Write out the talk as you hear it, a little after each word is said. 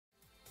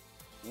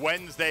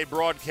Wednesday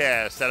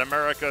broadcast at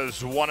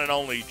America's one and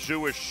only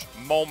Jewish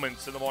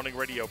Moments in the Morning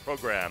radio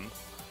program.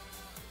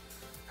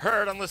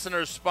 Heard on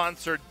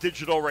listeners-sponsored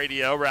digital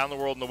radio around the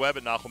world on the web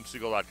at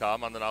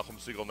NachumSegal.com, on the Nachum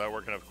Segal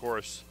Network, and, of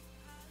course,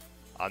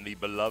 on the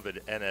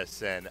beloved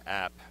NSN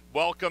app.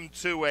 Welcome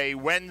to a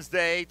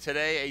Wednesday.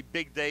 Today, a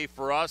big day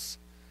for us,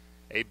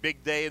 a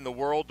big day in the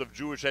world of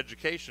Jewish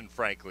education,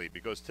 frankly,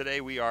 because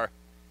today we are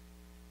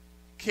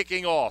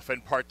kicking off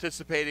and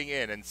participating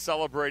in and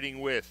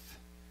celebrating with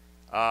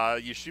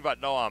Yeshivat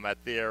Noam at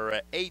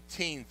their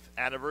 18th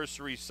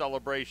anniversary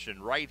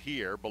celebration right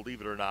here,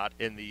 believe it or not,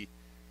 in the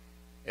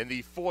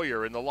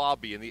foyer, in the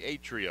lobby, in the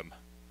atrium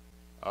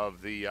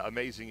of the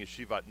amazing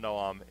Yeshivat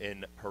Noam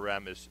in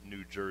Paramus,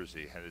 New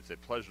Jersey. And it's a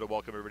pleasure to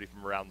welcome everybody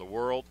from around the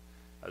world.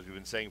 As we've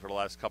been saying for the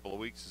last couple of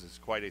weeks, this is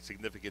quite a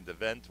significant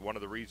event. One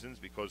of the reasons,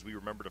 because we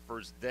remember the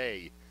first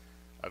day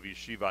of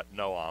Yeshivat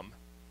Noam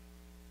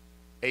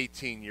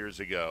 18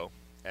 years ago.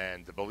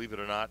 And believe it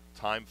or not,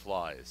 time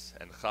flies.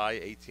 And Chai,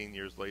 18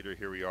 years later,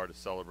 here we are to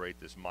celebrate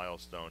this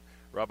milestone.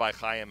 Rabbi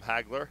Chaim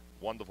Hagler,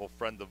 wonderful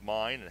friend of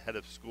mine and head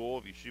of school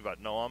of Yeshivat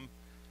Noam,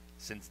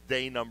 since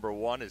day number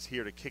one, is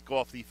here to kick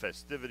off the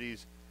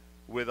festivities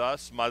with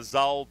us.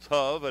 Mazal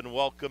Tov, and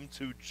welcome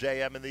to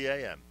JM in the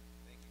AM.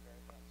 Thank you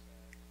very much.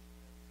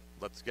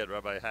 Let's get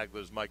Rabbi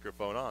Hagler's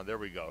microphone on. There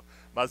we go.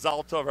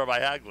 Mazal Tov, Rabbi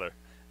Hagler.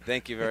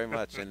 Thank you very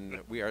much, and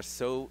we are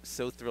so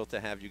thrilled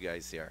to have you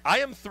guys here. I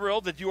am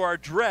thrilled that you are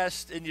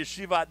dressed in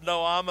Yeshivat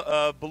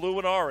Noam blue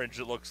and orange,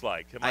 it looks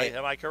like.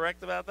 Am I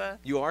correct about that?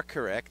 You are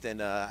correct,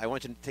 and I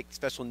want you to take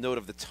special note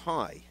of the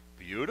tie.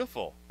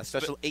 Beautiful. A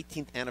special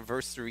 18th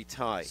anniversary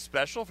tie.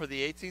 Special for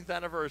the 18th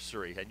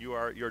anniversary, and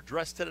you're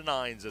dressed to the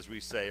nines, as we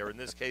say, or in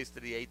this case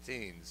to the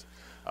 18s,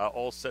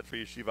 all set for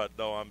Yeshivat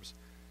Noam's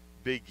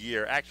big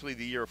year. Actually,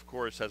 the year, of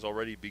course, has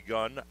already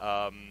begun.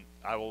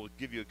 I will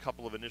give you a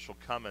couple of initial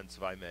comments,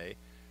 if I may.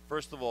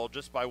 First of all,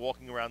 just by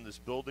walking around this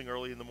building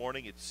early in the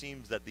morning, it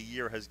seems that the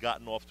year has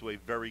gotten off to a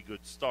very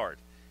good start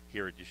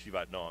here at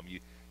Yeshivat Noam.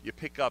 You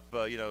pick up,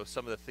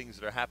 some of the things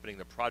that are happening,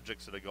 the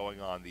projects that are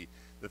going on, the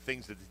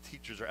things that the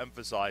teachers are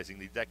emphasizing,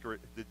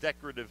 the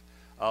decorative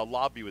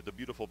lobby with the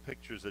beautiful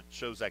pictures that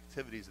shows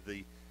activities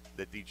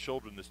that the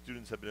children, the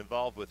students have been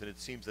involved with, and it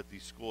seems that the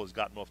school has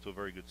gotten off to a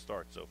very good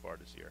start so far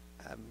this year.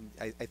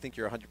 I think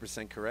you're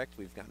 100% correct.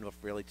 We've gotten off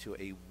really to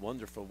a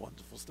wonderful,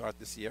 wonderful start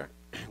this year.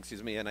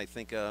 Excuse me, and I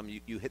think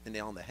you hit the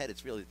nail on the head.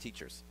 It's really the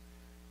teachers.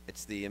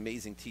 It's the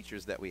amazing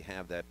teachers that we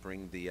have that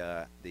bring the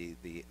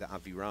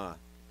Avirah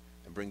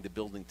and bring the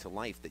building to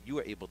life that you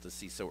are able to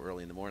see so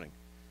early in the morning.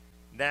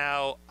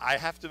 Now, I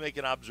have to make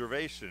an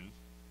observation.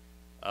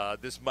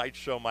 This might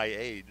show my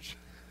age.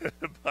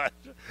 But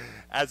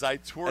as I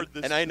toured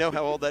this, and I know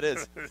how old that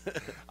is.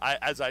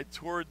 As I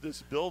toured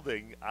this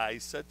building, I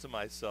said to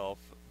myself,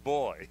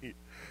 "Boy,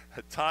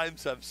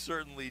 times have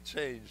certainly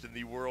changed in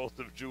the world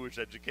of Jewish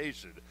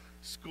education.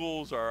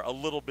 Schools are a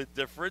little bit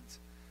different.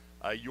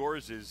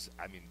 Yours is,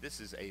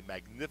 this is a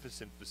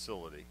magnificent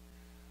facility,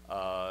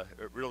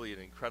 really an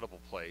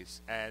incredible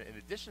place. And in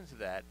addition to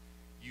that,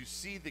 you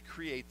see the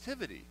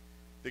creativity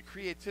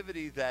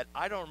that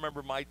I don't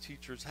remember my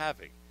teachers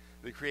having."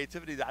 The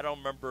creativity that I don't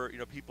remember,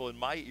 people in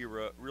my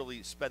era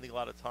really spending a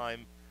lot of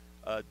time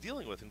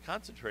dealing with and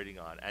concentrating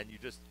on. And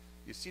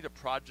you see the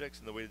projects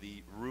and the way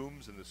the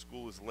rooms and the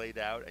school is laid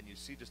out, and you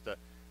see just a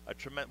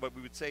tremendous, what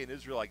we would say in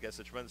Israel, I guess,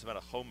 a tremendous amount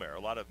of chomer, a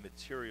lot of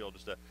material,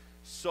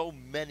 so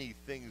many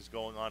things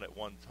going on at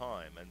one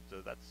time. And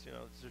that's,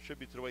 it's a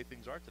tribute to the way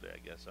things are today, I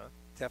guess, huh?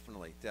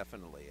 Definitely.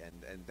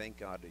 And thank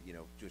God,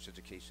 Jewish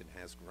education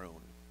has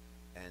grown.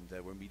 And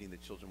we're meeting the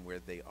children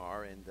where they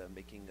are and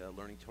making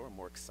learning Torah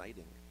more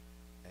exciting.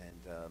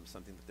 And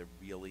something that they're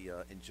really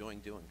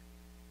enjoying doing.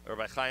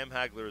 Rabbi Chaim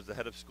Hagler is the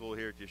head of school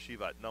here at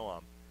Yeshivat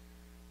Noam.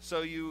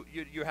 So you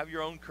have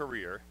your own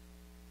career.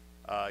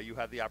 You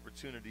had the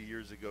opportunity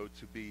years ago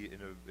to be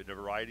in a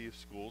variety of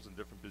schools in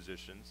different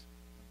positions.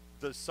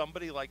 Does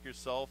somebody like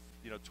yourself,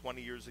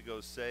 20 years ago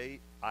say,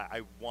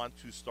 I want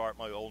to start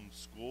my own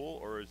school?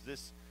 Or is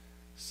this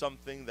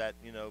something that,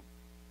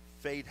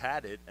 fate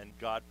had it and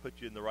God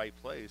put you in the right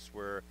place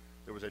where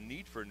there was a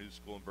need for a new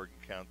school in Bergen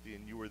County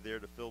and you were there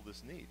to fill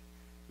this need?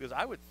 Because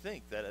I would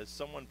think that as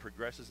someone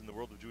progresses in the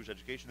world of Jewish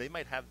education, they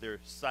might have their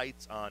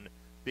sights on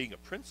being a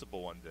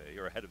principal one day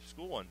or a head of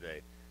school one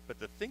day. But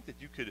to think that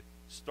you could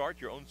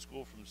start your own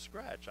school from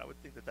scratch, I would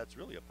think that that's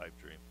really a pipe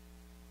dream.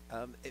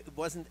 It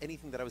wasn't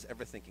anything that I was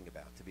ever thinking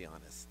about, to be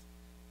honest.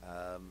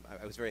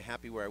 I was very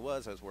happy where I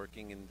was. I was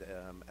working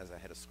as a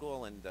head of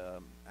school, and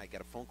I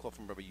got a phone call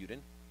from Rabbi Yudin.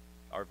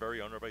 Our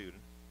very own Rabbi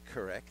Yudin.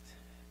 Correct.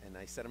 And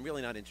I said, I'm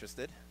really not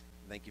interested.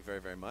 Thank you very,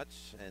 very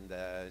much. And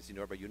as you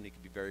know, Rabbi Yudin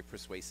can be very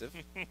persuasive.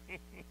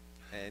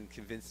 And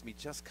convinced me,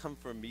 just come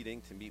for a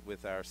meeting to meet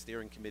with our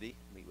steering committee,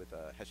 meet with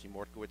Heshi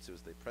Mortkowitz, who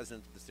is the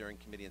president of the steering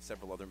committee, and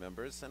several other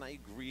members. And I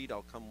agreed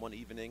I'll come one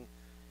evening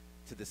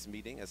to this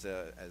meeting. As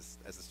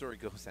the story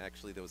goes,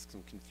 actually, there was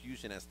some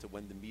confusion as to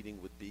when the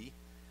meeting would be.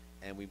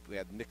 And we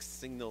had mixed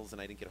signals,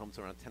 and I didn't get home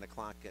until around 10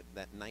 o'clock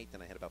that night,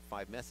 and I had about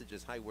 5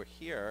 messages. Hi, we're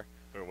here.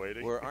 We're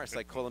waiting. We're ours. So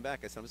I called him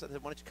back. I said, why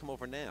don't you come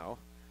over now?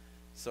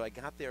 So I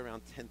got there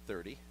around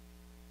 10:30,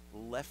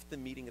 left the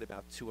meeting at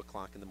about 2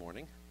 o'clock in the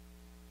morning.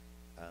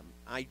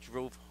 I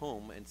drove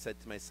home and said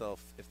to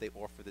myself, if they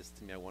offer this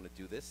to me, I want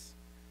to do this.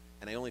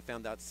 And I only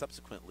found out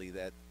subsequently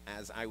that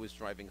as I was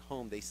driving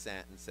home, they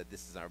sat and said,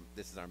 this is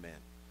our man.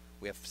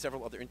 We have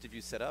several other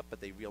interviews set up,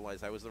 but they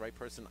realized I was the right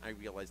person. I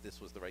realized this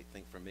was the right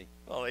thing for me.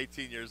 Well,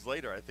 18 years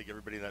later, I think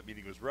everybody in that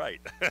meeting was right.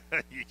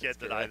 You can't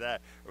deny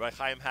that. Rabbi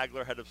Chaim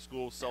Hagler, head of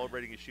school,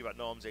 celebrating Yeshivat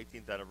Noam's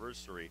 18th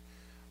anniversary.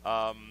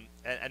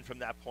 And from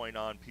that point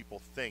on,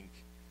 people think,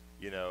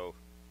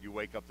 you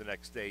wake up the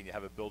next day and you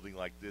have a building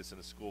like this in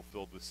a school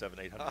filled with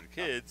 700-800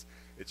 kids.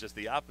 It's just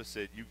the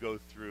opposite. You go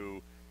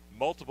through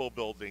multiple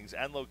buildings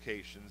and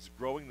locations,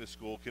 growing the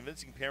school,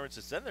 convincing parents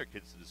to send their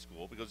kids to the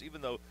school, because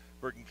even though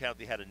Bergen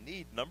County had a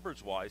need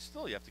numbers-wise,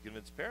 still you have to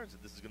convince parents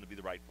that this is going to be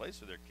the right place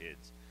for their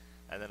kids.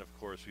 And then, of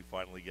course, we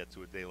finally get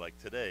to a day like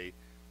today,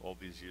 all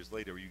these years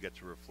later, where you get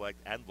to reflect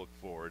and look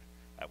forward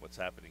at what's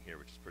happening here,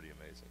 which is pretty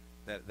amazing.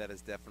 That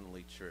is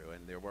definitely true,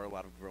 and there were a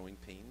lot of growing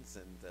pains,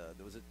 and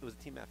it was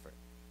a team effort.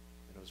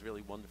 And it was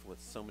really wonderful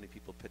that so many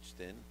people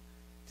pitched in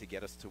to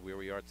get us to where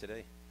we are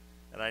today.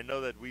 And I know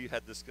that we've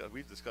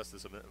discussed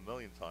this a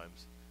million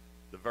times.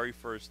 The very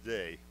first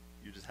day,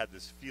 you just had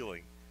this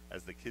feeling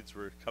as the kids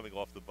were coming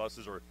off the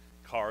buses or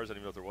cars. I don't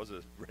even know if there was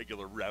a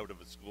regular route of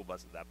a school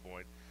bus at that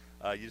point.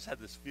 You just had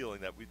this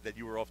feeling that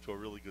you were off to a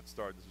really good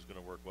start. This was going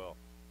to work well.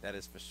 That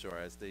is for sure.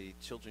 As the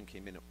children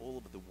came in, all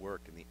of the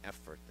work and the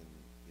effort, and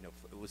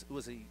it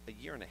was a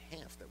year and a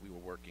half that we were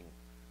working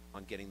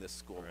on getting this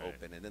school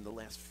open, and then the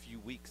last few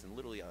weeks, and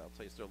literally, I'll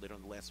tell you a story later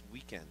on, the last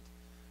weekend,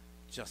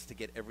 just to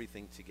get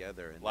everything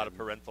together. And a lot of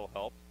parental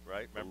help,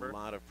 right? Remember? A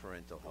lot of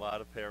parental help. A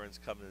lot of parents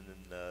coming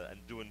in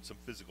and doing some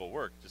physical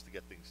work just to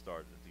get things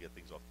started and to get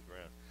things off the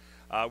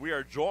ground. We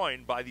are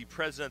joined by the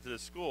president of the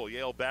school.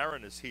 Yael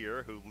Barron is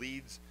here, who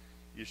leads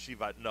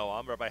Yeshivat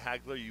Noam. Rabbi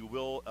Hagler,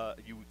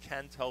 you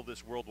can tell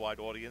this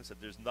worldwide audience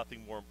that there's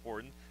nothing more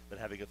important than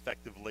having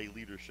effective lay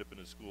leadership in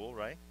a school,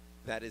 right?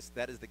 That is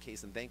the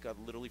case, and thank God,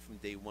 literally from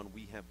day one,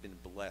 we have been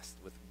blessed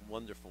with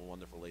wonderful,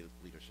 wonderful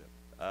leadership.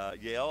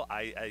 Yael,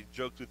 I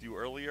joked with you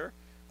earlier.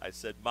 I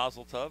said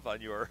Mazel Tov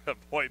on your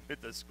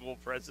appointment as school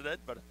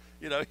president, but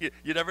you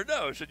never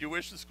know. Should you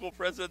wish the school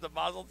president a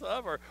Mazel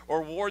Tov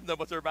or warn them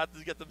what they're about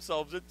to get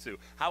themselves into?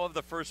 How have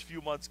the first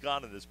few months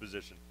gone in this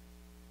position?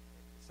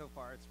 So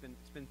far, it's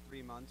been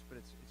 3 months, but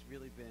it's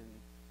really been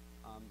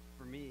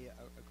for me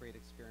a great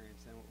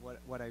experience. And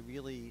what I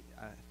really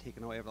have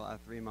taken away over the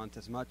last 3 months,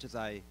 as much as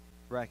I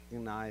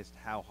recognized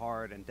how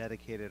hard and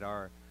dedicated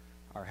our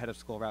head of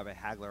school, Rabbi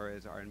Hagler,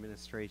 is, our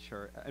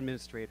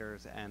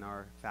administrators, and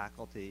our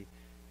faculty,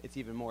 it's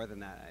even more than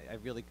that.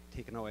 I've really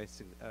taken away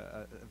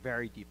a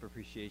very deep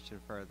appreciation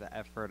for the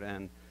effort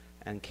and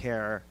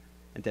care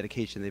and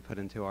dedication they put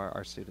into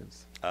our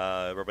students.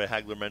 Rabbi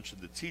Hagler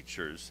mentioned the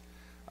teachers.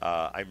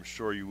 I'm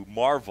sure you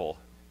marvel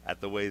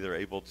at the way they're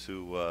able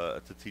to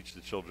teach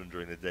the children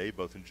during the day,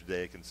 both in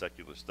Judaic and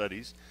secular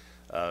studies.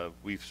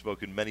 We've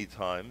spoken many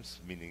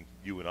times, meaning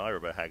you and I,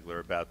 Rabbi Hagler,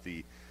 about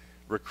the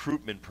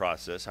recruitment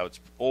process, how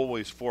it's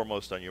always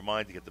foremost on your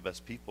mind to get the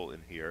best people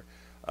in here.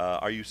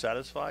 Are you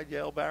satisfied,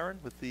 Yael Barron,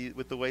 with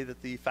the way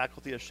that the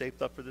faculty has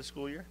shaped up for this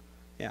school year?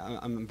 Yeah,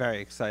 I'm very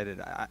excited.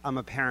 I'm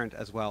a parent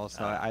as well,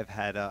 so I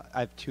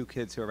have 2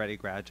 kids who already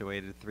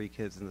graduated, 3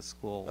 kids in the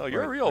school. Oh,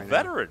 you're a real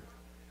veteran.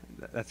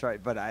 That's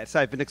right. But so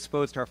I've been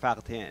exposed to our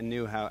faculty and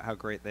knew how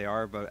great they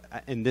are. But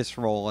in this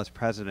role as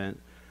president,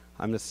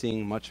 I'm just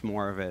seeing much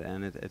more of it,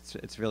 and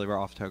it's really, we're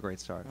off to a great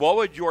start. What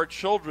would your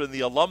children,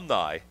 the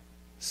alumni,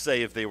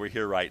 say if they were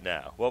here right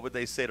now? What would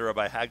they say to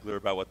Rabbi Hagler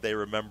about what they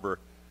remember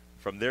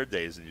from their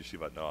days in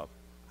Yeshivat Noam?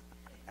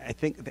 I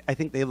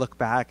think they look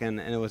back, and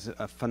it was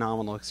a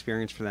phenomenal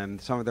experience for them.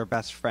 Some of their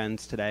best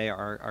friends today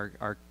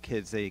are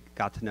kids they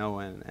got to know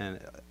and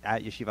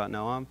at Yeshivat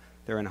Noam.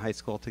 They're in high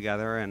school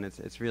together, and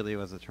it really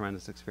was a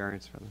tremendous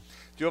experience for them.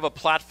 Do you have a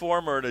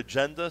platform or an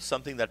agenda,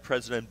 something that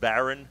President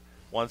Barron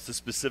wants to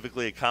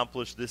specifically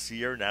accomplish this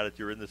year now that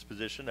you're in this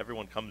position?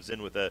 Everyone comes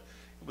in with a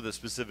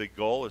specific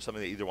goal or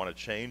something they either want to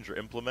change or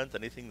implement.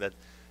 Anything that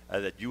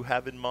you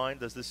have in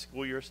mind as this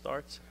school year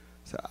starts?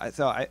 So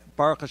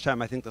Baruch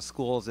Hashem, I think the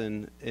school's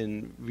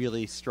in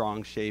really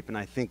strong shape, and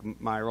I think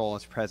my role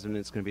as president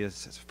is going to be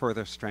to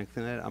further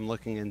strengthen it. I'm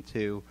looking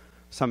into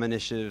some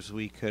initiatives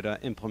we could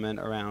implement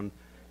around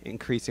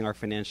increasing our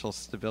financial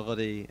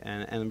stability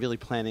and really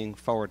planning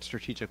forward,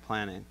 strategic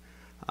planning.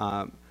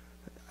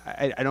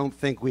 I don't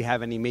think we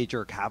have any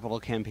major capital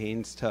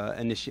campaigns to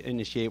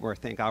initiate where I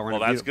think we're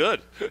that's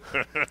good.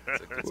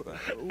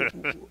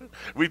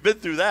 We've been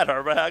through that,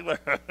 Rabbi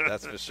Hagler.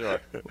 That's for sure.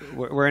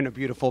 We're in a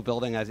beautiful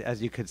building, as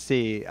you could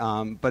see,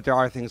 but there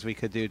are things we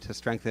could do to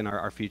strengthen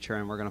our future,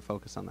 and we're going to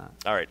focus on that.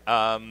 All right.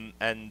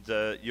 And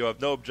you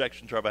have no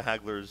objection to Rabbi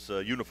Hagler's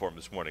uniform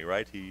this morning,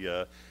 right? He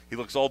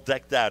looks all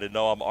decked out in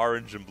Noam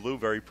orange and blue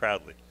very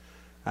proudly.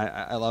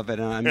 I love it,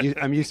 and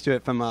I'm used to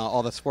it from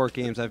all the sport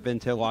games I've been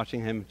to,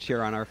 watching him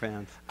cheer on our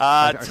fans,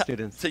 our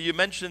students. So you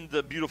mentioned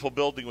the beautiful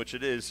building, which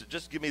it is.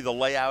 Just give me the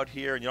layout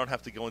here, and you don't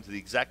have to go into the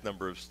exact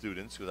number of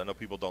students, because I know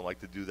people don't like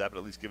to do that, but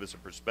at least give us a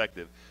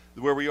perspective.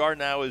 Where we are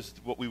now is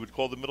what we would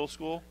call the middle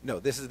school? No,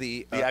 this is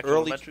the actual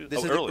elementary?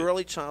 This is the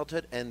early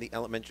childhood and the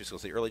elementary school.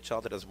 So the early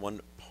childhood is one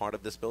part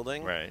of this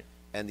building. Right.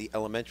 And the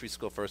elementary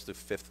school, 1st through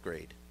 5th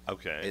grade,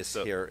 is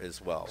here as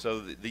well.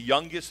 So the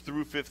youngest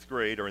through 5th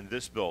grade are in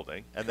this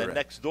building, and then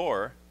next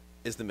door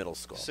is the middle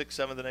school. 6th,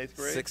 7th, and 8th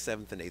grade?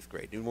 6th, 7th, and 8th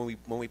grade. And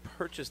when we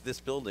purchased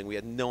this building, we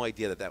had no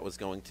idea that was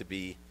going to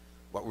be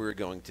what we were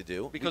going to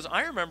do. Because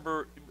I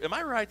remember, am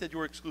I right that you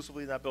were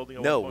exclusively in that building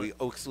at No, one point?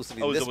 we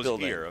exclusively in this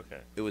building. Here,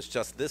 okay. It was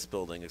just this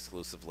building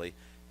exclusively.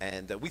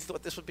 And we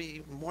thought this would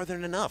be more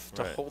than enough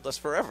to hold us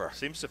forever.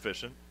 Seems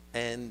sufficient.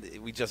 And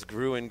we just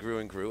grew and grew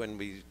and grew. And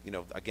we,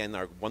 again,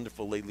 our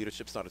wonderful lay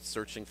leadership started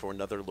searching for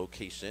another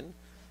location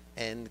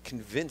and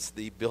convinced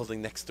the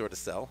building next door to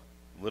sell.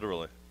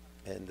 Literally.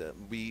 And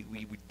we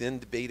then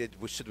debated,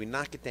 should we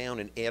knock it down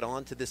and add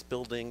on to this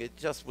building? It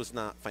just was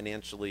not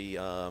financially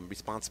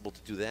responsible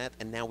to do that.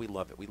 And now we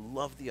love it. We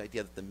love the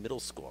idea that the middle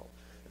school,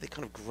 they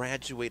kind of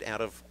graduate out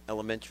of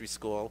elementary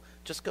school,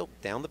 just go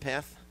down the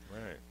path.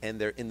 Right. And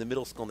they're in the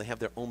middle school, and they have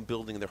their own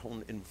building, their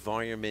own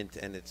environment,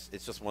 and it's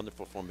just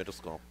wonderful for middle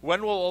school.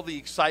 When will all the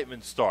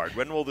excitement start?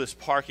 When will this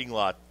parking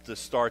lot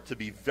start to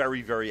be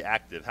very, very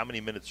active? How many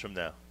minutes from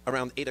now?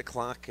 Around 8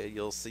 o'clock,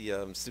 you'll see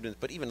students,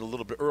 but even a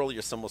little bit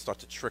earlier, some will start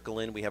to trickle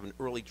in. We have an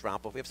early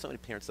drop-off. We have so many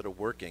parents that are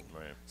working.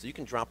 Right. So you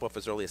can drop off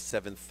as early as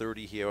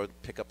 7:30 here, or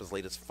pick up as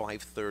late as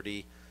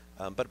 5:30.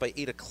 But by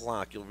 8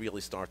 o'clock, you'll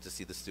really start to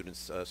see the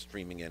students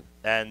streaming in.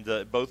 And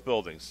both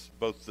buildings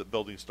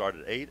start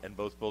at 8, and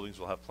both buildings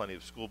will have plenty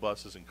of school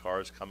buses and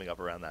cars coming up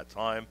around that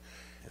time.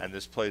 Yeah. And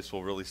this place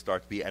will really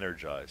start to be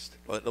energized.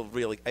 Well, it'll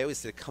really, I always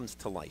say it comes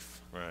to life.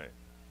 Right.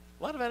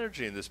 A lot of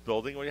energy in this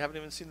building when you haven't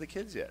even seen the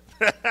kids yet.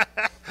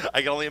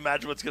 I can only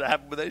imagine what's going to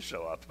happen when they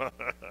show up.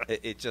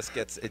 it just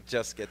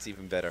gets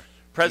even better.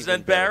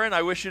 President Barron,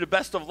 I wish you the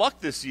best of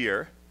luck this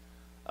year.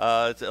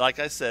 Like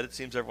I said, it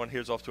seems everyone here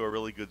is off to a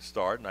really good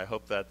start, and I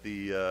hope that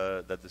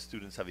the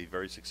students have a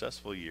very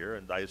successful year.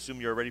 And I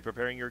assume you're already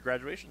preparing your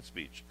graduation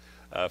speech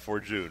for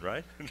June,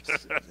 right?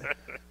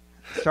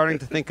 Starting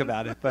to think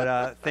about it,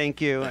 but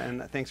thank you,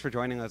 and thanks for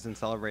joining us and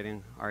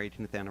celebrating our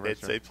 18th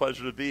anniversary. It's a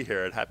pleasure to be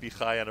here, and happy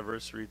Chai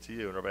anniversary to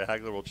you. And Rabbi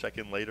Hagler will check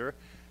in later.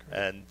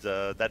 And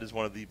that is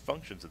one of the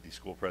functions of the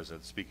school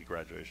president, speak at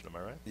graduation. Am I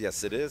right?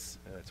 Yes, it is.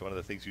 It's one of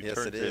the things you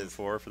turn to him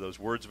for those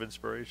words of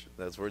inspiration.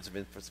 Those words of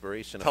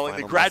inspiration. Telling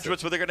the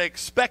graduates what they're going to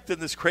expect in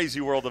this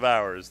crazy world of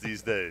ours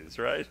these days,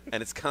 right?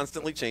 And it's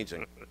constantly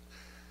changing.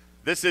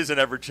 This is an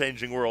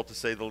ever-changing world, to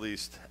say the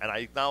least. And I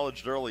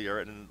acknowledged earlier,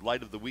 in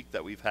light of the week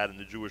that we've had in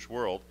the Jewish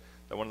world,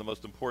 that one of the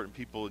most important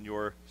people in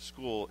your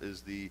school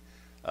is the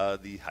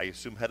I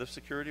assume, head of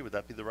security. Would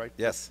that be the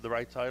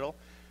right title?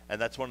 And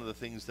that's one of the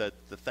things that,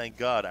 thank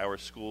God, our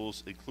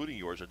schools, including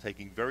yours, are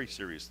taking very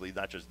seriously,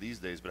 not just these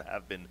days, but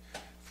have been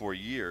for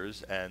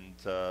years. And,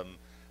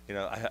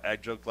 I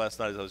joked last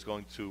night as I was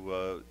going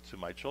to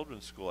my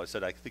children's school. I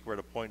said, I think we're at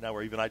a point now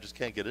where even I just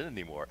can't get in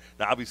anymore.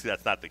 Now, obviously,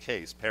 that's not the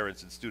case.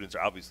 Parents and students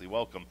are obviously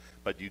welcome,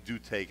 but you do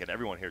take, and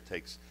everyone here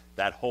takes,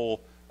 that whole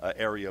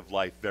area of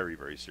life very,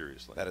 very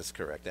seriously. That is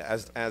correct,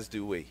 as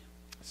do we.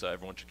 So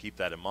everyone should keep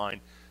that in mind,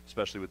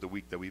 especially with the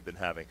week that we've been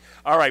having.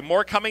 All right,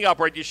 more coming up.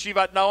 We're at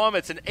Yeshivat Noam.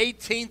 It's an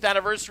 18th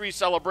anniversary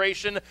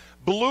celebration.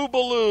 Blue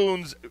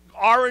balloons,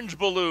 orange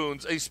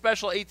balloons, a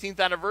special 18th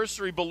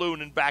anniversary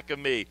balloon in back of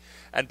me,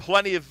 and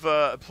plenty of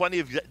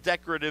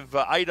decorative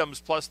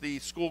items, plus the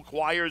school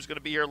choir is going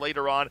to be here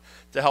later on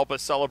to help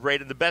us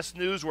celebrate. And the best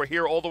news, we're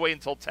here all the way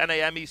until 10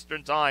 a.m.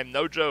 Eastern Time.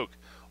 No joke.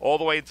 All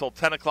the way until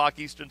 10 o'clock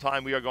Eastern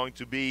Time, we are going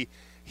to be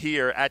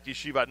here at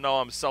Yeshivat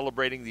Noam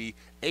celebrating the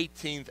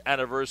 18th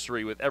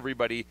anniversary with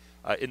everybody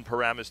in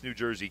Paramus, New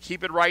Jersey.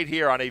 Keep it right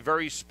here on a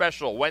very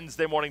special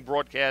Wednesday morning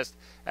broadcast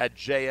at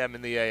JM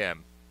in the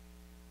AM.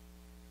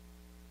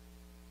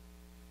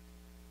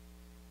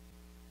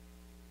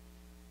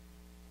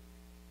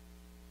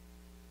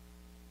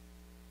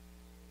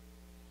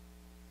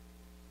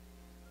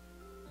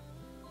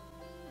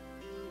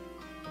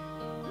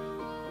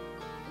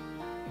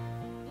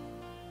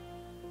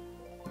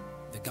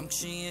 וגם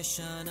כשיש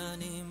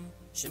עננים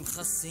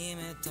שמכסים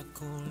את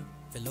הכל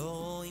ולא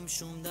רואים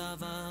שום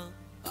דבר,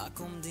 רק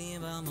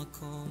עומדים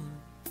במקום,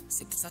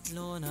 זה קצת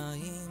לא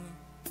נעים,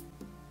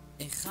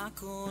 איך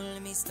הכל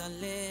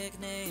מסתלק,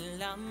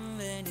 נעלם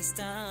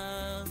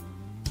ונסתר,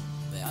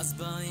 ואז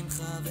באים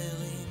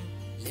חברים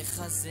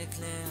לחזק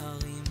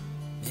להרים,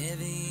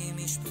 מביאים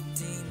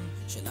משפטים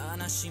של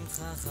אנשים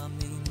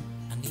חכמים,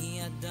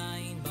 אני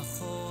עדיין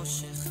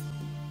בחושך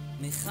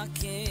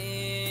מחכה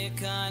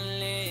כאן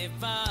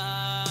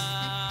לבד,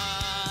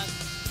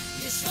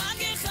 יש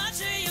רק אחד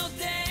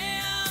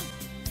שיודע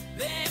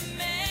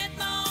באמת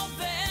מה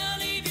עובר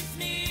לי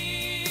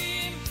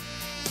בפנים,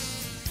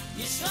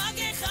 יש רק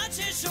אחד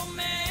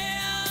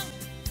ששומע,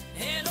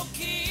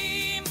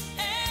 אלוקים,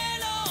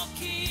 אלוקים.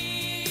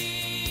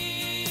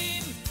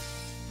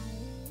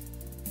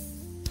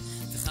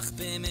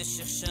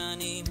 במשך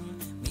שנים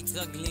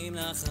מתרגלים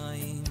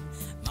לחיים,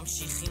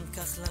 ממשיכים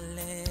כך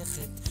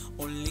ללכת,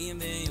 עולים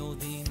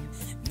ויורדים,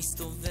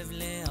 מסתובב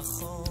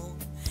לאחור,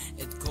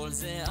 את כל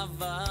זה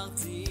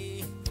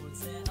עברתי,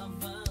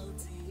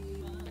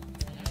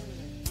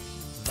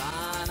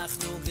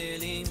 ואנחנו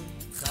גדלים,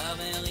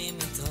 חברים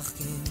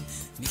מתרחקים,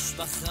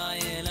 משפחה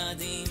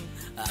ילדים,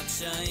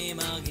 הקשיים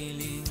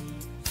הרגילים,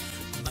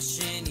 מה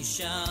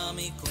שנשאר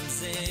מכל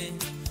זה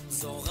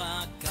זו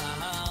רק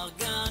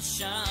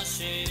ההרגשה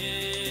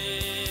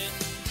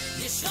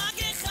יש רק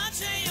אחד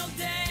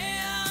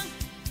שיודע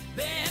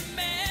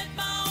באמת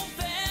מה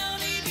עובר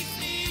לי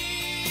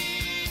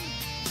בפנים,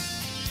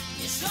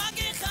 יש רק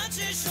אחד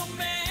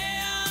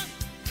ששומע,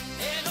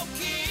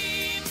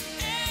 אלוקים,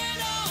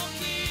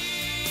 אלוקים,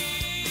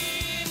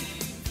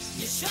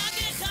 יש רק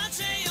אחד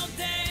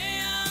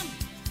שיודע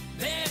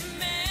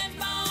באמת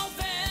מה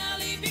עובר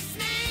לי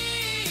בפנים,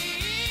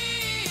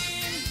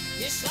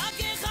 יש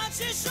רק אחד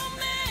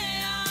ששומע,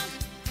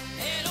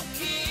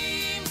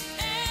 אלוקים,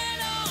 אלוקים.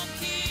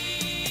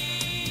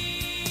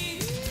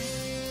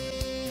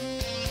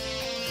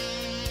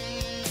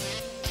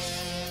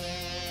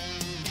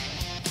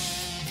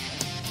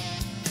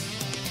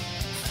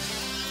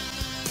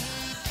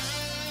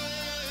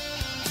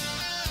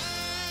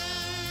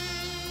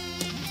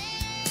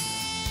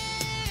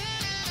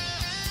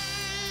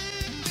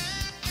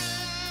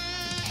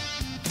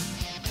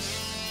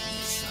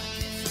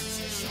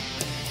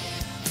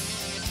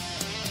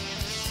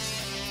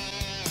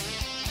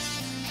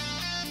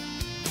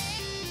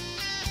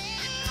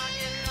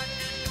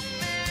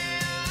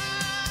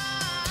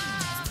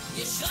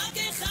 יש רק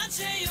אחד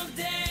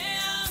שיודע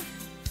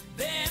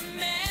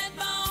באמת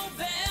מה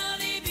עובר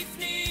לי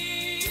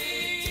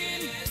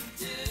בפנים,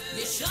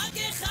 יש רק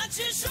אחד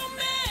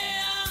ששומע,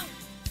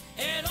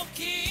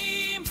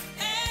 אלוקים,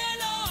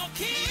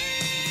 אלוקים,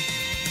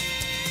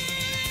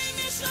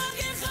 יש רק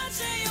אחד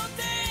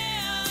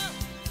שיודע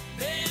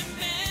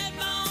באמת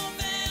מה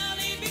עובר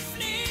לי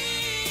בפנים,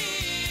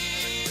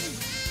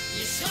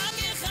 יש רק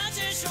אחד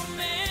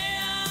ששומע,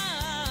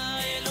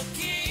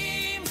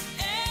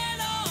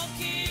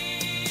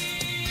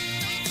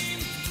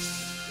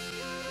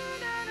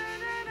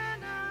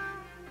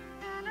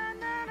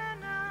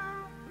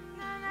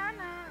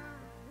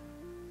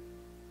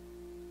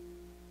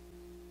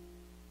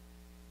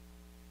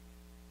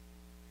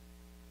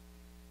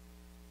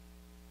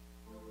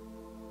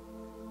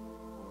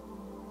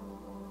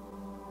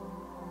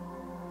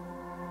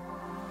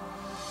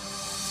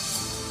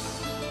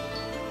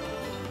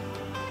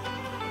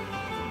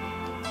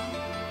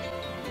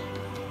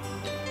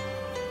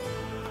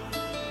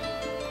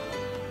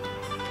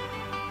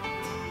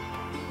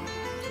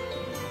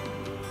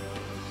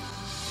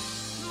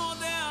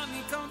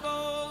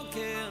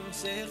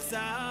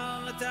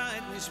 שהחזרת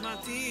את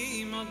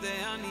נשמתי,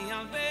 מודה אני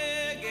על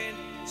בגד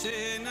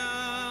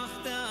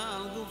שנחת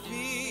על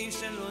גופי,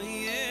 שלא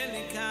יהיה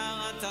לי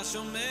קר, אתה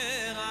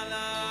שומר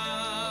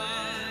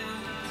עליי.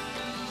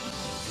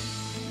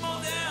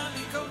 מודה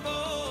אני כל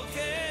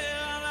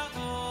בוקר על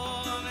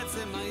האור, על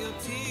עצם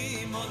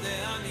היותי,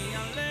 מודה אני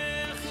על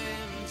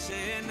לחם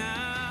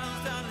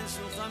שהנחת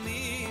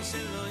לשולחני,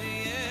 שלא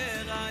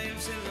יהיה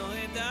רעב, שלא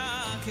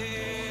ידע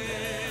כאב.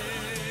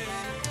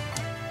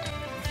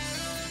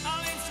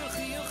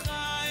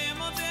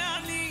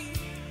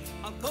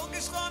 כל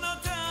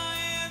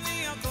כשכונותיי,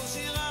 אני על כל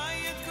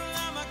שיריי, את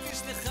כולם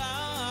אקדיש לך.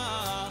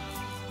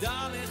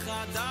 דע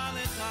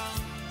לך,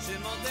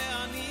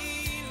 שמודה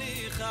אני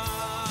לך.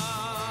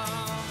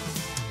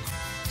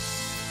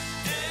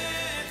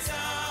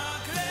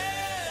 אצעק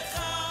לך,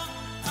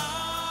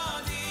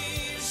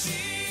 אדיר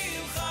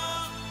שמך,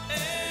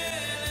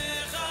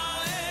 אליך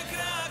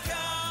אקרא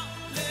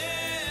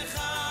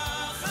לך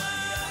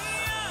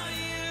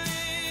חיי,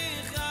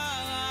 לך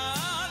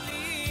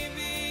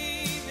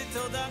ליבי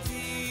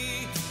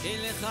בתודתי,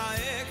 אליך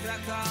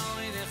אקרא,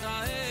 אליך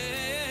אקרא.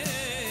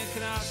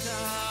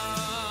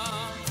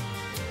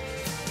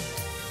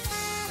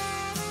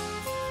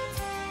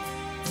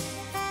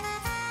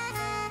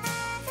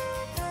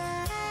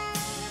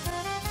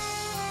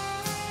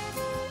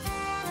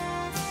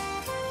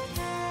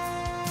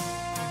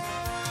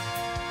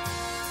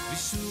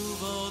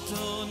 ושוב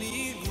אותו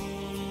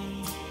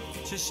ניגון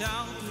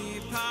ששרת לי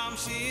פעם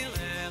שיר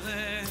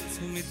ארץ,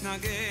 הוא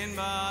מתנגן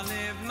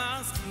בלב,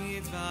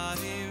 מזכיר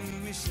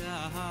דברים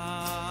משם.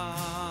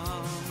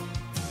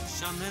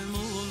 שם אל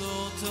מול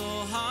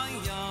אותו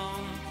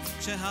הים,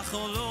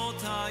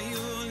 כשהחולות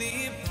היו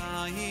לי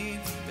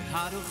בית,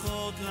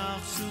 והרוחות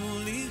לחשו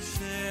לי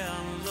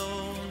שאני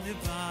לא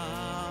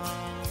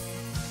לבד.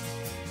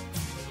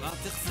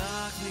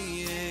 ותחזק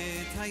לי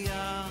את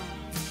הים,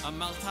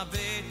 אמרת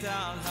בית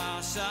על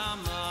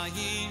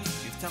השמיים,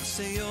 הבטח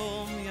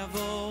שיום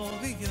יבוא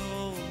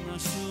ויום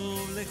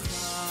נשוב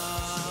לך.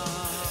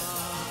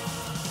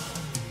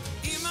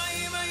 אם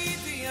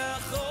הייתי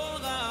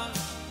יכול רק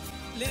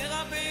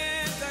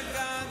לרפא את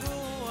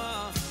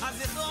הגעגוע,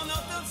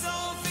 הזיכרונות עוד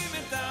שורפים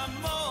את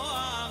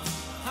המוח,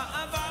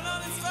 האהבה לא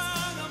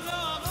נצחה גם לא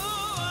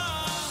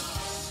הרוח.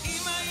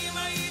 אם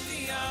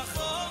הייתי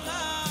יכול רק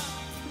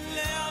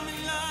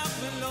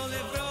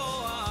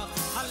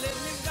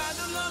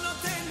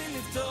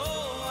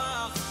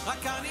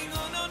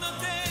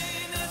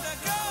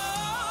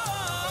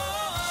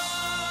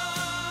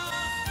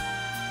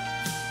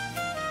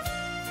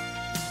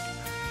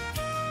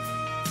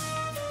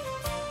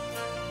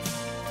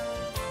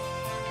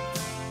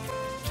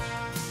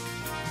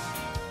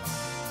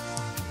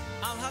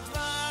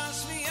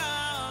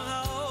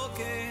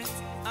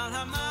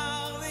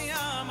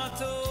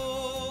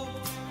הטוב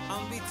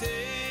על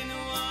ביתנו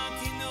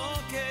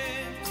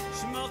התינוקת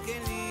שמור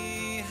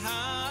כלי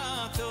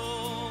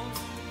הטוב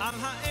על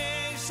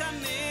האש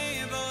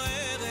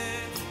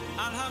המבוערת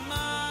על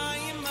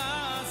המים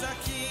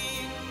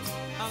הזכים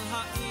על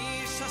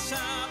האיש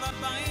השב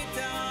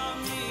הביתה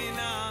מן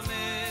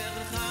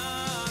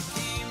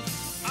המרחקים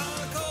על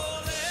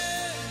כל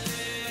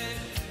אלה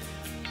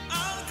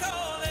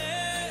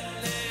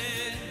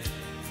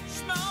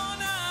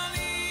שמונה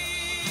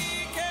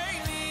לי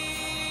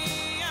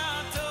כלי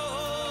הטוב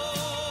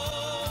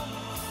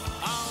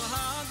על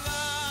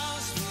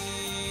הדבש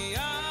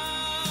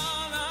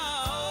ועל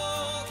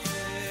העוקץ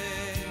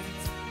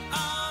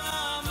על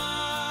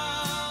המים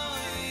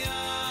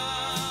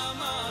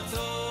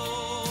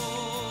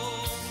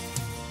הטוב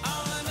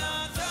על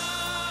נדע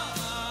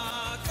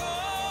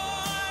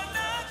כל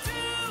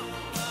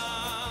נטוע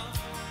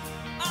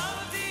אל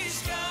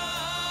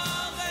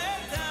תשכח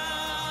את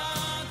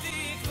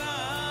התקווה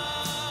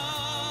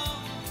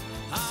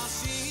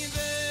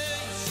השיבי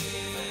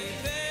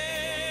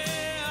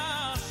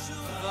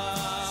והשובה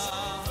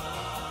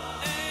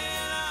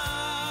אל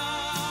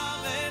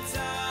הארץ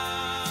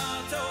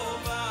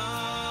הטובה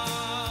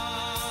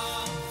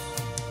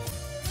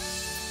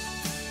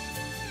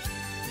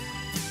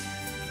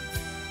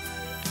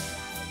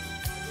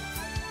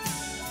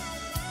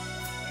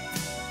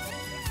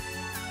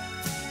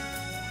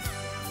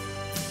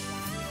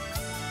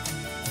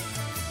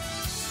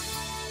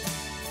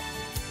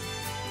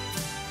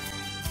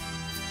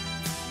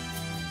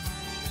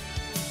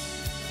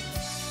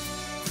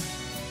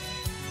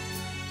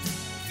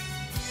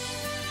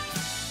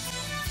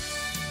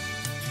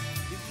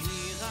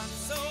יהי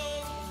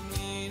רצון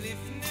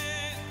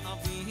מלפני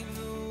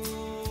אבינו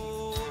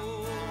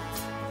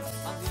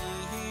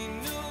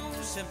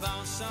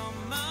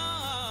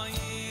שבשמיים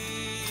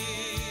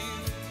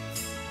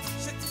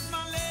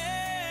שתתמלא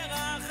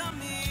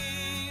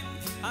רחמים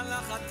על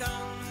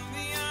החתן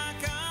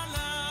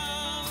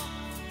והכלה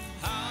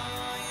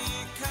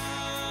העיקריים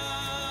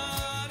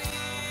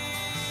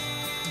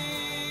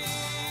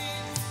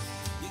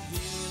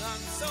יהי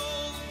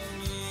רצון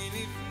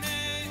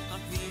מלפני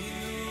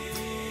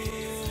אבינו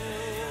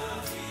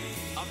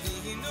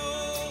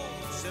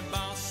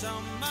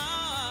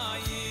שבשמיים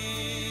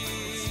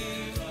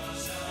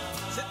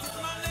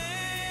שתתמלא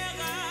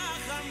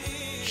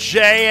רחמים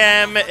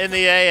JM in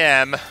the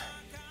AM.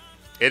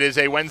 It is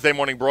a Wednesday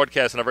morning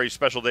broadcast and a very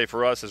special day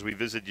for us as we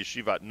visit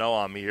Yeshivat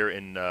Noam here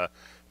in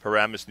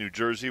Paramus, New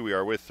Jersey. We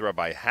are with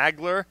Rabbi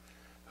Hagler,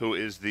 who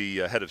is the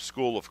head of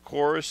school, of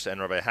course,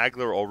 and Rabbi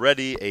Hagler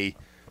already a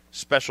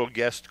special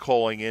guest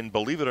calling in,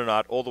 believe it or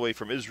not, all the way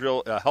from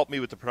Israel. Help me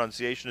with the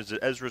pronunciation. Is it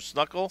Ezra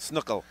Snuckle?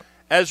 Snuckle.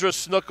 Ezra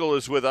Snuckle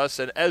is with us,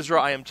 and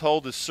Ezra, I am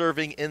told, is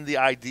serving in the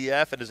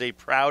IDF and is a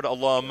proud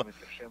alum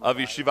of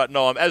Yeshivat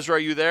Noam. Ezra, are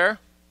you there?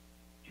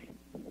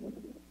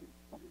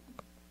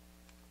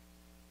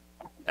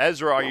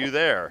 Ezra, are you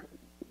there?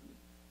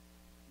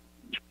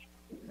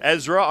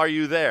 Ezra, are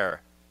you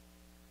there?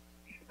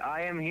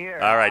 I am here.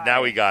 All right,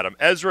 now we got him.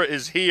 Ezra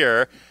is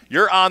here.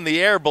 You're on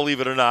the air, believe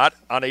it or not,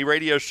 on a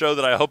radio show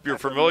that I hope you're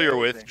familiar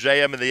with,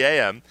 JM in the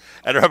AM.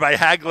 And Rabbi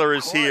Hagler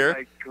is here.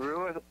 I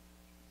grew with...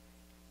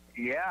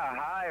 Yeah,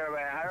 hi,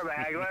 Rabbi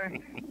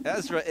Hagler.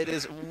 Ezra, it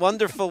is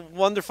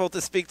wonderful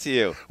to speak to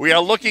you. We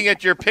are looking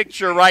at your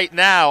picture right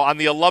now on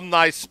the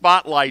alumni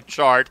spotlight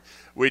chart,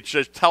 which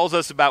tells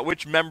us about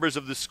which members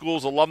of the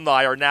school's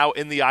alumni are now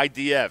in the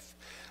IDF.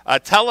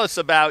 Tell us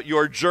about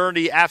your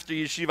journey after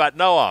Yeshivat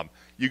Noam.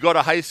 You go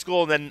to high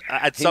school, and then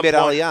at some point...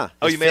 He made Aliyah.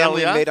 Oh, His you made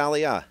family Aliyah? made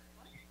Aliyah.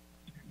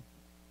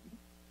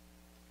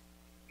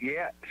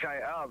 Yeah,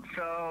 sorry. I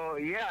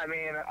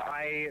mean,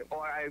 I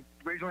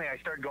originally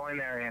started going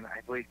there in,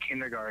 I believe,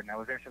 kindergarten. I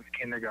was there since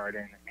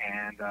kindergarten,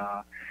 and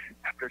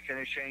after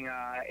finishing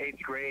 8th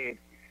grade,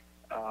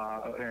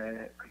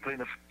 completing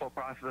the full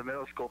process of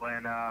middle school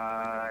in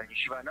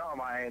Yeshivat Noam,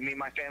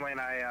 my family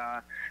and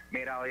I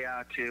made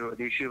Aliyah to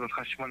the Yeshiva of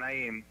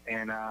Hashmonaim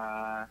in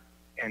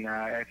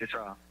Eretz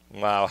Yisrael.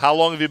 Wow. How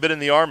long have you been in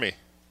the Army?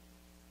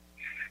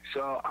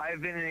 So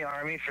I've been in the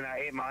Army for now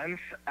 8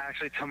 months.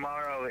 Actually,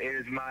 tomorrow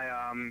is my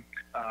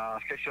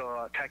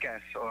official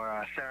tekes,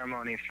 or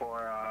ceremony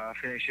for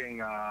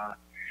finishing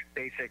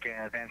basic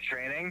and advanced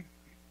training.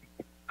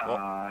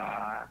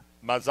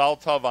 Mazal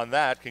tov on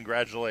that.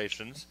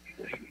 Congratulations.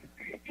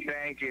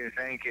 Thank you.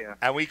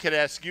 And we could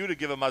ask you to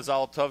give a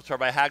mazal tov to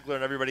Rabbi Hagler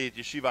and everybody at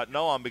Yeshivat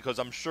Noam, because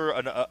I'm sure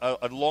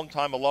a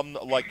long-time alum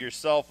like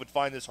yourself would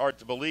find this hard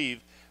to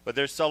believe, but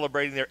they're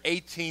celebrating their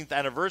 18th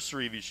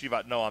anniversary of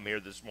Yeshivat Noam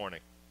here this morning.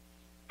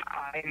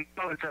 I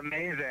know, it's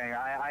amazing.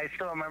 I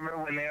still remember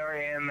when they were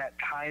in that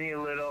tiny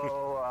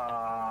little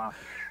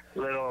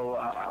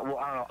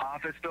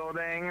office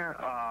building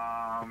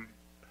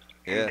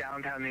in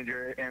downtown New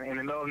Jersey, in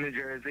the middle of New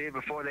Jersey,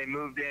 before they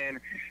moved in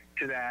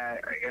to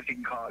that, I guess you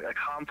can call it a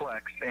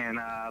complex in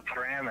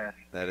Paramus.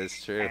 That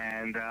is true.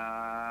 And and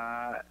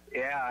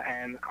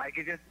I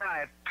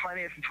have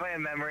plenty of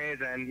memories,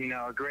 and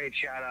a great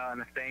shout out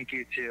and a thank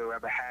you to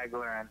Rabbi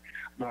Hagler and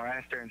Mor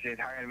Esther and the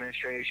entire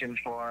administration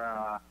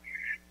for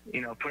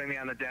putting me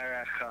on the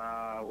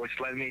derech, which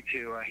led me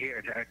to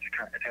here, to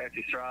Eretz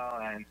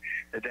Yisrael, and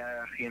the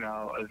derech,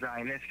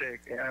 Zionistic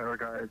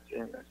regards,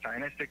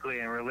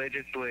 Zionistically and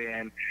religiously,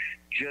 and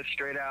just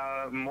straight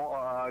out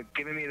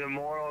giving me the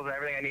morals,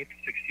 everything I need to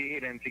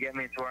succeed and to get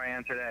me to where I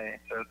am today.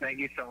 So thank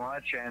you so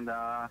much, and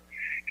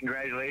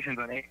congratulations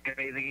on 8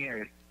 amazing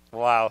years.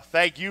 Wow.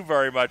 Thank you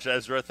very much,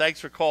 Ezra. Thanks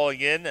for calling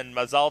in, and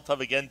Mazal Tov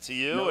again to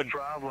you. No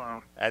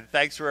problem. And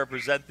thanks for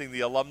representing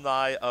the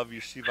alumni of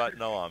Yeshivat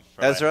Noam.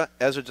 Ezra,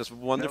 just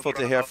wonderful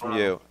to hear from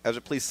you.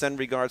 Ezra, please send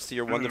regards to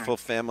your wonderful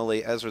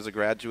family. Ezra's a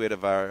graduate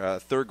of our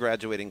third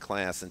graduating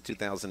class in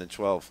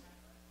 2012.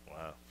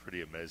 Wow,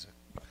 pretty amazing.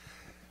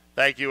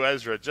 Thank you,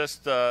 Ezra.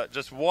 Just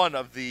one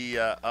of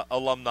the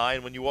alumni,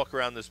 and when you walk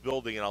around this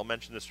building, and I'll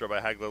mention this to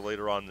Rabbi Hagler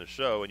later on in the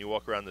show, when you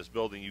walk around this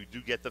building, you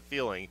do get the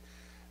feeling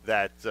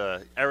that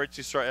Eretz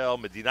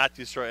Yisrael, Medinat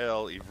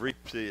Yisrael, Ivrit,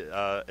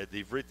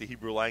 the Ivrit, the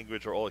Hebrew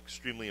language, are all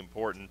extremely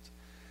important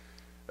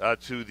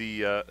to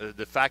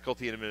the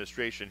faculty and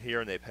administration here,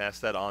 and they pass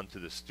that on to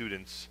the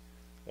students,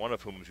 one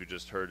of whom, as you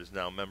just heard, is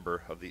now a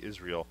member of the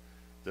Israel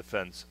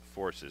Defense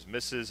Forces.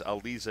 Mrs.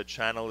 Aliza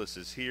Chanelis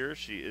is here.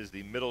 She is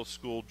the Middle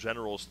School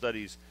General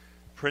Studies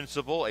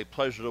Principal. A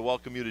pleasure to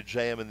welcome you to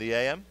JM in the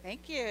AM.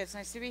 Thank you. It's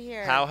nice to be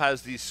here. How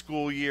has the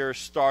school year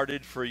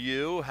started for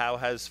you? How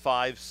has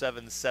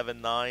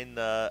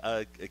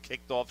 5779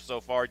 kicked off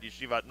so far at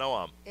Yeshivat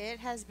Noam? It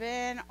has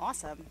been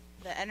awesome.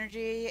 The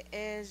energy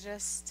is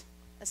just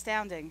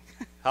astounding.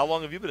 How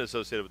long have you been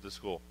associated with the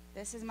school?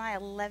 This is my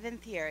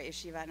 11th year at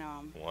Yeshivat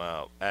Noam.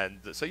 Wow. And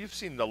so you've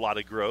seen a lot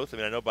of growth. I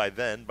mean, I know by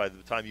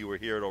the time you were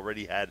here, it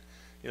already had,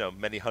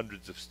 many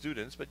hundreds of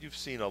students, but you've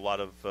seen a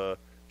lot of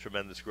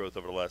tremendous growth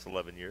over the last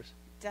 11 years.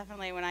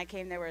 Definitely. When I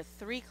came, there were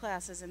 3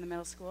 classes in the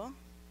middle school,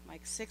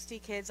 like 60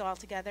 kids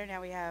altogether.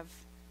 Now we have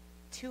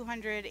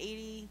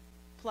 280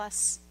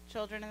 plus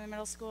children in the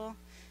middle school.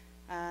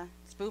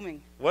 It's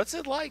booming. What's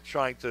it like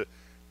trying to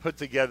put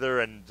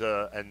together and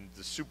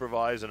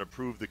supervise and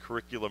approve the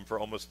curriculum for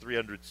almost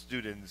 300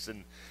 students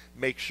and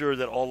make sure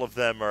that all of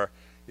them are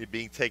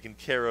being taken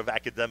care of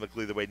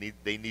academically the way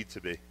they need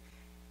to be?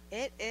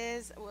 It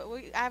is.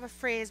 I have a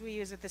phrase we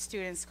use with the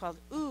students called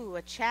 "ooh,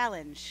 a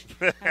challenge."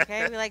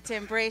 Okay, we like to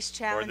embrace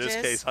challenges. Or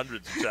in this case,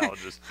 hundreds of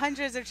challenges.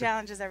 Hundreds of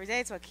challenges every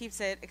day. It's what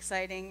keeps it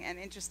exciting and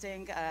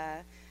interesting.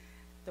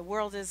 The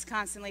world is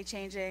constantly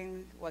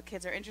changing. What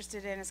kids are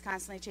interested in is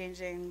constantly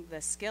changing.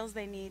 The skills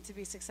they need to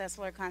be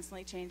successful are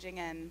constantly changing,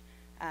 and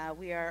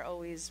we are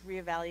always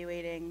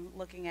reevaluating,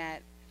 looking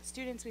at the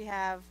students we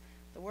have,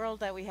 the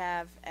world that we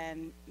have,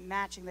 and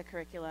matching the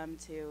curriculum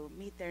to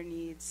meet their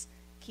needs,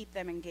 keep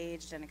them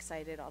engaged and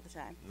excited all the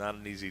time. Not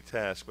an easy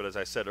task, but as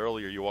I said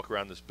earlier, you walk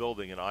around this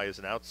building and I, as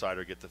an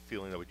outsider, get the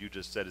feeling that what you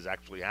just said is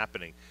actually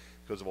happening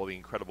because of all the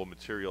incredible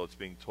material that's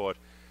being taught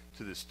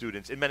to the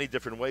students in many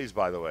different ways,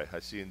 by the way. I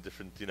see in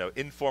different,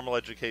 informal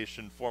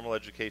education, formal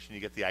education,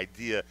 you get the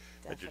idea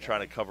that you're trying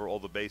to cover all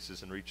the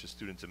bases and reach the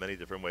students in many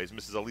different ways.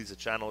 Mrs. Aliza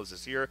Chanelis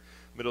is here,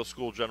 Middle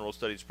School General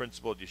Studies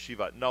Principal at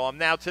Yeshivat Noam.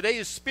 Now, today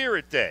is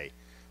Spirit Day.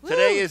 Woo!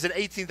 Today is an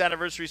 18th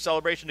anniversary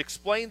celebration.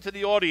 Explain to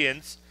the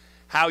audience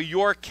how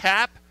your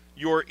cap,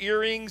 your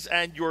earrings,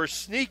 and your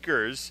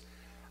sneakers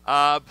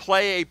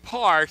play a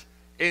part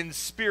in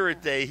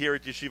Spirit Day here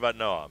at Yeshivat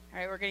Noam. All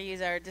right, we're going to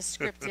use our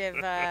descriptive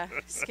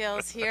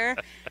skills here.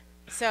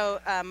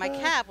 So my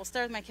cap, we'll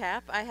start with my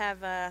cap. I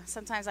have,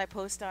 sometimes I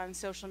post on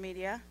social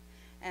media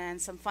and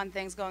some fun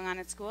things going on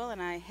at school,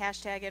 and I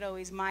hashtag it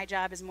always, my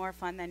job is more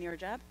fun than your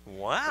job.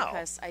 Wow.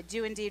 Because I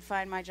do indeed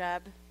find my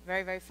job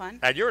very, very fun.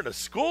 And you're in a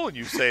school and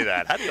you say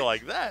that. How do you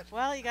like that?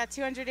 Well, you got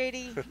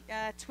 280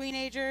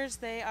 teenagers.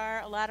 They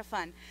are a lot of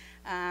fun.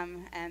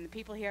 And the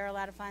people here are a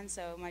lot of fun,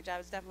 so my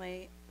job is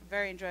definitely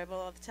very enjoyable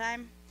all the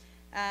time.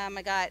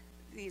 I got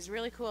these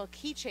really cool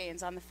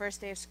keychains on the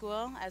first day of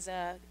school as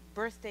a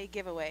birthday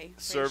giveaway.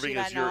 Serving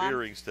as your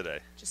earrings today.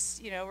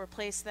 Just,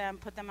 replace them,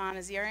 put them on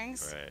as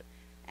earrings. Right.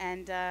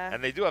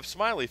 And they do have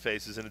smiley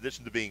faces in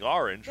addition to being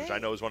orange, which I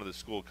know is one of the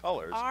school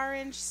colors.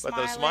 Orange, but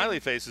those smiley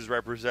faces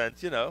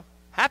represent,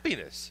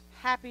 happiness.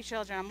 Happy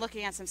children. I'm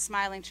looking at some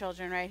smiling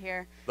children right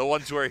here. The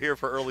ones who are here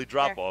for early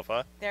drop-off,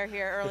 huh? They're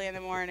here early in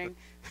the morning.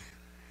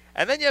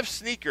 And then you have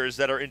sneakers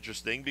that are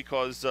interesting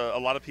because a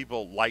lot of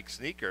people like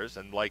sneakers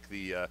and like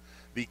the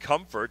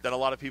comfort. Then a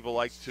lot of people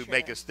like to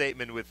make a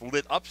statement with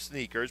lit-up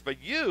sneakers. But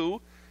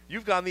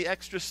you've gone the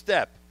extra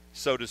step,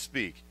 so to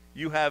speak.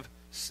 You have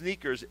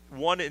sneakers,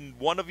 one in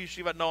one of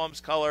Yeshivat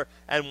Noam's color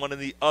and one in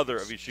the other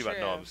of Yeshivat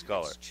Noam's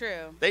color. It's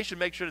true. They should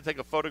make sure to take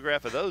a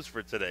photograph of those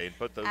for today and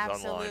put those online.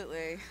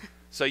 Absolutely.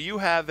 So you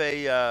have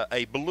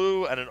a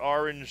blue and an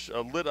orange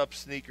lit-up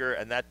sneaker,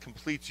 and that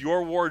completes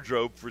your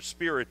wardrobe for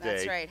Spirit Day.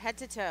 That's right, head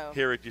to toe.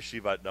 Here at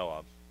Yeshivat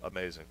Noam.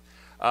 Amazing.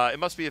 It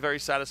must be a very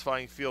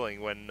satisfying feeling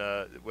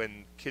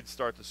when kids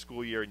start the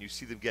school year and you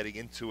see them getting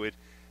into it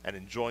and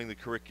enjoying the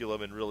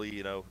curriculum and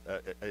really,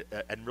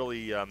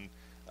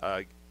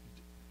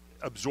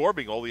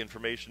 absorbing all the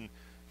information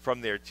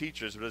from their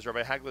teachers. But as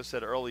Rabbi Hagler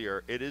said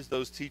earlier, it is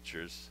those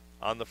teachers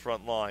on the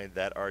front line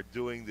that are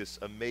doing this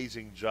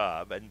amazing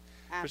job. And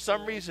For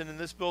some Absolutely. reason, in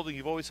this building,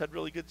 you've always had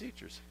really good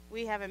teachers.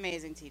 We have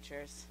amazing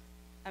teachers.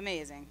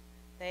 Amazing.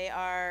 They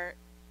are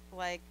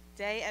like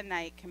day and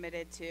night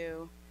committed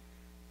to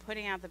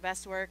putting out the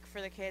best work for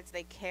the kids.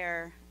 They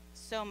care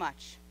so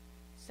much,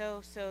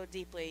 so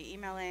deeply,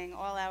 emailing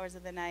all hours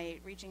of the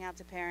night, reaching out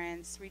to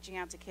parents, reaching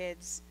out to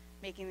kids,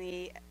 making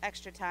the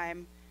extra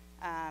time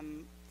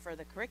for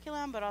the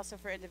curriculum, but also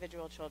for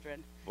individual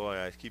children. Boy,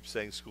 I keep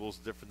saying school's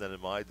different than in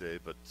my day,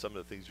 but some of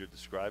the things you're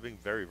describing,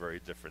 very,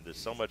 very different. There's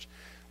so much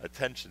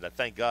attention that,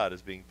 thank God,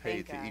 is being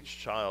paid to each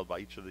child by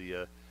each of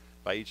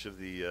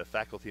the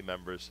faculty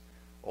members,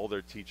 all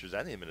their teachers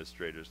and the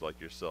administrators like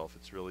yourself.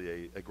 It's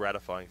really a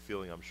gratifying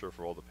feeling, I'm sure,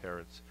 for all the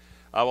parents.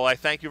 Well, I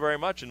thank you very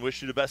much and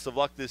wish you the best of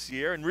luck this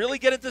year. And really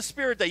get into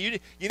Spirit Day. You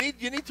need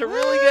to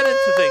really get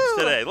into things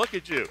today. Look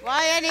at you.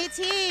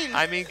 YN18.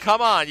 I mean,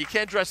 come on. You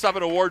can't dress up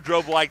in a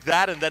wardrobe like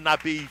that and then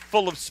not be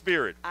full of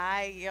spirit.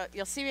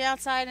 You'll see me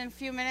outside in a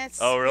few minutes.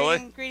 Oh, really?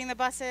 Greeting the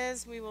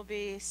buses. We will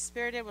be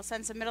spirited. We'll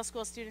send some middle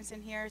school students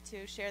in here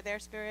to share their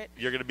spirit.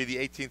 You're going to be the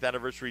 18th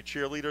anniversary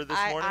cheerleader this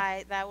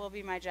morning? That will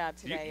be my job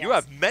today. You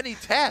have many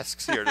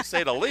tasks here, to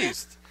say the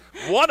least.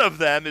 One of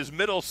them is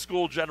middle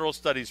school general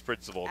studies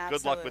principal. Absolutely.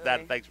 Good luck with that,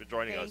 and thanks for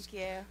joining us.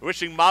 Thank you.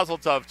 Wishing Mazel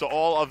Tov to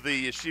all of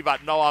the Yeshivat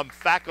Noam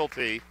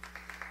faculty,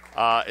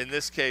 in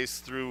this case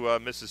through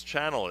Mrs.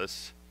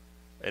 Chanelis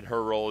in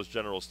her role as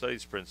general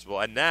studies principal.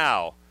 And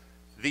now,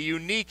 the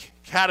unique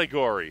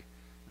category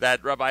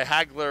that Rabbi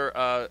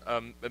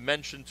Hagler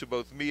mentioned to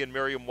both me and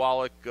Miriam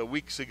Wallach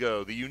weeks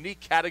ago. The unique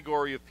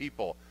category of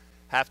people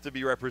have to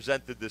be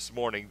represented this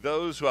morning.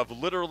 Those who have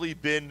literally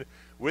been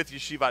with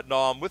Yeshivat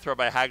Noam, with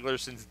Rabbi Hagler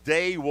since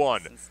day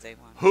one. Since day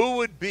one. Who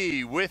would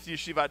be with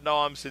Yeshivat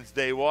Noam since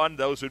day one?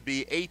 Those would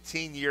be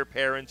 18-year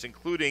parents,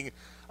 including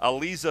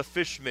Aliza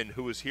Fishman,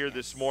 who is here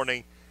this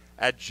morning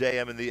at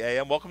JM in the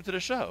AM. Welcome to the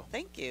show.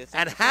 Thank you.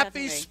 And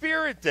happy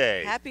Spirit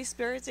Day. Happy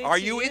Spirit Day. Are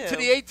to you into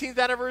the 18th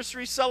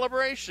anniversary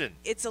celebration?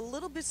 It's a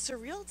little bit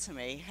surreal to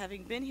me,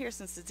 having been here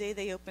since the day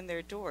they opened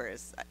their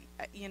doors.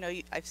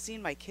 I've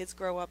seen my kids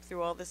grow up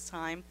through all this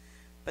time,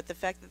 but the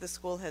fact that the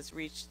school has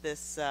reached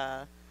this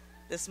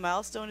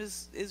milestone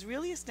is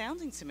really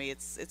astounding to me.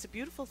 It's a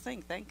beautiful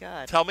thing. Thank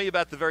God. Tell me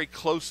about the very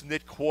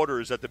close-knit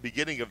quarters at the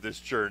beginning of this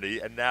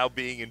journey and now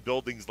being in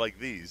buildings like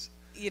these.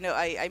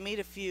 I made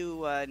a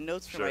few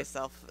notes for Sure.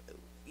 myself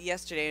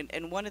yesterday,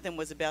 and one of them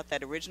was about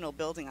that original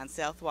building on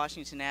South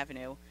Washington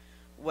Avenue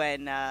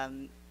when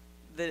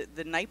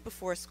the night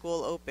before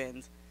school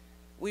opened.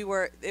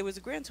 It was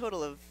a grand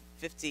total of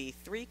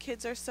 53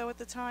 kids or so at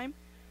the time,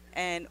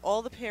 and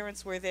all the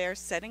parents were there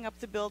setting up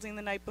the building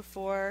the night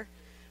before.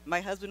 My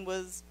husband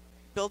was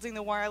building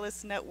the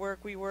wireless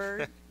network. We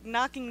were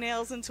knocking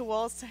nails into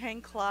walls to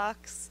hang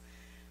clocks.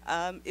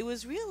 It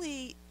was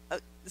really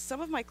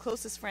some of my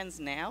closest friends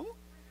now.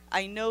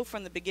 I know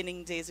from the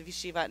beginning days of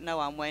Yeshivat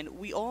Noam when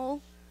we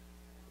all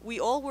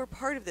were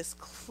part of this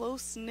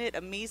close-knit,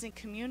 amazing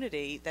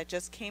community that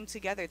just came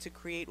together to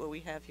create what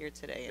we have here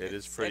today. And It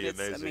is pretty it's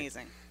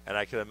amazing. And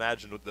I can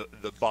imagine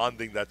the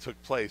bonding that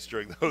took place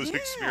during those Yeah.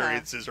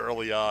 experiences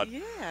early on.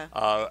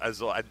 Yeah.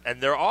 As well.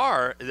 And there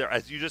are,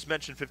 as you just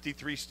mentioned,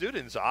 53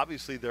 students.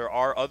 Obviously, there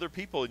are other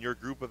people in your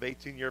group of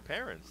 18-year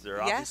parents.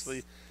 There are Yes.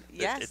 obviously.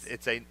 Yes.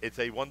 It's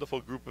a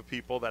wonderful group of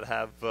people that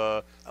have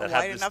A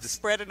wide enough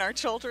spread in our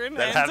children.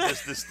 that and have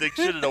this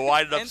distinction and a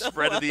wide enough and a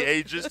spread of the lot.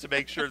 ages to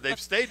make sure they've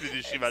stayed with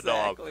Yeshivat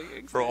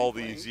Noam for all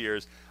Exactly. these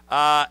years.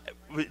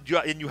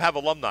 And you have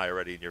alumni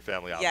already in your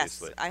family,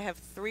 obviously. Yes, I have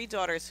 3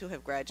 daughters who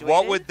have graduated.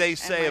 What would they and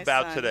say my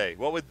about son. today?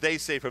 What would they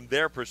say from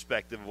their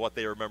perspective of what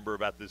they remember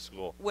about this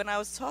school? When I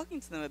was talking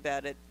to them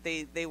about it,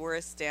 they were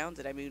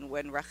astounded. I mean,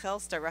 when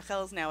Rachel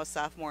is now a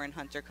sophomore in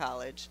Hunter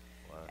College,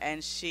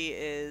 and she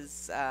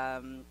is,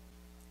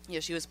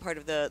 she was part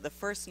of the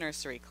first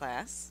nursery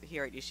class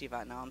here at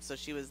Yeshivat Noam. So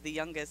she was the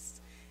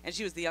youngest, and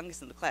she was the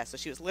youngest in the class. So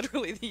she was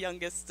literally the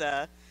youngest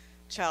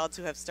child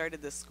to have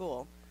started this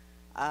school.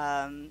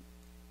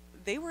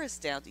 They were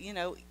astounded.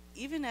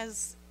 Even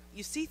as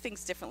you see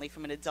things differently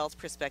from an adult's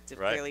perspective,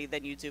 Right. clearly,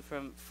 than you do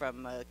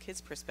from a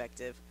kid's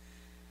perspective.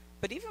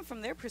 But even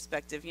from their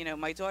perspective,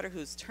 my daughter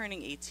who's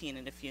turning 18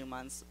 in a few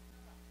months,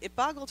 it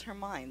boggled her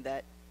mind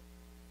that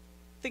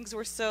things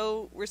were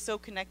so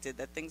connected,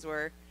 that things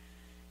were,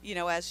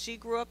 as she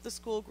grew up, the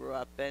school grew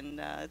up, and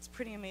it's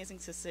pretty amazing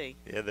to see.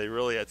 Yeah,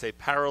 it's a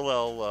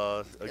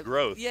parallel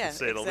growth, Yeah, to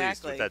say the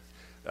least, with exactly. that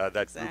group of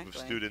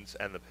Exactly. students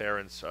and the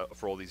parents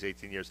for all these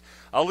 18 years.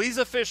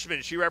 Aliza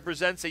Fishman, she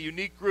represents a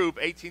unique group,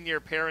 18-year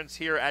parents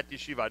here at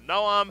Yeshivat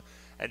Noam,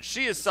 and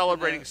she is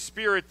celebrating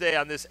Spirit Day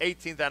on this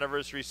 18th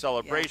anniversary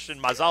celebration.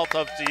 Yes. Mazal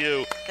Tov to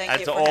you Thank and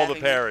you to for all the having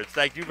me. parents.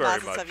 Thank you very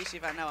Mazel much. Tov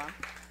Yeshivat Noam.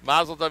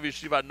 Mazel Tov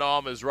Yeshivat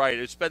Noam is right.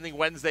 It's spending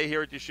Wednesday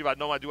here at Yeshivat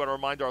Noam. I do want to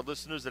remind our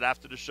listeners that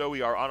after the show,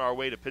 we are on our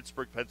way to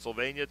Pittsburgh,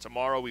 Pennsylvania.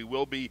 Tomorrow, we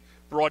will be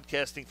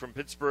broadcasting from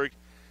Pittsburgh,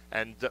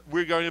 and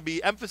we're going to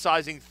be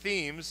emphasizing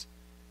themes.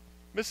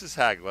 Mrs.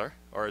 Hagler,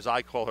 or as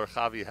I call her,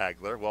 Chavi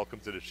Hagler, welcome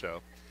to the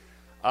show.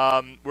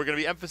 We're going to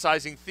be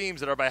emphasizing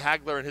themes that Rabbi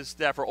Hagler and his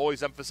staff are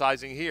always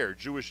emphasizing here.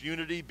 Jewish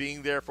unity,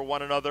 being there for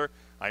one another,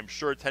 I'm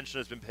sure attention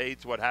has been paid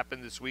to what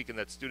happened this week and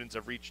that students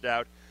have reached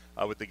out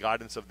with the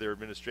guidance of their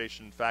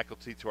administration and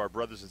faculty to our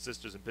brothers and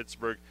sisters in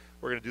Pittsburgh.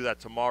 We're going to do that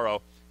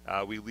tomorrow.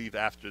 We leave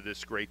after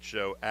this great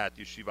show at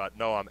Yeshivat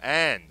Noam.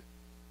 And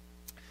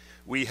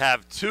we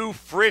have two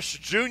Frisch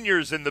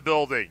juniors in the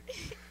building.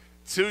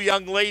 Two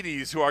young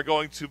ladies who are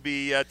going to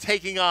be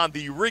taking on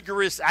the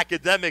rigorous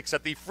academics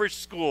at the Frisch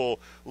School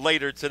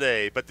later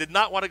today, but did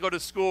not want to go to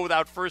school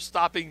without first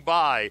stopping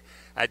by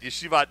at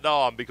Yeshivat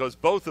Noam because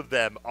both of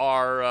them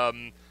are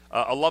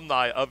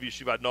alumni of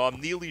Yeshivat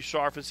Noam. Neely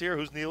Scharf is here.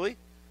 Who's Neely?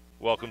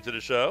 Welcome to the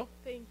show.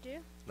 Thank you.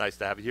 Nice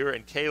to have you here.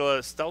 And Kayla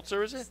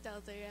Stelzer, is it?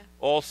 Stelzer, yeah.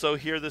 Also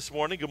here this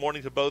morning. Good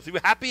morning to both of you.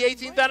 Happy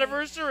 18th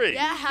anniversary.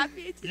 Yeah,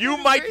 happy 18th You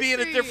might be in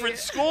a different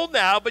school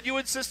now, but you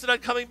insisted on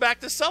coming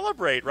back to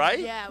celebrate, right?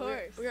 Yeah,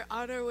 we're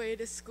on our way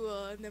to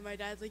school, and then my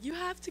dad's like, you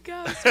have to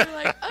go. So we're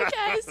like,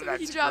 okay, so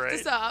he dropped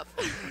great. us off.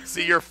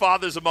 See, your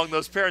father's among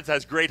those parents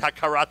has great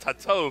hakarat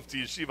hatov to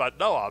Yeshivat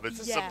Noam. It's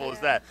as simple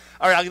as that.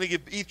 All right, I'm going to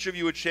give each of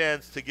you a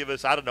chance to give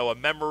us, I don't know, a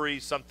memory,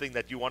 something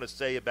that you want to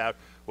say about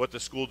what the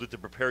school did to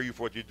prepare you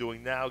for what you're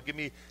doing now. Give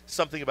me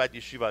something about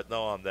Yeshivat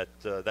Noam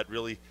that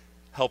really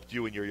helped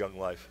you in your young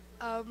life.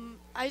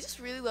 I just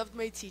really loved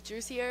my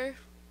teachers here.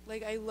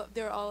 Like,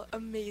 they're all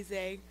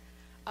amazing.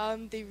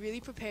 They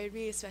really prepared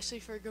me, especially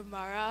for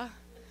Gemara.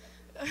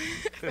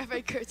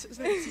 Rabbi Kurtz was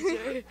my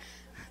teacher.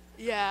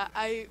 Yeah,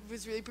 I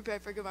was really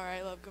prepared for Gemara.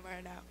 I love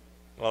Gemara now.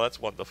 Well, that's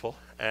wonderful.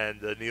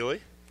 And Neely?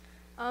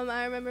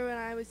 I remember when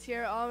I was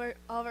here, all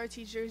of our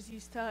teachers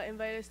used to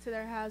invite us to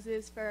their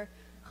houses for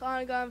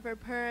Hanukkah and for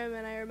Purim,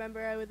 and I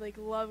remember I would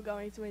love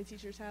going to my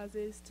teachers'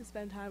 houses to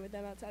spend time with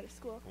them outside of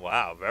school.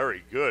 Wow,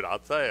 very good. I'll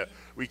tell you,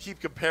 we keep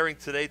comparing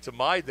today to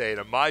my day,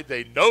 and in my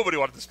day, nobody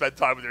wanted to spend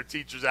time with their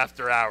teachers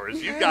after hours.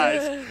 You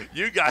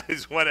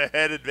guys went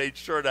ahead and made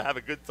sure to have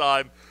a good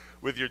time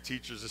with your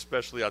teachers,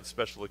 especially on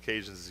special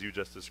occasions, as you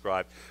just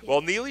described. Yeah.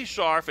 Well, Neely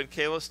Scharf and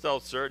Kayla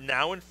Stelzer,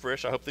 now in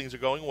Frisch. I hope things are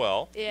going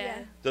well. Yeah.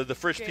 The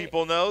Frisch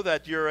people know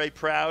that you're a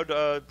proud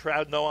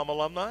Noam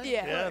alumni?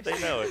 Yeah. They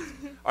know it.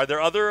 Are there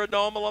other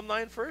Noam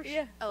alumni in Frisch?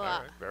 Yeah, a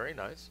lot. Right, very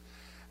nice.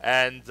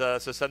 And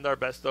so send our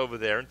best over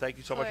there. And thank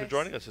you so much for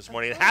joining us this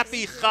morning. And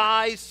happy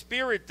Chai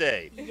Spirit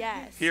Day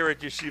here at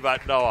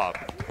Yeshivat Noam.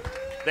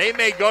 They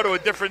may go to a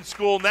different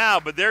school now,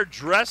 but they're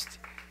dressed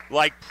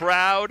like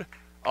proud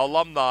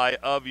alumni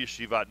of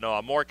Yeshivat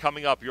Noam. More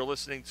coming up. You're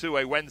listening to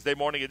a Wednesday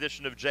morning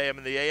edition of JM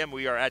in the AM.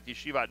 We are at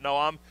Yeshivat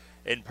Noam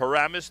in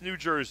Paramus, New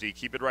Jersey.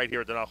 Keep it right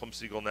here at the Nachum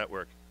Segal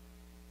Network.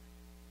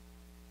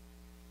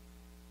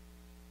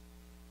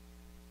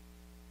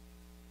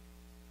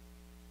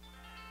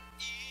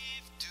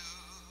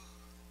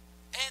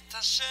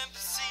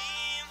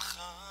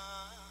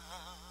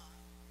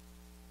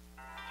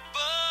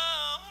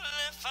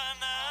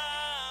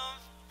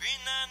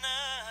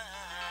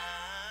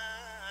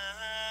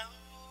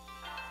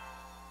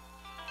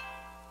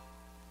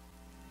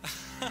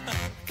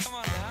 Come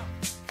on now.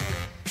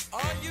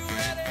 Are you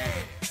ready?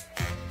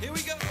 Here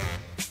we go.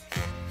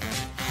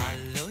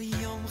 Hallo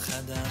יום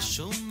חדש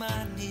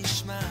ומה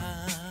נשמע?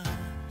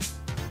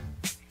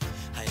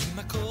 האם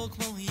הכל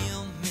כמו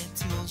יום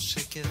אתמול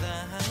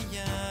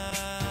שכדאיה?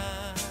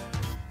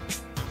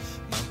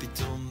 מה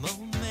פתאום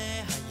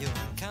אומר היום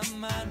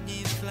כמה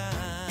נפלא?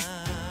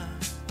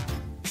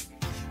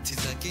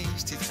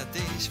 תתרגש,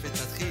 תתחדש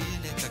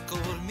ותתחיל את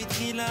הכל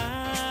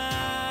מתחילה.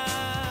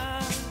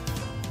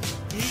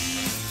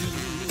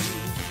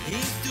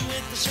 ידעו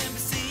את השם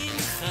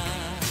בשמחה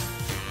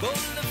בוא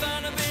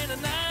לבן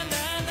הבן נה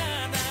נה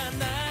נה נה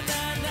נה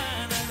נה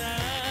נה נה נה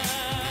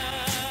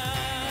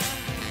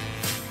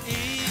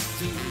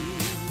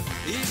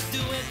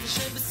ידעו את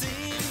השם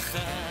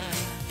בשמחה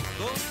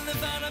בוא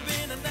לבן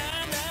הבן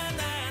נה נה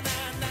נה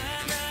נה נה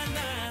נה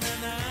נה נה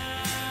נה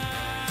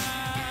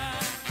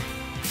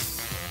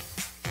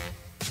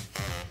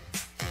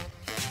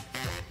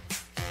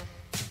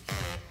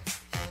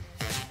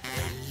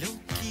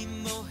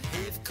אלוקים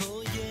אוהב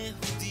כל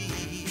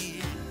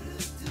יהודי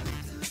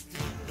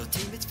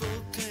נותן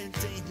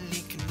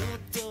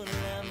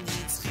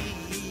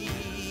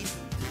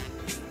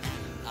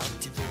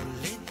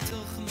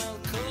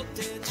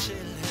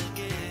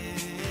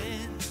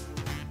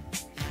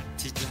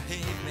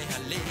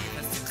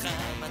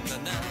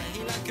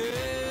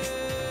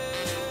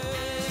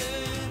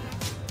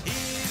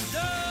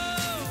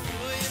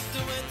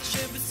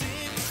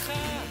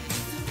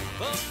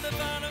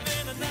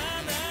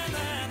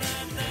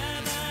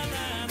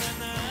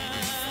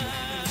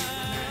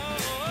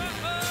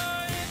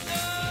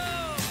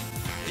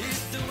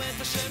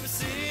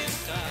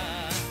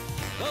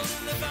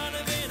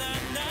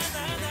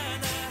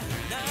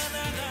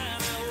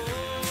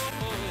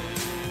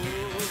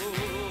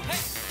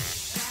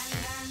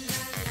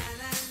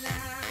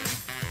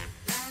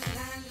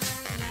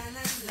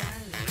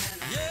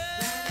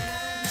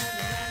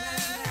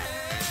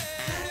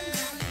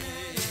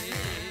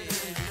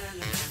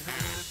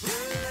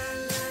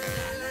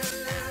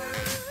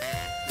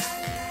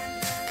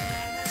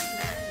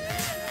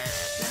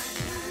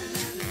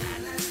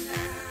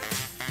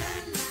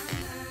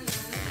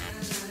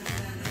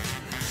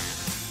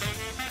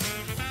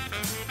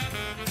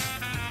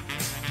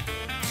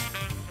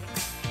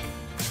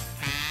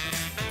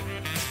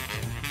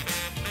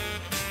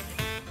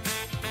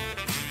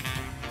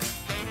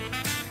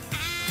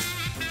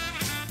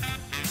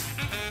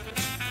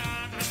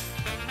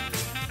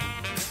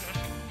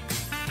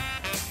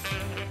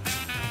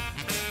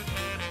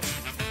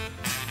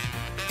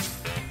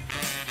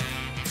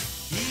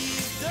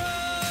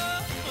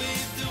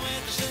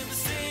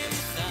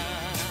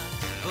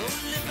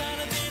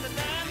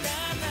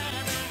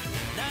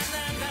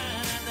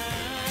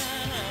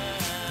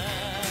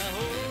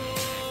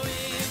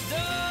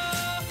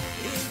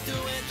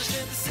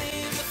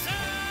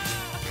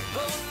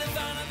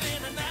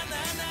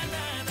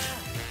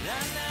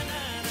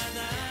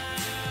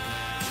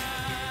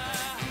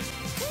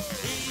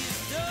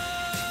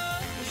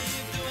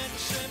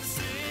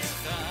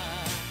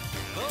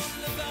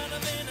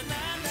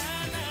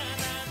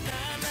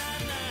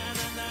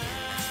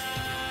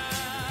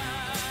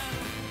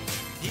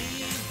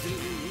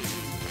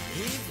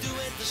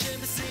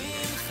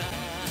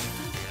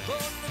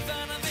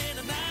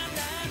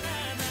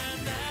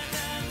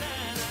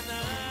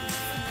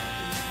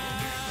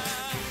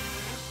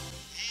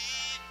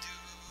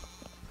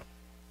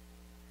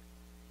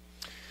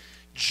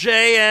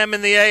JM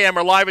in the AM.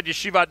 We're live at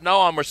Yeshivat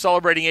Noam. We're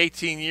celebrating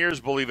 18 years,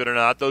 believe it or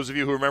not. Those of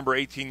you who remember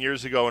 18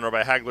 years ago when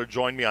Rabbi Hagler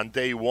joined me on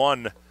day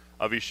one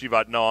of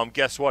Yeshivat Noam,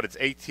 guess what? It's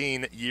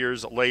 18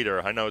 years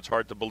later. I know it's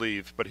hard to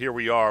believe, but here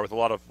we are with a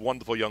lot of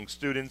wonderful young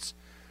students,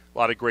 a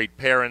lot of great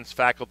parents,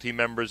 faculty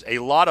members, a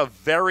lot of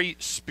very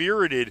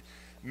spirited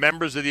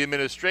members of the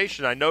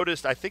administration. I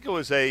noticed, I think it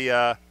was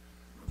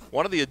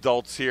one of the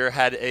adults here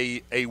had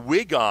a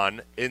wig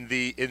on in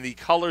the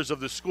colors of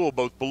the school,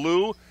 both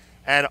blue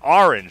and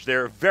orange.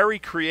 They're very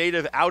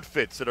creative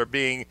outfits that are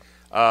being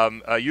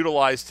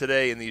utilized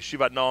today in the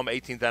Yeshivat Noam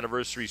 18th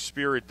Anniversary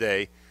Spirit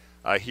Day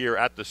here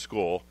at the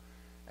school.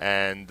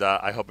 And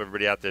I hope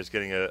everybody out there is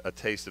getting a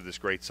taste of this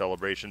great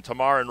celebration.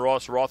 Tamar and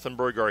Ross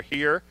Rothenberg are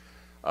here.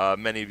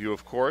 Many of you,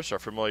 of course, are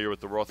familiar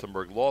with the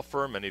Rothenberg Law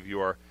Firm. Many of you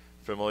are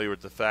familiar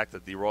with the fact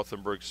that the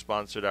Rothenbergs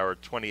sponsored our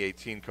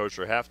 2018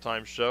 Kosher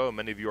Halftime Show.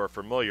 Many of you are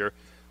familiar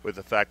with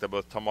the fact that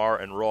both Tamar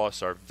and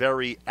Ross are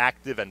very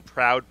active and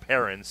proud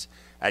parents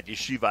at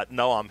Yeshivat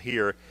Noam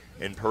here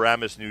in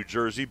Paramus, New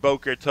Jersey.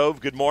 Boker Tov,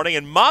 good morning,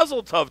 and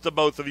Mazel Tov to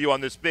both of you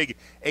on this big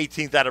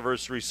 18th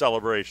anniversary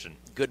celebration.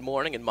 Good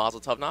morning, and Mazel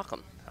Tov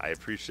Nachum. I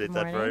appreciate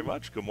that very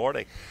much. Good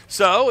morning.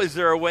 So, is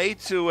there a way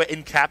to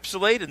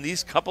encapsulate in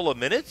these couple of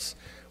minutes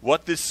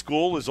what this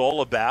school is all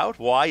about,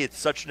 why it's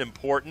such an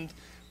important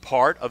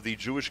part of the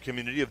Jewish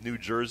community of New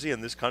Jersey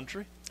and this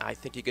country? I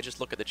think you could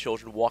just look at the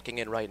children walking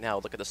in right now.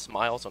 Look at the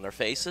smiles on their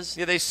faces.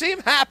 Yeah, they seem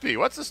happy.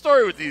 What's the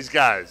story with these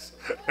guys?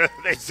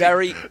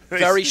 Very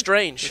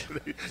strange.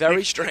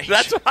 Very strange.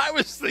 That's what I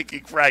was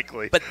thinking,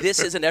 frankly. But this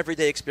is an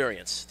everyday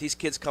experience. These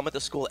kids come into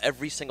school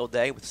every single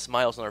day with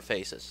smiles on their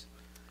faces.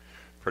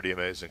 Pretty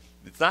amazing.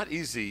 It's not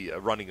easy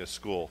running a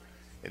school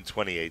in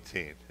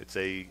 2018. It's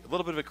a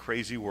little bit of a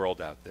crazy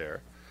world out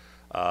there.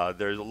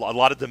 There's a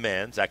lot of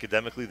demands.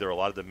 Academically, there are a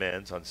lot of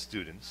demands on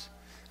students.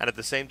 And at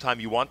the same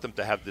time, you want them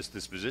to have this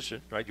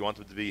disposition, right? You want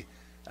them to be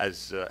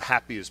as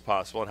happy as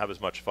possible and have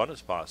as much fun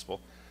as possible.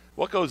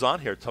 What goes on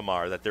here,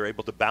 Tamar, that they're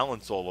able to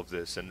balance all of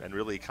this and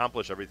really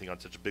accomplish everything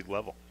on such a big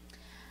level?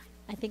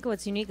 I think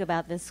what's unique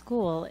about this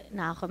school,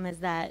 Nachum, is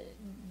that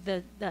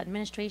the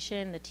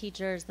administration, the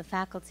teachers, the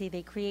faculty,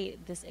 they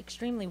create this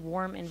extremely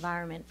warm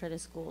environment for the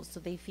schools. So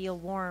they feel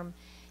warm,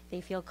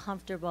 they feel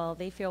comfortable,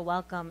 they feel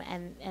welcome,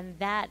 and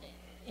that,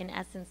 in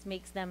essence,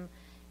 makes them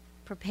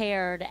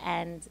prepared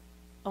and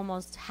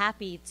almost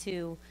happy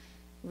to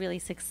really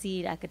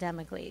succeed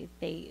academically.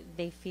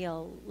 They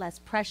feel less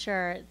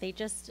pressure. They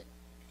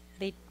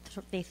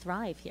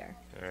thrive here.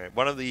 All right.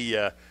 One of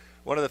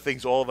the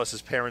things all of us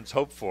as parents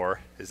hope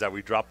for is that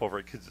we drop over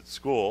our kids at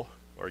school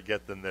or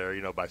get them there,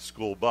 by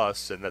school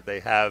bus, and that they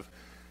have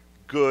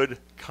good,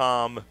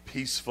 calm,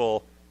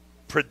 peaceful,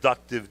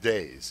 productive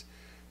days.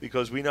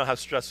 Because we know how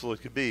stressful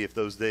it could be if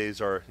those days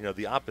are,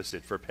 the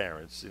opposite for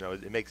parents.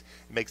 It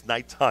makes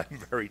nighttime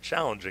very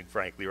challenging,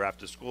 frankly, or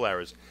after school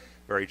hours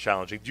very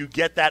challenging. Do you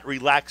get that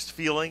relaxed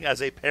feeling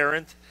as a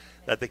parent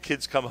that the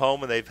kids come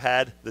home and they've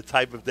had the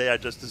type of day I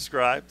just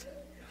described?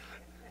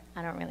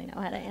 I don't really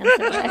know how to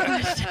answer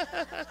that question.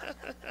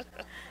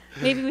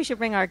 Maybe we should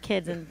bring our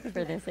kids in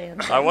for this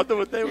answer. I wonder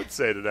what they would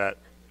say to that.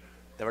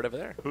 They're right over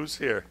there. Who's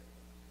here?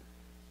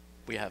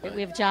 We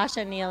have Josh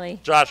and Neely.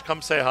 Josh,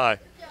 come say hi.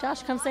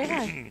 Josh, come say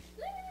hi.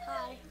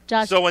 Hi.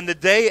 Josh. So when the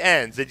day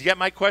ends, did you get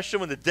my question?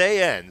 When the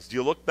day ends, do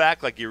you look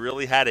back like you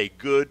really had a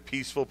good,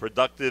 peaceful,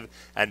 productive,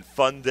 and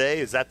fun day?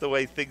 Is that the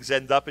way things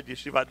end up at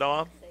Yeshivat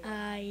Noam?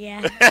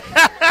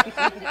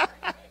 Yeah.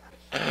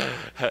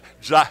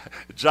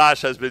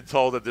 Josh has been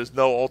told that there's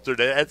no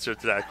alternate answer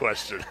to that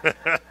question.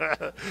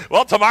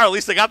 Well, tomorrow at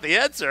least I got the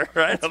answer,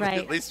 right? That's right.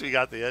 At least we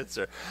got the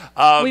answer.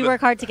 We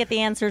work hard to get the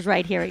answers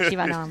right here at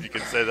Yeshivat Noam. You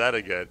can say that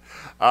again.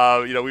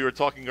 We were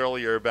talking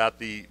earlier about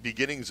the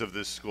beginnings of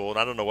this school, and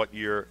I don't know what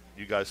year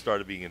you guys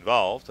started being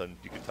involved, and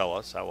you can tell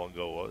us how long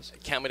ago it was.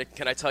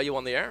 Can I tell you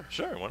on the air?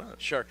 Sure, why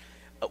not? Sure.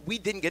 We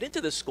didn't get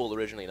into this school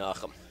originally,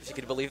 Nachum, if you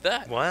can believe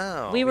that.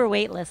 Wow. We were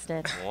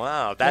waitlisted.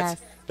 Wow,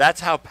 Yes. that's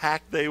how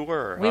packed they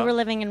were. We huh? were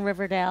living in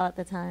Riverdale at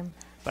the time.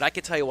 But I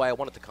can tell you why I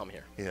wanted to come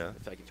here. Yeah.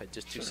 If I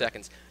just 2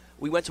 seconds.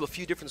 We went to a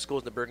few different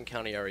schools in the Bergen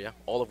County area,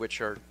 all of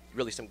which are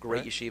really some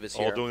great yeshivas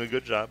here. All doing a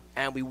good job.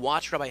 And we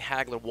watched Rabbi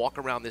Hagler walk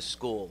around this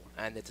school.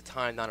 And at the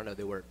time, I don't know,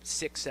 there were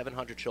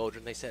 600-700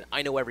 children. They said,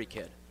 I know every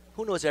kid.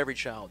 Who knows every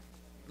child?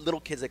 Little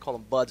kids, they call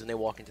them buds when they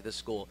walk into this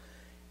school.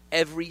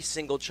 Every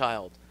single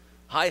child.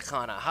 Hi,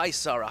 Chana. Hi,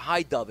 Sarah.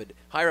 Hi, David.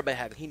 Hi, Rabbi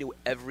Hagler. He knew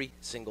every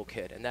single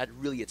kid. And that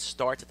really, it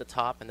starts at the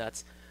top. And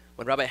that's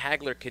when Rabbi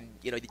Hagler can,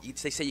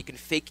 they say you can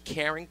fake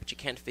caring, but you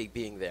can't fake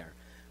being there.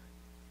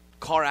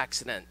 Car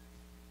accident.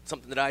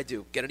 Something that I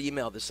do. Get an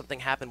email. There's something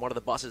happened. One of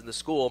the buses in the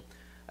school.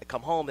 I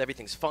come home.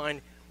 Everything's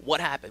fine.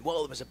 What happened?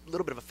 Well, it was a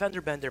little bit of a fender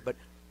bender, but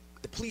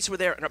the police were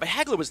there, and Rabbi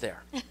Hagler was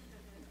there.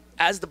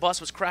 As the bus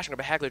was crashing,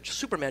 Rabbi Hagler,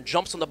 Superman,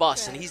 jumps on the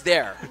bus, and he's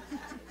there.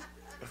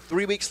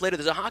 3 weeks later,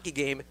 there's a hockey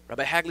game.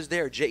 Rabbi Hagler's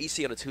there,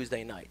 JEC on a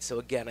Tuesday night. So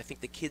again, I think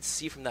the kids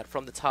see from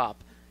the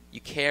top, you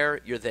care,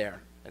 you're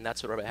there. And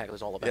that's what Rabbi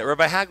Hagler's all about. Yeah,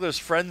 Rabbi Hagler's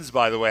friends,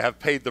 by the way, have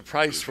paid the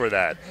price for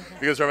that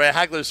because Rabbi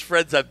Hagler's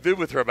friends have been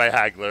with Rabbi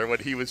Hagler when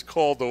he was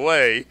called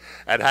away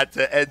and had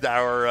to end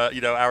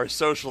our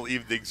social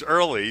evenings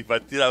early.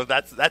 But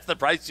that's the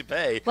price you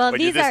pay when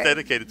you're this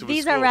dedicated to a school.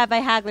 These are Rabbi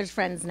Hagler's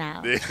friends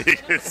now. You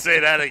can say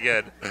that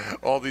again.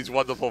 All these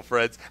wonderful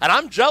friends, and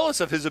I'm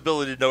jealous of his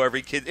ability to know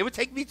every kid. It would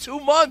take me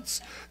 2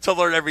 months to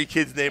learn every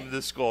kid's name in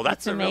this school.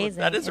 That's amazing.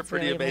 That is a It's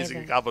pretty really amazing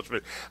amazing.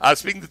 accomplishment.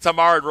 Speaking to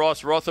Tamar and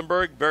Ross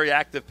Rothenberg, very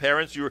active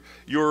parents. You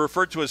were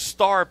referred to as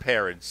star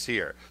parents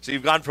here. So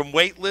you've gone from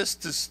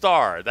waitlist to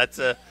star. That's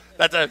a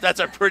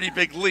pretty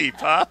big leap,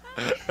 huh?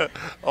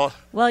 Oh.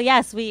 Well,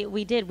 yes,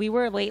 we did. We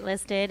were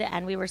waitlisted,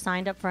 and we were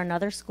signed up for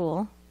another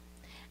school.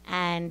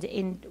 And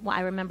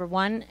I remember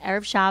one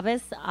Erev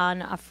Shabbos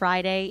on a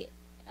Friday,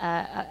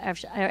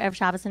 Erev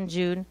Shabbos in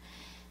June,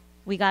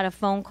 we got a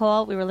phone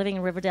call. We were living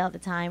in Riverdale at the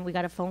time. We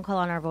got a phone call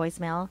on our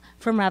voicemail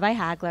from Rabbi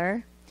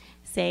Hagler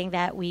saying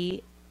that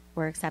we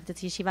were accepted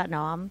to Yeshivat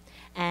Noam.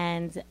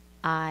 And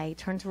I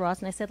turned to Ross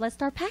and I said, let's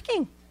start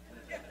packing.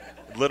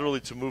 Literally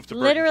to move to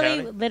Bergen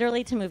County?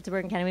 Literally to move to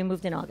Bergen County. We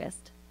moved in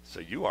August. So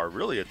you are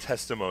really a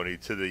testimony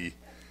to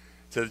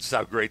just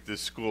how great this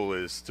school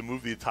is. To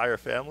move the entire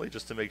family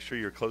just to make sure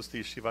you're close to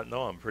Yeshivat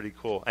Noam. Pretty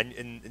cool.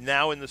 And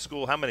now in the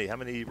school, how many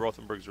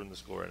Rothenbergs are in the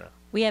school right now?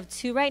 We have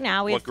 2 right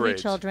now. We What have 3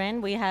 grades?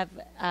 children. We have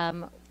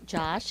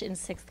Josh in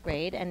 6th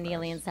grade and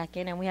Neely in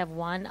 2nd. And we have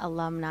 1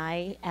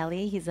 alumni,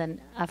 Ellie. He's a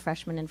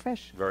freshman in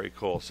Frisch. Very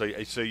cool. So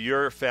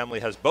your family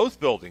has both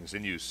buildings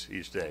in use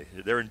each day.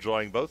 They're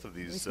enjoying both of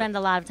these. We spend a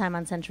lot of time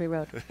on Century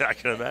Road. I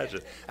can imagine.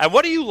 And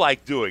what do you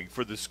like doing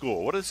for the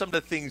school? What are some of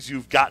the things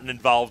you've gotten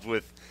involved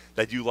with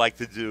that you like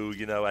to do,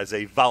 as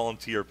a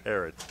volunteer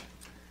parent?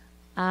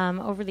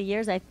 Over the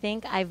years, I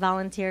think I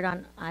volunteered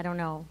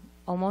on,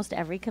 almost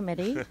every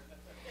committee.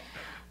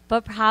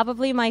 But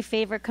probably my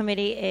favorite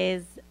committee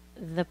is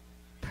the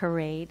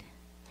parade.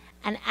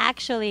 And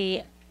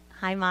actually,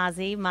 hi,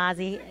 Mazi.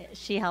 Mazi,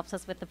 she helps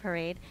us with the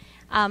parade.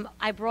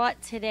 I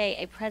brought today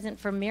a present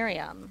for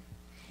Miriam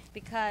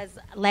because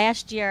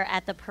last year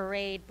at the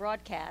parade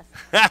broadcast,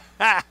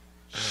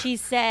 she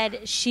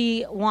said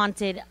she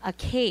wanted a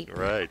cape.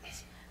 Right.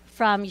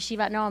 From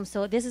Yeshivat Noam.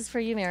 So this is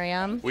for you,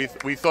 Miriam. We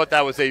thought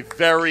that was a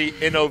very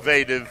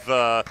innovative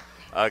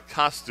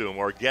costume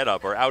or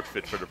getup or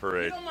outfit for the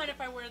parade. You don't mind if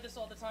I wear this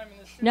all the time in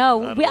the studio?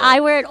 No, I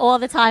wear it all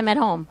the time at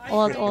home,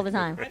 all the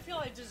time. I feel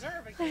I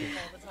deserve a cape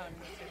all the time in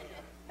the studio.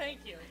 Thank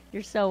you.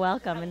 You're so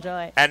welcome.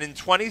 Enjoy. And in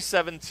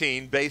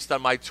 2017, based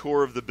on my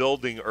tour of the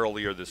building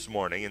earlier this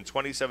morning, in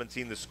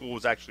 2017 the school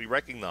was actually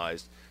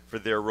recognized for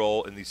their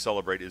role in the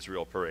Celebrate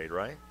Israel parade,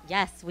 right?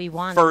 Yes, we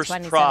won. First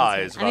in 2017.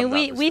 prize. I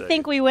mean, we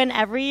think we win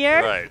every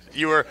year. Right.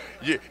 You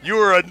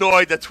were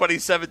annoyed that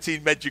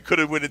 2017 meant you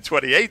couldn't win in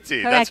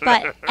 2018. Correct,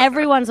 but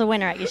everyone's a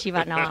winner at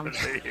Yeshivat Noam.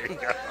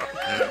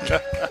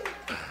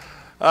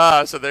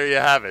 So there you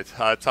have it.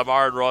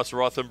 Tamar and Ross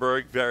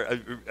Rothenberg,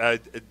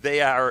 they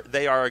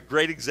are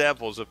great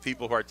examples of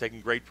people who are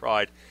taking great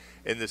pride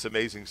in this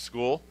amazing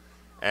school.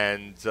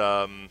 And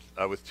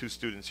with 2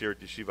 students here at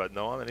Yeshivat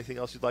Noam. Anything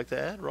else you'd like to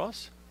add,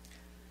 Ross?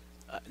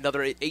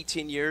 Another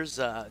 18 years,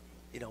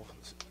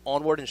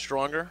 onward and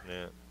stronger.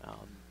 Yeah.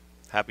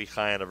 Happy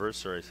high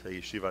anniversary to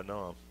Yeshivat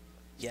Noam.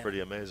 It's Yeah.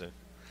 pretty amazing.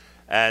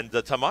 And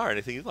Tamar,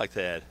 anything you'd like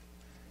to add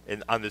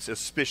on this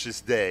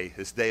auspicious day,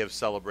 this day of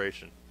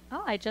celebration?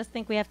 Oh, I just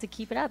think we have to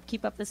keep it up,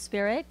 keep up the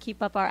spirit,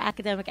 keep up our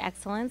academic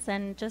excellence,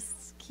 and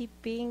just keep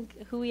being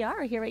who we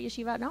are here at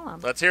Yeshivat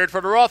Noam. Let's hear it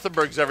for the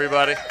Rothenbergs,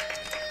 everybody.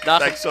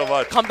 Thanks so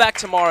much. Come back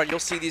tomorrow and you'll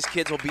see these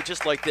kids will be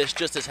just like this,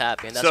 just as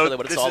happy. And that's really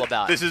what it's all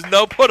about. This is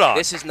no put on.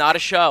 This is not a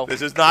show.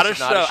 This is not a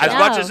show. As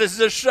much as this is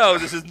a show,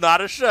 this is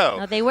not a show.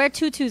 No, they wear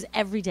tutus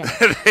every day.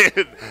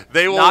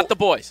 They will, not the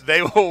boys.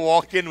 They will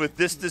walk in with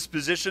this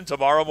disposition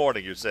tomorrow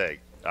morning, you're saying.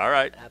 All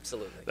right.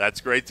 Absolutely. That's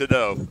great to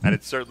know. And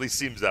it certainly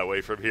seems that way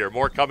from here.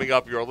 More coming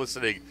up. You're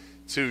listening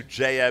to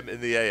JM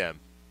in the AM.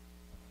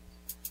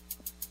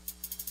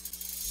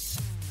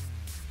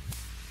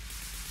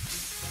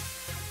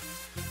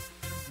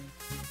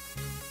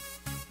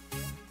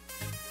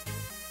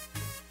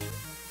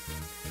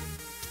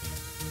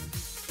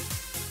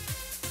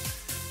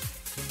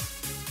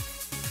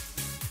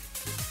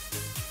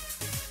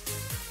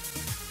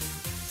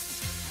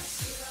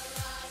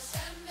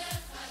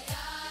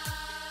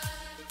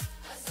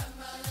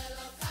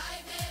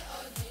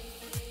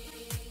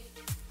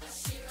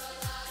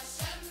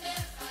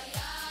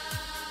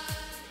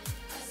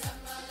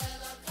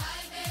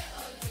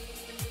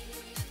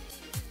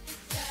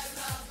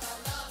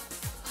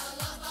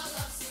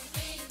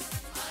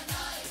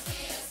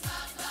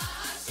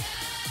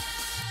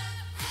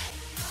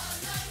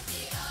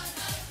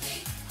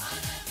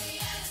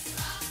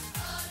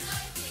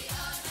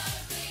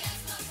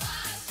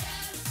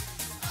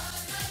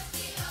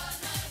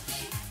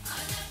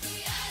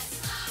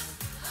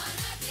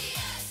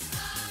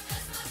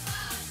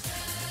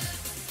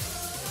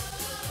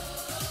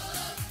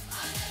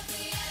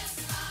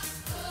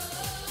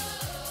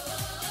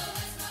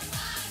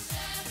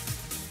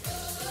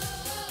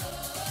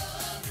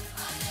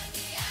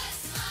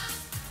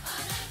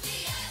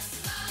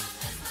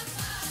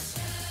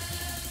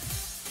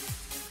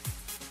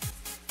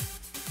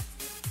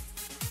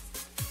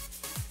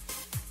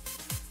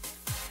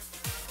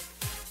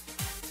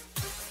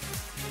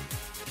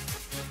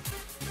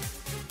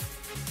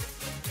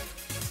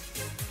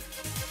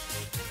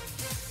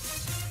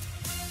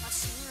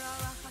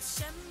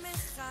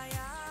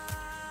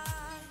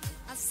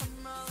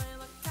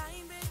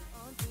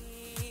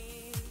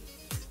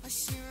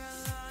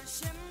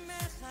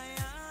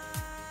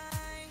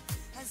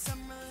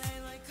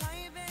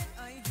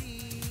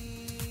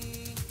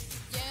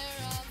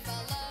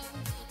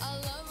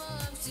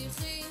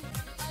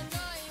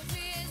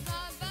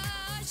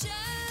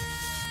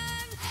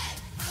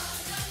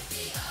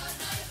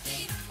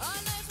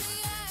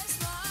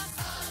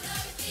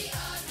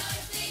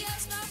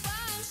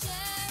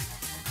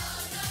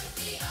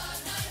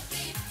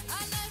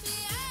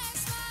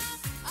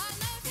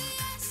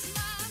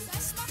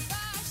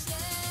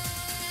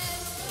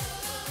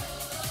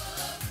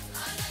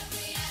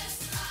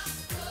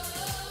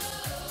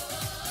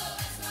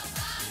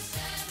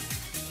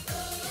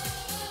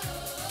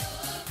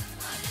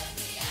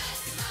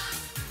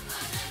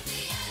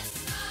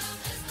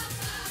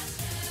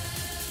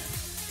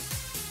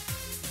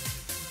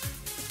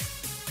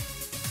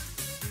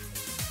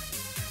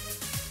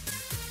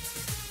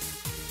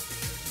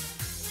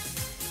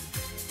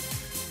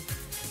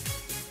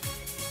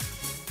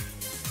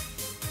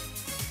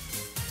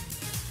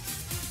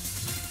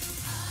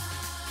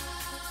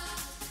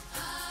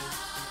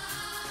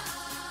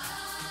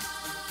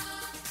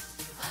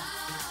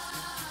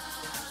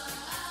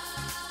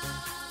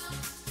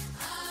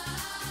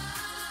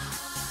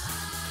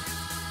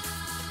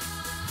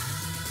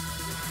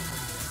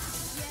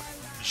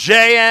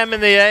 JM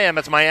in the AM.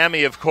 That's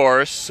Miami, of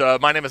course.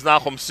 My name is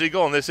Nachum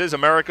Siegel, and this is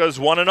America's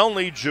one and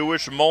only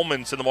Jewish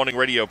Moments in the Morning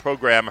radio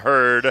program,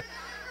 heard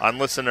on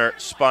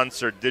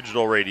listener-sponsored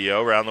digital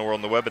radio around the world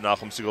on the web at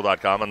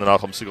NachumSiegel.com, on the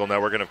Nachum Siegel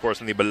Network, and, of course,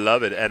 on the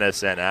beloved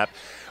NSN app.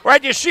 We're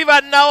at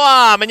Yeshivat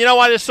Noam, and you know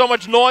why there's so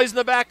much noise in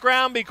the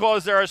background?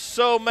 Because there are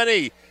so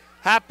many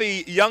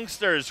happy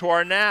youngsters who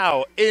are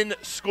now in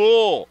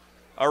school.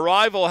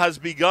 Arrival has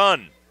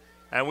begun,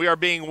 and we are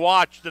being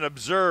watched and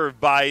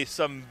observed by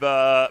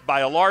by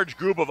a large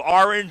group of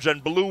orange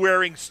and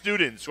blue-wearing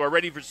students who are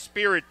ready for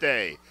Spirit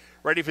Day,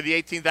 ready for the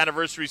 18th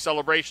anniversary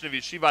celebration of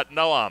Yeshivat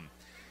Noam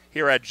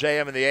here at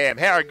JM in the AM.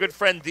 Hey, our good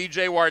friend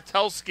DJ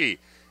Wartelski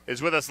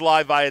is with us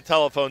live via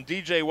telephone.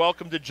 DJ,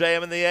 welcome to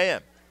JM in the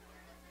AM.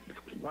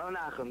 Well,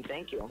 Nachum,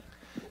 thank you.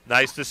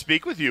 Nice to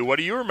speak with you. What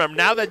do you remember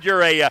now that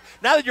you're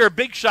a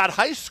big shot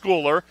high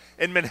schooler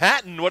in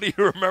Manhattan? What do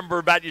you remember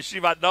about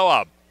Yeshivat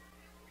Noam?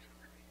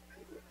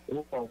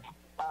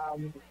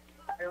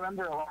 I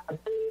remember a lot,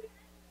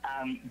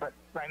 but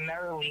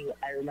primarily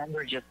I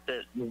remember just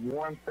the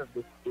warmth of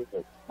the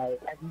students. Every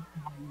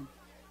time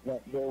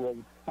that there was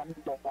something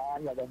going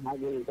on, that the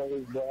Hagler was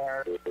always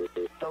there.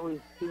 It's always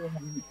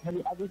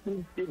every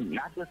single student,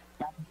 not just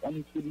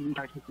any student in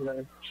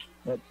particular,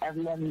 but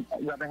everyone.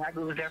 Rabbi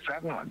Hagler was there for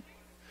everyone.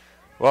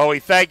 Well, we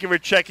thank you for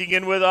checking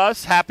in with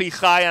us. Happy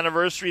Chai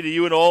anniversary to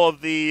you and all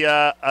of the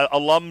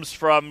alums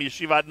from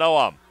Yeshivat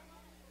Noam.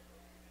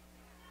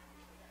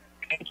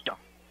 Thank you.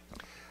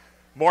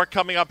 More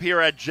coming up here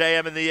at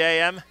JM in the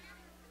AM.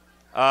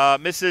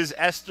 Mrs.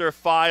 Esther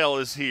File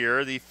is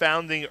here, the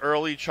founding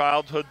early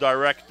childhood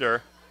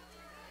director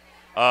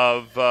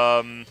of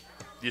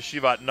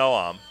Yeshivat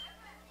Noam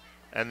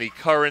and the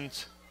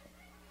current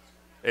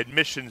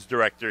admissions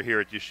director here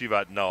at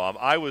Yeshivat Noam.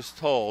 I was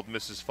told,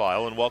 Mrs.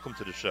 File, and welcome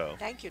to the show.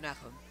 Thank you,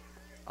 Nachum.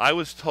 I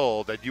was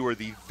told that you were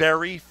the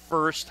very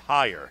first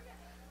hire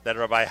that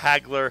Rabbi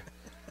Hagler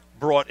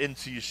brought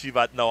into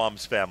Yeshivat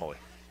Noam's family.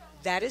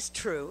 That is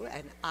true,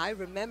 and I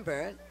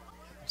remember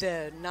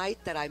the night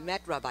that I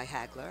met Rabbi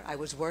Hagler. I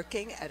was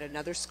working at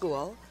another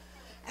school,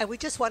 and we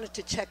just wanted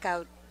to check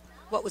out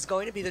what was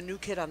going to be the new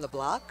kid on the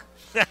block.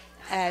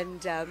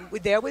 And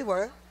there we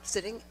were,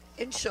 sitting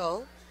in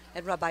shul,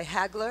 and Rabbi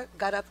Hagler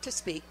got up to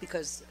speak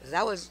because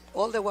that was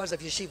all there was of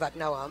Yeshivat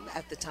Noam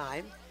at the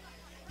time.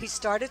 He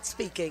started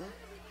speaking,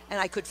 and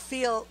I could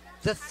feel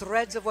the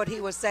threads of what he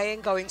was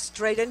saying going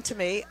straight into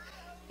me,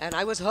 and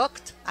I was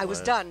hooked. I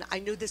was done. I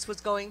knew this was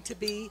going to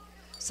be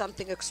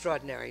something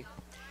extraordinary,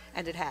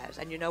 and it has.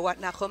 And you know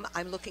what, Nachum?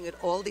 I'm looking at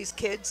all these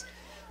kids.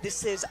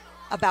 This is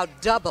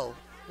about double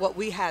what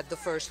we had the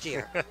first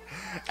year.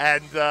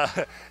 and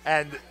the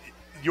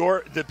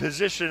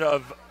position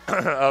of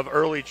of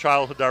early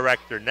childhood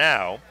director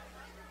now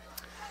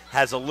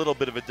has a little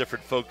bit of a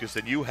different focus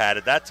than you had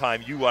at that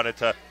time. You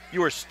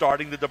were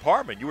starting the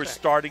department. You were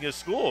starting a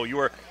school. You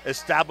were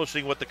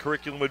establishing what the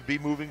curriculum would be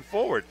moving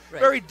forward. Right.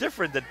 Very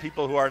different than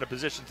people who are in a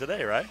position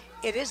today, right?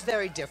 It is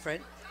very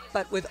different,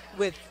 but with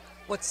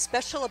what's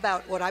special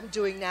about what I'm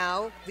doing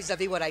now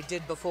vis-a-vis what I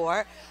did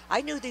before,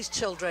 I knew these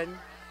children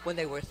when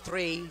they were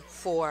 3,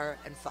 4,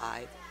 and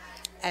 5.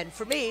 And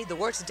for me, the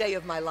worst day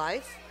of my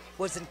life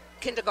was in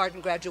kindergarten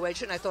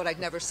graduation. I thought I'd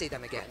never see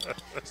them again.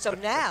 So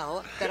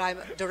now that I'm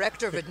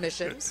director of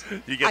admissions,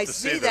 I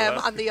see them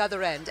on the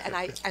other end.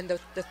 And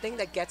the thing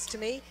that gets to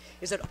me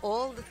is that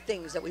all the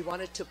things that we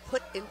wanted to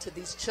put into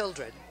these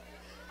children,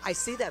 I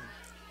see them.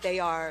 They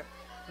are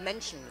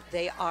mentioned.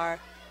 They are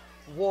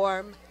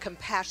warm,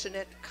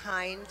 compassionate,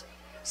 kind,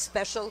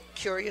 special,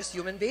 curious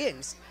human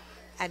beings.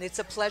 And it's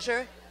a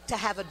pleasure to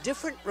have a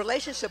different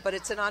relationship, but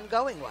it's an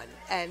ongoing one.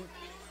 And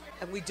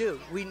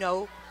we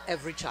know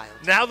every child.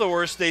 Now the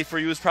worst day for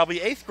you is probably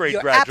 8th grade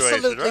You're graduation.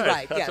 Absolutely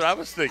right. That's yes. what I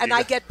was thinking. And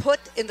I get put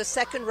in the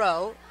second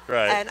row.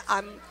 Right. And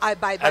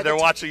and they're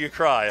watching you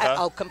cry, huh?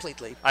 Oh,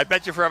 completely. I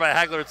bet you for Rabbi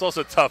Hagler, it's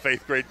also tough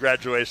 8th grade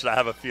graduation. I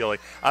have a feeling.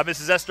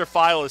 Mrs. Esther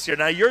File is here.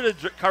 Now you're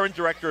the current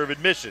director of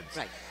admissions.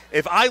 Right.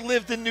 If I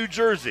lived in New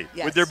Jersey,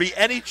 would there be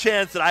any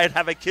chance that I'd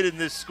have a kid in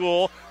this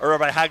school, or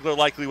Rabbi Hagler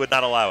likely would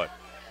not allow it?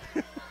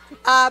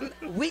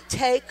 We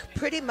take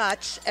pretty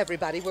much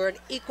everybody. We're an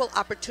equal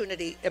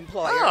opportunity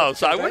employer. Oh,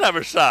 so I would have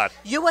a shot.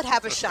 You would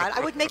have a shot.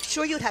 I would make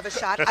sure you'd have a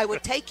shot. I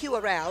would take you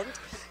around.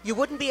 You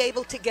wouldn't be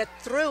able to get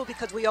through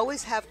because we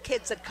always have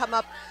kids that come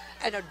up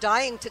and are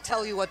dying to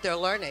tell you what they're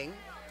learning.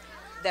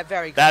 They're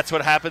very good. That's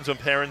what happens when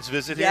parents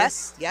visit here?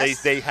 Yes.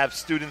 They have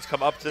students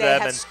come up to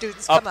them and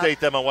update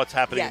them on what's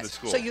happening in the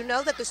school. So you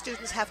know that the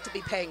students have to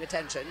be paying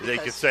attention. They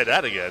could say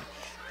that again.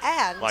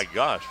 And my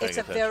gosh, it's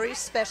a very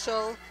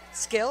special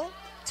skill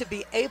to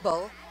be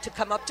able to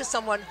come up to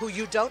someone who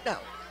you don't know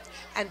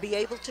and be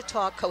able to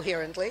talk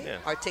coherently,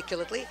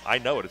 articulately. I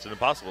know it. It's an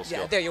impossible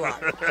skill. Yeah, there you are.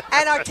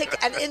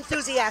 and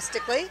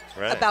enthusiastically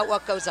about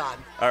what goes on.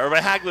 Rabbi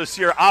Hagler's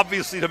here,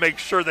 obviously, to make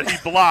sure that he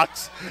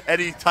blocks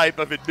any type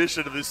of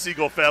admission of the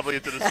Siegel family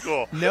into the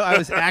school. No, I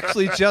was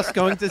actually just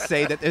going to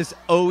say that there's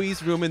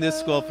always room in this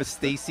school for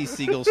Stacy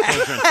Siegel's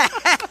children.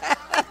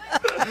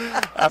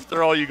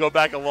 After all, you go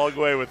back a long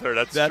way with her.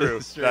 That's That true.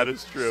 is true. That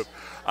is true.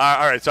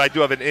 All right, so I do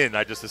have an in.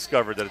 I just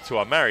discovered that it's who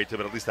I'm married to,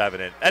 but at least I have an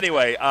in.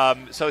 Anyway,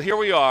 so here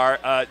we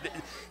are.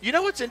 You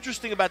know what's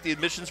interesting about the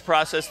admissions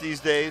process these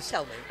days?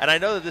 Tell me. And I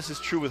know that this is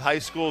true with high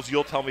schools.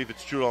 You'll tell me if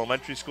it's true in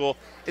elementary school.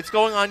 It's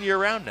going on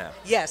year-round now.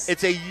 Yes.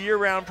 It's a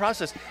year-round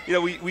process. You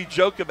know, we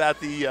joke about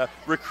the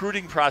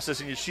recruiting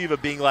process in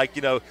yeshiva being like,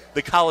 you know,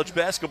 the college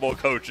basketball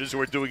coaches who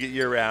are doing it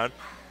year-round.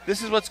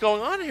 This is what's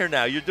going on here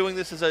now. You're doing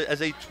this as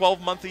a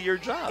 12-month-a-year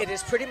job. It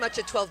is pretty much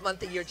a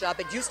 12-month-a-year job.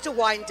 It used to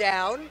wind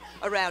down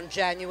around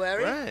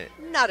January. Right.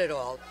 Not at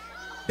all.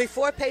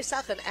 Before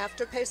Pesach and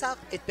after Pesach,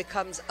 it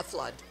becomes a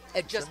flood.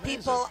 It just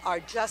people are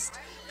just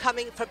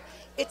coming from.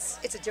 It's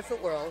a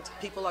different world.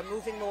 People are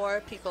moving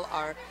more. People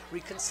are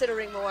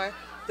reconsidering more.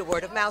 The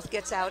word of mouth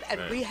gets out,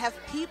 and we have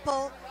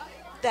people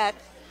that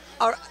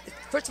are.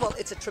 First of all,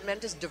 it's a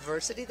tremendous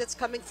diversity that's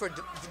coming for a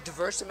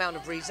diverse amount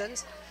of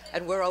reasons.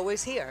 And we're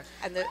always here.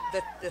 And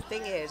the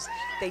thing is,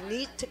 they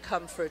need to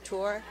come for a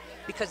tour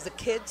because the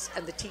kids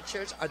and the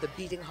teachers are the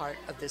beating heart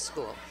of this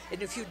school.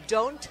 And if you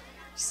don't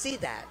see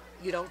that,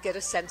 you don't get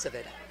a sense of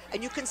it.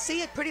 And you can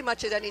see it pretty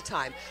much at any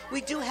time.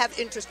 We do have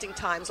interesting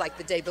times like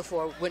the day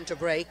before winter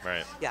break.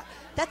 Right. Yeah.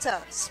 That's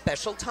a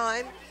special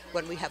time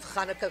when we have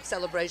Hanukkah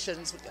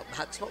celebrations,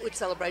 Hatzmaut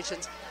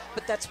celebrations,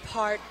 but that's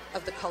part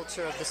of the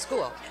culture of the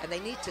school, and they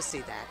need to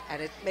see that,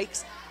 and it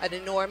makes an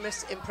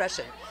enormous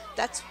impression.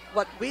 That's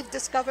what we've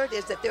discovered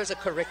is that there's a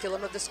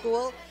curriculum of the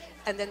school,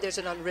 and then there's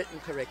an unwritten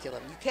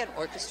curriculum. You can't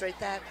orchestrate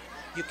that.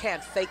 You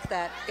can't fake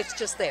that. It's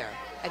just there,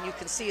 and you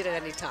can see it at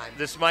any time.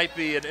 This might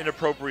be an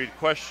inappropriate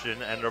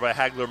question, and Rabbi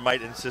Hagler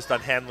might insist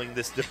on handling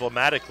this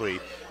diplomatically,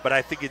 but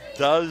I think it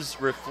does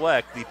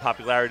reflect the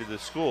popularity of the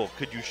school.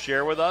 Could you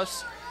share with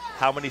us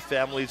how many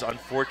families,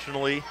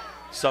 unfortunately,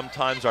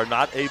 sometimes are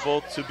not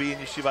able to be in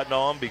Yeshivat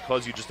Noam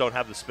because you just don't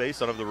have the space,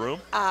 don't have the room?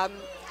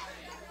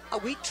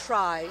 We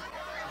try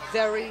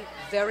very,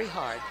 very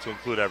hard To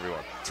include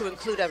everyone. to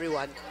include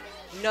everyone.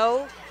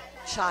 No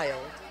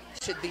child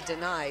should be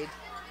denied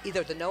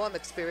either the Noam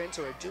experience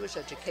or a Jewish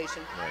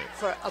education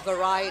for a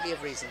variety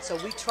of reasons.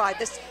 So we try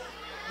this.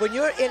 When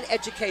you're in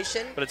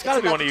education, But it's got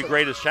to be an one of your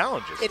opportunity. greatest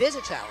challenges. It is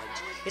a challenge.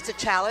 It's a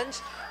challenge,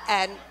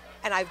 and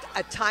I've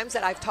at times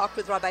that I've talked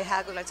with Rabbi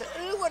Hagler, and I said,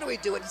 "What do we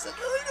do?" And he said,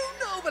 "I don't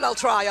know, but I'll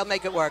try. I'll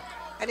make it work."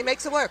 And he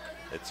makes it work.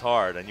 It's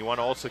hard, and you want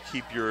to also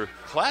keep your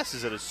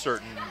classes at a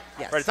certain.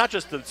 Yes. Right, it's not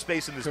just the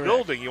space in this Correct.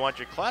 building. You want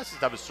your classes to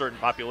have a certain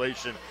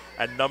population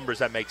and numbers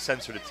that make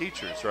sense for the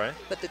teachers, right?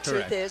 But the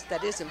Correct. truth is,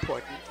 that is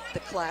important. The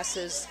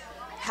classes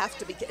have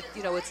to be,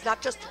 you know, it's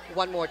not just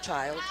one more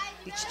child.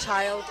 Each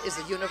child is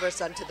a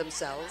universe unto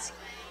themselves.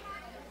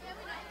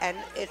 And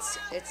it's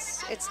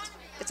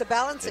a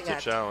balancing It's a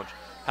act. challenge.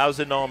 How's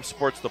the Noam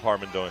Sports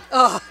Department doing?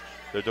 Oh,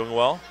 They're doing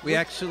well? We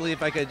actually,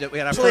 if I could, we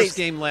had our Please. first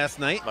game last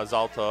night.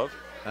 Mazal Tov.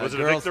 Was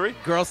it a girls, victory?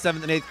 Girls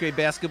 7th and 8th grade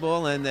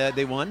basketball, and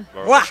they won.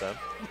 Wow.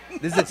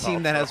 This is a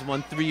team that has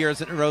won 3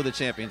 years in a row the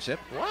championship.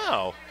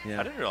 Wow.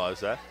 Yeah. I didn't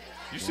realize that.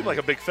 You seem like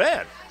a big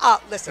fan.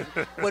 listen,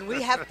 when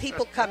we have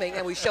people coming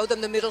and we show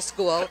them the middle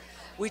school,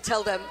 we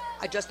tell them,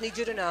 I just need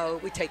you to know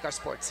we take our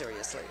sport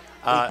seriously.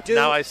 We do.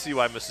 Now I see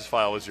why Mrs.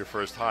 File was your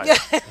first hire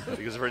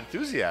because of her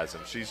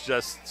enthusiasm. She's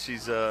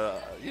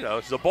a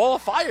ball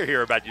of fire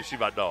here about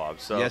Yeshivat Noam.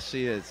 So Yes,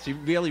 she is. She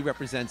really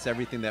represents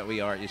everything that we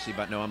are at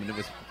Yeshivat Noam, and it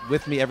was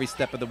with me every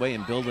step of the way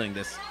in building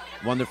this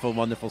wonderful,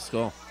 wonderful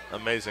school.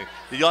 amazing.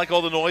 Do you like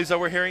all the noise that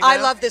we're hearing? I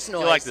now? love this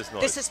noise. You like this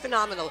noise? This is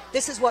phenomenal.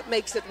 This is what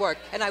makes it work.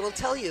 And I will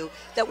tell you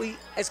that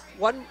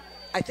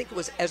I think it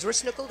was Ezra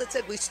Snickel that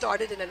said we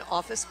started in an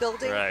office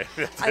building. Right.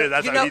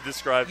 That's how he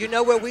described You it.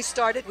 know where we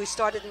started? We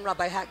started in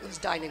Rabbi Hagler's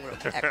dining room,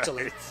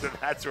 actually. Right. So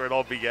that's where it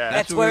all began.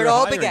 That's what where we it were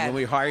all hiring. began. When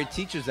we hired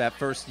teachers that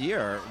first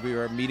year, we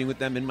were meeting with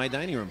them in my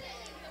dining room.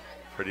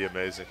 Pretty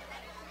amazing.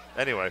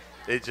 Anyway,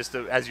 it just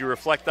as you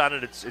reflect on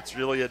it, it's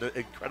really an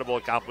incredible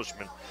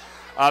accomplishment.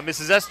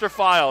 Mrs. Esther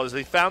File is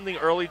the founding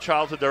early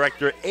childhood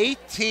director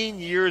 18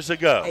 years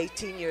ago.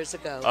 18 years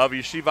ago. Of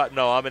Yeshivat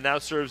Noam, and now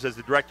serves as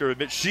the director of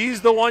admissions.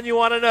 She's the one you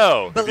want to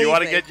know. If Believe you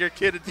want to me. get your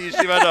kid into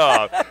Yeshivat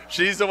Noam.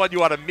 She's the one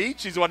you want to meet.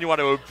 She's the one you want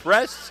to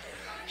impress.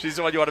 She's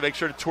the one you want to make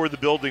sure to tour the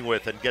building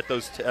with and get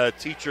those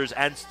teachers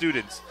and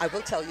students. I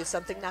will tell you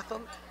something,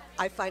 Nachum.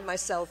 I find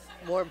myself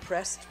more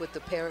impressed with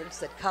the parents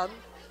that come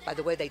by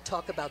the way they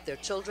talk about their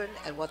children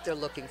and what they're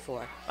looking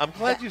for. I'm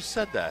glad you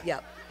said that.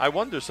 Yeah. I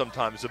wonder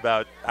sometimes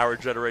about our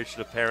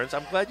generation of parents.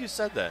 I'm glad you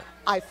said that.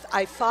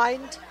 I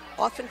find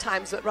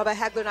oftentimes that Rabbi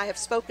Hagler and I have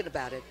spoken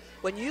about it.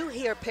 When you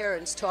hear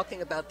parents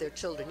talking about their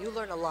children, you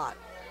learn a lot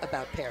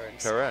about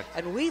parents. Correct.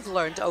 And we've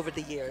learned over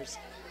the years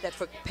that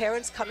for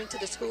parents coming to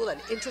the school and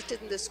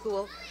interested in this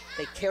school,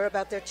 they care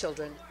about their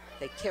children.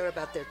 They care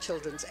about their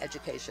children's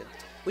education,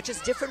 which is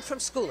different from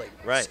schooling.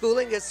 Right.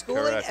 Schooling is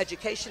schooling. Correct.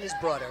 Education is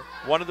broader.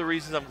 One of the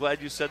reasons I'm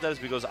glad you said that is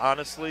because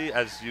honestly,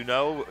 as you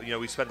know,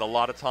 we spend a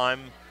lot of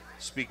time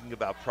speaking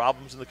about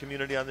problems in the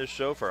community on this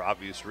show for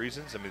obvious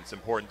reasons. I mean, it's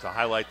important to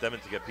highlight them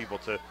and to get people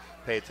to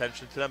pay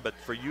attention to them. But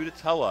for you to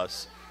tell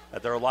us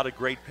that there are a lot of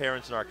great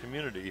parents in our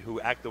community who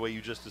act the way you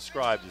just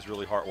described is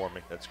really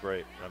heartwarming. That's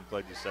great. I'm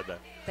glad you said that.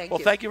 Thank well,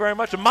 you. thank you very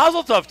much. And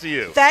mazel tov to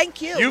you.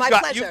 Thank you. My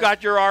pleasure. You've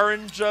got your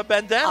orange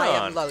bandana I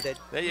on. am loaded.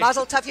 There you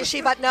Mazel tov,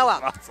 Yeshivat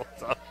Noam. Mazel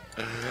tov.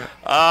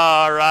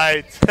 All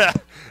right.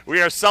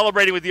 We are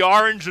celebrating with the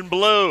orange and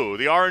blue.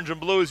 The orange and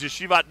blue is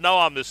Yeshivat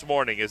Noam this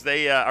morning as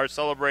they are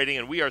celebrating,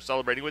 and we are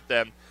celebrating with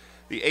them,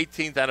 the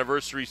 18th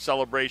anniversary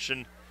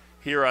celebration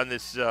here on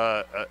this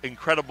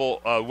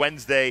incredible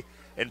Wednesday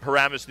in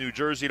Paramus, New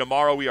Jersey.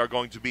 Tomorrow we are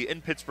going to be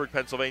in Pittsburgh,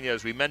 Pennsylvania,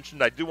 as we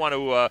mentioned. I do want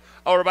to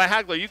Rabbi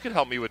Hagler, you can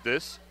help me with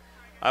this.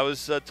 I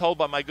was told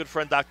by my good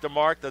friend Dr.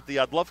 Mark that the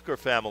Adlovker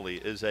family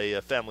is a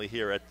family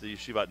here at the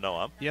Yeshivat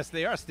Noam. Yes,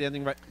 they are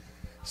standing right.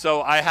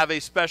 So I have a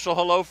special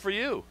hello for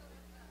you.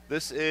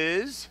 This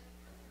is,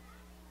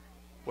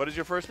 what is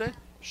your first name?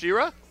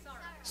 Shira?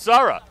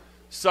 Sarah.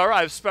 Sarah,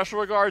 I have special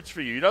regards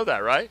for you. You know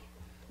that, right?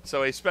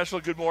 So a special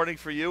good morning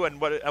for you.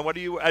 And what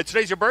do you?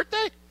 Today's your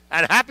birthday?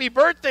 And happy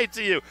birthday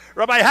to you.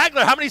 Rabbi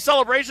Hagler, how many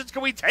celebrations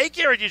can we take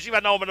here at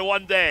Yeshivat Noam in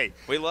one day?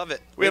 We love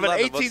it. We have an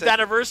 18th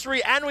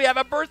anniversary, and we have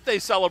a birthday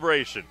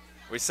celebration.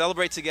 We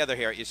celebrate together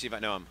here at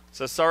Yeshivat Noam.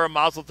 So, Sarah,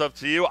 mazel tov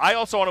to you. I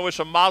also want to wish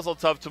a mazel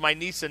tov to my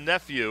niece and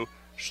nephew,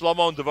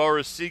 Shlomo and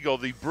Devorah Siegel.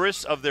 The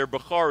bris of their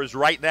bechor is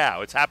right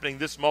now. It's happening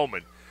this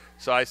moment.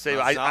 So I say,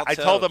 I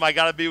told them I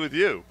got to be with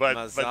you,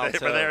 but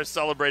they are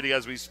celebrating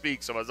as we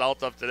speak. So mazal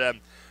tov to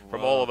them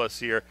from all of us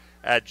here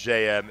at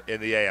JM in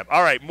the AM.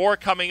 All right, more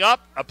coming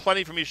up.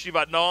 Plenty from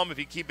Yeshivat Noam. If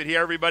you keep it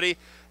here, everybody,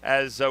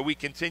 as we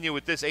continue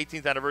with this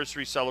 18th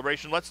anniversary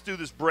celebration. Let's do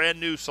this brand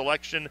new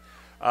selection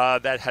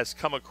that has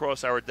come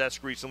across our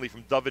desk recently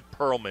from David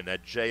Perlman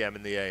at JM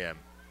in the AM.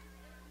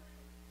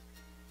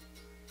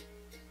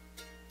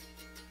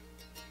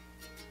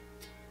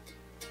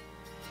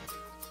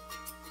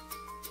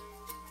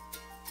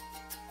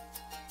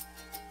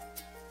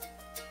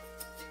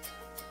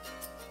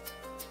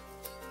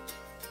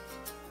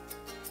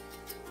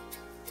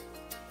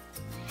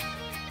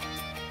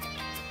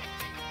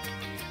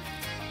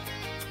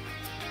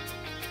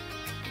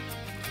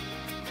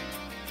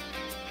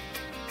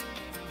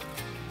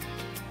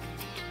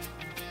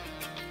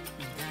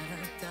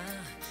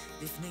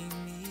 לפני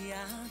מי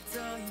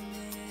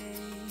התויני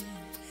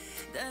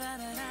דה דה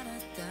דה דה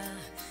דה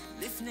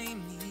לפני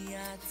מי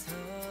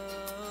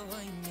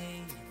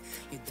התויני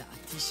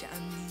ידעתי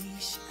שאני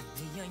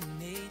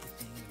יויני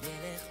לפני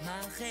מלך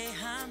מלכי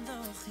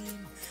המלוכים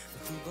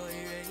והוא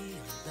בוירי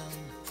עולם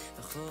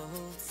וכל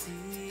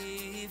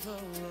צבאו.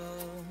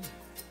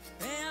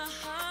 May our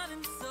heart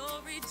and soul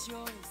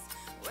rejoice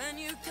when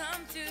you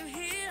come to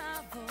hear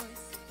our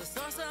voice, the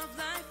source of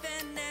life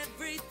and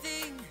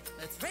everything.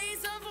 Let's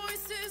raise our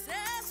voices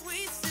as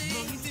we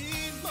sing.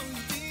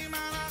 מודים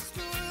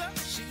אנחנו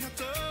לשיר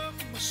הטוב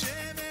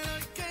בשם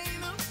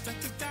אלוקינו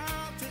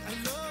ותדעת I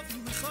love you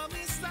בכל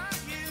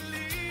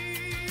ישראלי.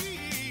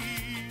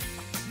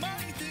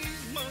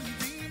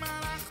 מודים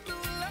אנחנו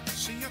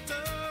לשיר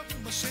הטוב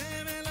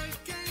בשם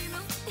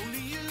אלוקינו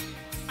וליהו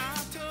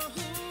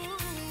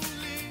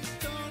התוהולי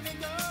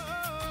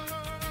תונדות.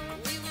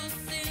 We will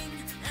sing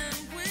and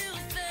we'll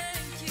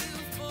thank you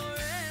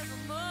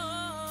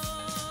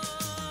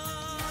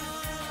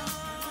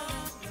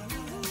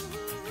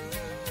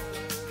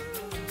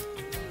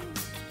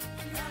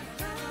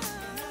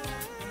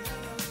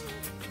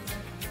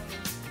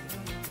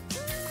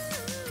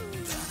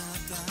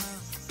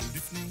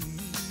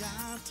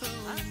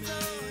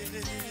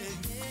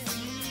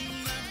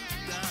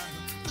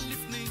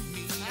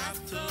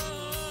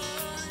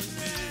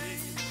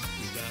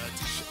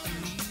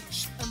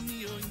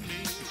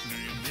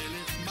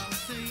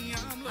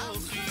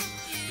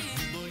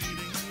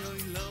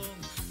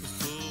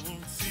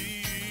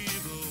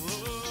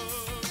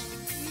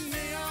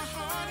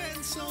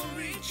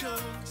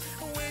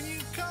when you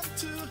come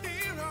to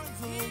hear our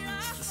voice,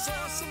 the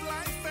source of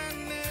life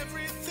and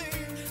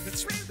everything.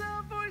 Let's raise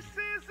our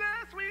voices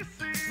as we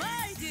sing.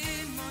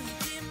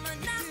 Moedim,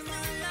 אנחנו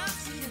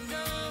לשיר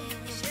הטוב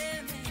בשם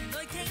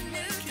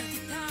אלוקינו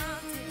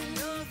ותדעת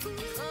אלוהים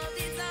בכל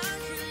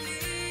ישראלי.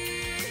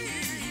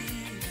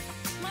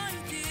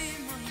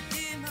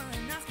 מוedim,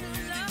 אנחנו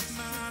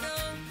לשיר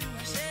הטוב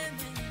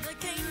בשם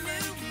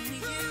אלוקינו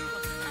וליהו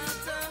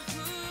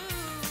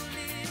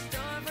התוהולי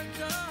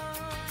תונדות.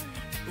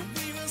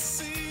 We will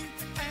sing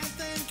and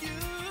thank you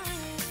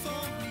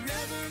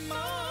forevermore.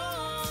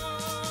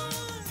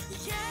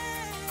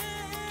 Yeah.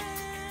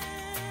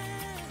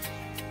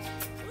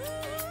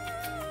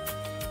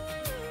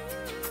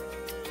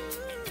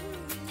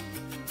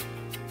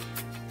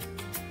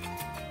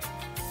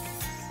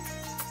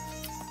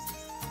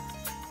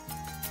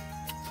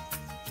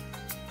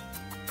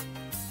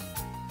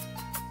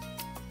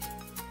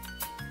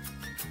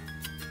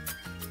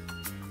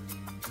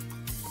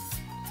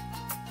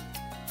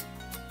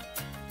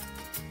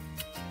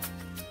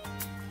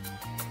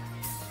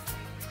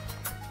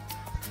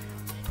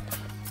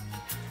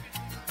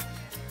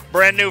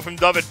 Brand new from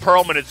David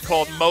Perlman. It's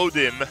called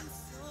Modim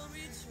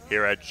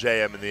here at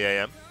JM in the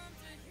AM.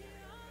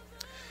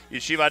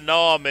 Yeshivat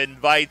Noam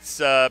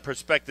invites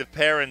prospective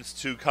parents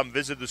to come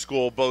visit the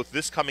school both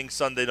this coming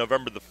Sunday,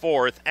 November the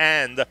 4th,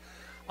 and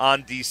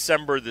on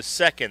December the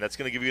 2nd. That's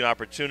going to give you an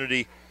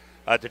opportunity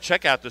to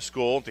check out the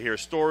school, to hear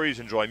stories,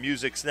 enjoy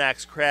music,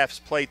 snacks, crafts,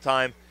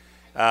 playtime.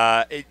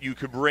 You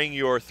could bring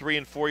your 3-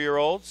 and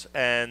 4-year-olds,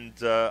 and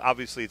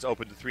obviously it's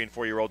open to 3- and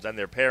 4-year-olds and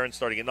their parents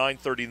starting at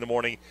 9:30 in the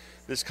morning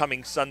this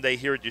coming Sunday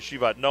here at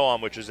Yeshivat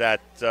Noam, which is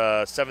at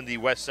 70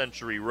 West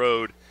Century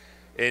Road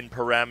in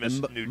Paramus,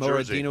 New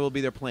Jersey. Moradina will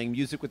be there playing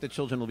music with the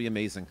children. It'll be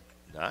amazing.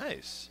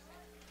 Nice.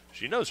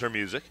 She knows her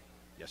music.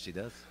 Yes, she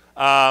does.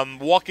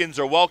 Walk-ins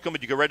are welcome,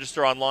 but you can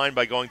register online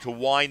by going to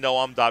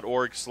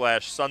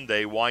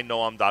whynoam.org/Sunday,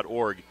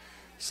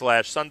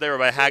 whynoam.org/Sunday.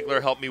 Rabbi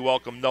Hagler, help me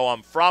welcome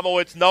Noam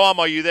Fromowitz. Noam,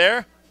 are you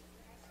there?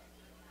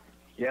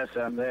 Yes,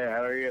 I'm there.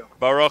 How are you?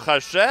 Baruch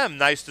Hashem.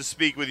 Nice to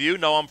speak with you.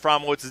 Noam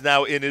Fromowitz is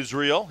now in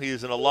Israel. He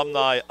is an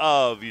alumni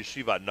of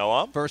Yeshivat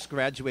Noam. First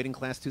graduating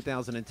class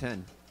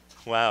 2010.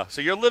 Wow. So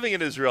you're living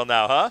in Israel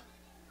now, huh?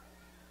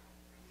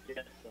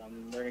 Yes,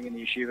 I'm learning in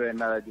the yeshiva in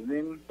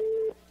Dumim. I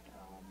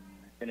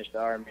finished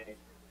the army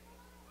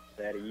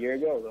about a year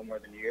ago, a little more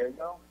than a year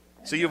ago.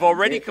 So you've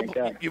already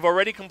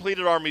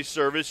completed Army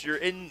service. You're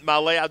in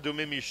Malay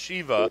Adumim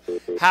Yeshiva.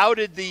 How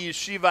did the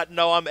Yeshivat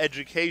Noam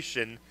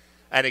education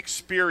and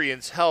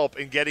experience help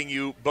in getting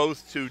you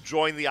both to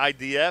join the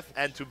IDF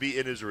and to be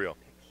in Israel?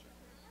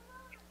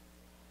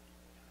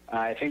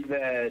 I think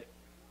that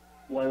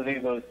one of the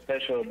things that was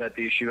special about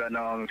the Yeshivat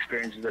Noam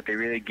experience is that they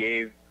really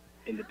gave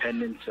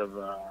independence of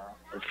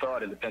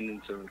thought,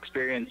 independence of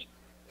experience,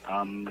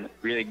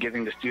 really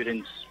giving the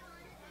students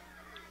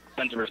a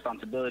sense of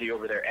responsibility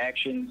over their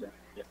actions.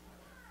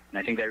 And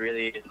I think that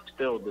really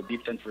instilled the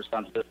deep sense of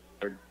responsibility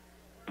towards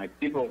my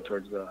people,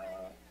 towards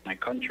my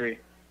country.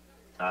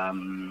 I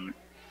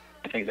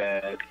think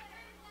that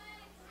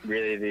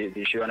really the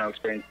Yeshivat Noam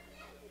experience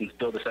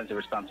instilled a sense of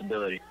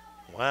responsibility.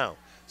 Wow.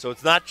 So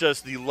it's not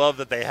just the love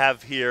that they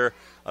have here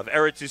of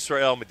Eretz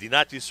Yisrael,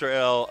 Medinat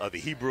Yisrael, of the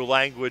Hebrew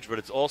language, but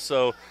it's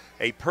also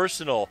a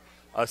personal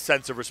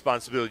sense of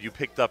responsibility you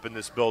picked up in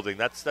this building.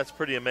 That's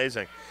pretty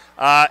amazing.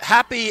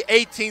 Happy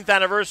 18th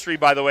anniversary,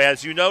 by the way.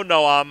 As you know,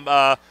 Noam,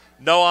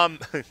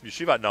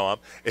 Yeshivat Noam,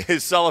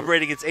 is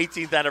celebrating its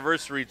 18th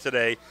anniversary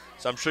today.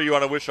 So I'm sure you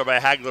want to wish Rabbi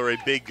Hagler a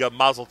big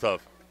mazel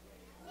tov.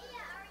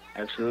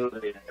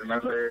 Absolutely. I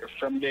remember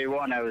from day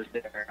one I was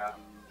there.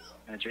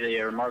 And it's really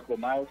a remarkable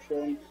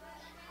milestone.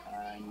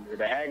 And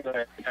Rabbi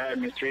Hagler, the entire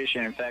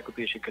administration and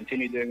faculty should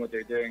continue doing what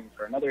they're doing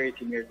for another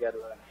 18 years yet.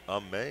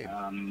 Amen.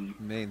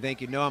 Amen.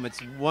 Thank you, Noam.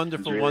 It's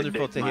wonderful, really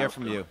wonderful big to hear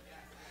from milestone. you.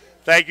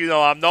 Thank you,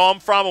 Noam.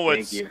 Noam Thank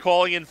Fromowitz you.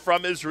 calling in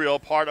from Israel,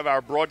 part of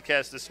our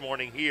broadcast this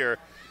morning here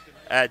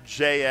at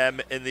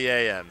JM in the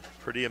AM.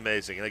 Pretty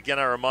amazing. And again,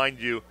 I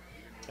remind you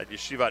that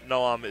Yeshivat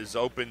Noam is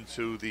open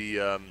to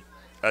the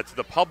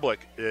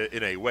public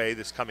in a way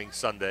this coming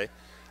Sunday.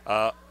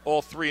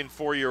 All 3- and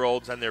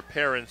 4-year-olds and their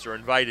parents are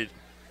invited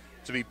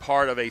to be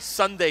part of a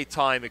Sunday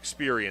time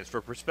experience for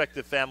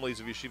prospective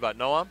families of Yeshivat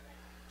Noam.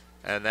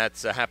 And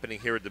that's happening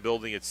here at the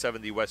building at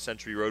 70 West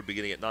Century Road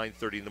beginning at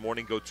 9:30 in the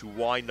morning. Go to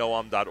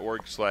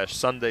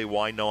whynoam.org/Sunday,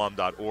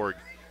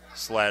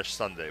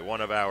 whynoam.org/Sunday.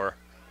 One of our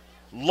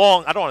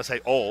I don't want to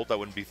say old, that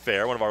wouldn't be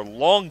fair, one of our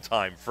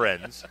longtime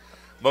friends,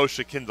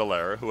 Moshe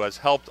Kindler, who has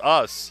helped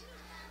us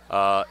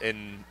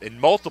in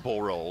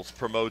multiple roles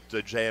promote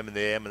JM and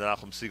the AM and the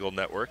Nachum Siegel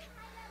Network.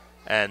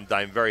 And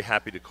I'm very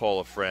happy to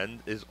call a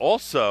friend, is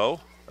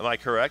also, am I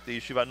correct, a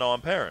Yeshivat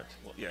Noam parent?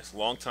 Well, yes,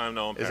 long-time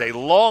Noam Is parent. a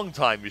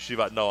long-time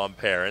Yeshivat Noam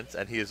parent,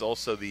 and he is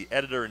also the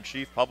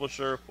editor-in-chief,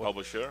 publisher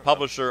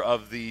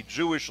of the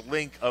Jewish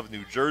Link of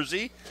New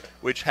Jersey,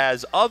 which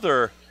has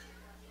other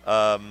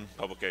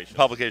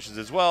publications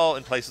as well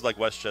in places like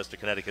Westchester,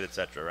 Connecticut,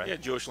 etc., right? Yeah,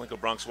 Jewish Link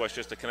of Bronx,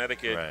 Westchester,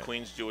 Connecticut, Right.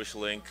 Queens Jewish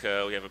Link.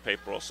 We have a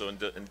paper also in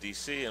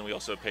D.C., and we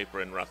also have a paper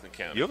in Rockland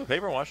County. You have a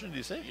paper in Washington,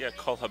 D.C.? Yeah,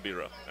 Kol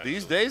Habira.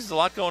 These days, there's a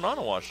lot going on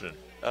in Washington.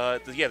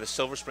 The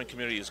Silver Spring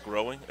community is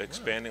growing,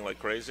 expanding like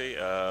crazy.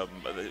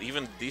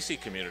 Even D.C.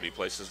 community,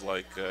 places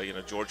like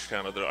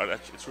Georgetown,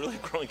 it's really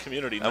a growing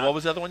community. And what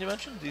was the other one you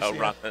mentioned? D.C.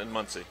 And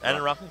Muncie. And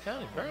in Rockland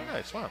County. Very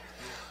nice. Wow.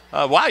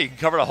 Wow, you can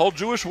cover the whole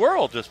Jewish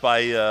world just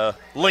by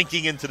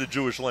linking into the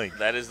Jewish Link.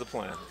 That is the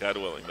plan, God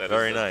willing.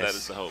 Very nice. That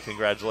is the hope.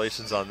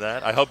 Congratulations on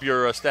that. I hope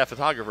your staff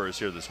photographer is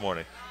here this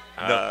morning,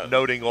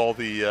 noting all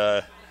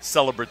the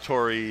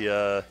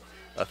celebratory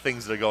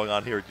things that are going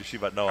on here at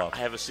Yeshivat Noam. I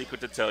have a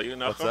secret to tell you,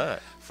 Nachum. What's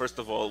that? First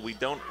of all, we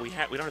don't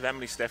have that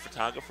many staff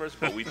photographers,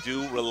 but we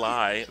do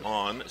rely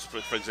on,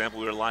 for example,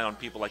 we rely on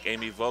people like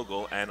Amy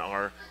Vogel and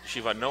our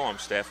Yeshivat Noam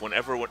staff. When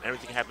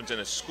everything happens in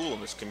a school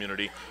in this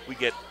community, we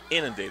get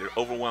inundated,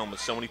 overwhelmed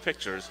with so many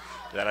pictures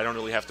that I don't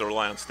really have to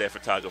rely on staff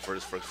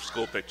photographers for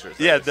school pictures.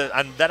 Yeah,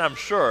 that I'm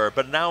sure.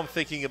 But now I'm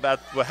thinking about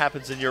what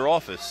happens in your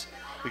office,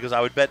 because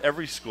I would bet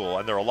every school,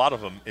 and there are a lot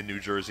of them in New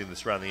Jersey and the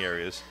surrounding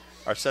areas,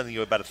 are sending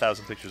you about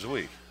 1,000 pictures a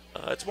week.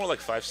 It's more like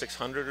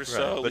 500-600 or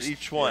so. Right, but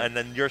each one, and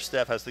then your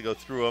staff has to go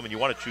through them, and you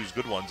want to choose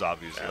good ones,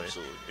 obviously.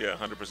 Absolutely, yeah,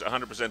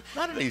 100%.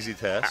 Not an easy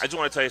task. I just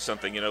want to tell you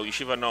something. You know,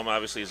 Yeshivat Noam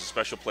obviously is a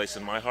special place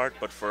in my heart,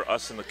 but for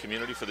us in the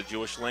community, for the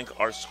Jewish Link,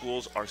 our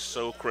schools are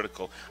so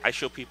critical. I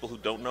show people who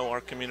don't know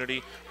our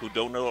community, who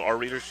don't know our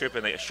leadership,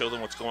 and they show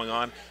them what's going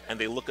on, and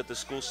they look at the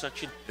school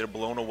section, they're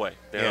blown away.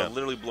 They're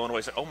literally blown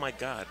away. Say, oh my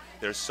God,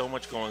 there's so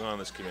much going on in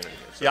this community.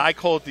 So, yeah, I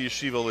call it the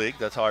Yeshiva League.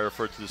 That's how I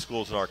refer to the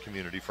schools in our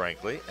community,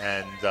 frankly.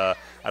 And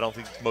I don't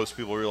think most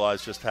people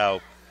realize just how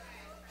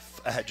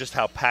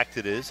packed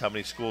it is, how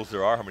many schools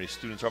there are, how many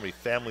students, how many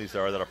families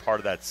there are that are part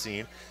of that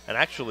scene. And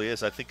actually,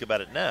 as I think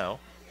about it now,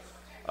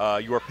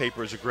 your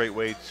paper is a great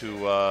way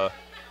to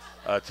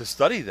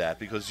study that,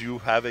 because you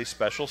have a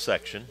special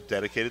section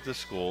dedicated to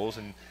schools,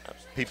 and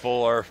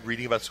people are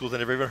reading about schools they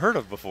never even heard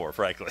of before,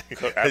 frankly.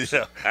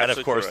 And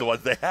of course, the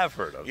ones they have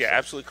heard of. Yeah,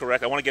 absolutely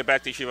correct. I want to get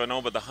back to Yeshiva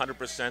Noam, but the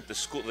 100%, the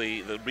school,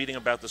 the reading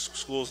about the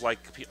schools, like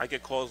I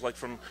get calls like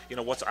from,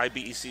 what's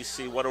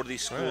IBECC, what are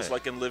these schools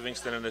like in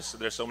Livingston, and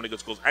there's so many good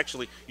schools.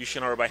 Actually,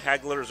 Yeshiva Rabbi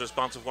Hagler is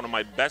responsible for one of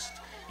my best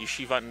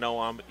Yeshivat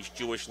Noam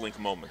Jewish Link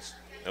moments.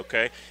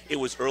 Okay, it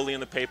was early in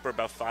the paper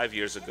about 5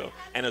 years ago,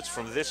 and it's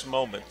from this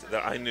moment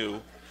that I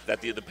knew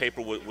that the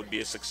paper would be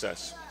a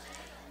success.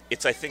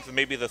 It's, I think,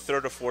 maybe the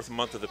third or fourth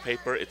month of the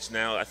paper. It's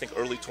now, I think,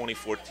 early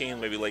 2014,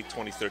 maybe late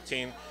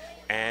 2013,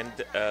 and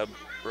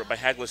Rabbi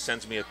Hagler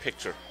sends me a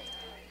picture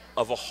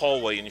of a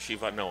hallway in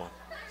Yeshivat Noam,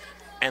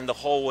 and the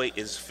hallway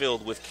is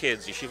filled with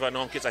kids, Yeshivat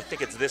Noam kids. I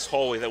think it's this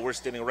hallway that we're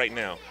standing right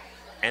now,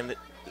 and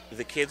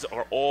the kids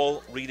are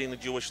all reading the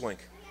Jewish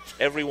Link.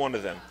 Every one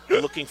of them,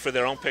 looking for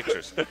their own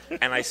pictures.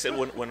 And I said,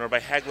 when Rabbi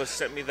Hagler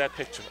sent me that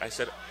picture, I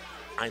said,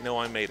 I know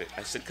I made it.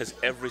 I said, because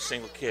every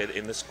single kid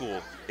in the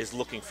school is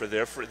looking for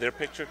their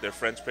picture, their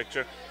friend's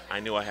picture. I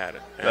knew I had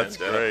it. That's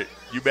great.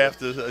 You may have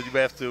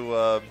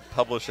to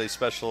publish a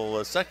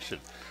special section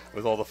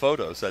with all the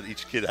photos, that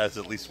each kid has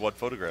at least one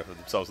photograph of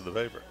themselves in the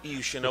paper.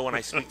 You should know, when I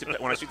speak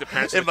to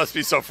parents, it must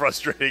be so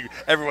frustrating.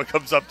 Everyone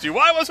comes up to you.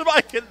 Why wasn't my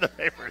kid in the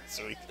paper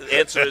this week? The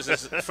answer is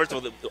first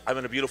of all, I'm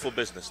in a beautiful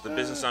business. The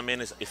business I'm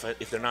in is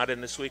if they're not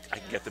in this week, I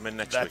can get them in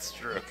next week. That's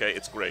true. Okay,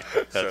 it's great.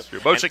 That's true.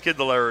 Moshe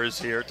Kindler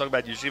is here talking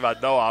about Yeshivat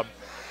Noam.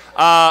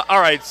 All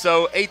right,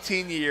 so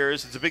 18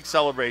 years. It's a big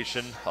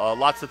celebration.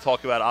 Lots to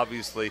talk about,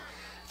 obviously.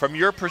 From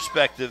your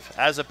perspective,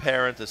 as a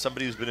parent, as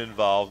somebody who's been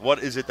involved,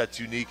 what is it that's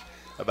unique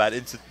about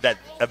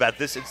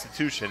this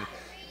institution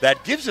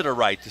that gives it a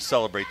right to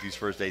celebrate these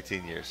first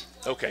 18 years?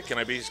 Okay, can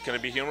I be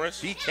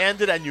humorous? Be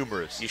candid and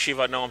humorous.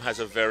 Yeshivat Noam has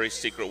a very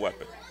secret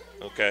weapon,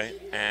 okay,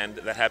 and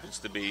that happens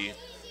to be,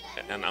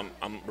 and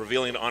I'm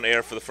revealing it on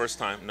air for the first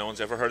time. No one's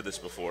ever heard this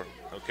before,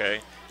 okay?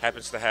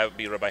 Happens to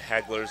be Rabbi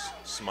Hagler's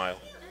smile,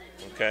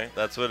 okay?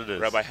 That's what it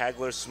is. Rabbi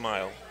Hagler's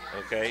smile,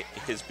 okay,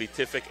 his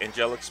beatific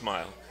angelic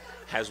smile,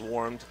 has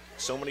warmed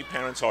so many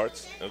parents'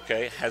 hearts,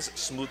 okay, has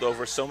smoothed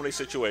over so many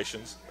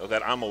situations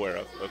that I'm aware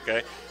of,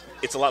 okay?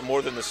 It's a lot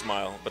more than the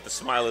smile, but the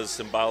smile is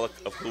symbolic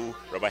of who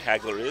Rabbi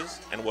Hagler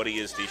is and what he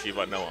is to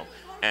Yeshivat Noam.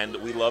 And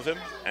we love him,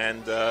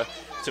 and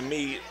to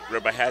me,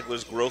 Rabbi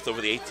Hagler's growth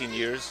over the 18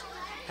 years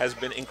has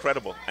been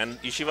incredible,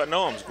 and Yeshivat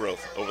Noam's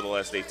growth over the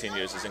last 18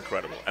 years is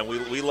incredible. And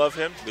we love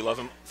him. We love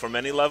him for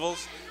many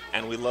levels,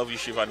 and we love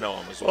Yeshivat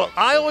Noam as well. Well,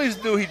 I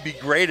always knew he'd be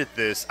great at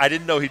this. I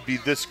didn't know he'd be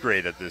this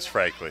great at this,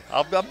 frankly.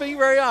 I'm being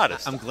very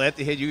honest. I'm glad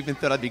to hear you even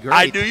thought I'd be great.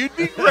 I knew you'd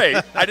be great.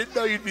 I didn't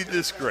know you'd be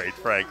this great,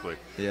 frankly.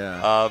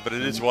 Yeah. But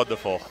it is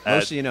wonderful.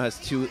 Moshe, has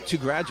two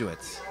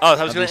graduates. Oh,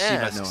 I was going to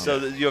ask. So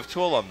you have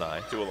two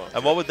alumni. Two alumni.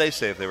 And what would they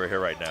say if they were here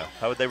right now?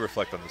 How would they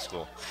reflect on the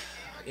school?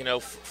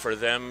 For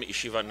them,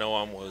 Yeshivat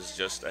Noam was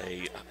just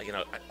I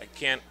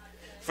can't.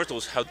 First of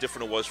all, how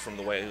different it was from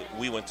the way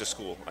we went to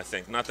school, I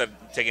think. Not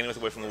that taking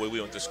anything away from the way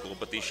we went to school,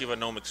 but the Yeshivat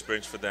Noam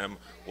experience for them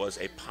was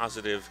a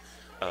positive,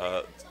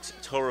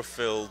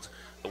 Torah-filled,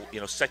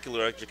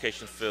 secular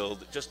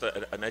education-filled, just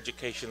an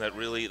education that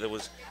really,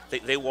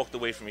 they walked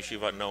away from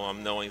Yeshivat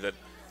Noam knowing that,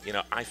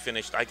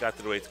 I got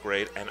through 8th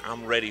grade, and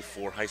I'm ready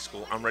for high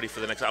school. I'm ready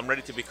for the next. I'm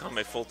ready to become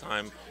a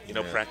full-time,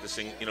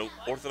 practicing,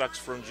 Orthodox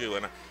firm Jew.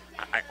 And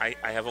I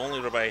have only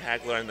Rabbi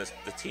Hagler and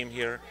the team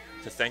here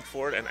to thank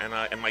for it.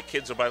 And my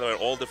kids are, by the way, at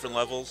all different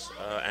levels.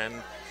 And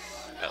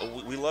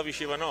we love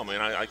Yeshiva Noam.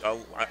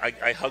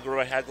 I hug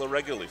Rabbi Hagler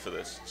regularly for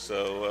this.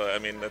 So,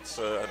 that's...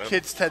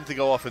 Kids tend to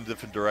go off in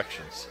different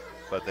directions,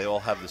 but they all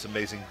have this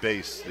amazing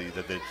base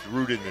that's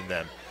rooted in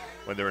them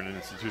when they're in an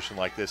institution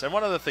like this. And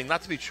one other thing,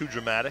 not to be too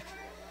dramatic,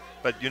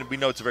 but we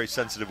know it's a very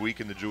sensitive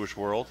week in the Jewish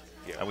world,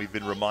 and we've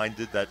been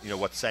reminded that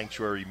what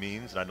sanctuary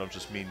means, and I don't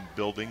just mean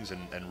buildings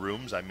and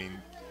rooms. I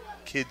mean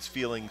kids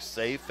feeling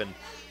safe and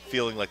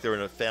feeling like they're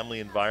in a family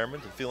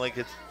environment and feeling like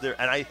it's there.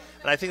 And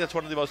I think that's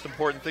one of the most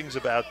important things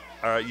about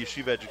our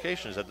yeshiva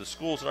education is that the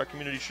schools in our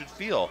community should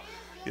feel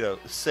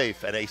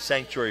safe and a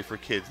sanctuary for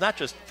kids, not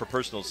just for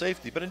personal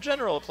safety, but in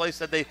general, a place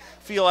that they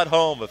feel at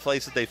home, a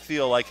place that they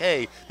feel like,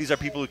 hey, these are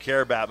people who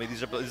care about me.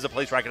 This is a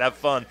place where I can have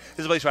fun. This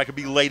is a place where I can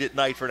be late at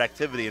night for an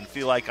activity and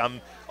feel like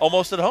I'm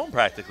almost at home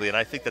practically, and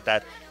I think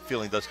that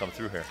feeling does come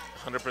through here.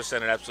 100%,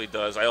 it absolutely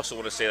does. I also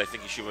want to say that I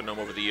think Yeshivat Noam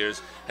over the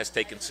years has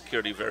taken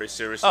security very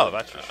seriously. Oh,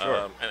 that's for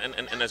sure.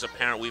 And as a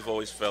parent, we've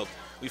always felt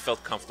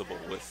comfortable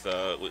with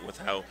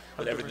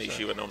everything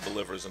Yeshivat Noam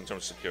delivers in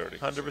terms of security.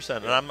 100%,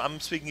 and I'm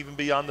speaking even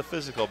beyond the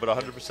physical, but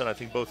 100%. I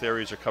think both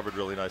areas are covered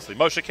really nicely.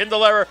 Moshe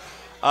Kindlerer,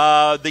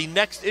 the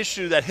next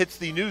issue that hits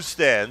the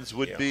newsstands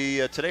would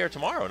be today or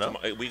tomorrow. No,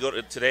 we go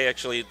to today.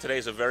 Actually, today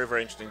is a very,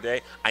 very interesting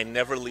day. I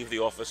never leave the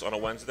office on a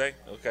Wednesday,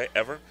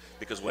 ever,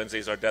 because Wednesday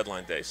is our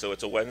deadline day. So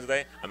it's a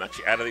Wednesday. I'm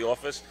actually out of the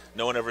office.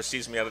 No one ever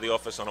sees me out of the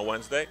office on a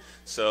Wednesday.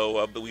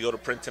 So, but we go to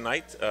print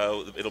tonight.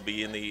 It'll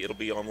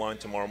be online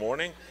tomorrow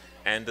morning.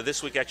 And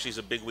this week actually is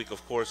a big week,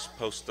 of course.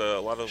 Post a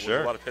lot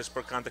of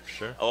Pittsburgh content.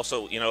 Sure.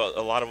 Also, a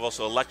lot of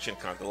election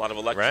content. A lot of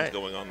elections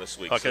going on this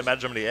week. I can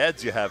imagine how many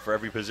ads you have for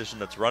every position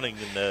that's running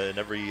in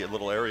every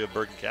little area of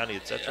Bergen County,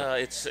 etc.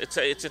 It's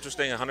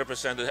interesting.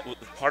 100%.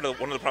 One of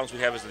the problems we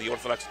have is that the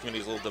Orthodox community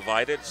is a little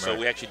divided, so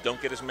we actually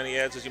don't get as many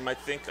ads as you might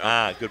think.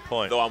 Good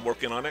point. Though I'm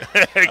working on it.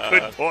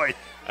 Good point.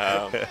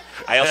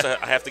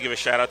 I have to give a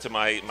shout out to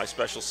my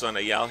special son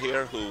Eyal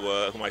here,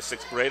 who my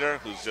sixth grader,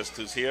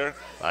 who's here.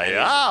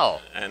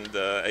 Eyal. And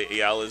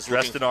Eyal is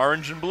dressed in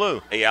orange and blue.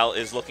 Eyal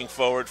is looking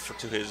forward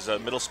to his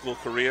middle school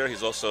career.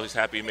 He's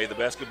happy he made the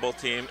basketball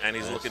team, and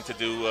he's looking to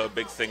do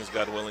big things,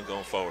 God willing,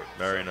 going forward.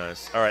 Very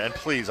nice. All right, and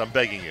please, I'm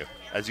begging you,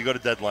 as you go to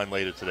deadline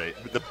later today,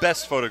 the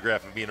best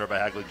photograph of me and Rabbi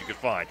Haglund you could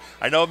find.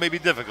 I know it may be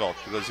difficult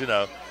because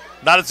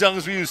not as young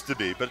as we used to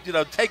be, but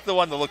take the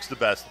one that looks the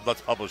best.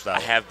 Let's publish that.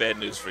 I have bad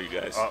news for you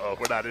guys.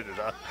 We're not in it,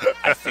 huh?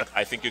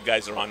 I think you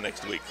guys are on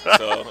next week.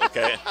 So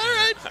okay. All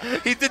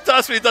right. He did to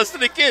us what he does to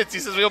the kids. He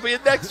says we'll be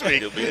in next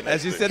week.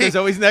 As you said, there's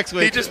always next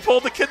week. He just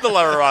pulled the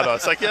Kindlerer on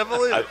us. I can't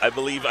believe it.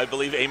 I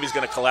believe Amy's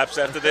going to collapse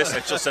after this,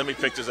 and she'll send me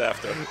pictures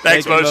after.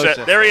 Thanks,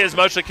 Moshe. There he is,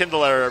 Moshe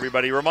Kindlerer,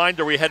 everybody.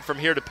 Reminder: we head from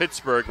here to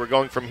Pittsburgh. We're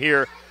going from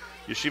here,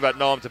 Yeshivat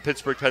Noam, to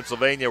Pittsburgh,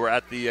 Pennsylvania. We're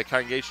at the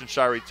Congregation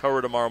Shari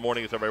Torah tomorrow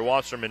morning with Rabbi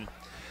Wasserman.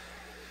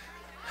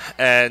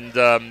 And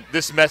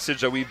this message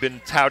that we've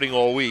been touting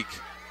all week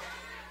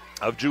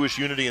of Jewish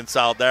unity and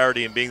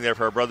solidarity and being there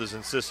for our brothers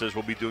and sisters,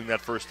 we'll be doing that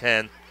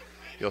firsthand.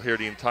 You'll hear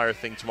the entire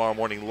thing tomorrow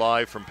morning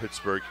live from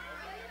Pittsburgh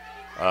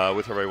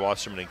with Rabbi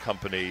Wasserman and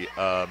company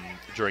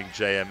during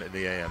JM in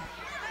the AM.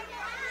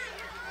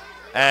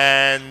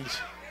 And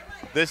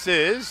this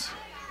is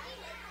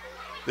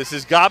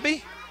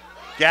Gabby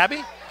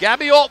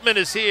Altman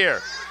is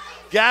here.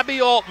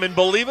 Gabby Altman,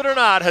 believe it or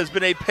not, has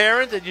been a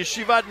parent at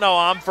Yeshivat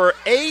Noam for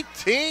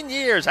 18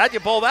 years. How'd you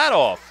pull that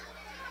off?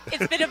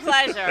 It's been a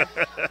pleasure.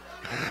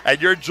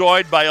 And you're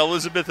joined by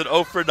Elizabeth and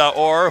Ofer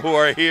Naor, who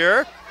are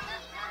here.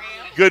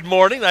 Good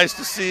morning. Nice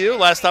to see you.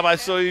 Last time I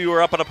saw you, you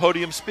were up on a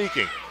podium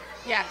speaking.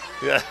 Yes.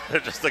 Yeah,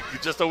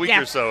 just a week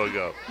or so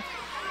ago.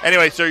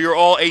 Anyway, so you're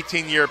all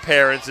 18-year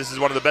parents. This is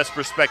one of the best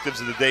perspectives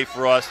of the day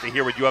for us to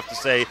hear what you have to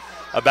say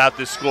about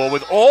this school.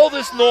 With all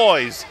this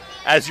noise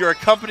as your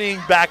accompanying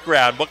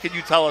background, what can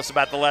you tell us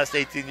about the last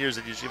 18 years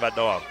at Yeshivat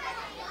Noam?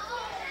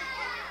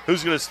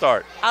 Who's going to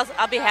start?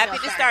 I'll be happy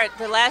to start.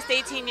 The last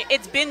 18 years,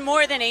 it's been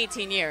more than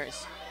 18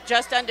 years.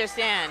 Just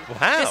understand.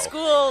 Wow. The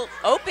school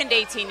opened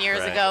 18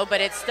 years ago, but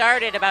it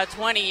started about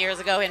 20 years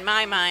ago in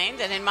my mind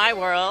and in my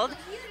world.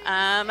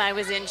 I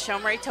was in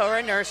Shomrei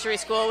Torah Nursery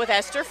School with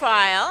Esther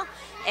File,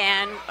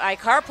 and I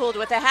carpooled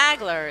with the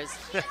Haglers.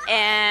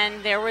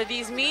 And there were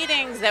these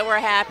meetings that were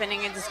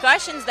happening and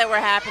discussions that were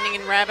happening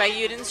in Rabbi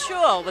Yuden's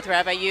shul with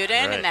Rabbi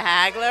Yuden and the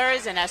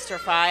Haglers and Esther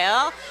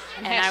File.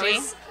 And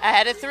I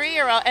had a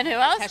 3-year-old. And who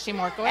else? Heshi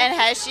Morkowitz. And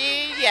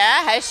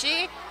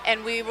Heshi.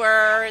 And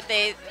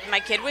my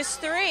kid was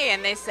 3,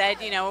 and they said,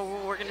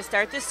 we're going to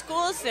start this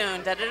school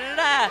soon,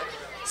 da-da-da-da.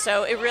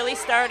 So it really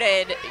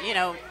started,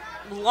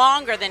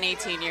 longer than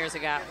 18 years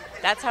ago.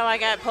 That's how I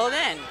got pulled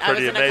in. I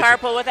was in a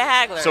carpool with the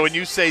Haglers. So when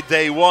you say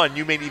day one,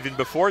 you mean even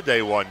before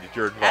day one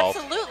you're involved?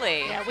 Absolutely.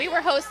 Yeah, we were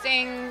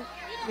hosting,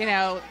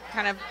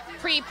 kind of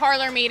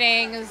pre-parlor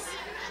meetings,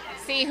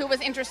 see who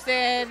was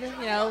interested,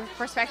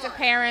 prospective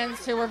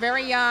parents who were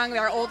very young.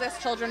 Their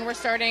oldest children were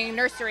starting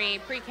nursery,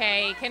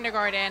 pre-K,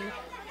 kindergarten.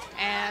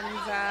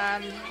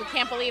 And we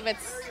can't believe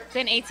it's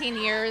been 18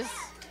 years,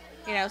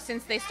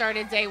 since they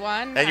started day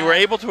one. And you were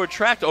able to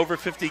attract over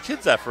 50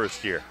 kids that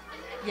first year.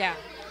 Yeah.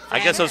 I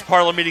guess those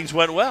parlor meetings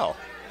went well.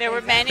 There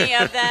were many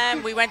of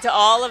them. We went to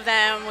all of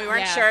them. We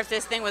weren't sure if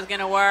this thing was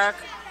going to work.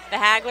 The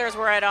Haglers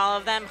were at all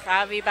of them.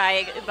 Chavi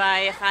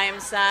by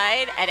Chaim's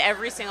side at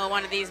every single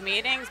one of these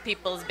meetings.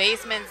 People's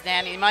basements,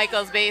 Danny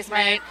Michael's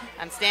basement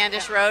on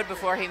Standish Road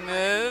before he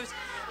moved.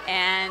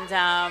 And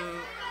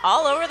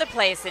all over the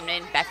place, in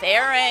Beth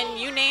Aaron,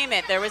 you name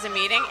it, there was a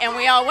meeting, and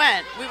we all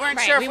went. We weren't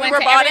sure if we were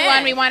bought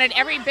in. We wanted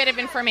every bit of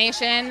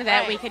information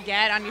that we could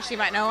get on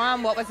Yeshivat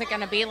Noam. What was it going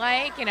to be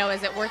like?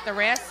 Is it worth the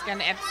risk?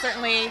 And it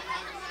certainly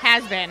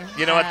has been.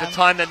 At the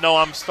time that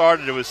Noam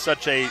started, it was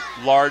such a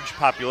large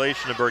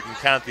population of Bergen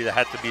County that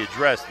had to be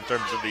addressed in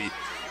terms of the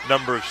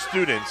number of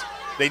students.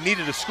 They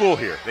needed a school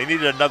here. They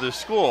needed another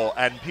school,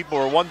 and people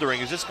were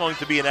wondering, is this going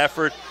to be an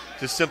effort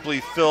to simply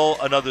fill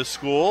another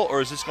school,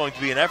 or is this going to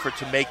be an effort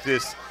to make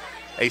this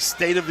a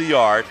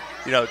state-of-the-art,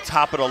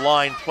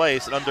 top-of-the-line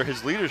place. And under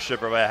his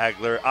leadership, Rabbi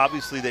Hagler,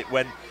 obviously they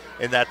went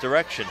in that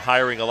direction,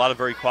 hiring a lot of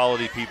very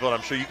quality people. And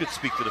I'm sure you could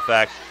speak to the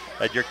fact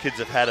that your kids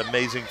have had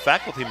amazing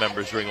faculty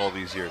members during all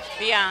these years.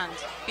 Beyond.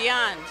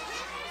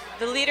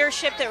 The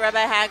leadership that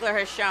Rabbi Hagler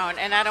has shown,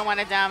 and I don't want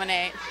to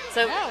dominate,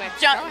 so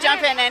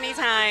jump in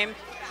anytime.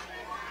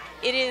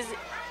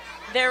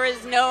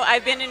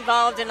 I've been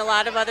involved in a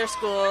lot of other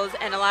schools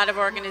and a lot of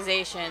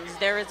organizations.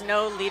 There is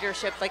no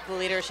leadership like the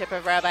leadership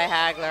of Rabbi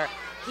Hagler.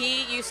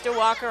 He used to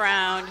walk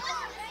around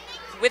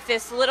with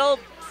this little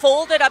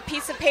folded up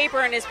piece of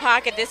paper in his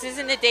pocket. This is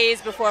in the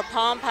days before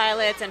Palm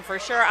Pilots and for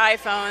sure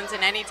iPhones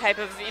and any type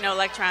of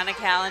electronic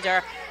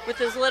calendar, with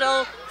this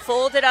little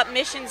folded up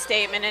mission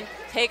statement, and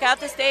take out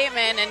the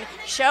statement and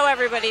show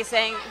everybody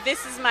saying,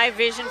 this is my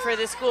vision for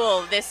the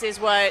school, this is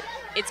what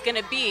it's going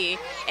to be.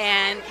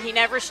 And he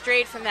never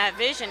strayed from that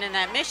vision and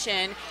that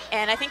mission,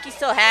 and I think he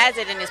still has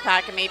it in his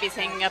pocket, maybe it's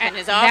hanging up in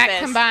his office.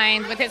 That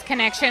combined with his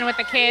connection with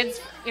the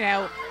kids,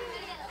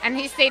 and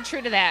he stayed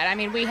true to that. I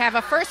mean, we have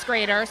a first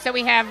grader, so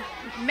we have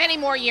many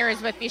more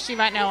years with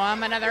Yeshivat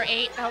Noam, another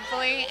 8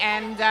 hopefully,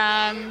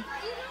 and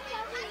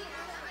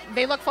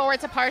they look forward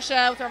to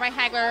Parsha with Rabbi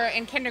Hagler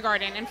in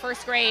kindergarten and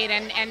first grade,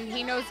 and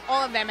he knows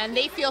all of them, and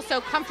they feel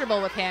so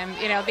comfortable with him.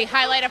 The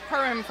highlight of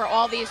Purim for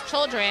all these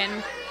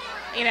children,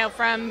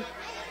 from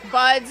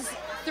buds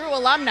through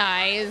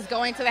alumni, is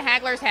going to the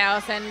Hagler's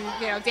house and,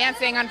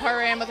 dancing on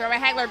Purim with Rabbi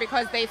Hagler,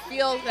 because they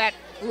feel that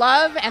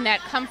love and that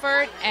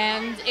comfort,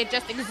 and it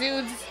just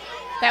exudes,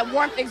 that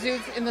warmth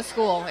exudes in the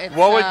school.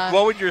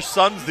 What would your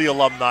sons, the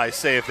alumni,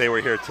 say if they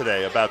were here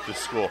today about this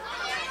school?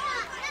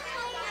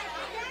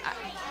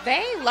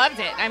 They loved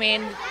it. I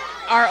mean,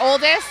 our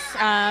oldest,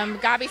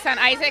 Gabi's son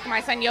Isaac, my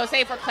son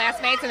Yosef, were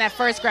classmates in that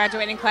first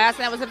graduating class,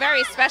 and that was a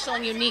very special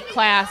and unique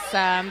class.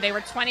 They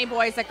were 20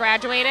 boys that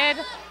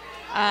graduated,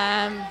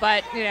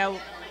 but,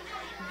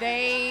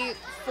 they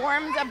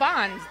formed a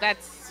bond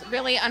that's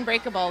really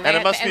unbreakable. And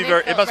it must be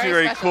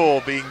very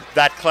cool being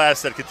that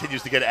class that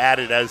continues to get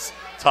added as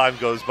time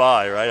goes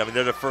by, right? I mean,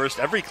 they're the first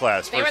every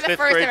class. They were the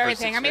first of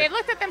everything. I mean, they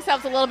looked at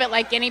themselves a little bit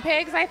like guinea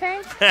pigs, I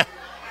think.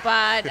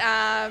 But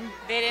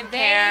they didn't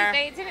care.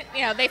 They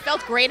didn't, they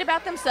felt great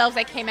about themselves.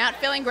 They came out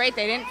feeling great.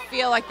 They didn't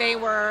feel like they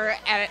were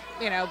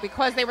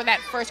because they were that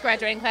first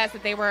graduating class,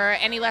 that they were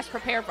any less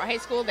prepared for high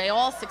school. They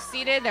all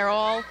succeeded. They're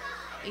all,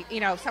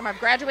 some have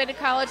graduated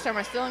college, some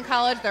are still in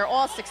college. They're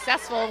all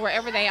successful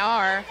wherever they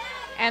are,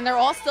 and they're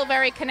all still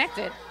very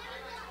connected.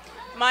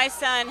 My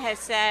son has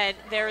said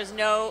there is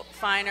no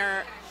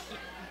finer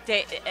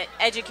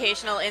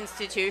educational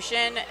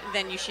institution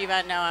than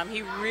Yeshivat Noam.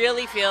 He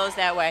really feels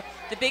that way.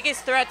 The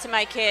biggest threat to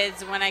my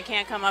kids, when I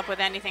can't come up with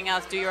anything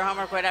else, do your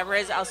homework, whatever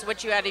it is, I'll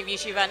switch you out of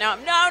Yeshivat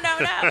Noam.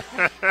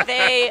 No.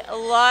 They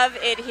love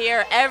it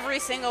here. Every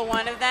single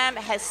one of them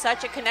has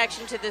such a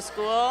connection to the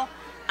school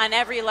on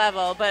every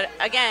level. But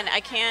again,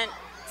 I can't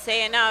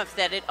say enough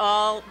that it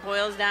all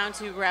boils down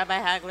to Rabbi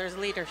Hagler's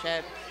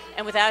leadership.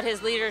 And without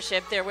his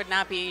leadership, there would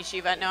not be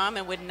Yeshivat Noam,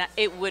 and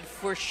it would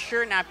for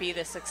sure not be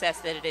the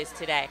success that it is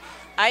today.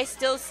 I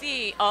still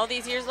see all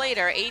these years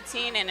later,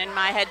 18 and in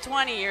my head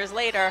 20 years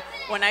later,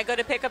 when I go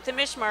to pick up the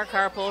Mishmar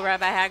carpool,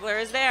 Rabbi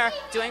Hagler is there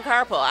doing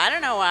carpool. I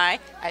don't know why.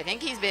 I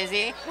think he's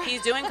busy.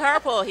 He's doing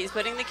carpool. He's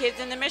putting the kids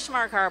in the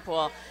Mishmar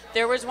carpool.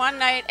 There was one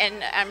night,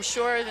 and I'm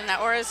sure the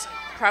Naoras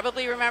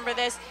probably remember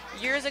this,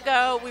 years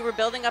ago we were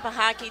building up a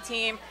hockey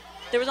team.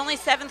 There was only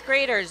 7th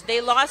graders.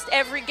 They lost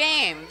every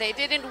game. They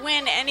didn't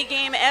win any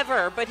game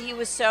ever, but he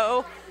was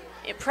so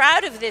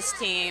proud of this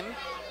team.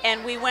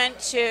 And we went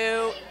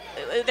to,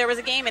 there was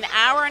a game an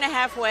hour and a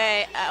half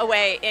away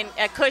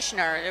at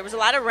Kushner. There was a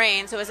lot of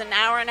rain, so it was an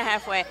hour and a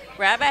half away.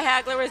 Rabbi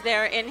Hagler was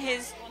there in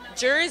his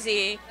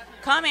jersey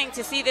coming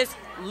to see this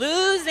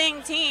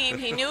losing team.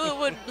 He knew it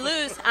would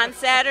lose on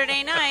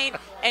Saturday night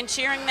and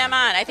cheering them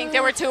on. I think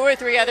there were 2 or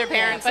 3 other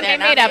parents but there.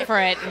 they made up for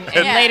it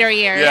in later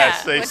years.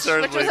 Yes, they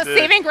certainly which was a did.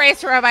 saving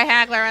grace for Rabbi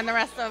Hagler and the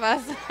rest of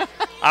us.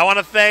 I want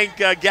to thank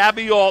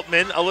Gabby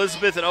Altman,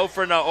 Elizabeth, and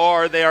Ofer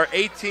Naor. They are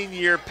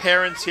 18-year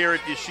parents here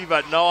at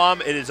Yeshivat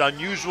Noam. It is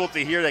unusual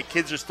to hear that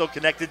kids are still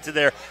connected to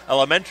their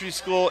elementary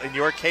school. In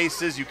your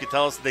cases, you can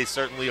tell us that they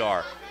certainly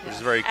are, which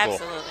is very cool.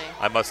 Absolutely.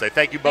 I must say.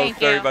 Thank you both Thank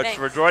very you. much Thanks.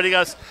 for joining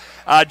us.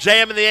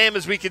 JM and the AM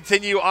as we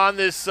continue on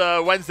this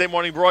Wednesday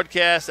morning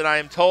broadcast, and I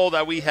am told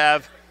that we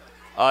have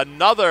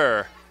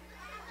another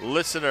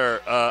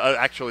listener,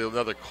 actually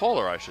another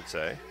caller, I should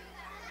say.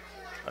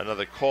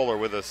 Another caller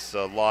with us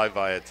live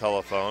via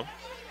telephone.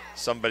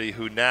 Somebody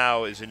who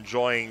now is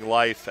enjoying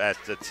life at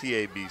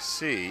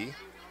TABC.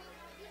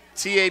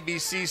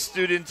 TABC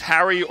student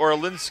Harry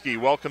Orlinsky,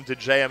 welcome to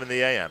JM and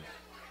the AM.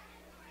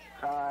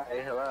 Hi,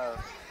 hello.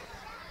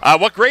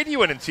 What grade are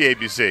you in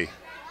TABC?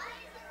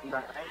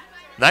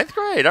 9th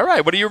grade. All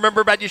right. What do you remember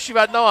about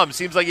Yeshivat Noam?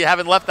 Seems like you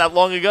haven't left that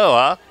long ago,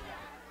 huh?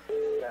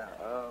 Yeah,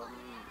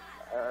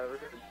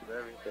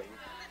 everything,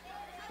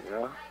 you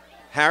know?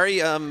 Harry,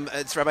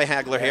 it's Rabbi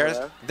Hagler here.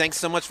 Hello. Thanks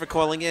so much for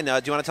calling in. Do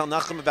you want to tell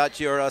Nachum about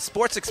your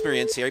sports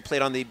experience here? You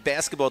played on the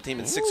basketball team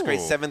in 6th grade,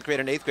 7th grade,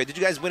 and 8th grade. Did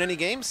you guys win any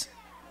games?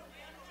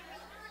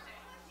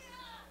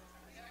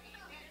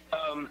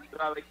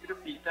 Rabbi, could you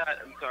repeat that?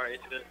 I'm sorry.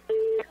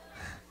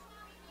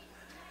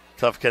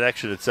 Tough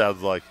connection, it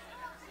sounds like.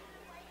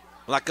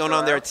 A lot going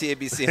on there at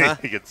TABC, huh?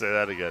 You can say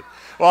that again.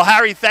 Well,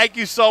 Harry, thank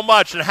you so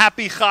much, and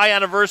happy Chai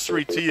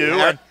anniversary to you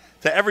and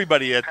to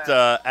everybody at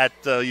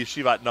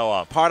Yeshivat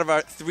Noam. Part of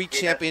our 3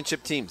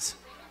 championship teams.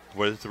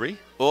 Were there 3?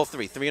 All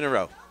 3 in a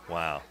row.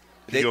 Wow.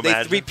 They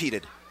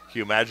repeated. Can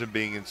you imagine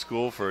being in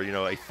school for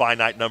a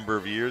finite number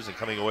of years and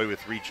coming away with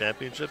 3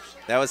 championships?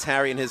 That was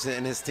Harry and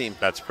his team.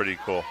 That's pretty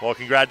cool. Well,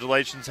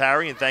 congratulations,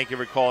 Harry, and thank you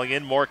for calling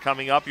in. More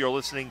coming up. You're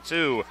listening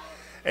to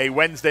a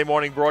Wednesday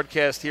morning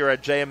broadcast here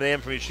at JM and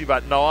AM from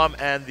Yeshivat Noam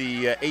and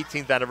the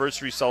 18th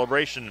anniversary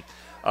celebration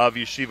of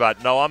Yeshivat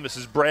Noam. This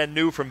is brand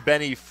new from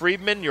Benny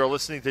Friedman. You're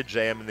listening to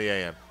JM and the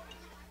AM.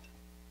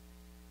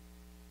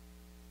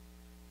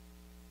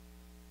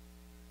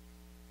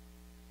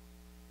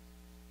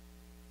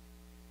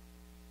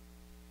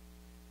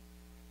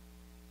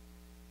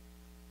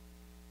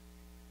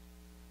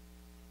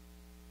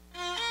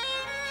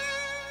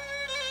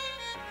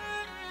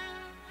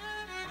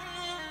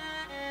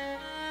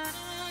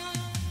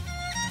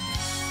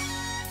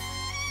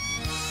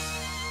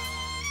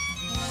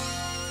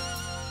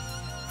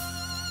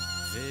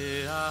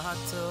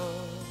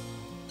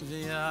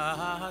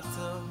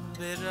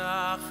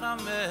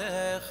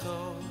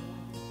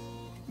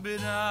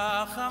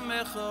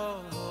 ברחמך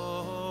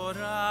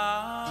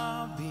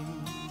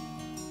רבים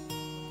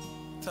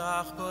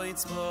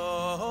תחפוץ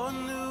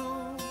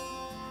בנו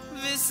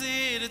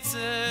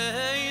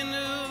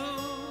וסרצנו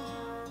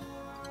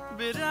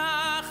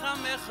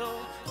ברחמך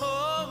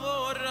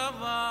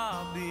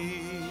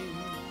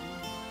רבים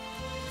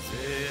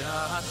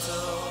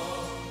ואתו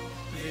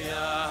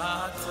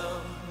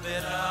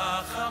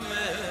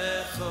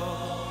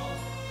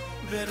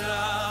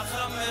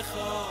ברחמך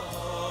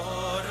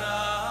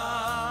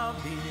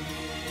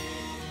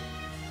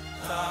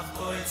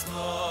תחפוץ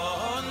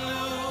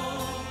בנו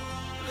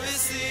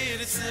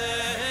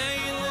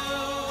וסרצנו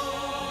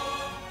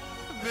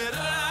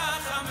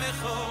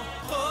ברחמך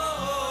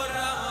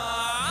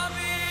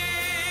רבים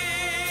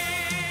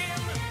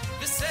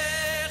וסחזנו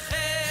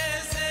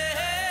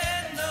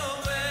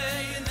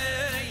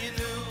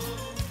עינינו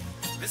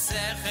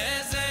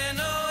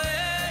וסחזנו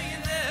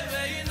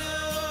עינינו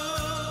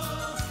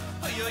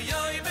אוי אוי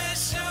אוי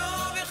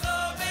בשובך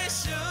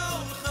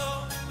לציון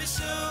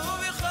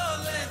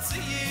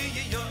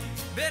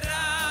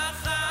ברחמים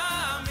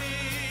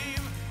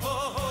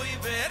אוי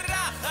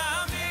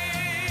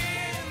ברחמים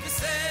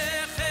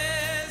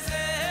וסחזנו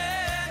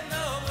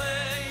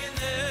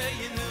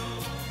עינינו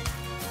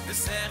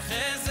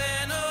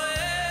וסחזנו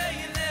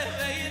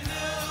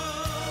עינינו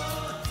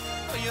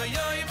אוי אוי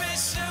אוי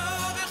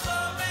בשובך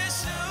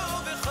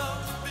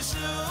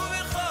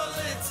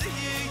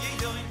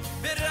לציון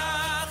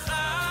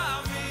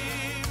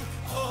ברחמים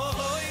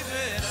אוי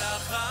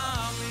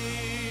ברחמים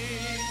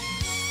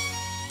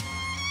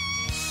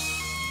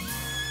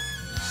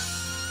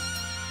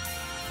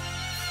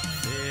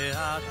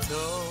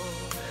ואתו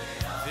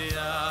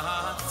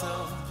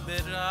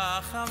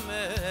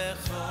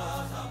ברחמך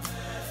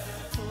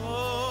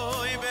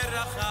אוי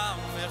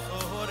ברחמך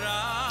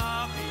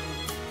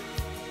רבים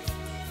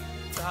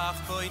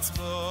תחפוץ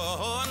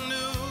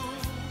בנו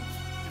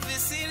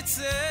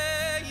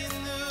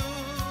וסרצנו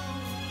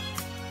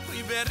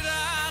אוי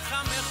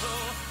ברחמך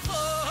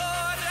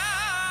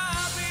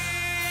רבים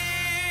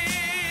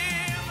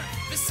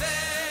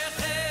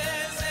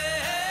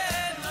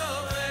וסחזנו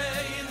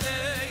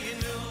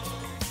עינינו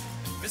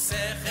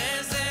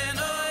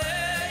וסחזנו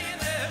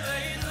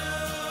עינינו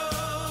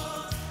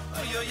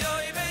אוי אוי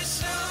אוי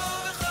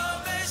בשובך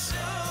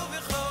לציון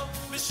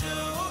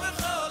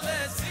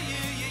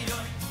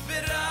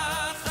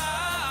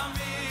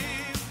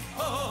ברחמים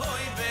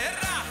אוי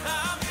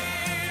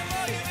ברחמים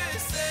אוי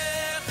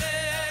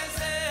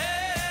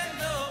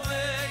וסחזנו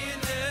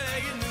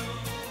עינינו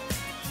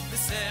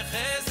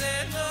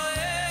וסחזנו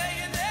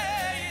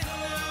עינינו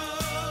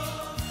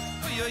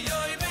אוי אוי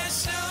אוי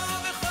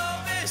בשובך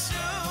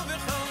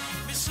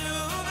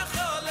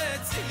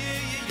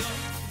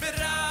לציון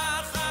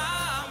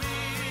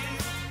ברחמים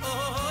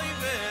אוי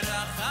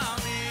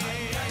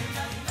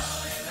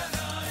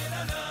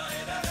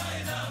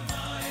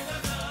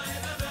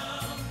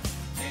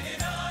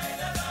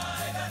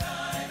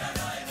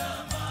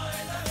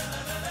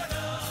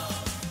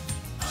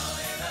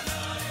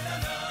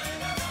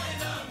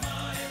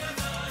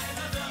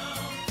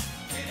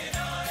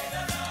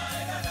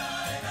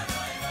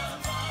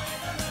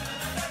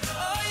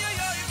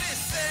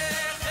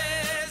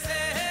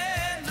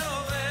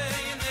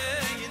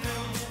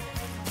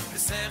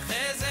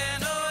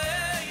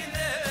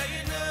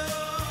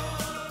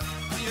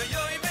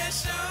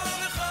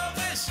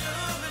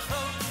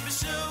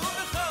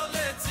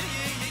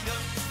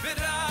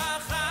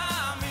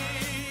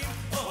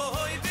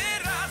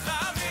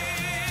ברחמים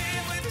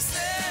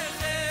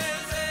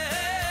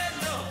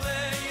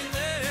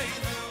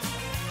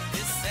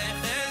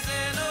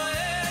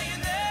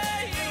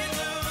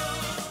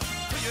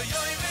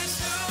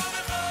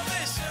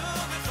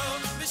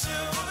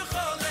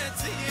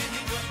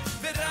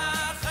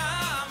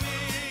ברחמים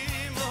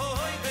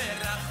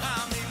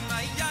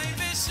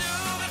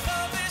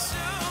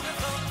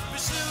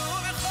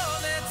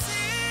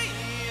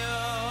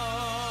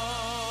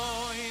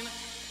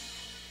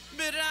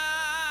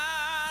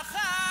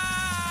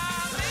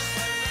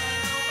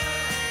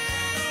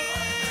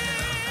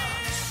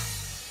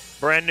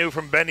Brand new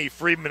from Benny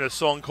Friedman, a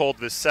song called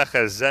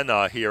V'secha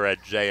Zena here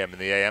at JM in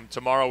the AM.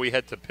 Tomorrow we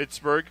head to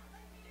Pittsburgh.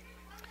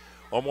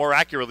 Or more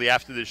accurately,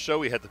 after this show,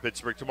 we head to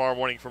Pittsburgh tomorrow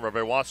morning from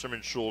Rabbi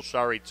Wasserman Shul,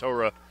 Shari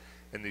Torah,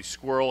 in the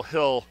Squirrel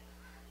Hill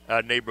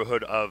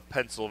neighborhood of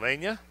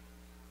Pennsylvania.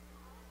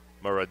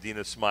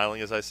 Maradina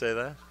smiling as I say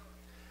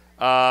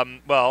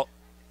that. Well,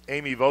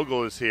 Amy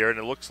Vogel is here, and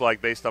it looks like,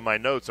 based on my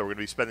notes, that we're going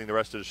to be spending the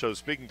rest of the show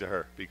speaking to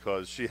her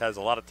because she has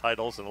a lot of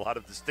titles and a lot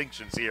of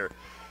distinctions here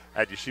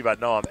at Yeshivat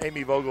Noam.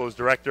 Amy Vogel is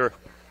Director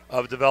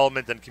of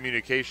Development and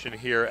Communication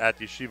here at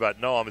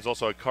Yeshivat Noam, is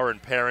also a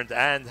current parent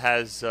and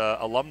has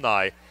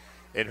alumni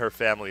in her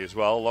family as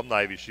well,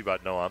 alumni of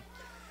Yeshivat Noam.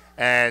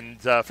 And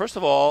first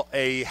of all,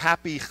 a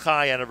happy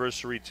Chai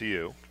anniversary to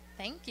you.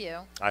 Thank you.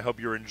 I hope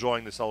you're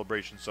enjoying the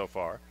celebration so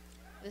far.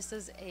 This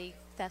is a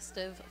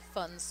festive,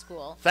 fun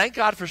school. Thank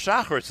God for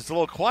Shacharis. It's a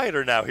little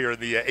quieter now here in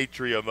the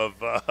atrium of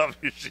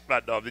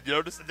Yeshivat Noam. Did you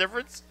notice the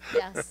difference?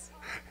 Yes.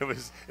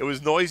 It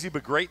was noisy,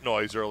 but great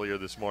noise earlier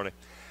this morning.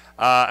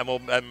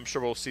 I'm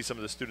sure we'll see some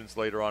of the students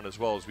later on as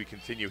well as we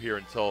continue here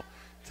until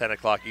 10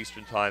 o'clock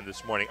Eastern Time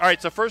this morning. All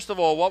right, so first of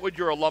all, what would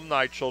your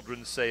alumni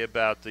children say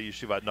about the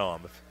Yeshivat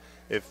Noam?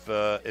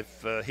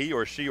 If he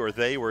or she or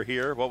they were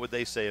here, what would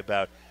they say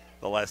about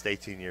the last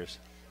 18 years?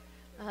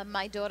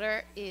 My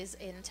daughter is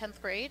in 10th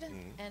grade,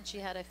 and she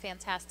had a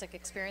fantastic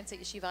experience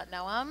at Yeshivat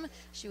Noam.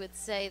 She would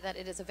say that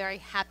it is a very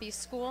happy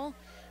school.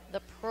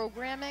 The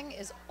programming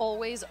is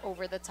always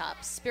over the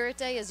top. Spirit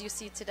Day, as you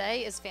see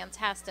today, is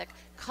fantastic.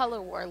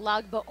 Color War,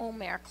 Lag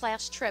BaOmer,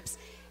 class trips.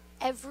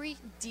 Every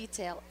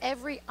detail,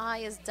 every I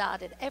is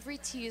dotted, every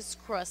T is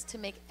crossed to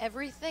make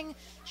everything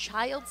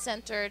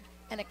child-centered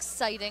and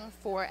exciting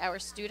for our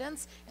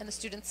students, and the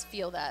students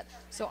feel that.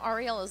 So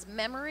Ariela's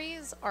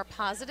memories are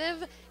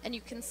positive, and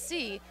you can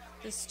see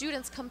the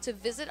students come to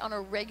visit on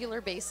a regular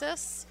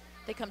basis.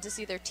 They come to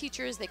see their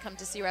teachers. They come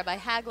to see Rabbi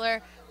Hagler.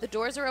 The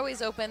doors are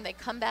always open. They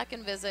come back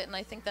and visit, and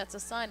I think that's a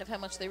sign of how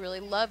much they really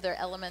love their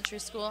elementary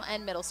school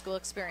and middle school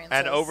experiences.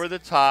 And over the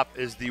top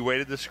is the way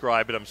to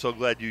describe it. I'm so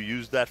glad you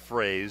used that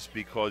phrase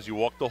because you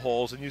walk the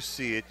halls and you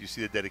see it. You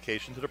see the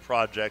dedication to the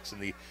projects and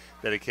the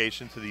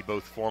dedication to the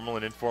both formal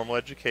and informal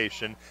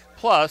education.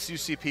 Plus, you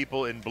see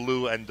people in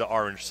blue and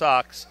orange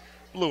socks,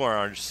 blue and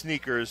orange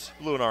sneakers,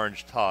 blue and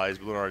orange ties,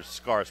 blue and orange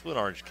scarves, blue and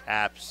orange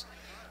caps,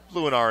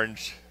 blue and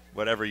orange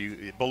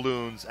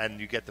balloons,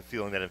 and you get the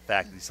feeling that, in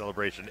fact, the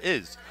celebration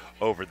is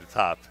over the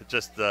top,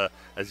 just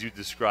as you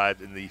described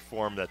in the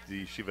form that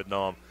the Yeshivat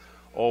Noam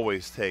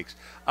always takes.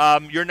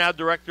 You're now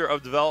Director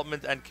of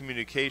Development and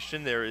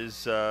Communication. There is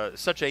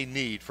such a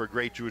need for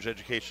great Jewish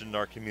education in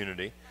our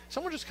community.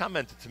 Someone just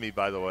commented to me,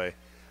 by the way,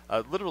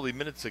 literally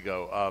minutes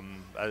ago,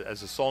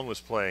 as the song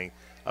was playing,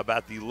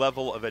 about the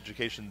level of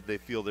education they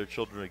feel their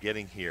children are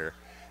getting here.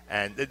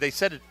 And they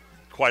said it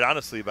quite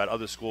honestly about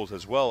other schools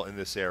as well in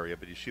this area,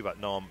 but Yeshivat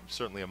Noam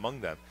certainly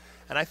among them.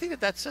 And I think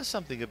that says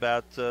something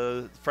about,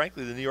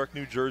 frankly, the New York,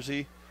 New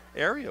Jersey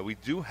area. We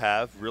do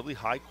have really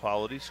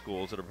high-quality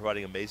schools that are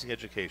providing amazing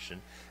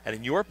education. And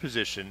in your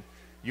position,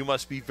 you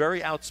must be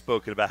very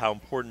outspoken about how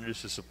important it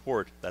is to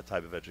support that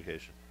type of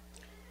education.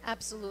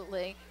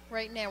 Absolutely.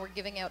 Right now, we're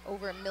giving out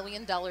over $1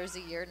 million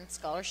a year in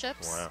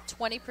scholarships. Wow.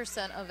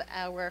 20% of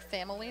our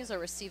families are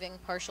receiving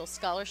partial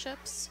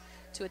scholarships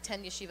to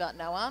attend Yeshivat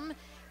Noam.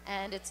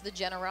 And it's the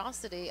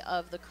generosity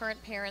of the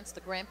current parents,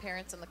 the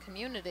grandparents, and the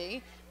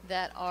community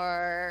that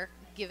are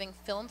giving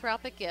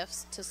philanthropic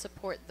gifts to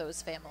support those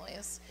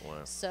families. Wow.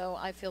 So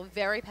I feel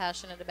very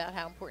passionate about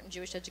how important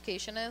Jewish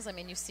education is. I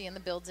mean, you see in the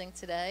building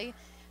today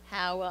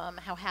how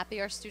happy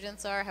our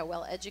students are, how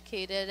well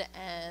educated,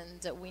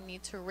 and we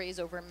need to raise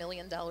over $1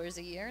 million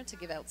a year to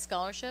give out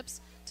scholarships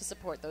to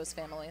support those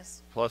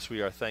families. Plus,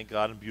 we are, thank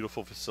God, in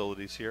beautiful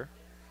facilities here.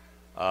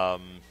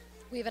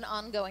 We have an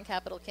ongoing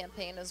capital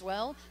campaign as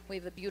well. We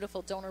have a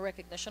beautiful donor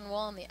recognition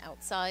wall on the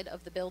outside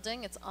of the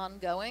building. It's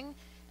ongoing,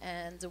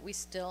 and we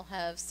still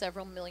have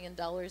several $1 million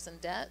in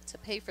debt to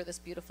pay for this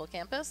beautiful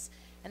campus.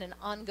 And on an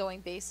ongoing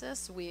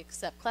basis, we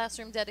accept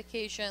classroom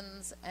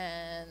dedications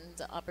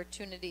and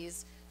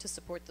opportunities to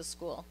support the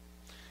school.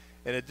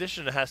 In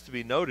addition, it has to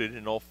be noted,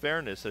 in all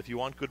fairness, that if you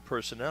want good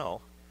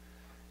personnel,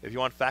 if you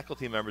want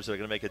faculty members that are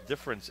going to make a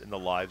difference in the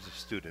lives of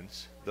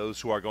students, those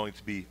who are going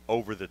to be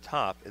over the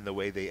top in the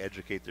way they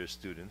educate their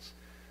students,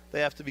 they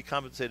have to be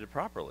compensated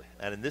properly.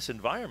 And in this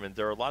environment,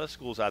 there are a lot of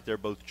schools out there,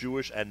 both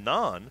Jewish and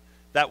non,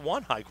 that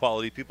want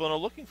high-quality people and are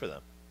looking for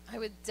them. I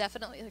would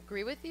definitely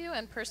agree with you,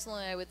 and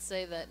personally I would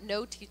say that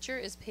no teacher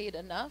is paid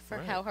enough for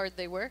Right. how hard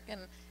they work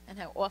and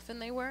how often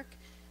they work.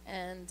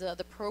 And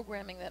the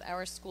programming that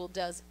our school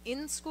does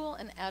in school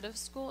and out of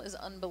school is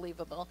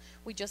unbelievable.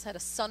 We just had a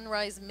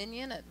sunrise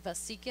minyan at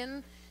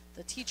Vasikin.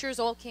 The teachers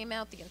all came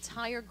out, the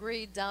entire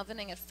grade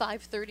davening at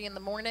 5:30 in the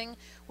morning.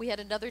 We had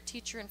another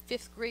teacher in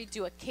 5th grade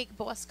do a cake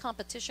boss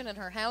competition in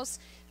her house.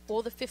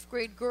 All the 5th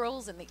grade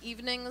girls in the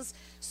evenings.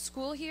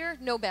 School here,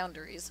 no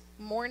boundaries.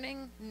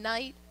 Morning,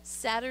 night,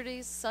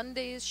 Saturdays,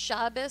 Sundays,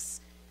 Shabbos.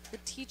 The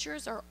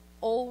teachers are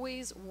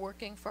always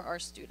working for our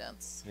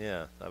students.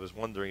 Yeah, I was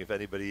wondering if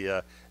anybody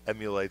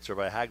emulates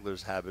Rabbi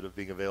Hagler's habit of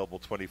being available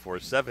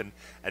 24/7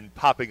 and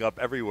popping up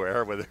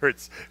everywhere, whether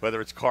it's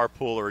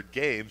carpool or at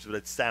games. But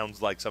it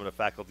sounds like some of the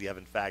faculty have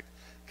in fact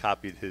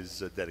copied his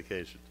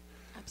dedication.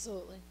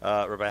 Absolutely.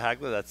 Rabbi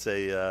Hagler, that's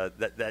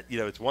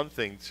it's one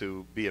thing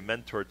to be a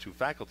mentor to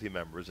faculty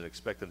members and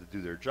expect them to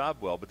do their job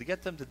well, but to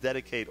get them to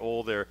dedicate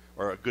all their,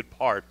 or a good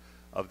part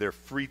of their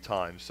free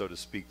time, so to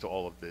speak, to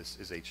all of this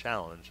is a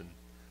challenge. And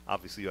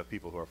obviously you have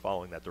people who are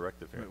following that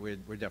directive here.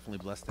 We're definitely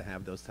blessed to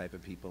have those type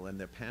of people, and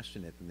they're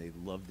passionate, and they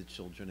love the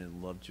children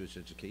and love Jewish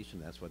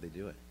education. That's why they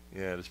do it.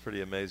 Yeah, it's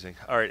pretty amazing.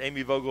 All right,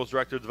 Amy Vogel is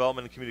Director of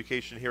Development and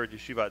Communication here at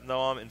Yeshivat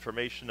Noam.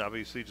 Information,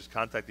 obviously, just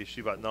contact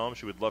Yeshivat Noam.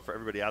 She would love for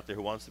everybody out there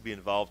who wants to be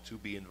involved to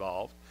be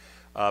involved.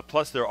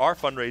 Plus, there are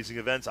fundraising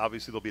events.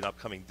 Obviously, there'll be an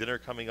upcoming dinner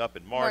coming up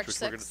in March,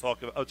 which we're going to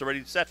talk about. Oh, it's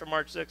already set for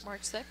March 6th?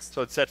 March 6th.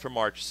 So it's set for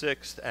March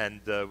 6th,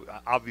 and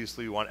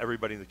obviously we want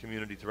everybody in the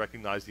community to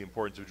recognize the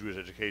importance of Jewish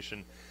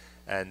education,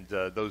 and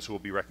those who will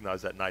be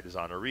recognized that night as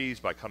honorees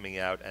by coming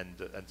out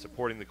and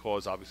supporting the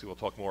cause. Obviously, we'll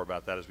talk more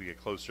about that as we get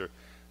closer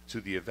to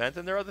the event.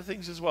 And there are other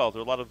things as well. There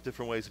are a lot of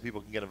different ways that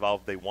people can get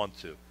involved if they want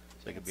to.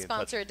 So they can be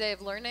Sponsor in a day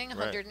of learning,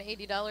 Right.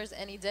 $180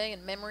 any day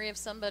in memory of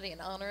somebody, in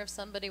honor of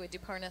somebody. We do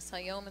Parnas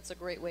Hayom. It's a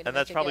great way to And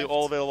make that's a probably gift.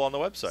 all available on the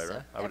website, So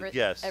right? I would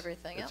guess.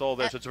 everything, It's yeah. all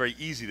there, so it's very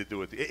easy to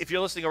do it. If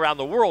you're listening around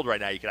the world right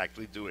now, you can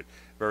actually do it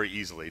very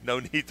easily. No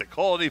need to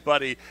call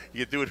anybody.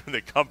 You can do it from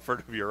the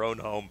comfort of your own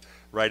home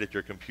right at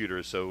your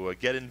computer. So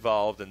get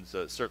involved and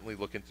certainly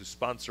look into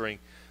sponsoring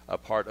a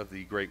part of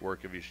the great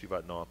work of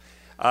Yeshivat Noam.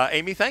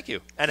 Amy, thank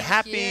you. And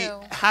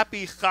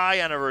happy Chai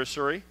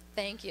anniversary.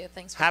 Thank you.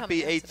 Thanks for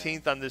Happy coming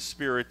 18th on this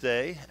Spirit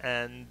Day,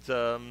 and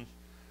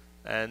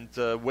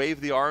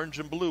wave the orange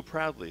and blue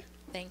proudly.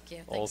 Thank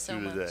you. All Thanks so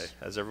through much. the day,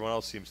 as everyone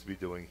else seems to be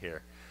doing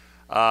here.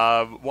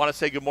 Want to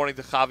say good morning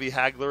to Chavi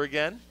Hagler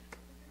again.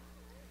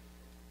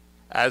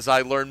 As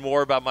I learn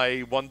more about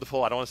my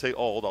wonderful, I don't want to say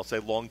old, I'll say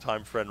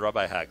longtime friend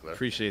Rabbi Hagler.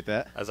 Appreciate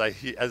that. As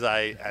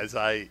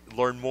I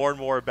learn more and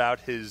more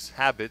about his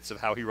habits of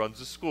how he runs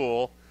the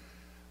school,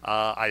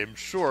 I am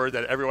sure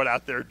that everyone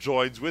out there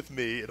joins with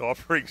me in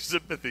offering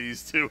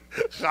sympathies to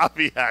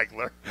Chavi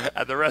Hagler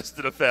and the rest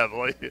of the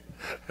family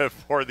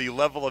for the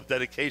level of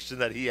dedication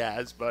that he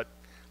has. But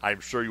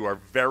I'm sure you are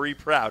very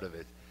proud of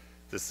it,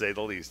 to say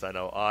the least. I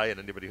know I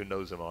and anybody who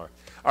knows him are.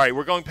 All right,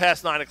 we're going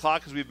past 9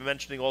 o'clock, as we've been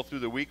mentioning all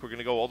through the week. We're going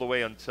to go all the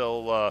way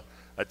until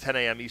 10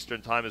 a.m.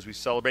 Eastern Time as we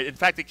celebrate. In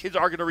fact, the kids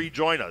are going to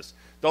rejoin us.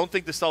 Don't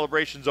think the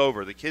celebration's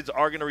over. The kids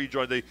are going to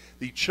rejoin.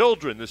 The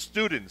children, the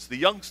students, the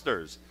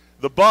youngsters,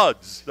 the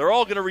buds, they're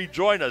all going to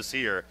rejoin us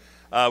here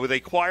with a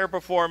choir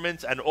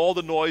performance and all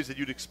the noise that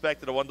you'd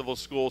expect at a wonderful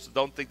school. So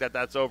don't think that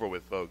that's over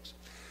with, folks.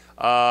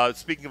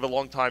 Speaking of a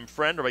longtime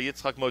friend, Rabbi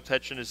Yitzchak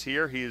Motechin is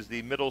here. He is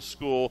the middle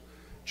school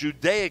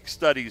Judaic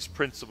Studies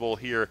principal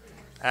here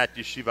at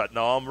Yeshivat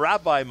Noam.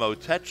 Rabbi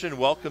Motechin,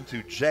 welcome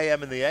to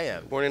JM in the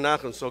AM. Morning,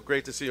 Nachum. So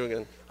great to see you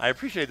again. I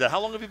appreciate that.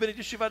 How long have you been at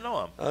Yeshivat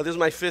Noam? This is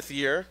my 5th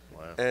year,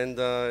 Wow. and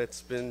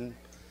it's been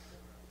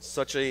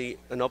such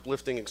an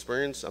uplifting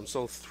experience. I'm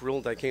so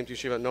thrilled I came to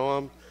Yeshivat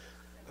Noam.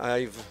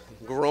 I've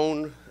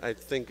grown, I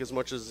think, as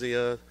much as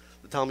the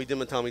Talmidim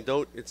and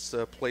Talmidot. It's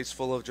a place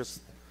full of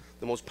just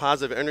the most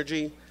positive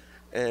energy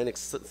and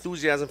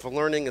enthusiasm for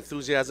learning,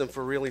 enthusiasm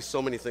for really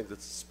so many things.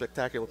 It's a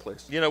spectacular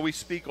place. You know, we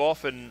speak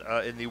often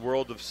in the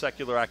world of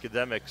secular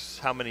academics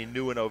how many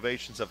new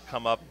innovations have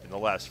come up in the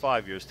last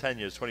 5 years, 10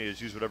 years, 20 years,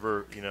 use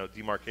whatever,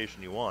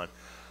 demarcation you want,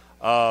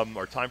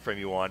 or time frame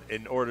you want,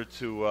 in order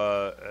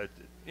to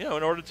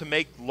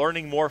make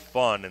learning more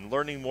fun and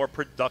learning more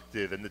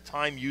productive and the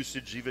time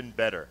usage even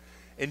better.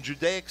 In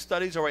Judaic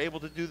studies, are we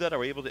able to do that? Are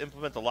we able to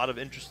implement a lot of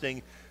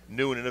interesting,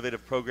 new and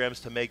innovative programs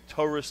to make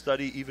Torah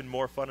study even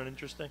more fun and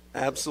interesting?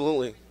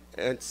 Absolutely.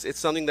 And it's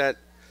something that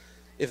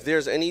if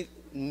there's any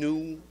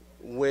new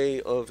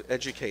way of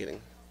educating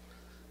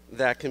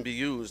that can be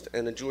used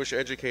and a Jewish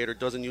educator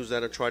doesn't use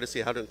that or try to see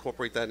how to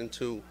incorporate that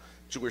into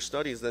Jewish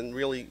studies, then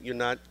really you're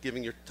not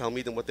giving your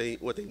Talmidim what they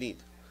need.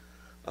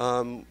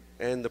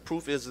 And the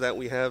proof is that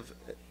we have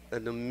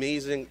an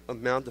amazing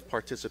amount of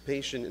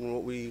participation in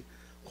what we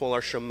call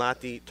our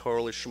Shemati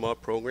Torah Lishma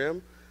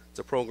program. It's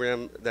a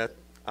program that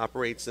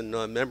operates in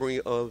memory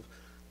of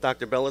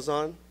Dr.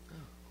 Belazon,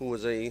 who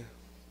was a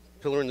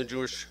pillar in the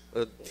Jewish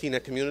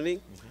Tina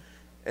community.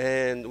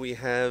 And we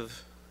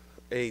have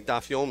a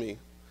Daf Yomi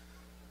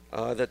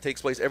that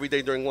takes place every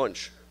day during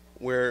lunch,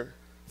 where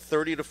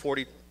 30 to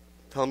 40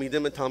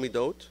 Talmidim and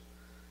Talmidot,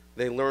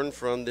 they learn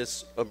from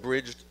this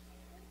abridged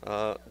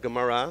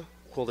Gemara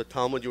called the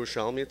Talmud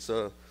Yerushalmi. It's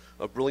a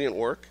brilliant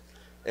work.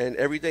 And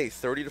every day,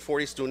 30 to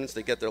 40 students,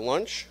 they get their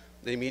lunch,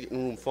 they meet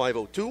in room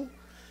 502,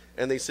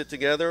 and they sit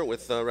together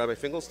with Rabbi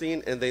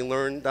Finkelstein, and they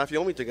learn Daf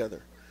Yomi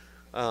together.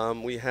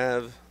 We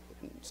have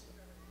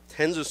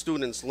tens of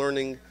students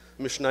learning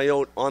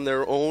Mishnayot on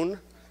their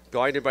own,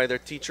 guided by their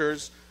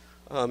teachers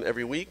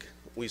every week.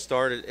 We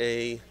started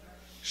a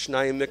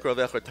Shnayim Mikra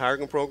V'Echad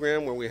Targum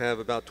program where we have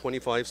about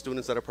 25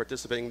 students that are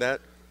participating in that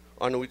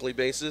on a weekly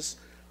basis.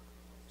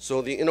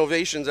 So the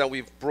innovations that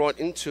we've brought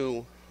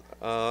into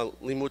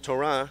Limud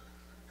Torah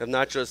have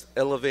not just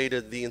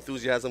elevated the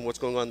enthusiasm of what's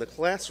going on in the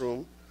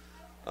classroom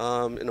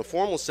in a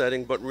formal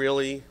setting, but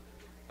really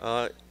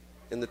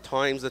in the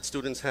times that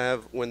students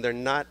have when they're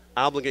not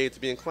obligated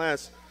to be in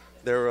class,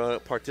 they're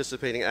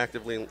participating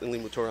actively in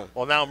Limud Torah.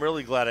 Well, now I'm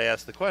really glad I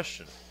asked the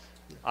question.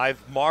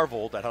 I've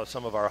marveled at how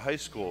some of our high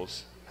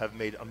schools have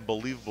made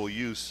unbelievable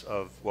use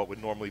of what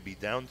would normally be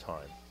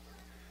downtime,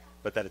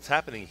 but that it's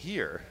happening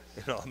here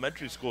in an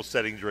elementary school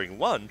setting during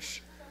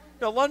lunch.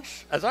 You know,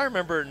 lunch, as I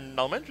remember in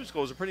elementary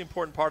school, was a pretty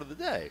important part of the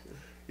day.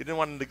 You didn't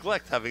want to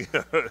neglect having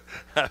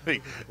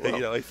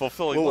a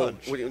fulfilling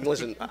lunch.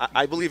 Listen,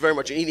 I believe very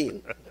much in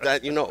eating,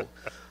 that you know,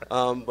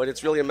 but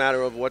it's really a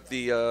matter of what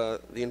the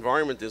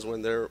environment is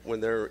when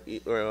they're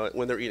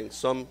eating.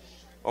 Some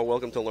are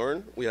welcome to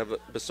learn. We have,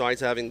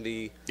 besides having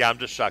the... Yeah, I'm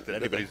just shocked that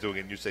anybody's doing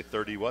it. And you say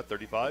 30 what,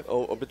 35?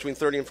 Oh, between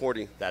 30 and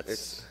 40.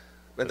 That's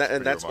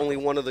only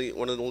one of the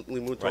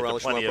Limud Torah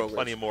Lishma programs.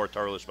 Plenty of more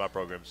Torah Lishma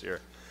programs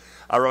here.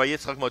 Rabbi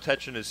Yitzchak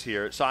Motechin is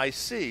here. So I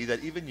see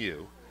that even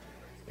you,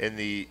 in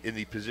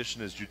the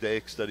position as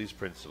Judaic Studies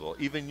principal,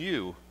 even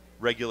you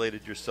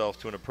regulated yourself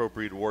to an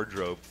appropriate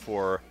wardrobe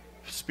for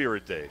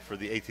Spirit Day, for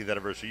the 18th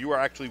anniversary. You are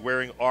actually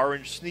wearing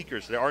orange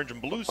sneakers, the orange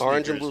and blue sneakers.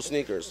 Orange and blue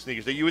sneakers.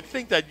 Sneakers. That you would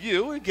think that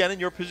you, again, in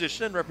your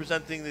position and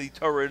representing the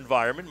Torah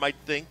environment, might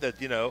think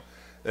that, you know,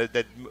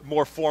 that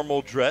more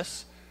formal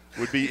dress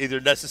would be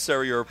either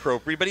necessary or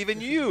appropriate. But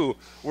even you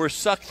were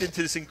sucked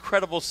into this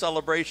incredible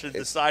celebration and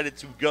decided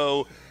to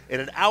go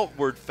in an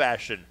outward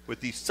fashion with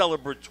the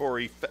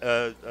celebratory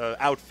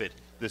outfit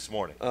this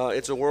morning.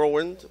 It's a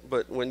whirlwind,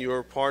 but when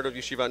you're part of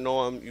Yeshivat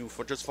Noam, you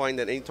just find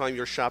that anytime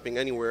you're shopping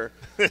anywhere,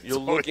 you're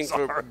looking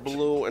for orange.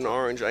 Blue and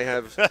orange. I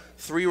have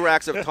 3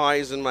 racks of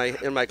ties in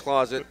my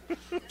closet.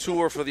 2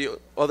 are for the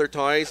other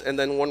ties, and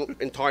then 1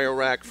 entire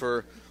rack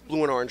for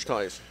blue and orange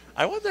ties.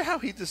 I wonder how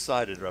he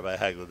decided, Rabbi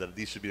Hagler, that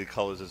these should be the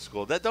colors at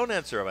school. Don't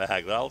answer,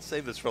 Rabbi Hagler. I'll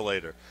save this for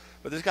later.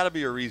 But there's got to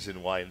be a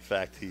reason why, in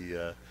fact,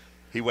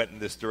 he went in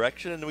this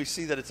direction, and we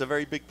see that it's a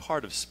very big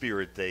part of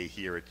Spirit Day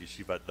here at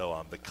Yeshivat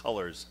Noam, the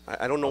colors.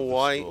 I don't know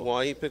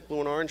why he picked blue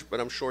and orange, but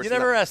I'm sure you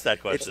never asked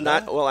that question. It's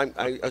not. Well,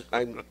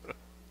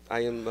 I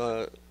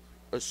am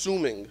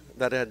assuming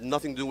that it had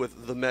nothing to do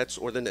with the Mets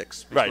or the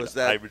Knicks, because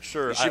that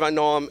Yeshivat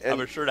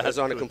Noam is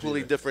on a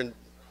completely different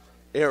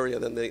area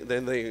than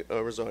they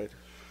reside.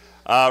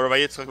 Rabbi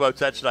Yitzchak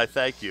Motechin, I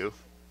thank you,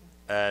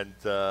 and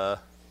the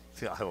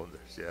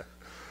Islanders, yeah.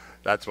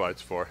 That's why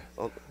it's for.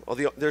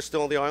 They're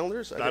still the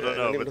Islanders? I don't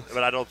know,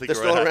 but I don't think they're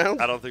still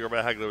around. I don't think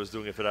Rabbi Hagler was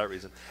doing it for that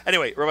reason.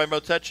 Anyway, Rabbi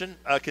Motechin,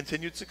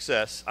 continued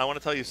success. I want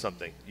to tell you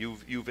something.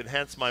 You've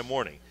enhanced my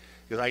morning,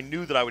 because I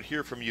knew that I would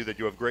hear from you that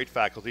you have great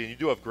faculty, and you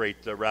do have great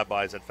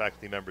rabbis and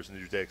faculty members in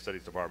the Judaic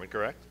Studies Department,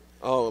 correct?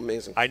 Oh,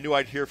 amazing. I knew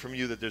I'd hear from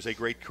you that there's a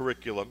great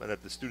curriculum and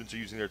that the students are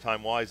using their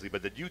time wisely,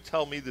 but that you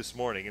tell me this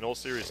morning, in all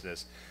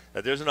seriousness,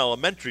 that there's an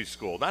elementary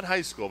school, not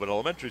high school, but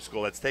elementary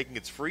school that's taking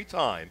its free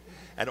time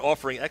and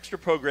offering extra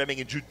programming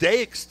in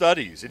Judaic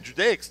studies,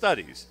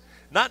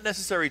 not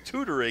necessary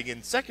tutoring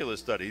in secular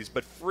studies,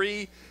 but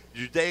free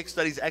Judaic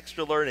studies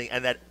extra learning,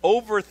 and that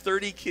over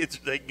 30 kids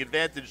are taking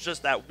advantage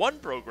just that one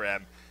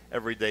program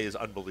every day is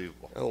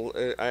unbelievable.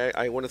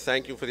 I want to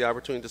thank you for the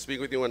opportunity to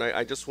speak with you, and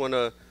I just want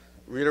to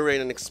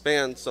reiterate and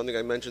expand something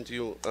I mentioned to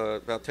you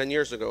about 10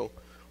 years ago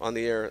on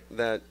the air,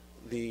 that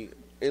the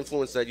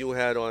influence that you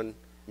had on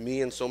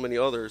me and so many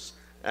others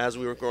as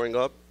we were growing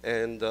up,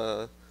 and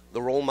the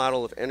role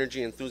model of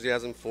energy and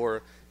enthusiasm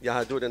for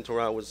Yahadut and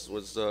Torah was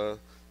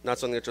not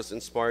something that just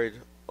inspired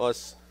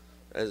us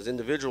as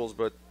individuals,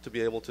 but to be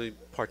able to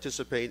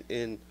participate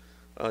in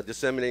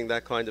disseminating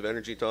that kind of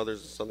energy to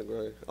others is something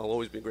that I'll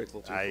always be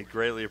grateful to. I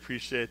greatly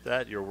appreciate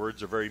that. Your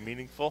words are very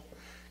meaningful.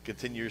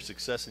 Continue your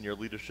success in your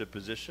leadership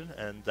position,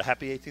 and a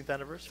happy 18th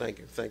anniversary. Thank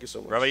you. Thank you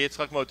so much. Rabbi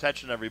Yitzchak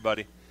Motechin,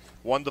 everybody.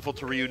 Wonderful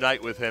to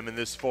reunite with him in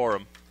this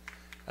forum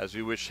as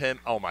we wish him.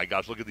 Oh, my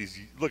gosh, look at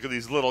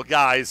these little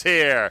guys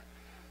here.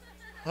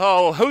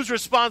 Oh, who's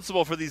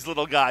responsible for these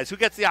little guys? Who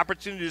gets the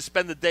opportunity to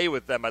spend the day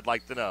with them, I'd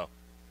like to know.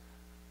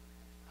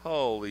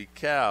 Holy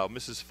cow.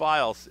 Mrs.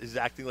 Files is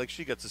acting like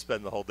she gets to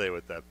spend the whole day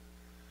with them.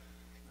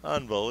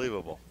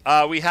 Unbelievable.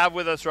 We have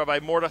with us Rabbi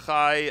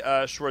Mordechai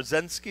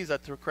Schwarzensky. Is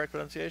that the correct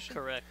pronunciation?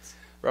 Correct.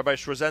 Rabbi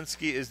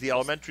Schwarzensky is the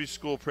elementary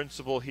school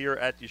principal here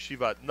at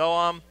Yeshivat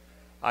Noam.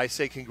 I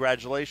say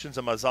congratulations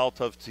and mazal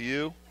tov to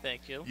you.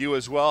 Thank you. You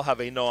as well have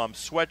a Noam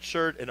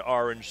sweatshirt, an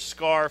orange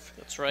scarf.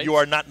 That's right. You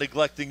are not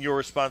neglecting your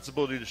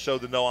responsibility to show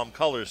the Noam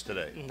colors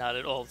today. Not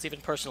at all. It's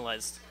even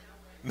personalized.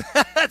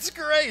 That's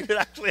great. It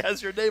actually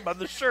has your name on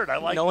the shirt. I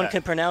like that. No one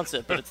can pronounce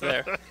it, but it's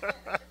there.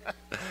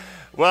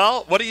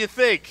 Well, what do you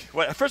think?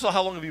 First of all,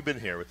 how long have you been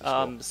here with the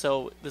school?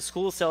 So the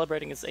school is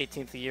celebrating its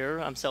 18th year.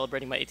 I'm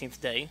celebrating my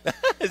 18th day.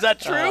 Is that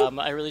true?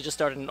 I really just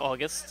started in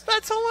August.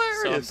 That's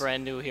hilarious. So I'm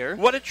brand new here.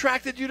 What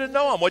attracted you to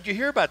Noam? What did you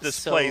hear about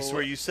this place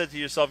where you said to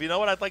yourself, you know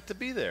what, I'd like to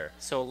be there?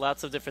 So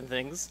lots of different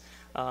things.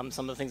 Some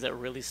of the things that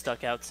really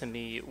stuck out to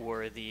me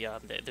were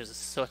there's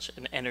such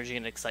an energy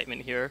and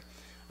excitement here.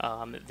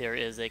 There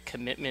is a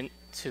commitment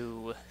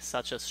to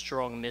such a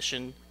strong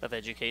mission of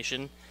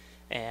education,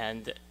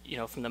 and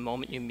from the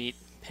moment you meet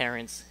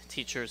parents,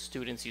 teachers,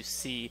 students, you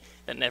see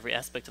that in every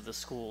aspect of the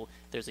school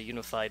there's a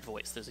unified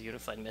voice, there's a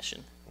unified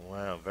mission.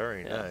 Wow,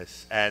 very Yeah.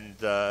 nice. And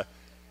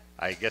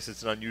I guess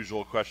it's an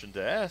unusual question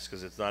to ask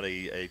because it's not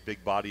a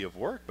big body of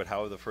work, but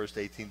how have the first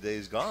 18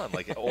 days gone?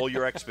 Like all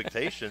your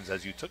expectations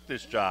as you took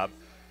this job,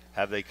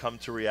 have they come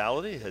to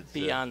reality?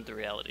 Beyond the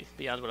reality,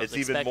 beyond what I was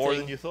It's expecting. even more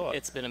than you thought.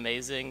 It's been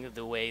amazing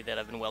the way that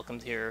I've been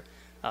welcomed here,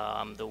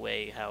 the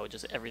way how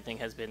just everything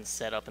has been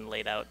set up and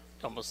laid out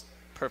almost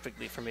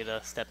perfectly for me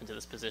to step into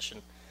this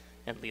position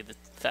and lead the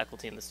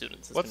faculty and the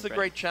students. It's What's been the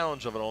great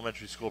challenge of an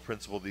elementary school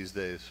principal these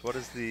days? What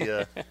is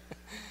the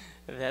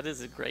That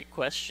is a great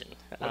question.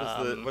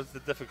 what's the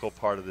difficult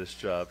part of this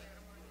job?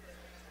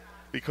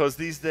 Because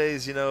these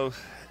days,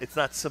 it's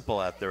not simple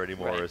out there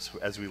anymore, Right.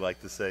 as we like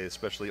to say,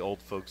 especially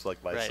old folks like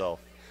Right. myself.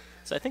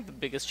 So I think the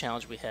biggest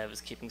challenge we have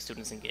is keeping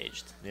students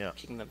engaged. Yeah.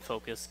 Keeping them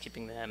focused,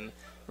 keeping them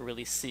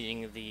really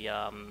seeing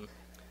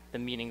the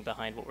meaning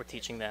behind what we're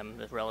teaching them,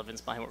 the relevance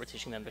behind what we're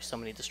teaching them. There's so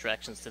many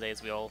distractions today,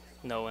 as we all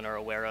know and are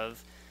aware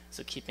of.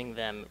 So keeping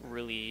them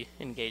really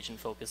engaged and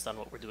focused on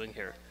what we're doing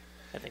here,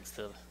 I think, is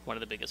one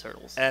of the biggest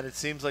hurdles. And it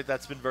seems like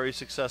that's been very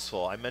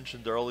successful. I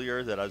mentioned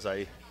earlier that as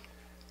I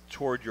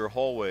toured your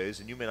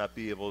hallways, and you may not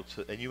be able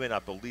to, and you may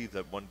not believe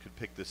that one could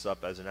pick this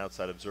up as an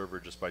outside observer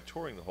just by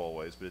touring the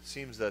hallways, but it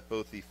seems that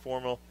both the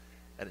formal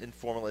and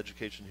informal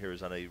education here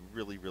is on a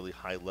really, really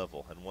high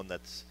level, and one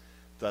that's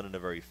done in a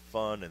very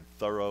fun and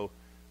thorough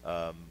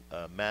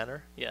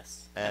manner.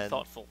 Yes, and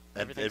thoughtful.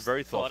 And Everything's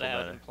very thought thoughtful out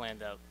manner. and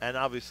planned out. And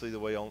obviously, the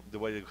way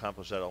to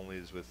accomplish that only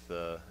is with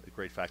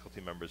great faculty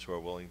members who are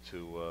willing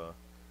to,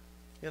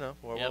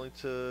 willing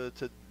to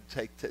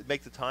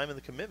make the time and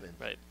the commitment.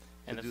 Right.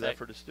 To do that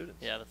for the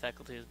students. Yeah, the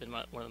faculty has been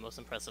one of the most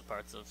impressive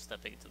parts of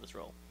stepping into this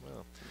role.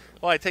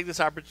 Well, I take this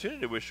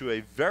opportunity to wish you a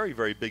very,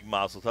 very big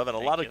mazel tov and a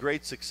lot of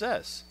great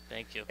success.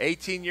 Thank you.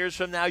 18 years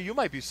from now, you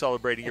might be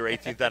celebrating your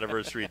 18th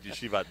anniversary at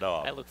Yeshivat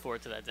Noam. I look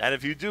forward to that day. And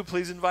if you do,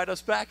 please invite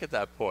us back at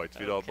that point,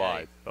 if you don't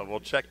mind. We'll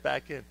check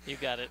back in. You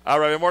got it. All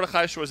right,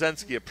 Mordechai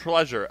Schwazensky, a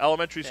pleasure.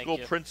 Elementary Thank school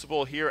you.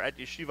 principal here at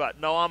Yeshivat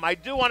Noam. I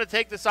do want to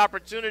take this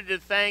opportunity to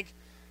thank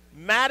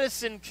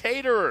Madison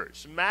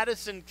Caterers.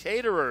 Madison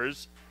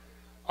Caterers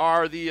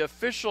are the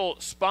official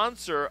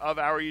sponsor of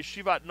our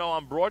Yeshivat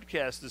Noam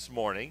broadcast this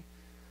morning.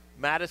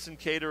 Madison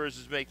Caterers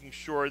is making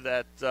sure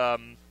that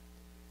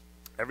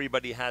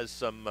everybody has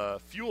some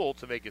fuel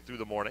to make it through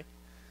the morning.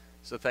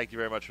 So thank you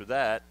very much for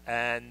that.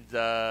 And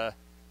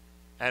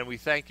we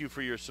thank you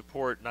for your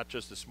support, not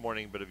just this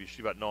morning, but of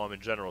Yeshivat Noam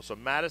in general. So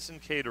Madison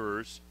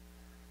Caterers,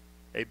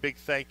 a big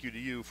thank you to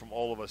you from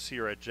all of us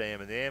here at JM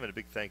and the AM, and a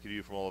big thank you to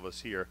you from all of us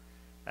here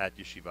at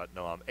Yeshivat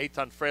Noam.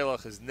 Eitan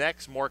Freilich is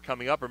next. More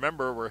coming up.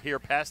 Remember, we're here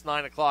past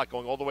 9 o'clock,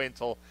 going all the way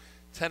until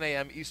 10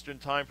 a.m. Eastern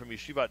Time from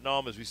Yeshivat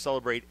Noam as we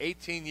celebrate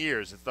 18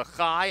 years. It's the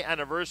Chai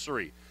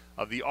anniversary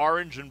of the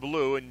orange and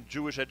blue in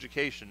Jewish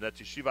education. That's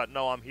Yeshivat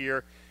Noam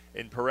here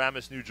in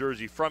Paramus, New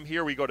Jersey. From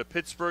here, we go to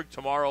Pittsburgh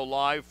tomorrow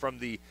live from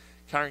the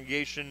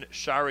congregation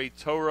Sharei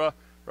Torah,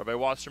 Rabbi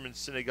Wasserman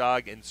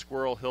Synagogue in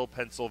Squirrel Hill,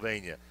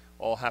 Pennsylvania.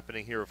 All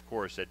happening here, of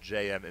course, at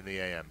JM in the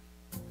AM.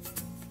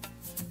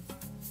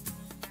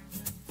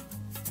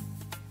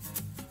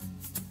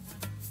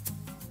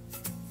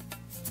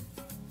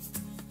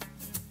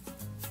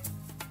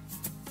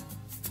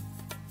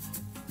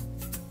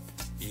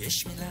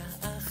 יש מילה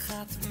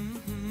אחת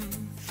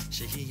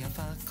שהיא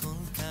יפה כל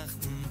כך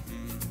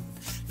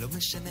לא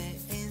משנה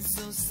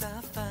איזו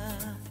שפה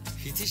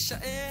היא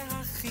תישאר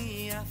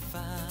הכי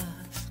יפה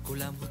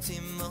כולם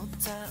רוצים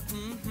אותה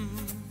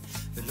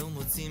ולא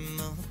מוצאים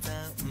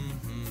אותה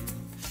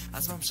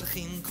אז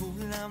ממשיכים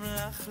כולם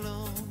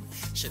לחלום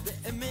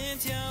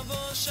שבאמת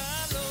יבוא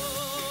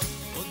שלום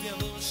עוד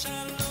יבוא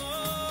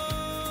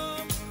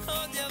שלום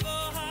עוד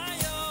יבוא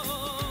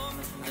היום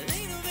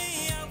עלינו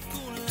ויד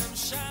כולם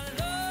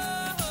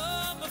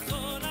שלום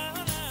בכל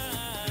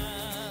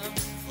העולם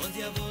עוד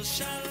יבוא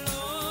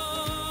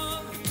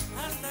שלום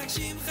אז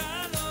נגשים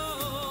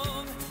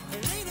חלום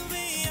עלינו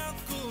ויד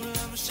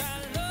כולם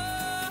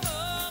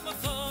שלום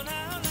בכל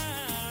העולם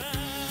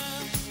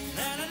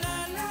לה לה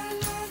לה לה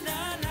לה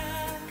לה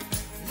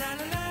לה לה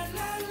לה לה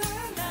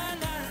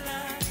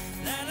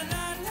לה לה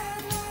לה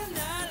לה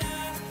לה לה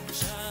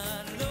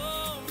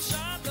שלום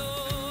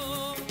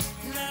שלום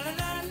לה לה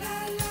לה לה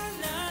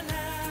לה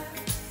לה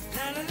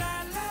לה לה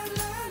לה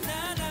לה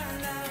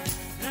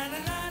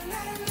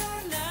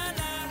לה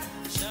לה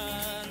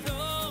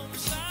שלום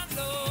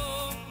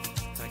שלום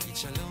תגיד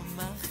שלום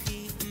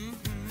אחי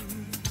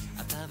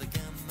אתה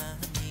וגם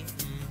אני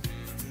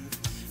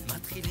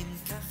מתחילים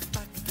כך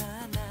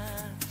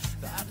בקטנה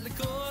ועד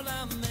לכל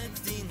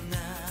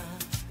המדינה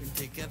אם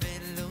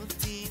תקבל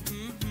אותי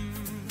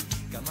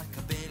גם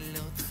אקבל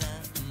אותך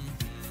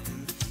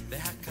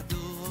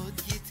והכדור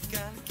עוד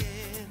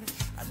יתגלגל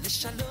עד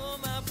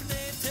לשלום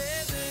הפני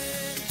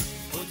תבל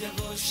עוד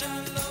יבוא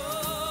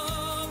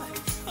שלום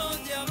עוד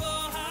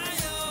יבוא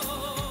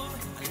היום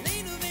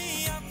עלינו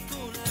ויד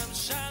כולם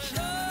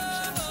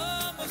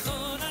שלום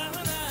בכל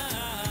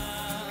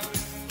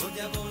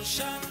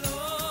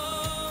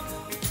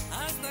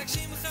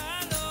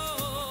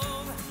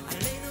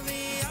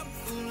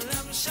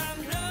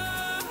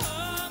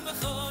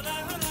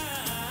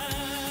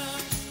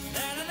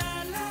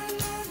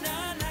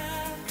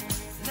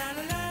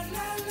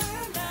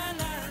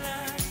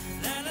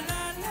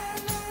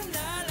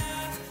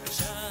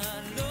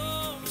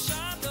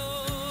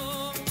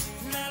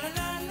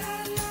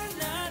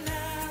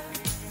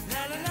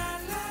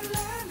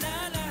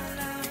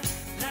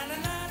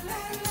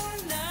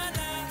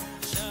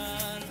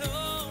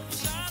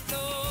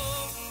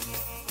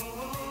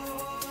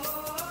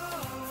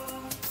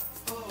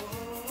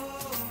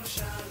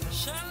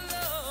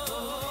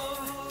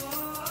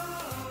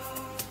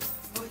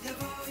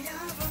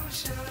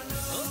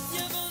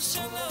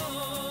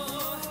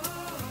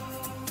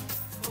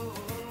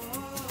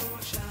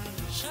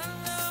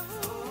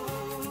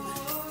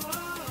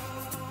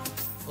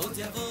עוד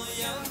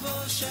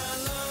יבוא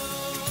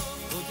שלום,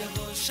 עוד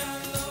יבוא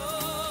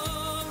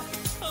שלום,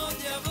 עוד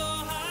יבוא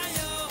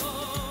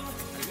היום,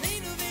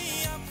 עלינו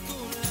ויהיה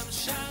כולם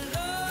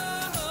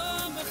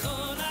שלום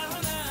בכל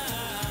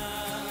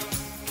העולם.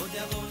 עוד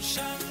יבוא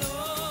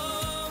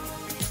שלום,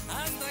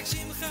 אז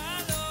תגשים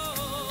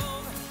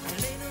חלום,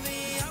 עלינו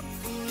ויהיה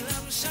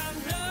כולם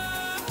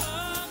שלום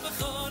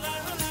בכל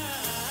העולם.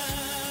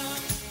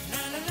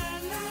 לה לה לה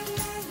לה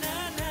לה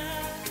לה לה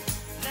לה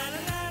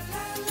לה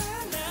לה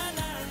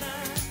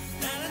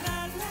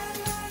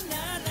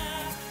לה לה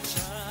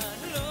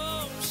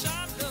שלום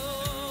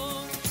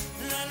שלום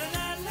לה לה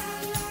לה לה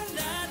לה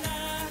לה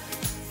לה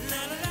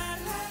לה לה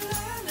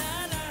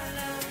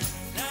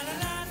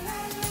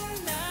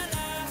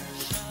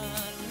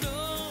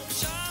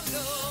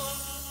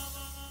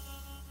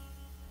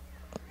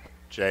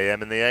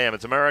JM in the AM.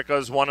 It's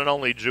America's one and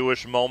only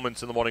Jewish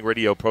Moments in the Morning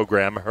radio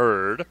program,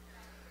 heard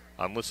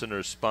on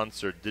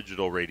listeners-sponsored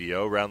digital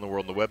radio around the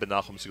world on the web at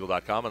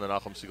NachumSegal.com, on the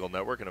Nachum Segal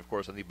Network, and, of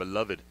course, on the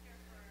beloved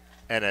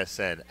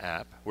NSN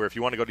app, where if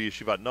you want to go to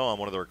Yeshivat Noam,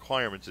 one of the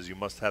requirements is you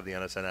must have the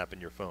NSN app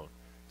in your phone.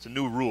 It's a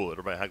new rule that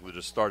Rabbi Hagler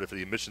just started for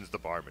the admissions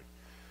department,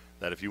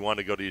 that if you want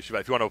to go to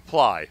Yeshivat, if you want to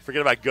apply,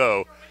 forget about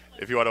go,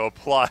 if you want to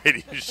apply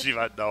to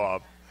Yeshivat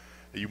Noam,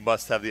 you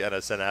must have the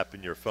NSN app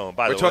in your phone.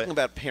 By We're the way, talking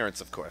about parents,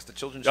 of course. The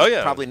children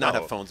should probably not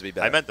have phones to be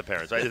better. I meant the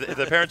parents. Right? If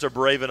the parents are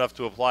brave enough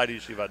to apply to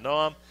Yeshivat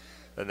Noam,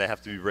 then they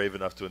have to be brave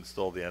enough to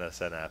install the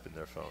NSN app in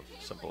their phones.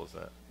 Simple as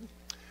that.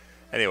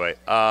 Anyway,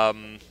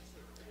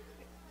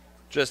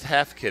 just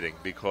half kidding,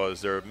 because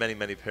there are many,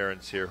 many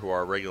parents here who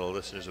are regular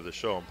listeners of the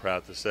show, I'm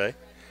proud to say.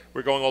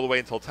 We're going all the way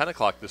until 10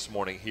 o'clock this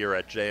morning here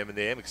at JM in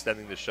the AM,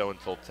 extending the show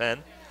until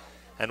 10.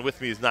 And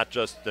with me is not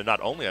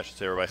only, I should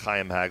say, Rabbi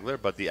Chaim Hagler,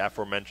 but the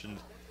aforementioned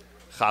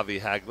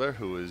Chavi Hagler,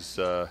 who is,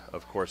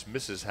 of course,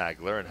 Mrs.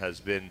 Hagler, and has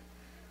been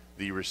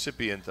the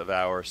recipient of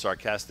our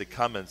sarcastic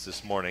comments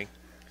this morning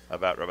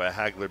about Rabbi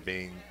Hagler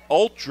being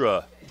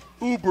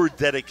uber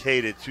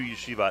dedicated to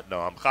Yeshivat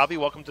Noam. Chavi,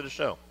 welcome to the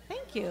show.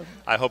 Thank you.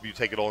 I hope you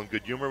take it all in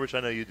good humor, which I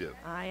know you do.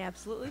 I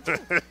absolutely do.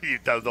 You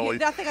don't only,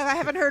 nothing I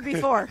haven't heard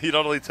before. You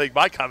don't only take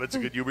my comments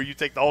in good humor, you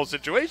take the whole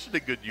situation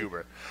in good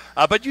humor.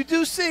 But you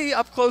do see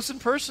up close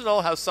and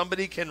personal how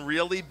somebody can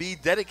really be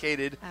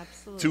dedicated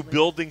to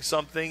building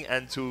something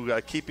and to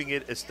keeping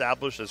it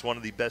established as one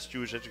of the best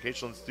Jewish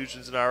educational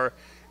institutions in our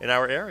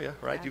area,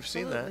 right? Absolutely. You've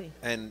seen that.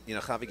 And,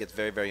 Chavi gets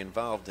very, very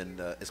involved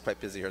and is quite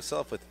busy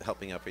herself with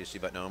helping out for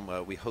Yeshivat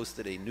Noam. We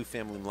hosted a new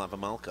family in Lava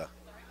Malka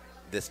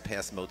this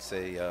past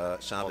Motzei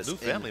Shabbos. Well, new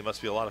family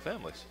must be a lot of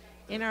families.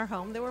 In our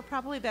home, there were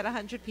probably about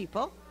 100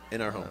 people.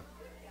 In our home.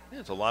 Yeah,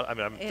 it's a lot. I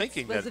mean, I'm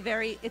thinking that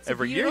it's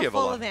every a year you have a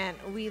beautiful lot.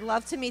 event. We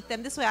love to meet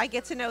them. This way I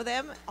get to know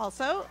them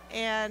also,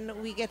 and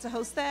we get to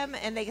host them,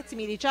 and they get to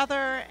meet each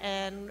other,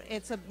 and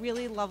it's a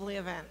really lovely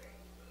event.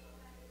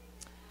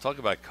 Talk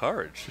about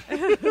courage.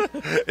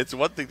 It's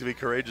one thing to be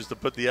courageous to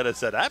put the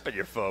NSN app in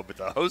your phone, but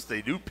to host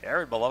a new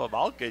parent Malava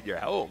Malka in your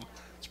home,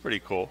 it's pretty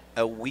cool.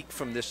 A week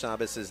from this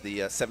Shabbos is the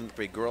 7th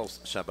grade girls'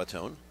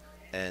 Shabbaton,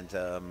 and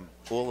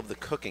all of the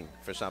cooking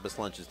for Shabbos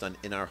lunch is done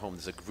in our home.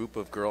 There's a group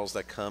of girls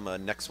that come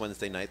next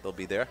Wednesday night. They'll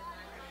be there,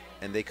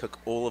 and they cook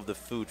all of the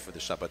food for the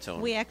Shabbaton.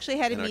 We actually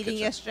had a in our meeting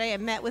kitchen. yesterday. I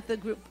met with the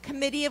group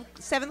committee of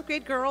 7th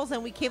grade girls,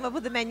 and we came up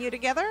with a menu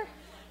together.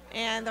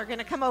 And they're going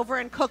to come over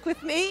and cook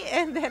with me,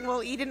 and then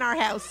we'll eat in our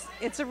house.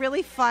 It's a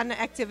really fun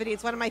activity.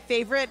 It's one of my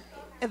favorite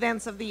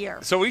events of the year.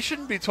 So we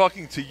shouldn't be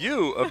talking to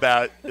you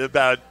about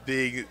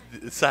being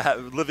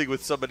living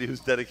with somebody who's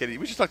dedicated.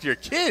 We should talk to your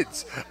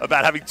kids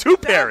about having two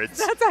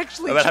parents. That's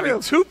actually about true.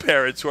 having two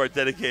parents who are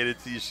dedicated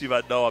to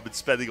Yeshivat Noam and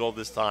spending all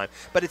this time.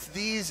 But it's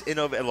these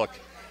look,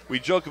 we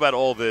joke about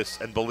all this,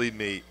 and believe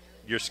me,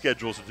 your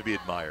schedules are to be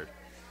admired.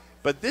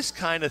 But this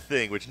kind of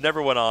thing, which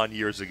never went on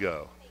years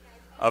ago,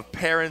 of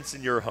parents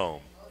in your home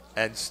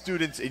and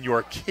students in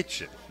your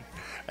kitchen,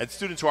 and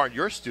students who aren't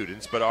your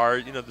students but are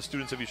the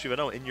students of Yeshivat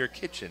Noam in your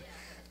kitchen,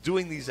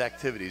 doing these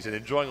activities and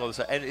enjoying all this,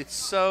 and it's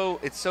so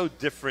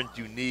different,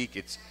 unique.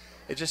 It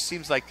just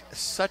seems like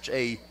such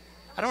a,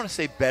 I don't want to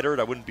say better,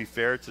 that wouldn't be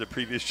fair to the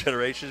previous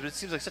generations, but it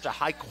seems like such a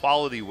high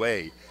quality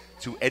way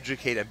to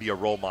educate and be a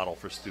role model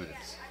for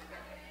students.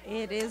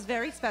 It is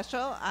very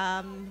special.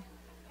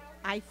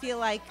 I feel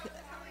like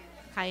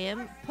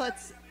Chaim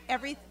puts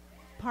every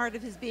part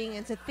of his being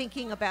into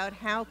thinking about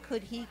how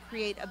could he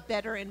create a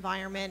better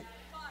environment,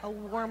 a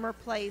warmer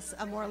place,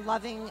 a more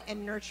loving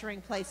and nurturing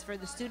place for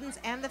the students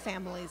and the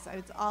families.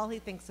 It's all he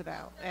thinks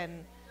about,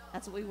 and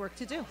that's what we work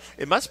to do.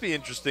 It must be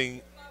interesting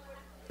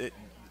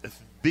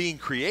being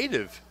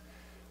creative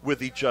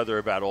with each other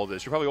about all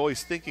this. You're probably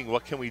always thinking,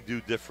 what can we do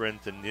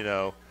different, and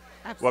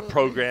what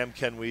program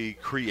can we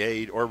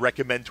create or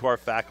recommend to our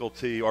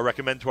faculty or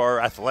recommend to our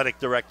athletic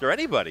director,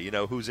 anybody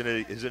who's in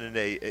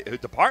a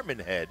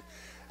department head,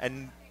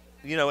 and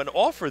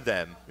offer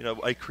them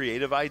a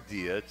creative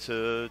idea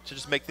to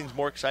just make things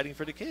more exciting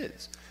for the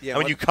kids. Yeah, and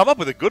when you come up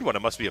with a good one,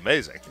 it must be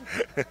amazing.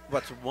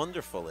 What's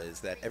wonderful is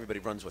that everybody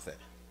runs with it.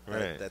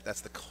 Right. That's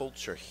the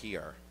culture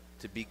here,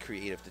 to be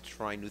creative, to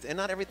try new and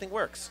not everything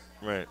works.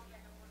 Right.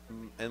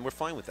 and we're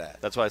fine with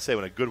that. That's why I say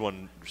when a good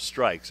one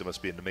strikes, it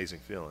must be an amazing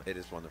feeling. It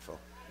is wonderful.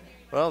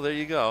 Well, there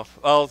you go.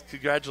 Well,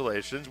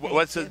 congratulations.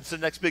 What's the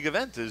next big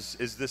event? Is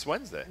this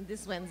Wednesday?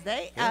 This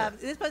Wednesday. Yeah.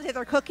 This Wednesday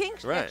they're cooking.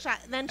 Right.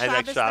 Then And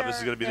next Shabbos is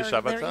they're- going to be the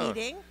they're- Shabbat. They're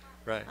eating.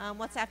 Right.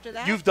 What's after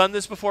that? You've done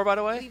this before, by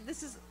the way?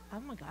 This is, oh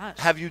my gosh.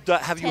 Have you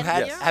done? Have you 10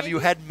 had? years, Have you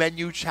maybe? had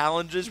menu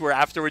challenges where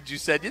afterwards you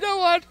said, you know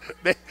what,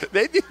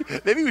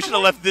 maybe we should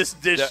have left this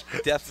dish.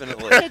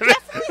 Definitely. They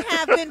definitely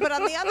have been, but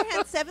on the other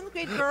hand, 7th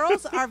grade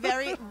girls are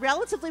very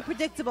relatively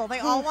predictable. They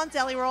all want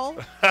deli roll.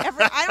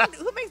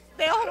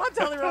 They all want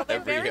deli roll.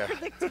 They're Every very year.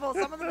 predictable.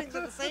 Some of the things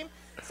are the same.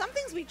 Some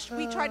things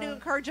we try to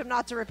encourage them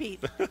not to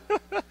repeat.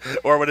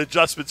 Or when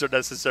adjustments are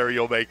necessary,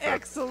 you'll make them.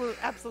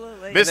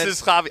 Absolutely.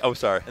 Mrs. Javi. Oh,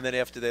 sorry. And then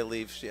after they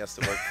leave, she has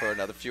to work for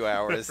another few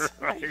hours.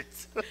 Right.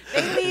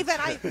 They leave, and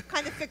I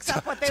kind of fix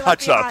up what they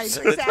left Touch-ups.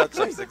 behind. Exactly.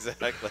 Touch-ups,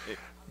 exactly.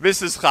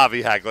 Mrs.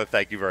 Javi Hagler,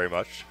 thank you very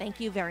much. Thank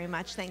you very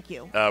much. Thank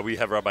you. We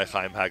have Rabbi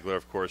Chaim Hagler,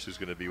 of course, who's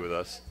going to be with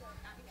us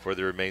for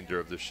the remainder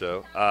of the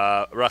show.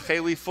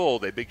 Racheli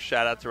Fold, a big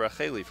shout out to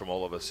Racheli from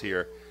all of us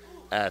here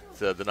at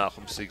the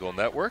Nachum Segal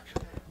Network.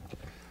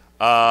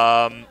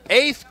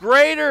 8th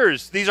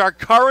graders. These are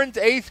current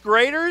 8th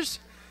graders.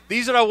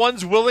 These are the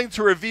ones willing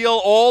to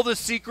reveal all the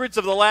secrets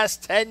of the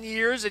last 10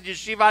 years at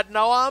Yeshivat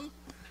Noam.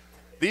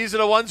 These are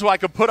the ones who I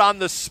could put on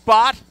the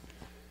spot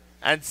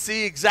and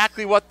see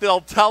exactly what they'll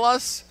tell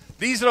us.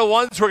 These are the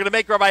ones who are going to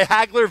make Rabbi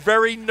Hagler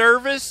very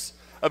nervous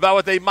about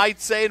what they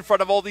might say in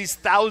front of all these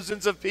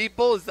thousands of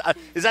people.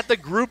 Is that the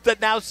group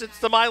that now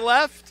sits to my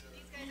left?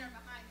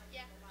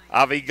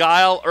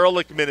 Avigail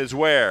Ehrlichman is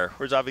where?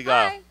 Where's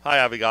Avigail? Hi,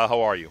 Avigail.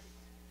 How are you?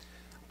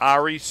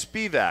 Ari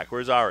Spivak.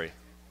 Where's Ari?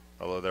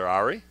 Hello there,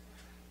 Ari.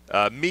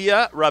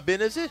 Mia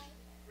Rabin, is it?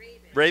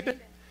 Rabin.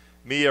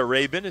 Mia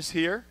Rabin is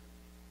here.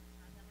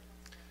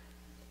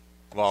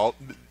 Well,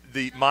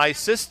 my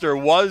sister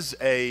was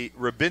a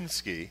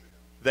Rabinsky,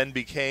 then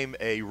became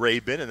a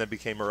Rabin, and then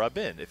became a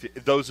Rabin.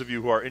 If those of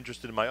you who are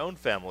interested in my own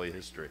family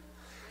history.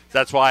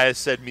 That's why I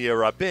said Mia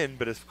Rabin,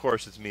 but of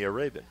course it's Mia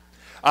Rabin.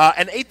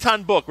 An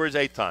Eitan book. Where's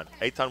Eitan?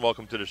 Eitan,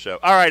 welcome to the show.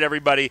 All right,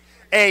 everybody.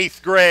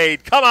 8th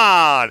grade. Come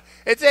on.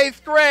 It's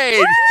 8th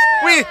grade.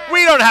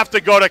 We don't have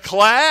to go to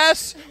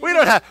class. We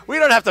don't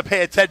have to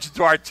pay attention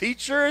to our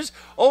teachers.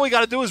 All we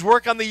got to do is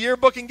work on the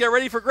yearbook and get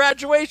ready for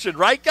graduation,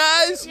 right,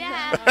 guys?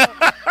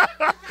 Yeah.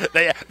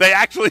 They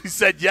actually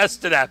said yes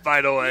to that,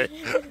 by the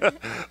way.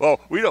 Well,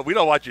 we don't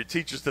want your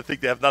teachers to think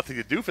they have nothing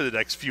to do for the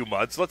next few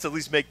months. Let's at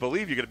least make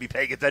believe you're going to be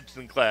paying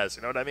attention in class.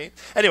 You know what I mean?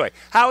 Anyway,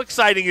 how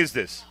exciting is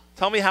this?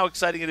 Tell me how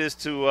exciting it is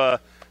to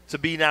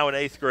be now an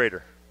 8th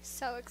grader.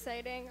 So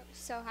exciting.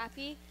 So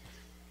happy.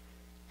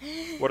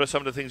 What are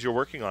some of the things you're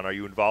working on? Are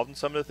you involved in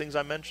some of the things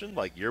I mentioned,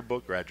 like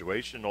yearbook,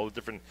 graduation, all the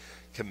different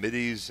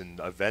committees and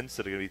events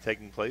that are going to be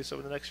taking place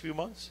over the next few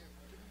months?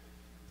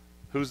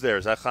 Who's there?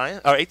 Is that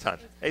Chaim? Oh, Eitan.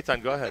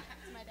 Eitan, go ahead.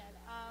 It's my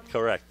dad.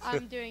 Correct.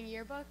 I'm doing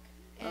yearbook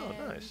and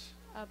nice.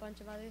 a bunch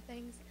of other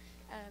things,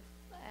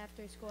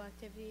 after school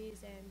activities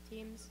and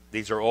teams.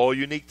 These are all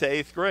unique to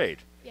 8th grade.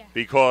 Yeah.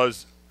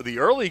 Because the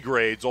early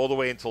grades, all the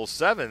way until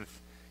 7th,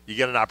 you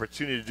get an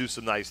opportunity to do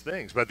some nice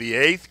things. But the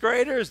 8th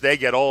graders, they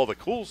get all the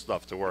cool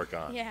stuff to work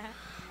on.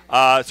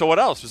 Yeah. So what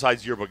else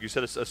besides yearbook? You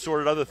said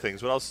assorted other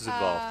things. What else is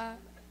involved?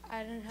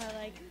 I don't know,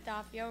 like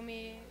Daf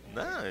Yomi.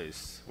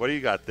 Nice. What do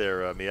you got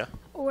there, Mia?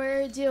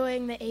 We're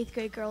doing the 8th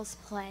grade girls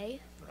play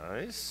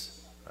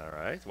Nice. All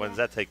right. When does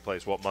that take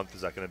place? What month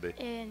is that going to be?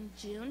 in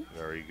June.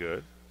 Very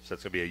good. So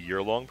that's going to be a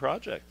year-long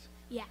project.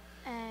 Yeah.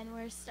 And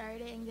we're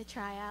starting the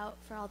tryout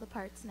for all the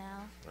parts now.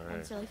 All And right.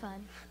 it's really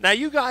fun. Now,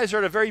 you guys are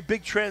at a very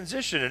big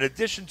transition. In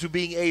addition to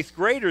being 8th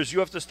graders, you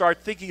have to start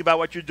thinking about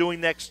what you're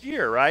doing next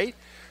year, right?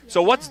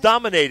 So what's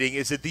dominating?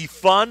 Is it the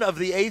fun of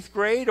the 8th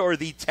grade or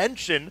the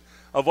tension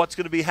of what's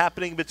going to be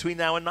happening between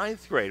now and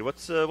 9th grade?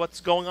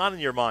 What's going on in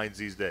your minds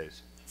these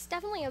days? It's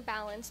definitely a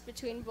balance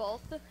between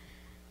both.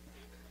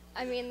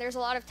 I mean, there's a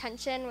lot of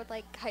tension with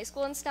like high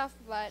school and stuff,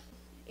 but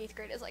 8th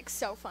grade is like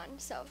so fun,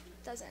 so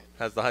it doesn't.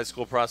 Has the high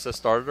school process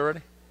started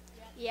already?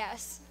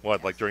 Yes.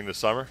 What, like during the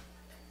summer?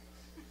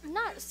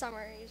 Not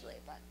summer usually,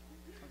 but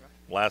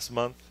Last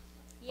month?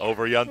 Yeah.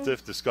 Over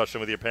Yontif, discussion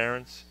with your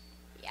parents?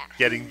 Yeah.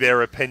 Getting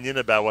their opinion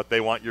about what they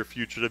want your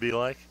future to be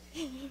like?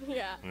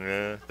 yeah.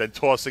 Yeah. Then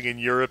tossing in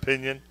your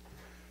opinion?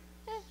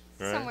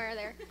 Right? Somewhere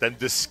there. Then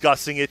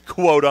discussing it,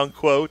 quote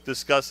unquote,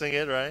 discussing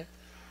it, right?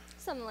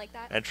 Something like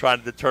that. And trying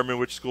to determine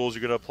which schools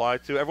you're going to apply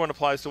to. Everyone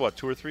applies to what,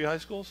 2 or 3 high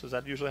schools? Is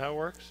that usually how it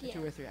works? Yeah.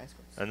 2 or 3 high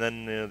schools. And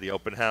then the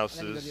open And then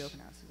houses, you go to the open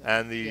houses,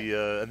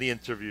 and the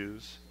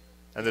interviews,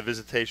 and the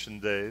visitation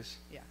days.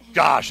 Yeah.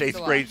 Gosh, It's a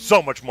 8th lot. grade's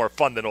so much more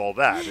fun than all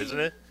that, isn't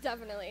it?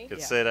 Definitely.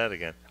 Could say that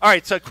again. All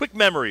right, so quick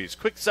memories.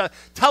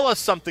 Tell us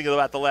something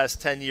about the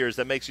last 10 years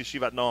that makes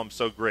Yeshivat Noam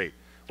so great.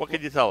 What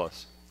could you tell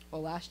us?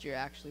 Well, last year I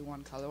actually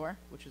won Color War,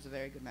 which was a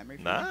very good memory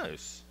for me.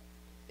 Nice.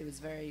 It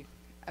was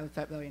I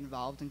felt very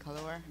involved in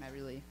Color War, and I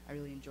really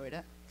enjoyed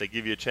it. They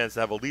give you a chance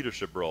to have a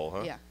leadership role,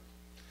 huh? Yeah.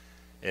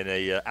 in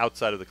a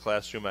outside of the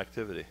classroom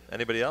activity.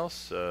 Anybody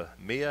else?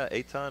 Mia,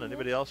 Eitan,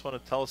 anybody else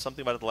want to tell us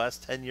something about the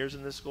last 10 years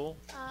in this school?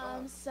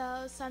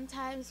 So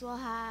sometimes we'll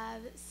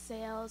have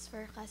sales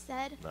for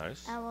chesed.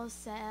 Nice. And we'll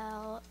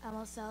sell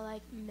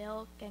like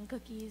milk and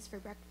cookies for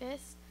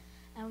breakfast.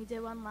 And we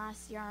did one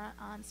last year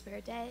on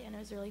Spirit Day, and it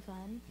was really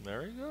fun.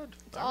 Very good.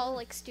 It's all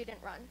like student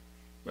run.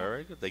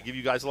 Very good. They give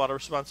you guys a lot of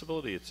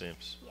responsibility, it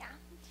seems. Yeah.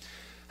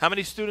 How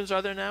many students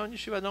are there now in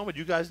Yeshivat Noam? Would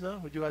you guys know?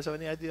 Would you guys have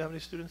any idea how many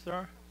students there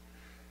are?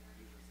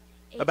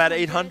 About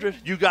 800.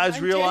 You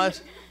guys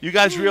realize? You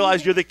guys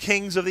realize you're the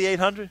kings of the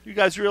 800? You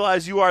guys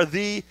realize you're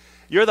the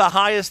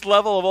highest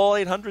level of all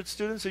 800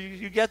 students? So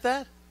you get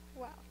that?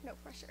 Wow, no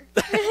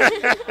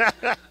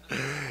pressure.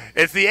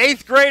 It's the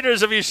 8th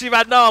graders of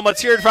Yeshivat Noam.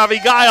 Let's hear it from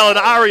Abigail and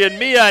Ari and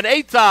Mia and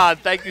Eitan.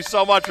 Thank you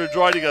so much for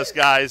joining us,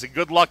 guys, and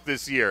good luck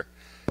this year.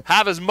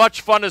 Have as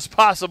much fun as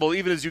possible,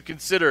 even as you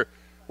consider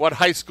what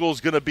high school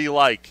is going to be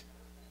like.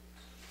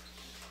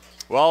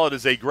 Well, it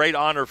is a great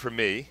honor for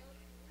me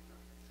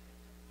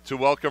to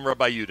welcome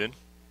Rabbi Yudin,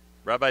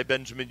 Rabbi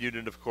Benjamin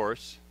Yudin, of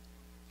course,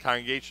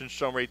 Congregation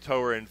Shomrei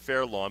Torah in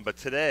Fair Lawn. But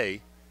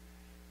today,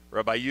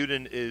 Rabbi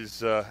Yudin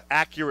is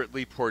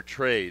accurately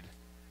portrayed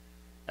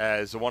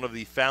as one of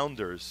the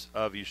founders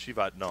of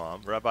Yeshivat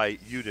Noam. Rabbi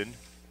Yudin,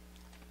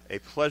 a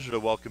pleasure to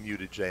welcome you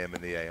to JM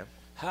in the AM.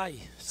 Hi,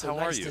 so How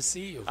nice are you? to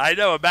see you. I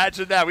know,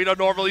 imagine that. We don't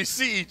normally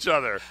see each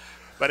other.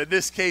 But in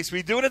this case,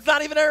 we do, and it's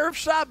not even Erev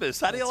Shabbos.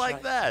 How do you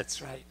like that?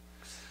 That's right.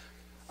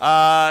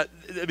 I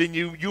mean,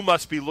 you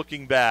must be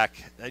looking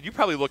back, and you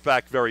probably look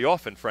back very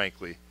often,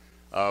 frankly,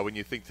 when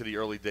you think to the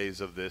early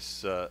days of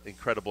this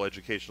incredible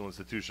educational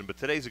institution. But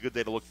today's a good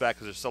day to look back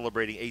because they're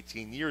celebrating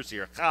 18 years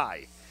here.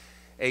 Hi,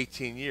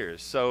 18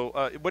 years.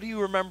 So what do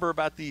you remember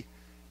about the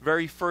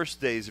very first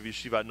days of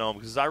Yeshivat Noam?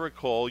 Because as I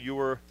recall, you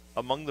were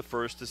among the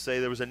first to say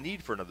there was a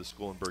need for another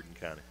school in Bergen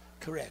County.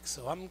 Correct.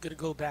 So I'm going to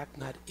go back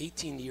not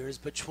 18 years,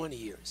 but 20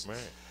 years. Right.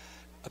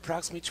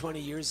 Approximately 20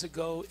 years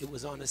ago, it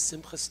was on a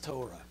Simchas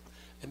Torah.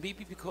 And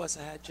maybe because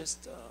I had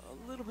just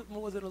a little bit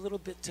more than a little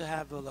bit to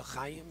have a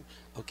l'chaim,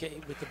 okay,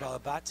 with the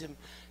balabatim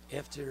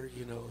after,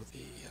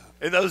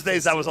 the... In those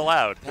days, that was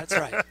allowed. That's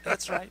right.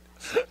 That's right.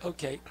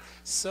 Okay.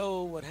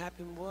 So what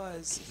happened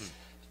was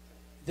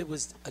there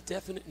was a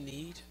definite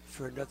need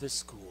for another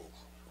school.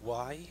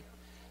 Why?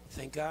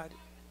 Thank God,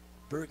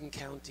 Bergen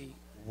County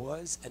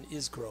was and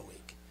is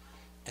growing.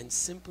 And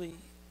simply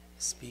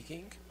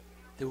speaking,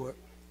 there were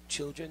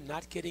children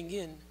not getting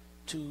in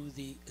to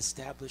the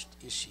established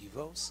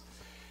yeshivos.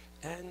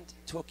 And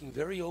talking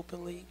very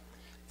openly,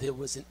 there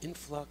was an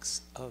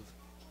influx of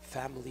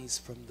families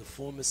from the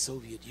former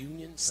Soviet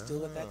Union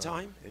still at that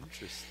time.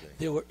 Interesting.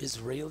 There were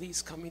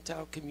Israelis coming to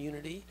our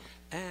community,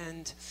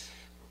 and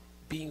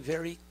being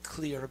very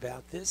clear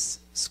about this,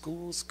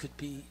 schools could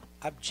be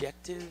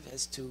objective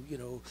as to,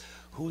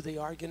 who they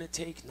are going to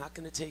take, not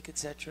going to take,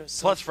 etc.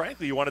 So Plus,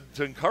 frankly, you wanted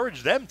to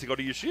encourage them to go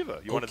to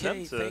yeshiva. You wanted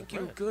them to. Thank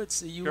you. Right. Good.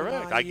 So you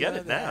Correct. and I get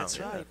it now. That's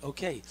right.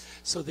 Okay.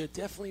 So there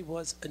definitely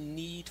was a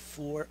need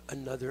for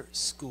another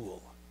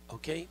school.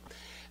 Okay,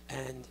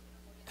 and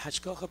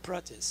Hashgacha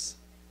Pratis.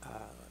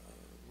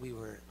 We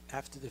were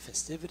after the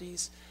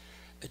festivities.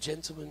 A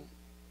gentleman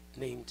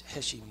named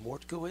Heshi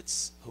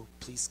Mortkowitz, who,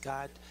 please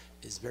God,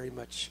 is very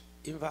much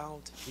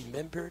involved,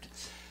 remembered.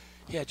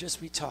 He had just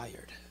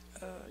retired.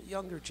 A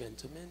younger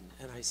gentleman,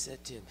 and I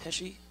said to him,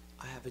 Heshi,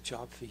 I have a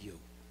job for you.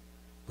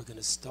 We're going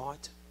to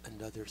start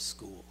another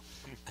school.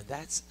 And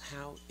that's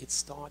how it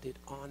started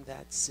on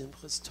that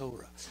Simchas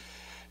Torah.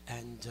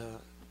 And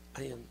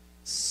I am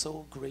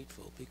so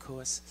grateful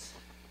because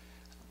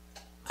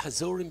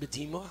Hazorim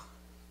Bedima,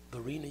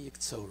 Barina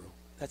Yiktzoru.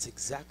 That's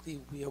exactly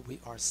where we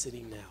are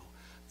sitting now.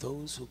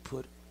 Those who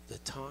put the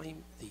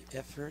time, the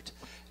effort,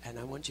 and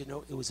I want you to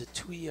know it was a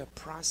 2-year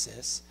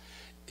process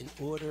in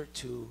order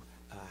to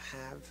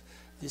have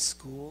this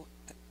school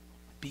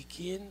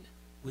begin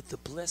with the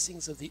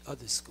blessings of the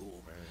other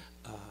school.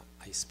 Right.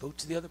 I spoke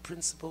to the other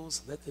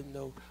principals, let them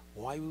know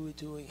why we were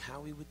doing,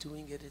 how we were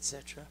doing it,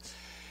 etc.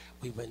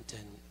 We went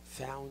and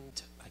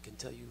found, I can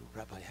tell you,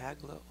 Rabbi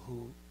Hagler,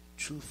 who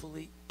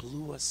truthfully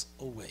blew us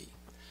away.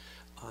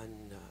 On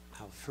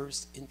our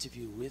first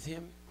interview with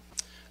him,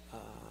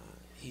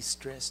 he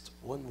stressed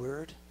one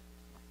word,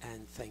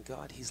 and thank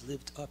God he's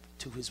lived up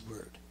to his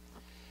word.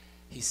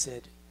 He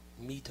said,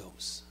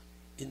 midos.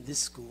 In this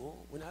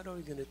school, we're not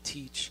only going to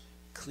teach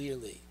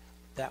clearly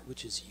that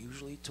which is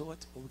usually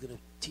taught, but we're going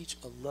to teach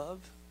a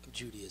love of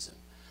Judaism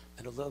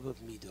and a love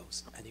of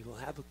midos. And he will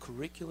have a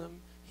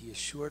curriculum, he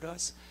assured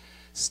us,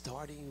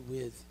 starting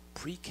with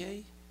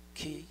pre-K,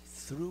 K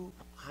through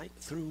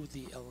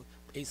the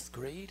 8th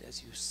grade,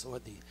 as you saw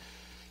the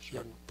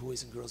young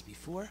boys and girls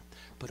before,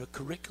 but a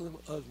curriculum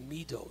of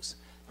midos.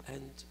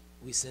 And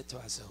we said to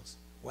ourselves,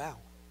 wow,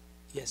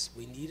 yes,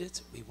 we need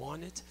it, we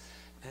want it.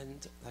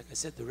 And like I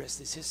said, the rest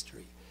is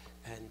history.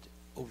 And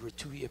over a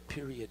 2-year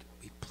period,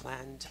 we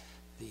planned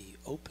the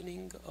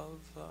opening of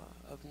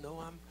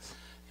Noam,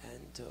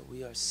 and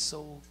we are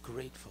so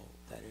grateful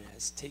that it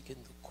has taken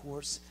the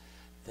course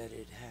that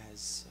it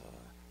has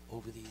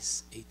over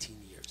these 18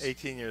 years.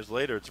 18 years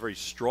later, it's a very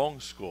strong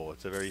school.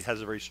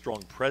 Has a very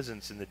strong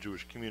presence in the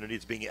Jewish community.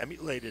 It's being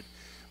emulated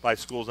by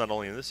schools not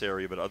only in this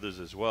area but others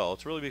as well.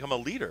 It's really become a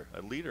leader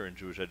in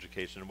Jewish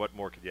education. And what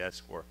more could you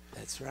ask for?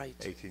 That's right.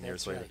 18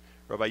 years That's later. right.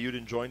 Rabbi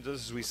Yudin joins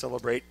us as we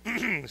celebrate,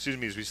 as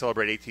we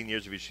celebrate 18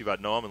 years of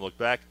Yeshivat Noam and look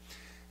back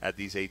at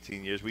these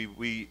 18 years.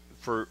 We,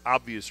 for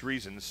obvious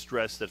reasons,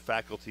 stress that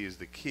faculty is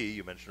the key.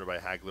 You mentioned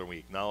Rabbi Hagler, and we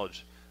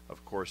acknowledge,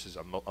 of course, his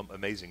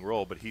amazing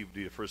role. But he would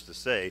be the first to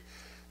say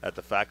that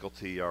the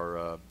faculty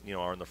are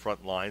in the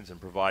front lines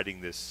and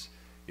providing this,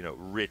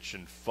 rich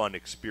and fun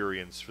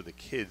experience for the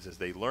kids as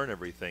they learn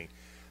everything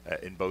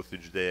in both the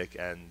Judaic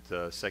and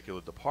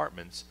secular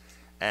departments.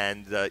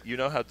 And you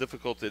know how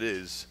difficult it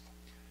is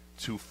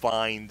to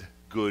find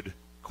good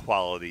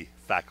quality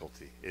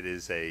faculty.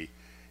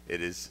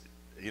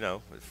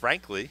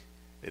 Frankly,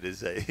 it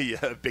is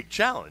a big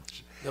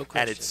challenge. No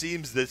question. And it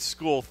seems this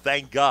school,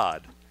 thank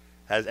God,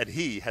 has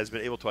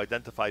been able to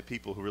identify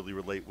people who really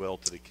relate well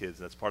to the kids.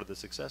 And that's part of the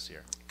success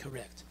here.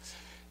 Correct.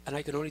 And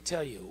I can only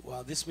tell you,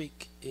 while this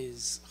week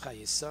is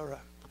Chayei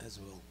Sarah, as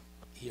we'll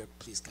hear,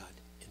 please God,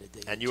 in a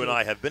day. And you and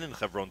I have been in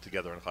Hebron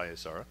together in Chayei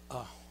Sarah.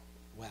 Oh,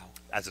 wow.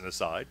 As an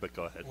aside, but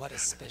go ahead. What a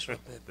special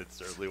It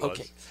certainly was.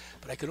 Okay,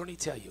 but I can only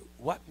tell you,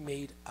 what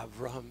made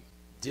Avraham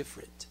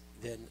different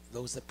than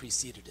those that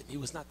preceded him? He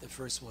was not the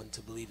first one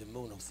to believe in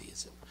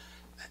monotheism.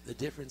 The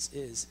difference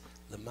is,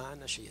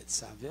 L'man asher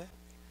yetzaveh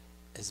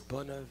es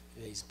bonav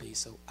ve'es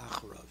beiso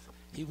acharav.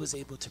 He was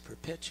able to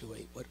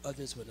perpetuate what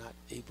others were not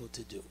able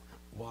to do.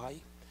 Why?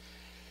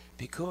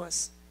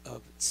 Because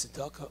of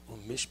tzedakah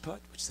u'mishpat,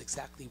 which is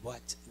exactly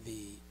what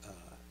the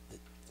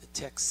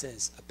text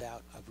says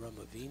about Avraham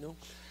Avinu.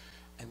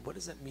 And what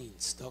does that mean,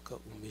 tzedakah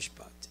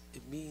u'mishpat?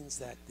 It means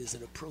that there's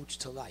an approach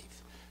to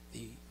life.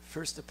 The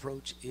first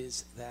approach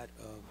is that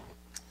of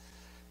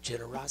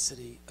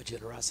generosity, a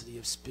generosity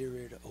of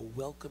spirit, a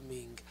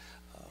welcoming,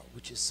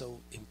 which is so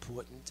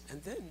important.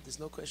 And then there's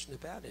no question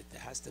about it. There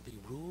has to be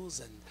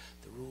rules, and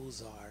the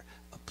rules are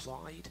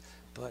applied.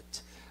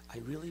 But I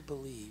really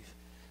believe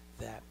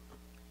that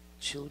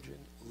children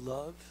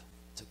love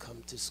to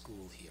come to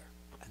school here.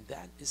 And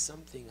that is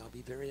something, I'll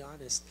be very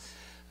honest,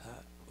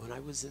 when I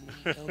was in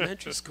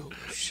elementary school,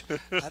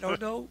 I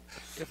don't know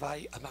if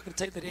I'm not going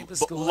to take the name of the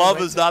school.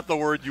 Love is not the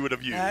word you would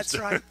have used. That's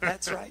right,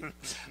 that's right.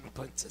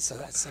 But so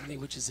that's something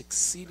which is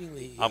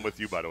exceedingly... I'm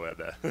with you, by the way, on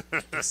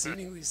that.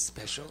 exceedingly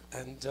special,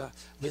 and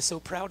we're so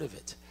proud of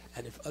it.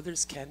 And if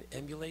others can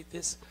emulate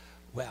this,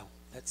 wow,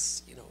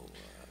 that's,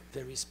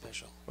 very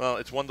special. Well,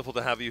 it's wonderful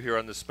to have you here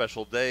on this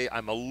special day.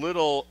 I'm a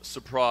little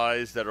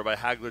surprised that Rabbi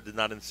Hagler did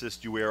not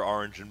insist you wear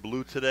orange and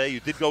blue today. You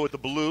did go with the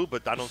blue,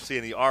 but I don't see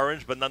any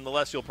orange. But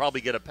nonetheless, you'll probably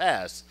get a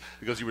pass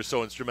because you were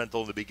so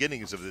instrumental in the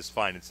beginnings of this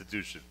fine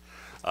institution.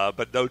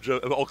 But no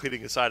joke, all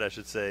kidding aside, I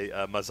should say,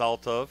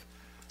 Mazal Tov,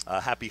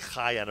 happy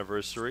Chai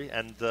anniversary,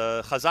 and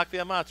Chazak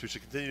v'Amatz. We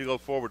should continue to go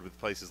forward with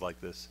places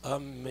like this.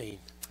 Amen.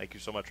 Thank you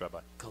so much,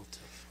 Rabbi. Kulta.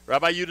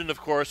 Rabbi Yudin, of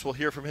course, we'll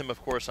hear from him,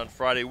 of course, on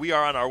Friday. We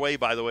are on our way,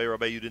 by the way,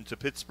 Rabbi Yudin, to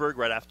Pittsburgh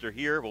right after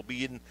here. We'll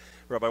be in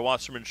Rabbi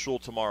Wasserman's shul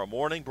tomorrow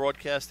morning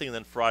broadcasting, and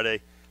then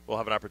Friday we'll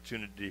have an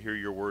opportunity to hear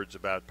your words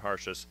about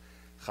Parshas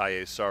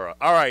Chayei Sarah.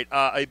 All right,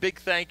 a big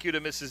thank you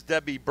to Mrs.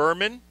 Debbie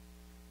Berman.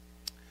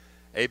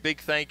 A big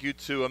thank you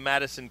to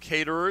Madison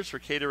Caterers for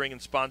catering and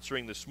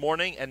sponsoring this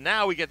morning. And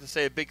now we get to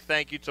say a big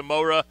thank you to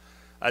Mora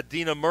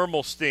Adina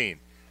Mermelstein.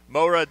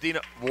 Mora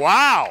Adina,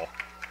 wow!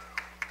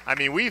 I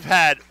mean, we've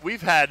had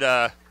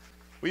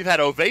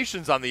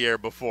ovations on the air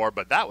before,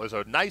 but that was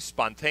a nice,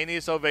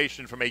 spontaneous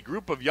ovation from a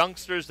group of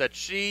youngsters that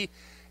she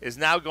is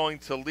now going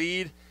to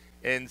lead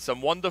in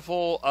some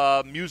wonderful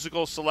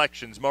musical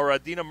selections.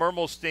 Moradina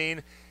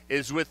Mermelstein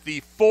is with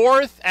the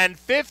 4th and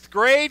 5th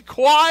grade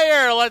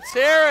choir. Let's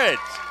hear it.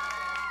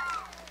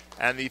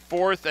 And the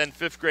 4th and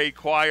 5th grade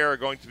choir are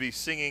going to be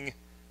singing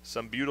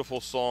some beautiful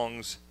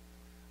songs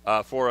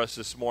for us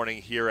this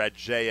morning here at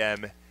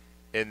JM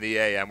in the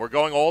AM. We're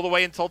going all the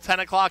way until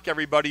 10 o'clock,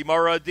 everybody.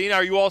 Mora Adina,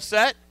 are you all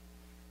set?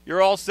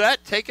 You're all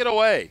set? Take it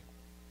away.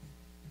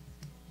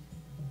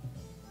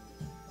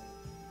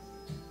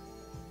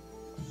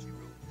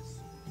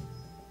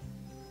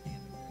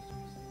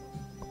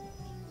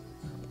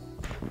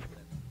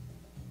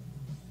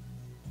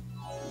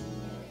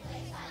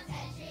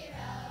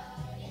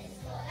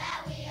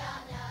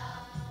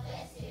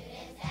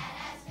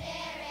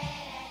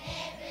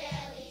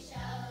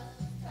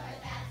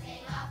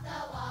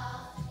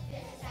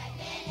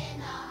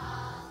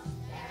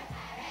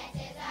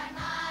 Our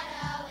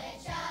motto, it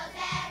shows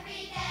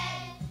every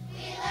day.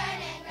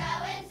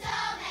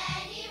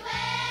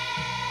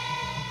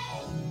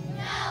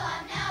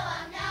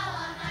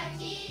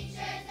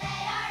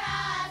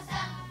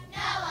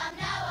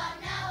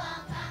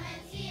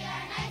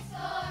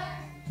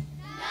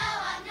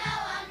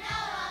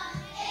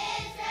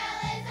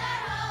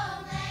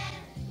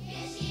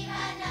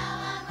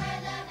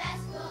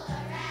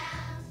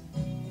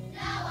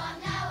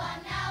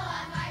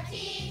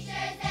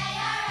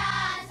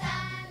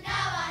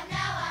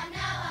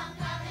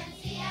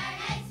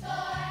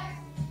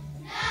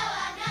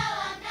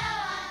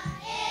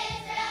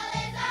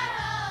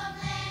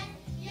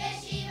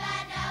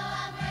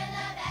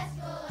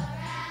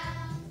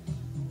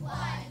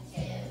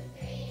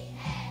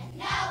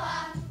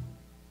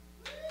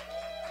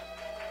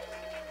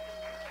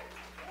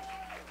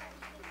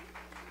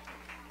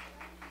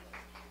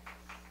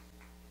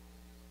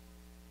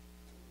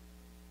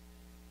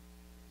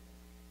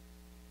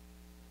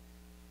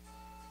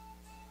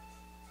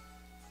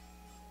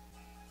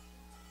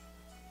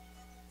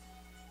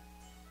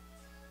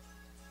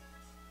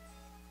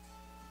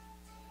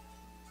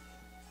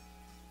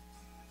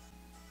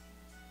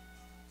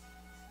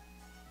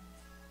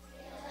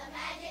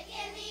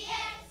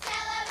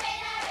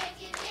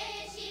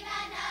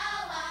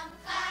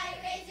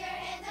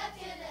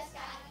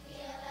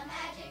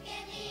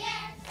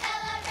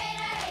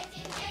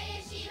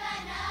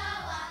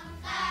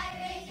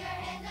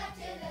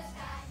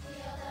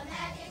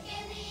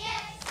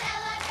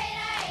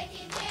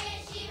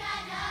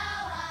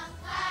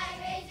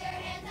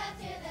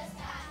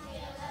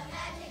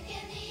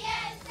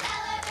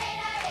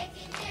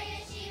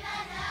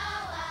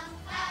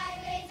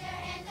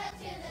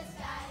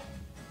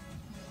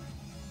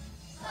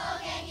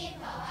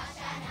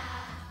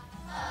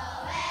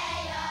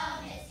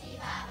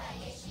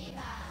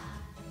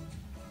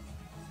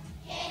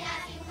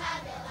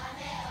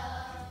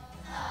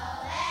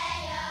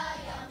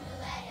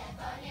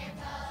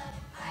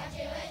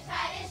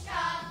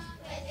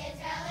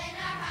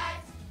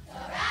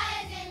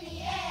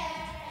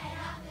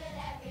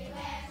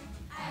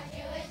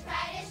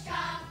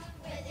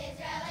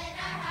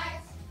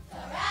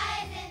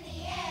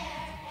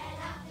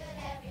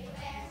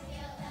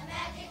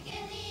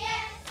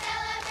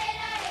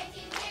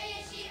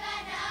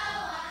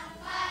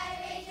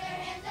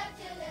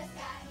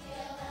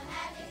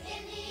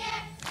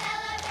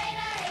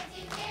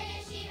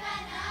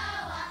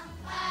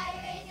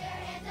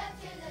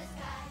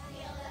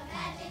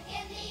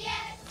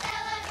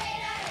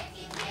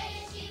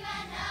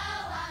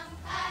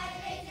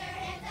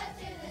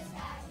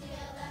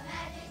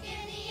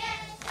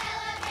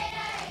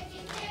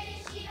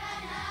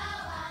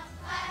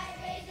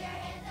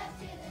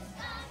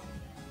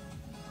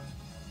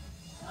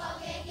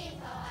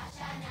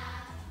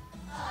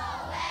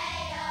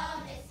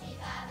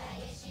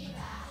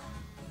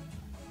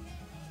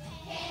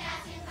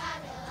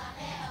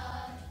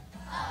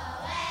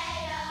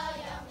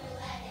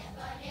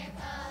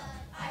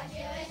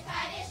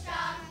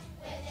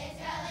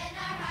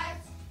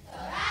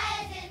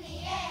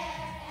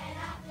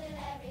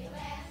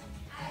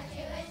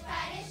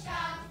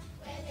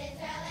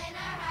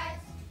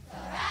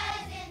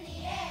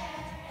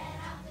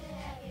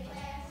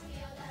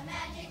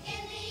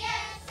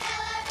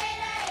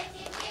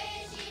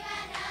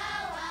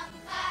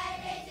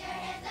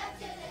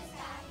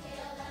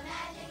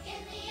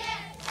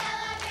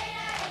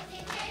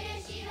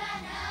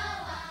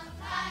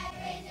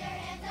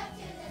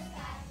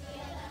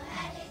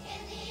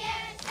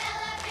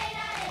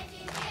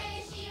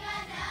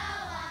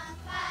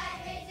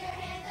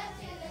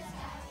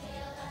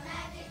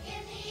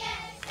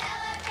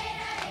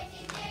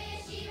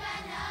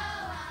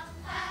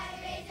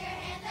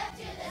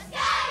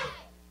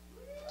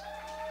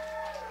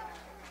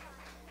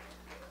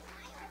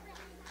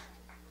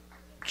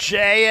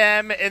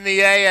 JM in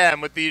the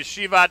AM with the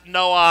Yeshivat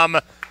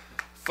Noam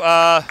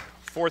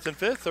fourth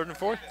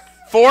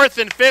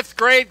and fifth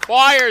grade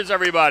choirs,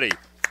 everybody.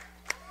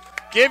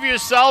 Give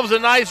yourselves a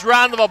nice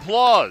round of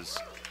applause.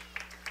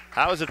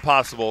 How is it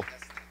possible?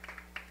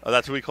 Oh,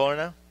 that's what we call her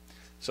now?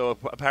 So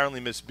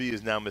apparently Miss B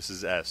is now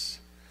Mrs. S.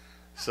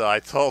 So I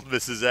told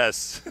Mrs.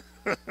 S,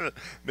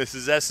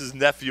 Mrs. S's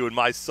nephew and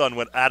my son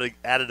went at it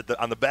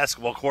on the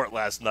basketball court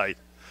last night.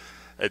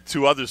 And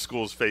two other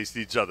schools faced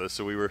each other,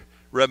 so we were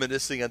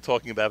reminiscing and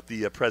talking about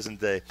the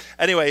present day.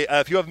 Anyway,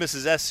 if you have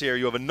Mrs. S here,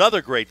 you have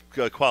another great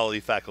quality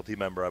faculty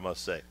member, I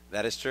must say.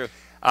 That is true.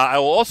 I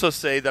will also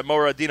say that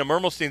Mora Adina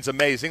Mermelstein's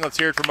amazing. Let's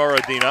hear it from Mora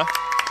Adina.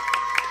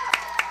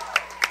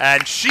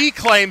 And she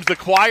claims the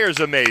choir's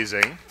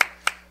amazing,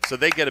 so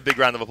they get a big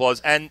round of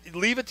applause. And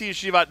leave it to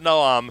Yeshivat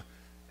Noam.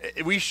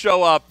 We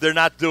show up, they're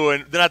not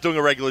doing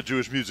a regular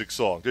Jewish music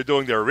song. They're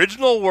doing their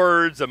original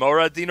words that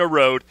Mora Adina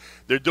wrote.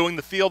 They're doing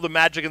the Feel the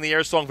Magic in the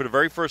Air song for the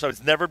very first time.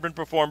 It's never been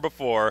performed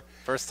before.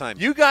 First time.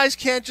 You guys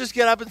can't just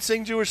get up and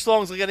sing Jewish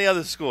songs like any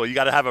other school. You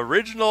got to have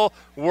original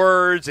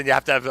words, and you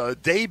have to have a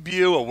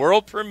debut, a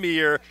world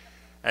premiere.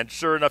 And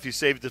sure enough, you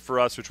saved it for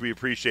us, which we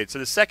appreciate. So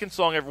the second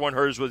song everyone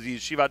heard was the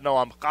Yeshivat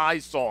Noam Chai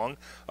song,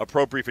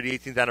 appropriate for the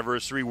 18th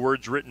anniversary,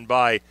 words written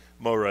by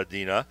Mora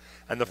Adina.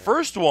 And the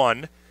first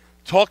one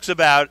talks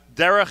about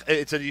Derech,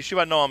 it's a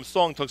Yeshivat Noam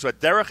song, talks about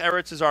Derech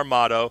Eretz is our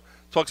motto,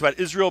 talks about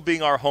Israel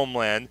being our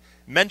homeland,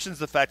 mentions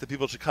the fact that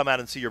people should come out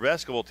and see your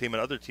basketball team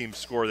and other teams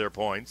score their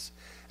points.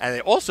 And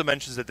it also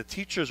mentions that the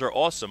teachers are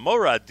awesome.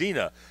 Mora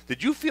Adina,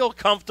 did you feel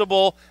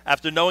comfortable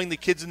after knowing the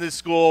kids in this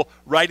school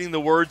writing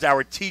the words,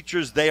 our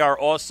teachers, they are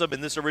awesome,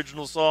 in this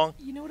original song?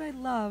 You know what I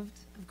loved?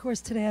 Of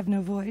course, today I have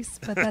no voice,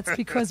 but that's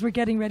because we're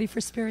getting ready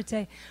for Spirit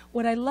Day.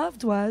 What I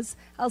loved was,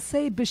 I'll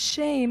say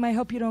b'shem, I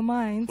hope you don't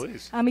mind,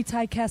 please.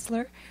 Amitai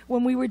Kessler,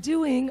 when we were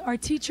doing our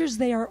teachers,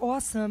 they are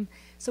awesome.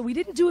 So we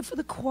didn't do it for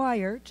the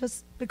choir,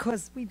 just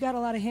because we've got a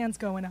lot of hands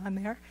going on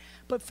there.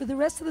 But for the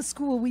rest of the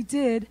school, we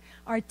did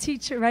our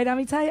teacher, right,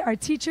 Amitai? Our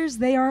teachers,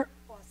 they are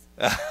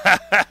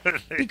awesome.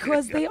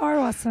 Because they are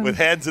awesome. With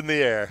hands in the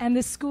air. And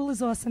this school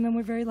is awesome, and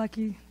we're very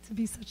lucky to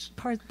be such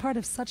part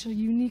of such a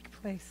unique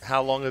place.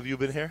 How long have you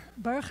been here?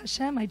 Baruch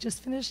Hashem, I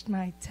just finished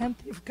my 10th.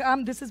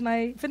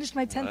 Finished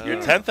my 10th year.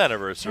 Your 10th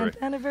anniversary.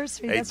 10th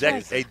anniversary. A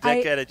That's right.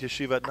 decade at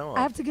Yeshivat Noam.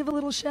 I have to give a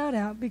little shout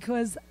out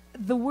because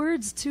the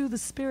words to the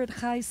Spirit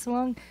Chai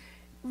song,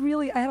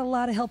 really, I had a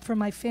lot of help from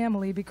my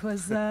family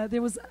because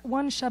there was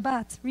one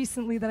Shabbat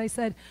recently that I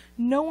said,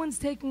 no one's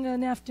taking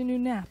an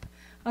afternoon nap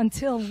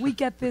until we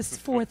get this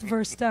fourth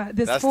verse done.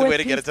 That's the way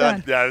to get it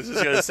done. Yeah, I was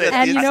just going to say.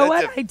 And you know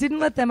what? I didn't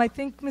let them. I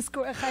think Miss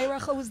Chai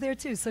Rachel was there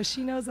too, so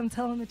she knows I'm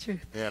telling the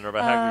truth. Yeah, and Rabbi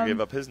Hagler gave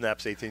up his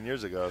naps 18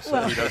 years ago,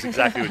 so he knows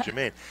exactly what you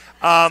mean.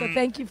 So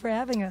thank you for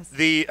having us.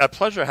 A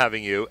pleasure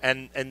having you.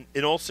 And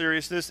in all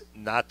seriousness,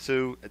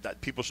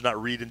 people should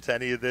not read into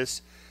any of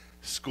this.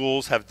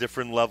 Schools have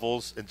different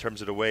levels in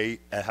terms of the way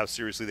and how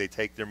seriously they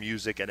take their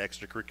music and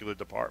extracurricular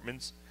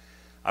departments.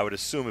 I would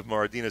assume if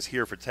Mora Adina's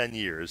here for 10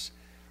 years,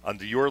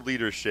 under your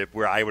leadership,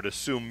 where I would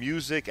assume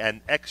music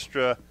and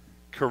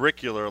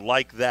extracurricular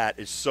like that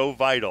is so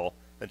vital,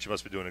 then she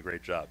must be doing a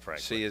great job,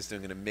 frankly. She is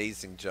doing an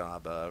amazing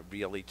job,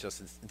 really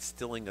just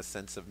instilling a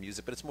sense of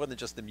music. But it's more than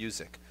just the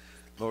music.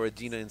 Mora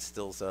Adina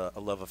instills a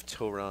love of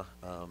Torah,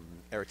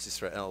 Eretz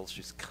Yisrael.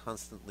 She's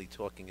constantly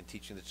talking and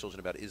teaching the children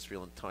about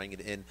Israel and tying it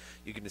in.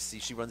 You're going to see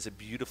she runs a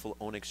beautiful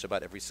Oneg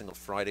Shabbat every single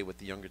Friday with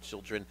the younger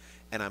children.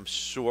 And I'm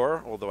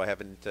sure, although I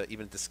haven't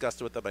even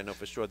discussed it with them, I know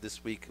for sure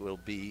this week will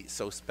be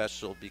so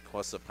special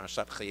because of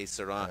Parshat Chayei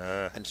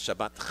Sarah and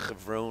Shabbat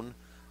Chevron.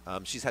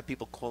 She's had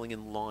people calling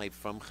in live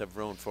from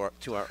Hebron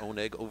to our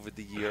Oneg over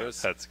the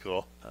years. That's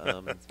cool.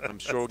 I'm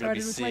sure we're going to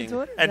be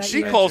seeing. And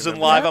she calls in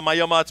live on my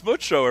Yom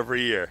HaAtzmaut show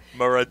every year.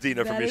 Mora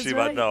Adina from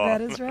Yeshivat Noam.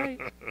 That is right.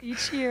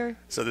 Each year.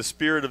 So the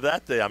spirit of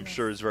that day, I'm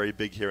sure, is very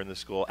big here in the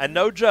school. And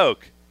no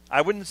joke,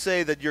 I wouldn't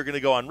say that you're going to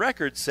go on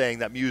record saying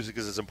that music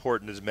is as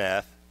important as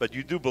math, but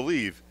you do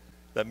believe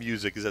that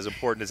music is as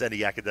important as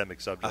any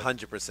academic subject.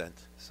 100%.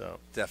 So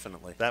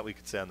definitely. That we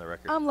could say on the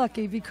record. I'm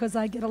lucky because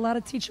I get a lot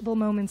of teachable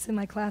moments in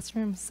my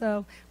classroom.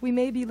 So we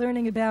may be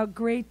learning about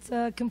great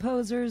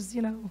composers,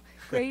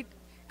 great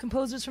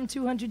composers from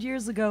 200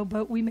 years ago,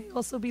 but we may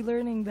also be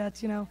learning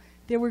that,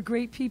 there were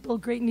great people,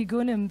 great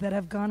nigunim that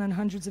have gone on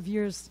hundreds of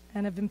years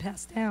and have been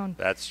passed down.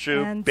 That's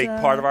true. And, big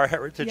part of our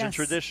heritage yes, and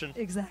tradition.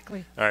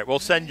 Exactly. All right, we'll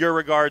send your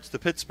regards to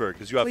Pittsburgh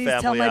because you have Please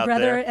family tell my out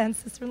brother there. and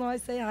sister-in-law I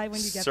say hi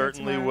when you get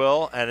Certainly there tomorrow.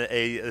 will. And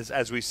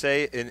as we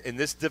say, in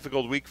this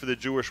difficult week for the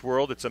Jewish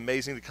world, it's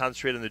amazing to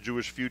concentrate on the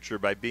Jewish future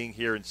by being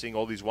here and seeing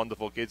all these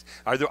wonderful kids.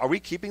 Are we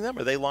keeping them?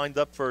 Are they lined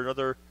up for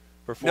another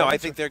performance? No, I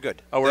think they're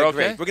good. Oh, we're they're okay.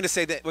 Great. We're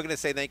going to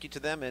say thank you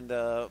to them, and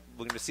we're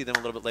going to see them a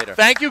little bit later.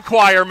 Thank you,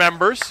 choir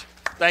members.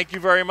 Thank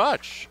you very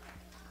much.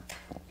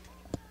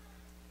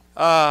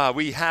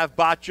 We have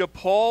Batya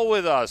Paul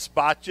with us.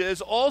 Batya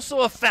is also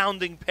a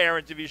founding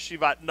parent of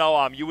Yeshivat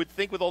Noam. You would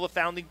think with all the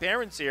founding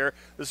parents here,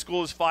 the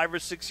school is 5 or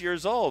 6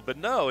 years old, but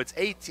no, it's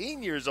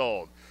 18 years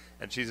old.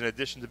 And she's, in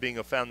addition to being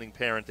a founding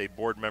parent, a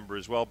board member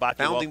as well. Batya,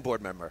 Founding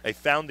board member. A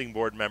founding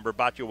board member.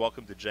 Batya,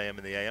 welcome to JM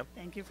in the AM.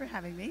 Thank you for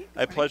having me.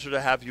 A pleasure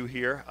to have you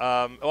here.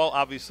 Well,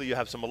 obviously, you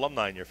have some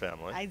alumni in your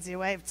family. I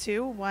do. I have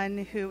two.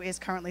 One who is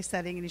currently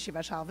studying in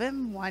Yeshivat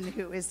Shalvim. One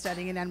who is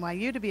studying in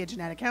NYU to be a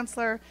genetic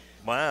counselor.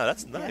 Wow,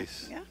 that's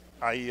nice. Yeah.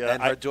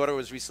 And her daughter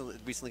was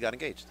recently got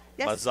engaged.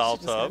 Yes, Mazal she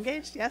just got tov.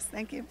 engaged. Yes,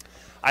 thank you.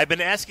 I've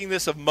been asking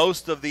this of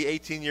most of the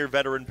 18-year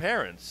veteran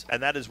parents,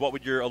 and that is, what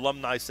would your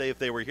alumni say if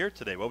they were here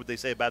today? What would they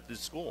say about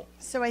this school?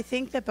 So I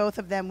think that both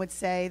of them would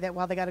say that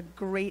while they got a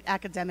great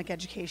academic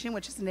education,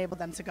 which has enabled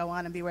them to go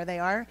on and be where they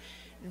are,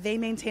 they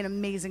maintain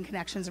amazing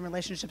connections and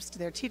relationships to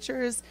their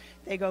teachers.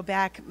 They go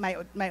back.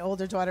 My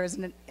older daughter is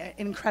an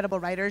incredible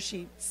writer.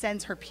 She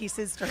sends her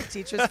pieces to her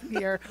teachers from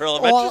here. Her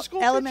elementary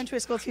school elementary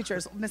school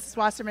teachers. Mrs.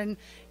 Wasserman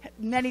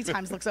many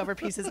times looks over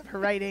pieces of her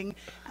writing.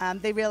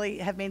 They really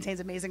have maintained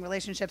amazing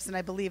relationships, and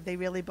I believe they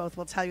really both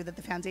will tell you that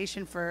the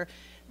foundation for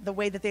the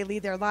way that they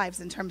lead their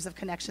lives in terms of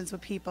connections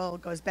with people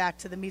goes back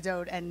to the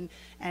midot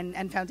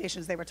and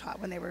foundations they were taught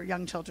when they were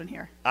young children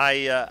here.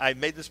 I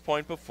made this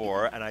point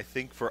before, and I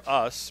think for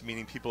us,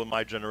 meaning people in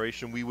my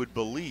generation, we would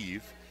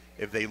believe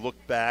if they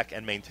looked back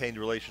and maintained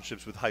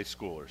relationships with high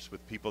schoolers,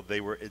 with people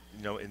they were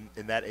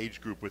in that age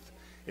group with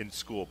in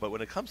school. But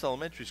when it comes to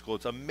elementary school,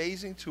 it's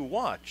amazing to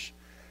watch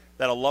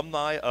that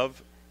alumni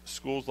of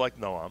schools like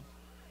Noam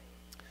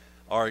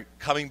are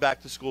coming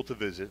back to school to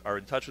visit, are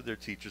in touch with their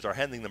teachers, are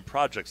handing them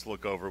projects to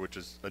look over, which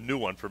is a new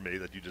one for me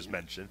that you just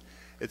mentioned.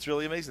 It's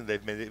really amazing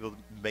they've been able to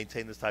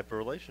maintain this type of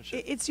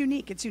relationship. It's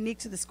unique. It's unique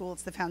to the school.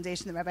 It's the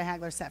foundation that Rabbi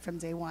Hagler set from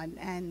day one.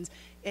 And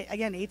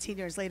again, 18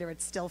 years later,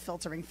 it's still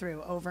filtering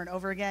through over and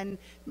over again.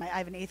 I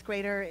have an 8th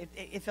grader.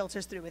 It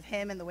filters through with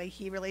him and the way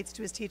he relates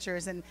to his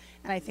teachers. And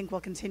I think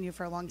will continue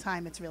for a long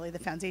time. It's really the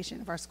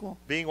foundation of our school.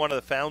 Being one of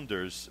the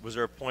founders, was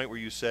there a point where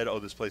you said, oh,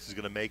 this place is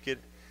going to make it?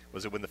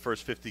 Was it when the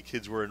first 50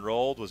 kids were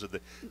enrolled? Was it the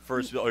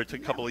first, or it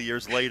took a couple of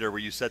years later where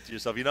you said to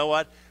yourself, you know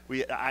what,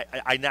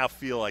 I now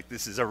feel like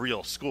this is a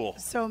real school?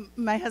 So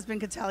my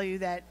husband could tell you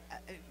that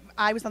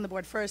I was on the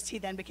board first. He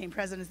then became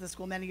president of the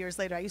school many years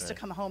later. I used to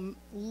come home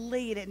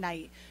late at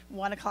night,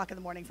 1 o'clock in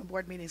the morning from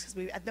board meetings,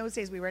 because at those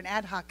days we were an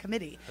ad hoc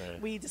committee.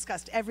 Right. We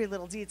discussed every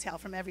little detail,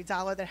 from every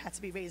dollar that had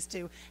to be raised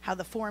to how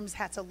the forms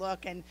had to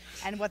look and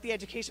what the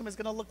education was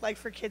going to look like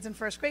for kids in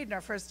first grade in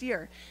our first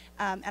year.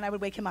 And I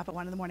would wake him up at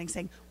 1 in the morning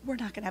saying, we're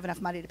not going to have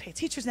enough money to pay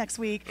teachers next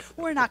week.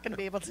 We're not going to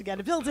be able to get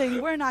a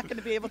building. We're not going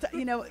to be able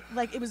to,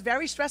 like, it was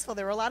very stressful.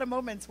 There were a lot of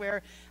moments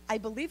where I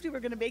believed we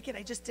were going to make it.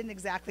 I just didn't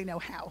exactly know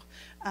how.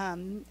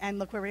 And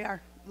look where we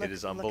are. It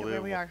is unbelievable. Look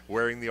at where we are.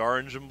 Wearing the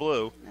orange and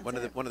blue. One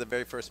of the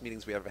very first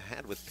meetings we ever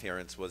had with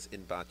parents was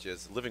in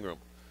Batya's living room,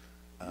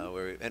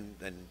 where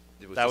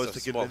it was that just was a to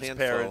small convince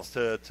handful.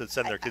 parents to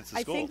send their kids to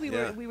school. I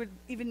think we were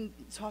even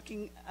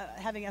talking,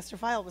 having Esther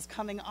File was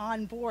coming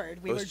on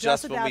board. We It were was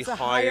just when about we to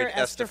hired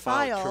hire Esther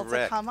File to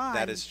correct. come on.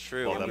 That is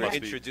true. Well, And that we were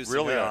must be introducing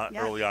really her.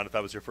 early on if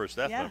that was your first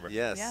staff member.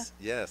 Yes,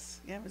 yes.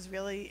 Yeah, it was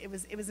really, it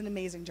was an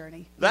amazing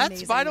journey. That's,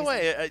 Amazing, by the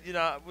amazing.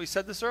 way, we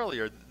said this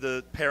earlier,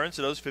 the parents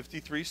of those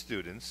 53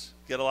 students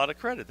get a lot of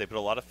credit. They put a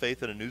lot of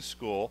faith in a new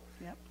school.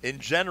 Yep. In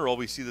general,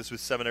 we see this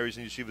with seminaries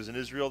and yeshivas in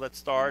Israel that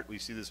start. We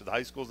see this with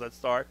high schools that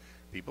start.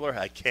 People are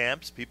at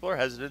camps. People are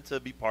hesitant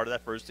to be part of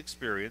that first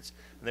experience,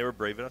 and they were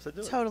brave enough to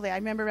do it. Totally. I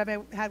remember Rabbi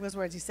Hagler's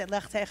words. He said,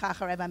 Lech teich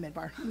acharev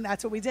midbar. And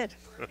that's what we did.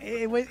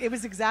 It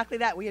was exactly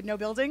that. We had no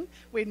building.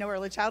 We had no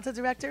early childhood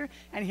director.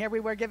 And here we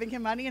were giving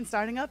him money and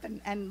starting up,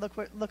 and look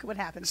at what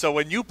happened. So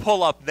when you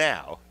pull up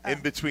now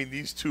in between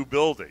these two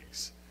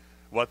buildings,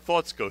 what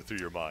thoughts go through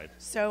your mind?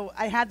 So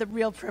I had the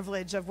real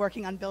privilege of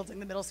working on building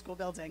the middle school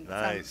building.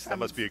 Nice. That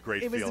must be a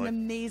great feeling. It was an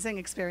feeling. amazing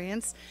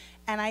experience.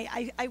 And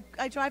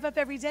I drive up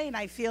every day, and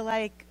I feel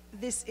like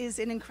this is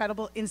an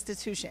incredible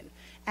institution.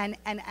 And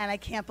I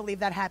can't believe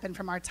that happened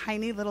from our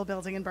tiny little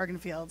building in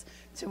Bergenfield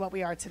to what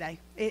we are today.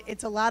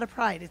 It's a lot of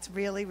pride. It's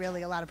really,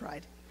 really a lot of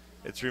pride.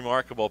 It's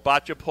remarkable.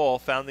 Batya Paul,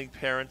 founding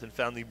parent and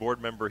founding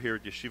board member here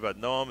at Yeshivat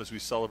Noam, as we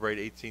celebrate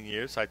 18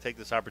 years. I take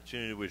this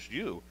opportunity to wish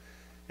you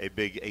a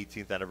big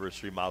 18th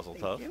anniversary Mazel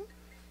Tov. Thank you.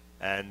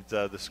 And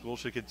the school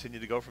should continue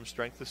to go from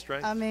strength to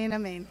strength. Amen,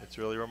 amen. It's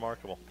really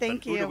remarkable.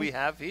 Thank Who do you. we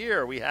have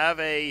here? We have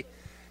a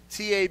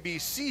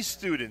TABC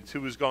student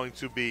who is going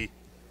to be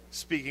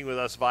speaking with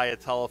us via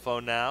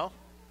telephone now.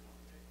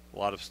 A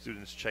lot of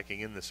students checking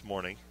in this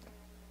morning.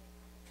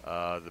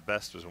 The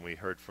best was when we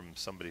heard from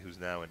somebody who's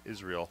now in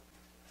Israel.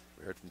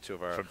 We heard from two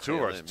of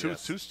our two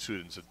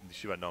students at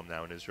Yeshivat Noam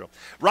now in Israel.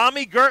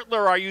 Rami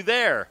Gertler, are you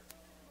there?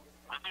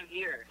 I'm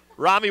here.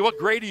 Rami, what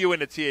grade are you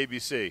in at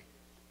TABC?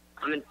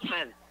 I'm in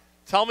 10th.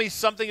 Tell me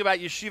something about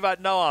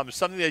Yeshivat Noam,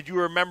 something that you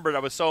remember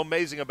that was so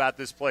amazing about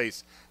this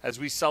place as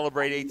we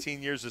celebrate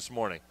 18 years this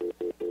morning.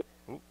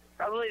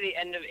 Probably the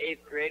end of 8th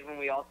grade when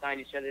we all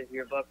signed each other's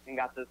yearbooks and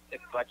got those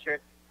 6 sweatshirts.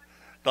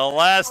 The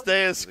last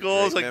day of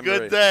school is a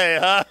good day,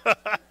 huh?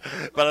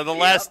 But on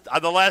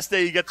the last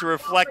day, you get to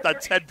reflect on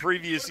 10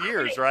 previous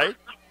years, right?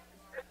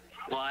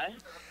 What?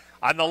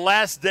 On the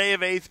last day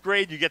of 8th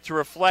grade, you get to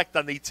reflect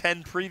on the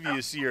 10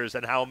 previous years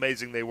and how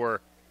amazing they were.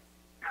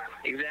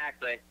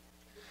 Exactly.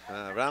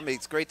 Rami,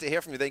 it's great to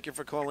hear from you. Thank you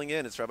for calling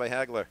in. It's Rabbi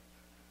Hagler.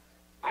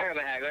 Hi, Rabbi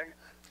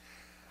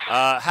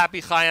Hagler.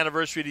 Happy Chai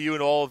anniversary to you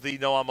and all of the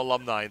Noam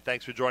alumni, and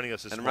thanks for joining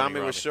us this And morning,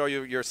 Rami, we're sure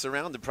you're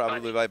surrounded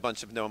probably by a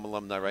bunch of Noam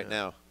alumni right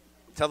now.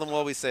 Tell them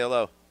all we say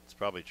hello. It's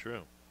probably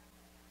true.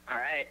 All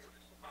right.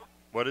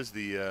 What is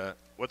the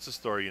what's the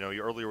story?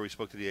 Earlier we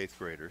spoke to the 8th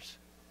graders.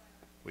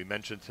 We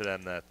mentioned to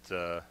them that,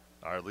 or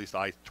at least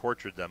I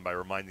tortured them by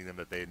reminding them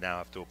that they now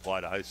have to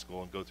apply to high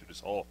school and go through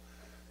this whole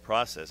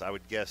process. I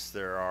would guess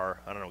there are,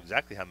 I don't know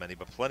exactly how many,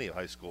 but plenty of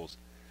high schools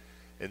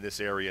in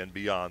this area and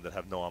beyond that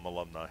have Noam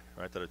alumni,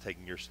 right, that are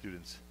taking your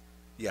students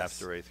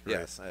after 8th grade.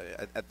 Yes.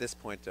 At this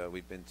point,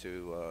 we've been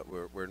to,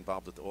 we're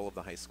involved with all of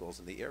the high schools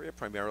in the area,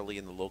 primarily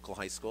in the local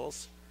high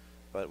schools.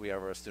 But we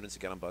have our students who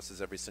get on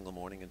buses every single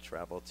morning and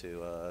travel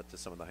to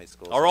some of the high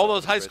schools. Are all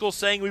those high schools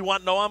saying we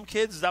want Noam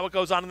kids? Is that what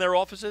goes on in their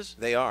offices?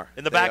 They are.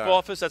 In the back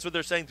office, that's what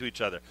they're saying to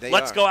each other.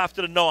 Let's go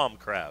after the Noam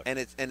crowd. And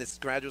it's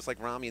graduates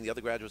like Rami and the other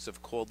graduates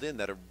have called in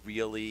that are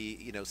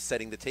really,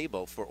 setting the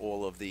table for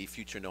all of the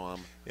future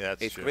Noam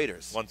 8th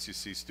graders. Once you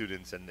see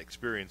students and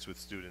experience with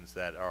students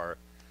that are,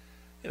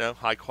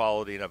 high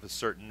quality and of a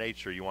certain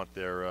nature, you want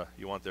their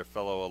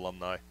fellow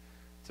alumni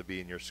to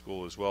be in your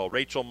school as well.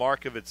 Rachel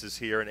Markovitz is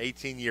here, an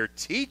 18-year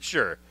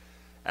teacher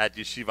at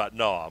Yeshivat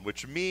Noam,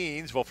 which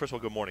means, well, first of all,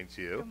 good morning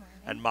to you. Good morning.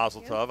 And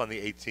Mazel Tov on the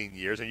 18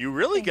 years. And you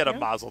really get a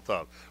Mazel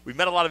Tov. We've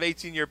met a lot of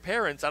 18-year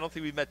parents. I don't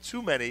think we've met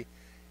too many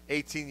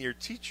 18-year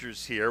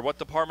teachers here. What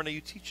department are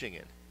you teaching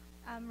in?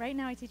 Right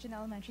now I teach in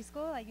elementary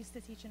school. I used to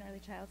teach in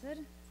early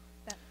childhood.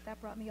 That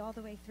brought me all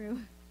the way through.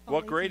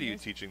 What grade are you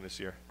teaching this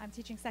year? I'm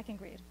teaching 2nd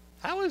grade.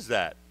 How is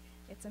that?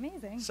 It's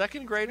amazing.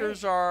 Second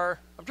graders are,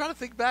 I'm trying to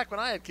think back when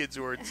I had kids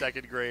who were in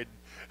 2nd grade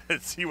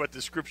and see what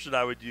description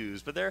I would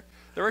use. But they're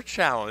a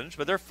challenge,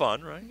 but they're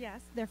fun, right? Yes,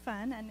 they're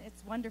fun, and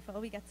it's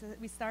wonderful.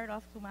 We start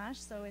off Chumash,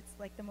 so it's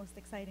like the most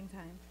exciting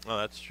time. Oh,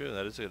 that's true.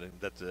 That is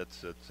that's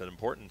an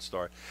important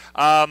start.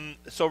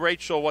 So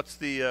Rachel, what's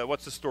the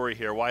story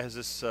here? Why has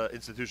this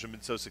institution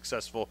been so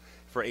successful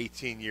for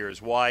 18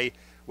 years? Why,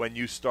 when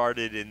you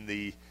started in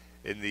the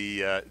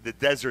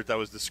desert that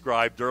was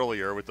described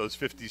earlier with those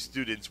 50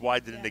 students, why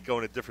didn't it go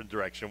in a different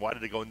direction? Why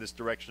did it go in this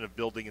direction of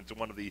building into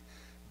one of the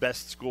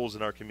best schools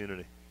in our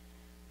community?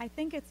 I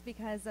think it's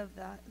because of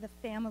the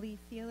family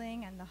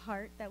feeling and the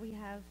heart that we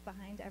have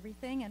behind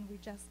everything, and we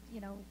just,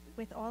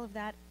 with all of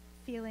that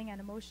feeling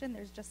and emotion,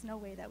 there's just no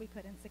way that we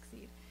couldn't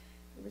succeed.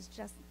 It was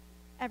just,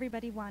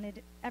 everybody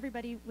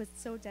was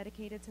so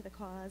dedicated to the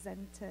cause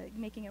and to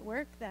making it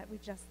work that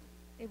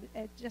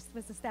it just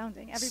was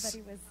astounding.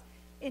 Everybody was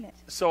in it.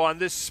 So on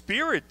this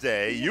Spirit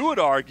Day, you would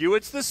argue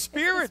it's the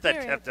spirit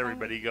that kept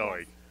everybody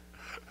going.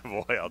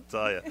 Boy, I'll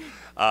tell you.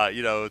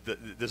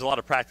 There's a lot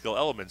of practical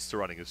elements to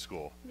running a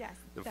school. Yes.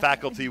 The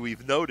faculty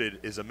we've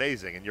noted is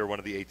amazing, and you're one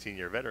of the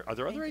 18-year veterans. Are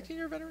there other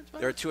 18-year veterans?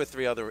 There are 2 or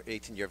 3 other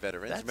 18-year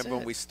veterans. Remember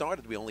when we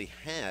started, we only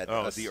had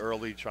the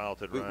early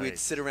childhood. We'd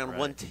sit around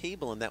one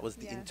table, and that was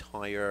the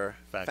entire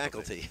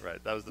faculty.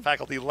 Right. That was the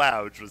faculty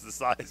lounge. Was the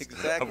size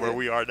of where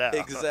we are now.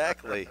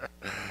 Exactly.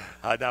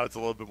 Now it's a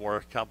little bit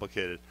more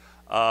complicated.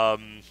 So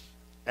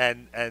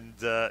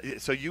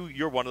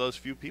you're one of those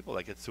few people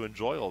that gets to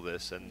enjoy all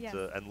this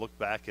and look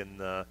back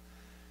and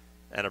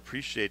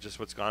appreciate just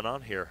what's gone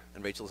on here.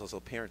 And Rachel's also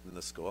a parent in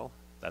the school.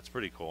 That's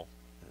pretty cool.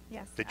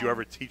 Yes. Did you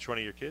ever teach one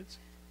of your kids?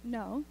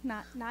 No,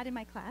 not in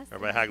my class.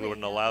 Rabbi Hagler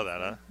wouldn't allow that,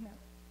 huh? No,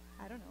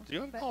 I don't know. Do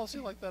you have a policy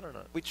like that or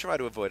not? We try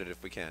to avoid it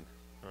if we can.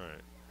 All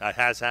right. That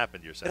has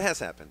happened, you're saying? It has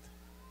happened.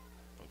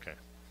 Okay.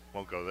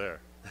 Won't go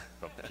there.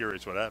 I'm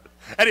curious what happened.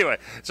 Anyway,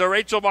 so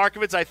Rachel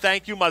Markovitz, I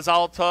thank you.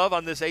 Mazal Tov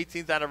on this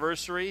 18th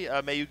anniversary.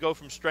 May you go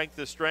from strength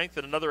to strength.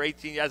 And another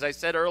 18, as I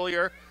said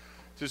earlier,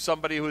 to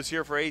somebody who's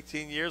here for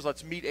 18 years.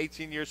 Let's meet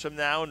 18 years from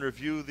now and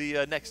review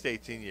the next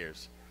 18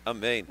 years.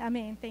 Amen.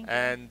 Amen. Thank you.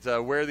 And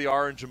wear the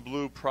orange and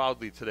blue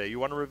proudly today. You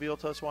want to reveal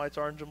to us why it's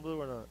orange and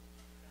blue or not?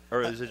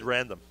 Or is it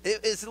random?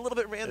 It's a little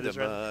bit random.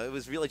 It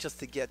was really just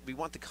to we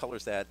want the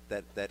colors that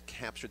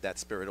captured that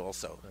spirit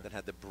also, that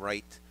had the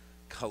bright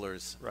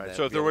colors. Right.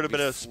 So if there would have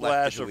been a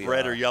splash of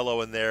red or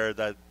yellow in there,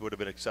 that would have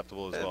been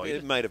acceptable as well.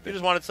 It might have been. You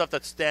just wanted stuff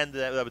that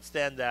would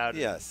stand out.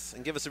 Yes,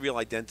 and give us a real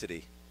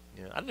identity.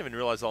 Yeah, I didn't even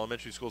realize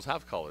elementary schools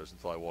have colors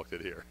until I walked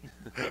in here,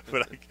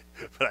 but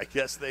I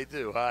guess they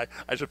do. I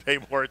should pay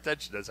more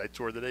attention as I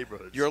tour the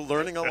neighborhoods. You're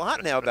learning a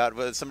lot now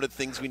about some of the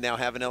things we now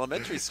have in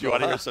elementary school. Do you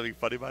want to hear something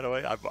funny, by the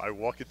way? I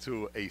walk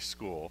into a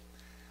school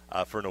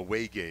for an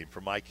away game, for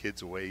my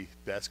kids' away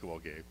basketball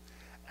game,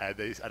 and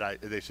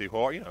they say, "Who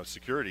are you?"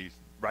 Security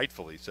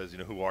rightfully says,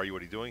 "Who are you?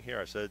 What are you doing here?"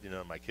 I said,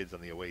 "My kid's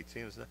on the away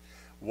team."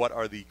 What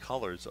are the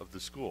colors of the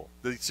school?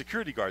 The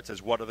security guard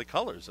says, "What are the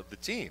colors of the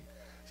team?"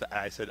 So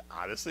I said,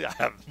 honestly, I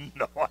have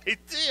no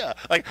idea.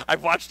 Like,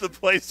 I've watched them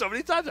play so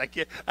many times, I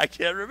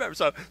can't remember.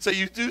 So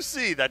you do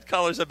see that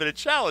colors have been a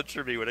challenge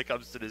for me when it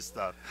comes to this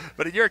stuff.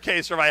 But in your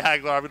case, for my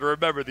Hagler, I'm going to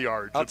remember the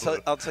orange. I'll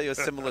tell you a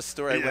similar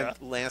story. I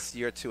went last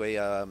year to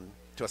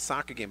a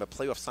soccer game, a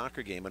playoff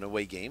soccer game, an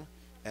away game,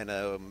 And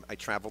I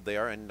traveled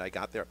there, and I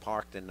got there,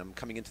 parked, and I'm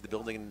coming into the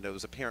building, and there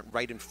was a parent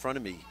right in front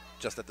of me,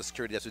 just at the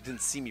security desk, who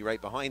didn't see me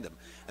right behind him.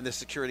 And the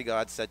security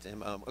guard said to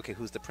him, okay,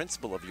 who's the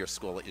principal of your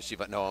school at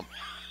Yeshivat Noam?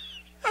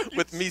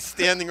 With me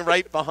standing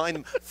right behind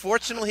him.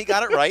 Fortunately, he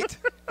got it right.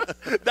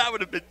 That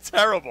would have been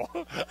terrible.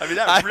 I mean,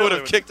 I would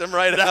have kicked him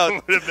right out.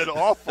 That would have been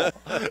awful.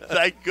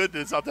 Thank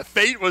goodness. The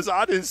fate was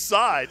on his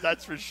side,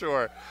 that's for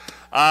sure.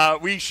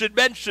 We should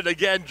mention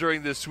again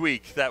during this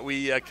week that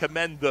we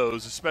commend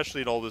those,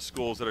 especially in all the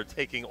schools, that are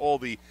taking all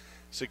the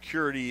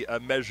security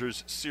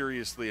measures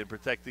seriously and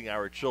protecting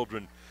our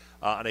children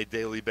on a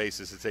daily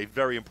basis. It's a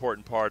very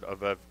important part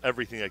of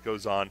everything that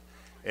goes on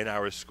in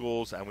our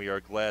schools, and we are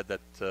glad that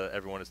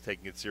everyone is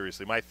taking it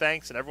seriously. My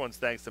thanks and everyone's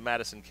thanks to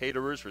Madison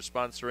Caterers for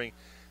sponsoring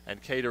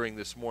and catering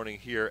this morning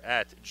here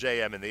at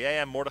JM in the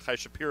AM. Mordechai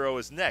Shapiro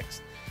is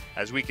next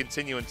as we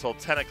continue until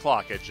 10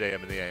 o'clock at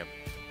JM in the AM.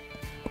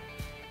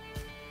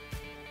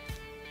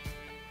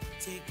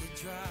 Take a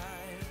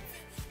drive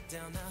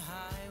down the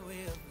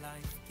highway of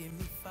life. Give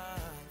me 5,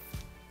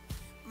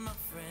 my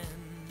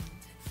friend.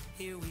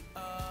 Here we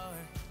are.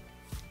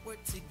 We're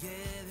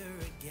together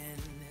again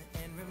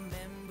and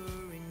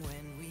remembering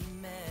when we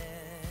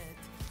met.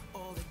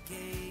 All the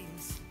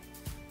games,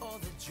 all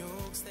the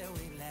jokes that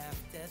we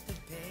laughed at, the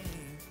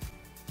pain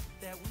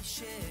that we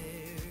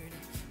shared,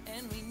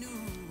 and we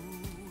knew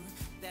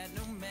that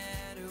no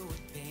matter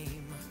what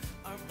came,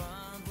 our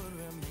bond would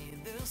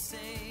remain the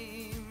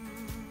same.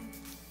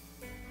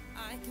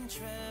 I can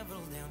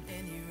travel down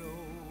any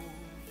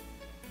road,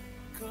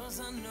 'cause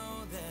I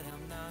know that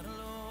I'm not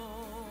alone.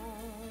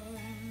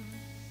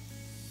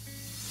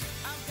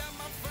 I've got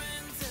my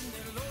friends and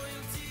their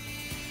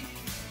loyalty.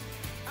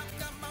 I've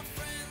got my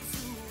friends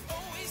who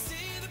always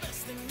see the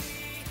best in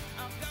me.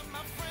 I've got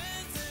my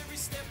friends every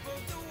step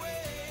of the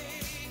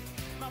way.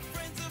 My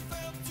friends have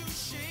helped to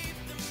shape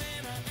the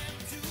man I am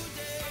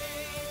today.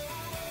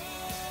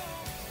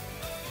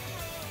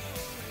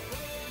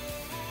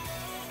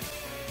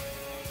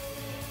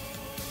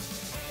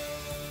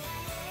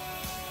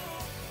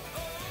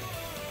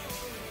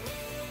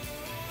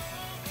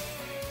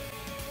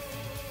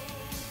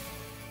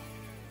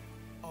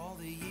 All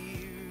the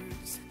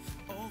years,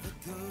 all the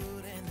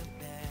good and the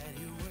bad,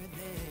 you were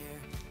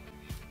there,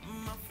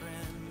 my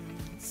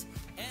friends.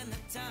 And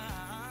the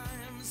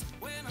times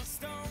when I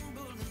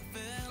stumbled and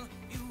fell,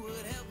 you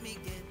would help me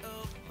get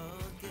up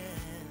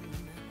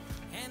again.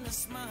 And the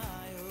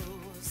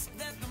smiles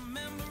that the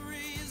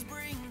memories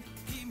bring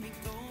keep me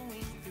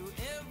going through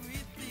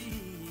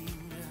everything.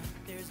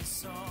 There's a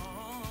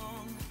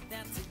song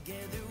that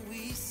together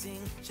we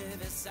sing.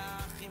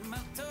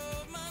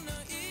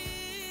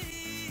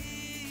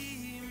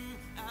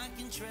 I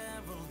can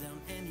travel down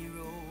any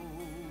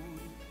road,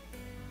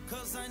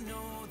 'cause I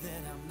know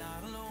that I'm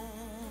not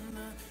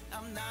alone.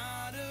 I'm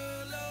not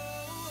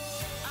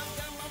alone. I've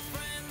got my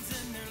friends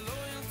and their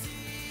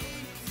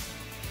loyalty.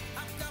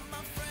 I've got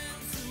my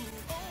friends who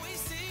always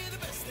see the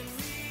best in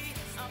me.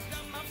 I've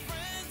got my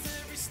friends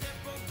every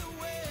step of the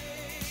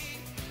way.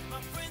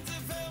 My friends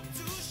have helped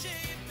to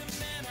shape the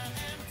man I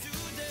am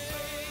today.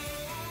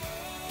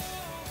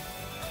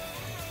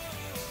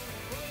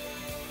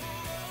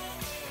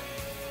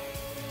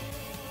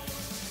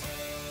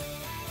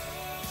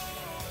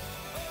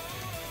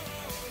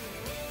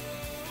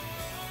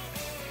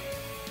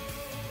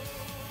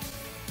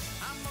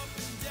 I'm up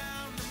and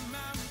down the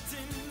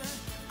mountain,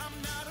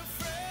 I'm not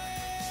afraid.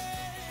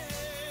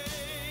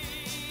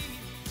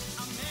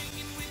 I'm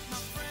hanging with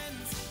my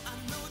friends, I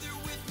know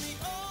they're with me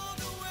all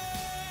the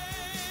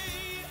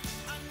way.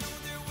 I know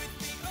they're with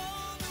me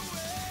all the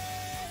way.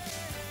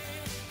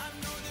 I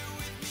know they're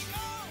with me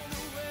all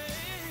the way.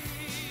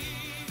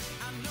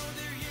 I know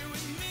they're here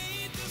with me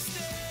to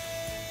stay.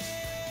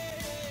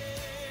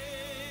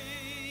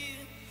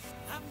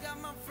 I've got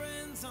my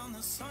friends on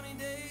the sunny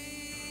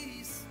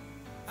days.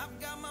 I've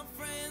got my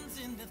friends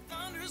in the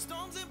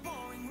thunderstorms and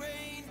pouring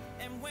rain.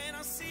 And when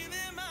I see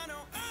them, I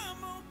know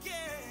I'm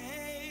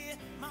okay.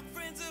 My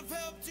friends have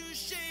helped to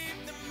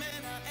shape the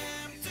man I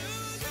am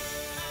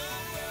today.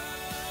 I've got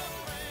my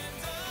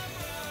friends, I've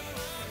got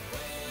my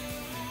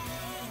friends.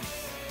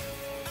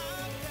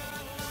 I've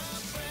got my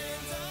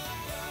friends,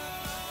 I've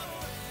got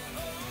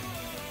my friends.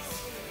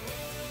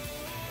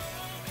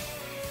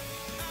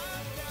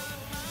 I've got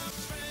my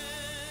friends.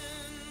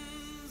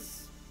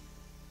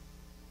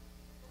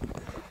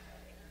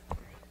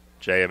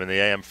 JM and the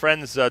AM.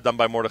 Friends done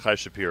by Mordechai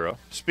Shapiro.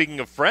 Speaking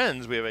of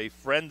friends, we have a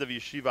friend of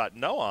Yeshivat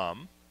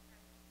Noam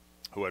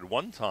who at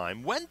one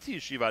time went to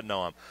Yeshivat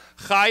Noam.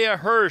 Chaya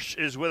Hirsch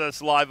is with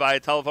us live via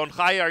telephone.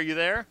 Chaya, are you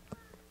there?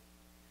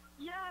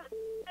 Yes.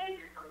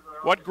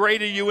 What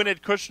grade are you in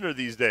at Kushner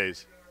these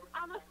days?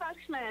 I'm a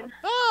freshman.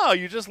 Oh,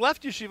 you just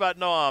left Yeshivat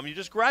Noam. You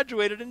just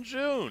graduated in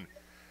June.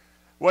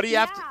 What do you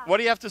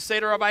have to say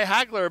to Rabbi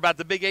Hagler about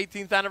the big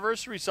 18th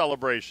anniversary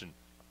celebration?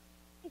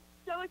 It's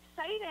so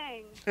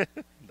exciting.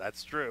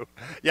 That's true.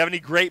 You have any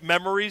great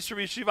memories from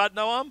Yeshivat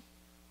Noam?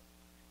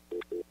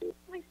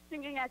 Like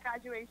singing at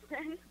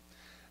graduation.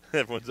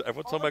 Everyone's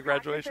talking about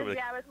graduation.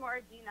 Yeah, with more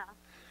Adina.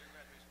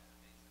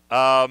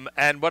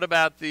 And what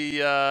about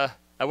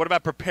what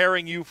about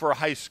preparing you for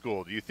high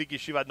school? Do you think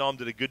Yeshivat Noam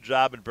did a good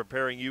job in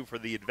preparing you for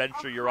the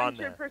adventure you're on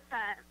now? 100%.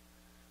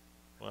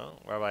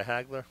 Well, Rabbi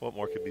Hagler, what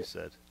more could be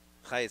said?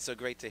 Hi, it's so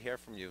great to hear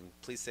from you.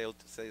 Please say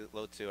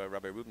hello to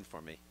Rabbi Rubin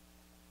for me.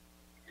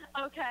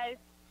 Okay.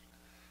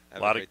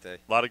 Have a great day.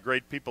 A lot of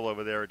great people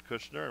over there at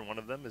Kushner, and one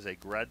of them is a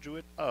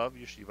graduate of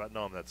Yeshivat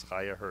Noam. That's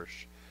Chaya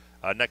Hirsch.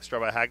 Next,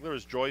 Rabbi Hagler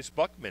is Joyce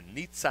Buckman.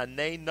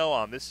 Nitzanei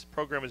Noam. This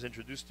program is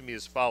introduced to me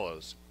as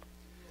follows.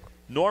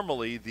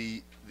 Normally,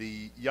 the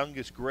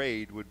youngest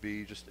grade would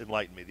be, just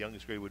enlighten me, the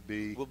youngest grade would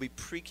be? Will be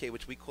pre-K,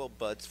 which we call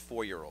Bud's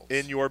 4-year-olds.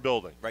 In your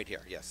building? Right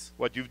here, yes.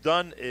 What you've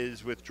done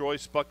is, with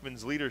Joyce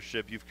Buckman's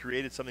leadership, you've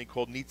created something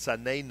called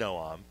Nitzanei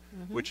Noam,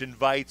 which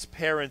invites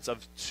parents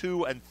of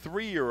 2- and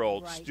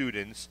 3-year-old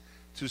students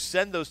to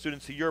send those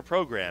students to your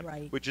program,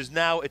 which is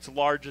now its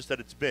largest that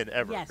it's been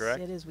ever,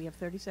 correct? Yes, it is. We have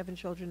 37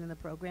 children in the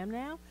program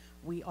now.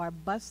 We are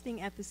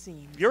busting at the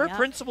seams. You're a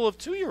principal of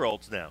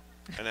 2-year-olds now.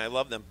 And I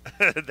love them.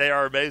 They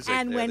are amazing.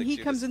 And when he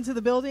comes into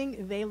the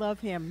building, they love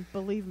him.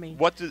 Believe me.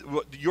 What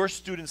your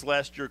students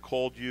last year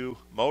called you?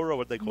 Mora?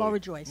 What did they call you? Mo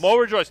Rejoice. Mo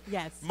Rejoice.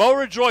 Yes. Mo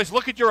Rejoice.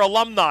 Look at your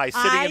alumni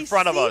sitting in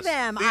front of us.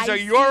 Them. These are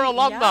your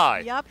alumni.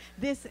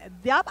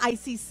 Yep. I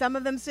see some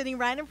of them sitting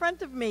right in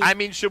front of me. I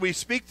mean, should we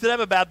speak to them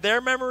about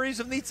their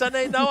memories of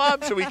Nitzanei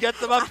Noam? Should we get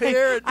them up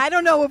here? I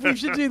don't know if we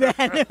should do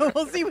that.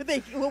 We'll see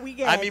what we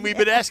get. I mean, we've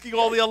been asking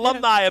all the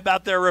alumni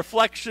about their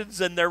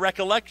reflections and their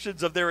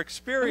recollections of their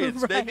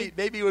experience. Right.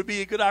 Maybe it would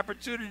be a good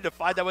opportunity to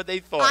find out what they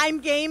thought. I'm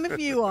game if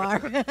you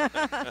are.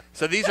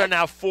 So these are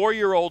now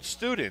 4-year-old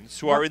students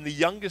who are in the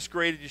youngest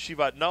grade at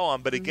Yeshivat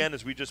Noam. But again,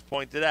 as we just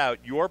pointed out,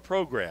 your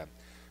program,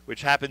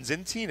 which happens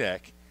in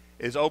Teaneck,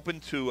 is open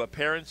to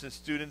parents and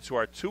students who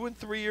are 2 and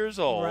 3 years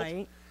old.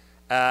 Right.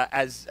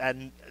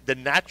 And the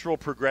natural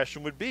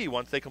progression would be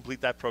once they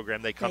complete that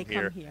program, they come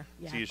here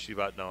yeah. to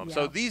Yeshivat Noam. Yeah.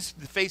 So these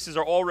faces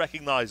are all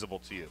recognizable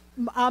to you.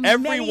 Many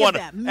of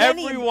them.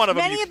 Every one of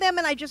them. Many of them,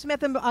 and I just met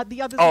them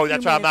the other. Oh,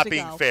 that's why I'm not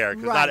being fair,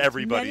 because not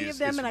everybody many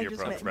is of them, from and your I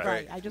just program. met,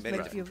 right. I just met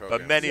a few.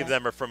 But many of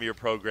them are from your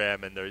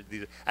program,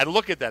 and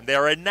look at them. They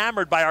are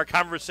enamored by our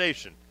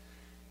conversation.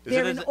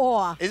 They're in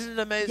awe. Isn't it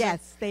amazing?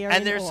 Yes, they are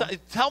and in awe.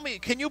 Tell me,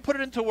 can you put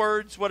it into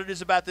words what it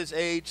is about this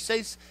age?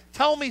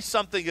 Tell me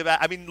something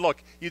about, I mean,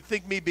 look, you'd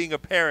think me being a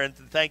parent,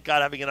 and thank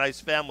God having a nice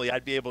family,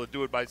 I'd be able to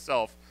do it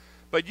myself.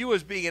 But you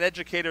as being an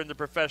educator and the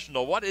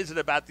professional, what is it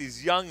about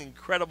these young,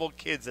 incredible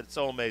kids that's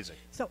so amazing?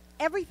 So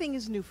everything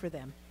is new for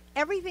them.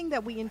 Everything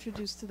that we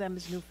introduce to them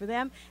is new for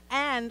them,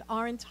 and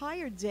our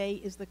entire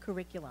day is the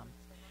curriculum.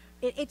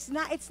 It's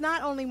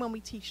not only when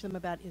we teach them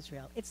about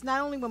Israel. It's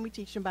not only when we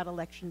teach them about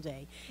Election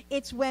Day.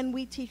 It's when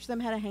we teach them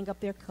how to hang up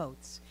their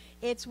coats.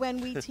 It's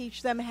when we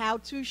teach them how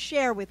to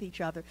share with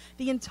each other.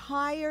 The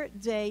entire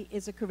day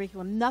is a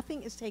curriculum.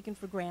 Nothing is taken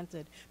for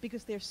granted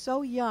because they're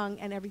so young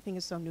and everything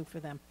is so new for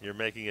them. You're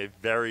making a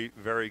very,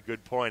 very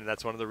good point, and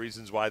that's one of the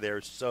reasons why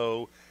they're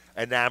so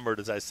enamored,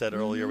 as I said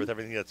earlier, with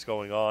everything that's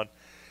going on.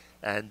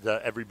 And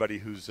everybody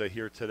who's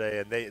here today,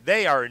 and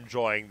they are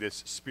enjoying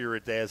this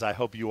Spirit Day, as I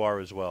hope you are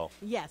as well.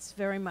 Yes,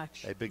 very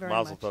much. A big very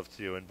mazel tov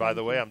to you. And by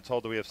the way, I'm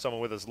told that we have someone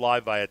with us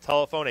live via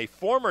telephone, a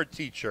former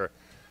teacher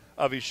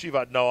of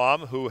Yeshivat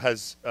Noam who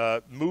has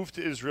moved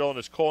to Israel and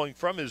is calling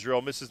from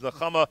Israel. Mrs.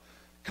 Nechama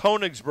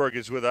Konigsberg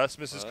is with us.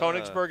 Mrs.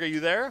 Konigsberg, are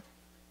you there?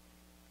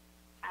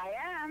 I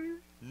am.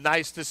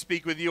 Nice to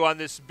speak with you on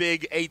this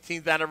big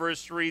 18th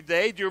anniversary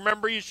day. Do you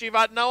remember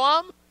Yeshivat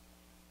Noam?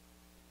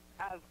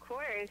 Of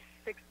course.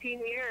 16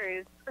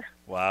 years.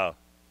 Wow.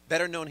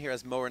 Better known here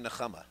as Mora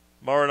Nechama.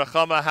 Mora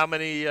Nechama, how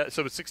many?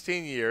 So it's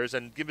 16 years,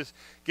 and give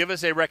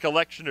us a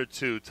recollection or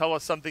two. Tell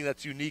us something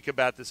that's unique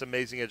about this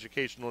amazing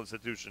educational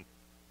institution.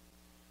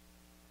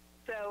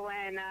 So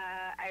when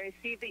I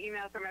received the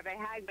email from Rabbi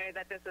Hagler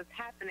that this was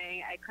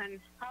happening, I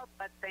couldn't help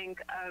but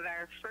think of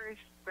our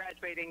first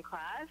graduating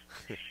class.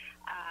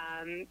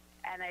 And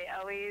I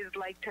always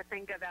like to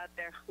think about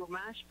their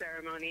Chumash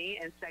ceremony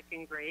in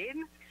second grade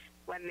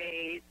when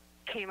they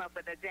came up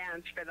with a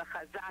dance for the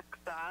Chazak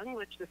song,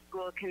 which the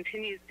school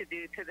continues to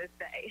do to this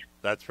day.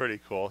 That's pretty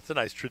cool. It's a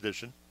nice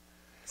tradition.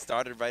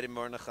 Started right in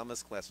Mora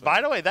Nechama's class.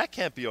 By the way, that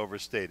can't be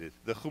overstated.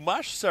 The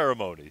Chumash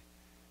ceremony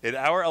in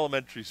our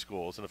elementary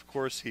schools, and of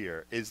course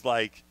here, is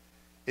like,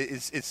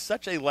 it's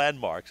such a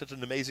landmark, such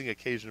an amazing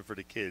occasion for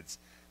the kids.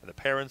 And the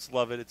parents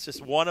love it. It's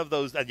just one of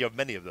those, and you have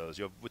many of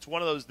those. It's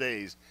one of those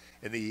days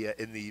in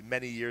the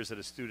many years that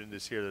a student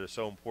is here that are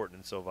so important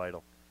and so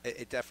vital.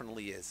 It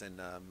definitely is.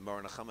 And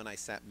Mora Nechama and I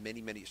sat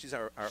many, she's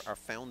our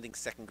founding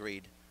second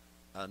grade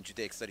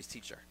Judaic studies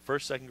teacher.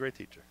 First, second grade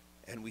teacher.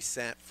 And we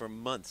sat for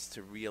months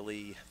to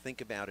really think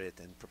about it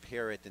and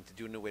prepare it and to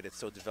do it in a way that's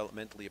so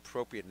developmentally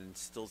appropriate and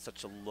instills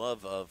such a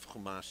love of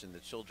Chumash in the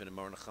children. And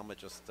Mora Nechama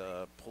just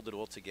pulled it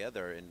all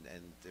together, and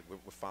we're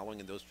following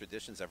in those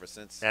traditions ever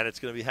since. And it's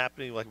going to be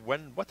happening, like,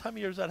 what time of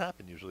year does that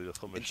happen usually, the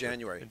Chumash? In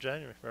January. In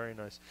January. Very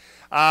nice.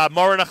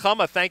 Mora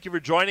Nechama, thank you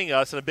for joining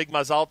us, and a big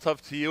mazal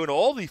tov to you and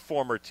all the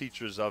former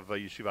teachers of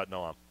Yeshivat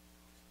Noam.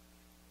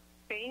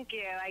 Thank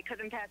you. I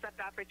couldn't pass up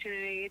the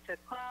opportunity to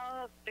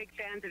call. Big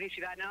fans of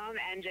Yeshivat Noam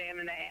and JM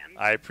and the AM.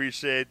 I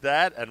appreciate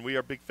that, and we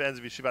are big fans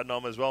of Yeshivat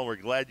Noam as well, and we're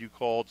glad you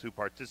called to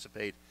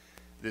participate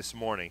this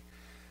morning.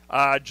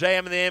 JM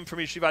and the AM from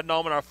Yeshivat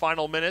Noam in our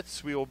final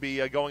minutes. We will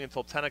be going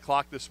until 10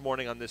 o'clock this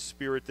morning on this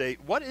Spirit Day.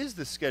 What is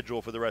the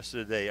schedule for the rest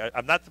of the day?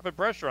 I'm not to put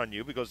pressure on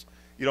you because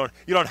you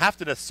don't have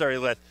to necessarily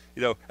let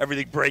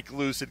everything break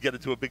loose and get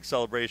into a big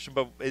celebration,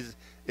 but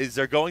is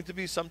there going to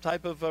be some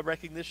type of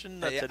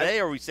recognition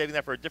today, or are we saving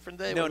that for a different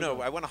day? No.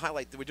 I want to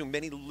highlight that we're doing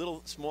many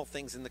little small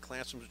things in the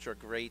classrooms, which are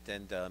great,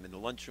 and in the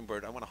lunchroom.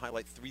 But I want to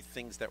highlight 3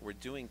 things that we're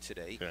doing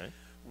today. Okay.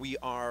 We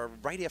are,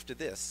 right after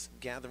this,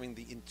 gathering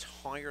the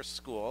entire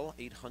school,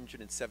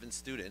 807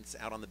 students,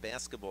 out on the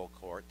basketball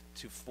court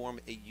to form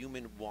a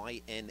human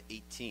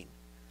YN-18.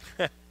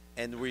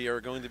 And we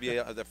are going to be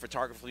the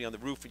photography on the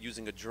roof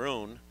using a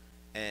drone,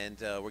 and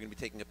we're going to be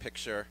taking a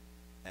picture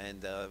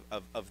and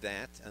of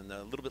that. And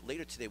a little bit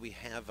later today, we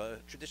have a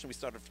tradition we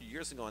started a few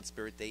years ago on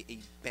Spirit Day, a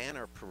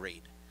banner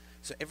parade.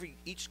 So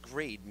each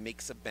grade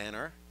makes a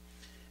banner,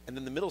 and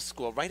then the middle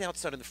school, right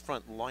outside in the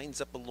front,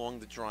 lines up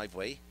along the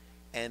driveway,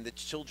 and the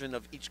children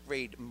of each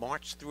grade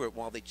march through it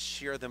while they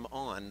cheer them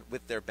on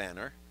with their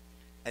banner.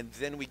 And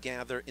then we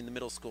gather in the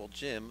middle school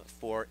gym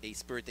for a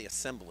Spirit Day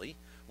assembly.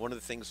 One of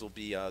the things will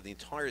be the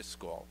entire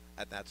school.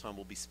 At that time,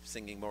 we'll be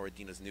singing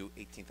Moradina's new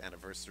 18th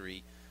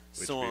anniversary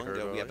song.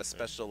 We have a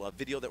special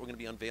video that we're going to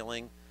be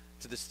unveiling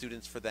to the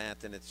students for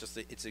that, and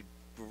it's a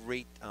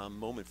great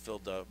moment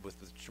filled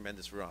with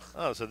tremendous ruach.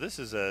 Oh, so this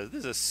is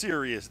a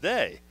serious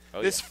day.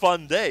 Oh, this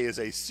fun day is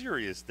a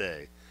serious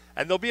day.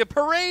 And there'll be a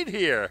parade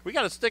here. We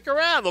got to stick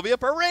around. There'll be a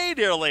parade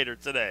here later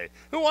today.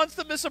 Who wants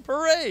to miss a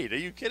parade? Are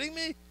you kidding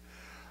me?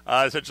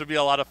 So it should be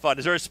a lot of fun.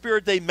 Is there a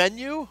Spirit Day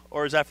menu,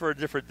 or is that for a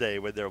different day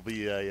where there'll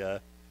be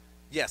a...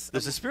 Yes.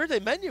 There's a Spirit Day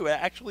menu,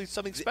 actually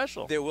something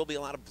special. There will be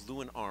a lot of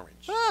blue and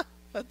orange. Ah,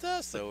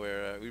 fantastic.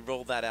 So we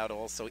rolled that out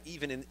also,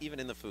 even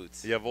in the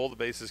foods. You have all the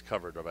bases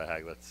covered, Rabbi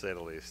Hagler, to say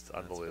the least.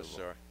 Unbelievable. for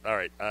sure. All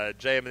right.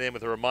 JM&M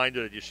with a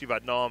reminder that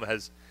Yeshivat Noam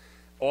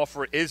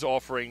is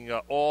offering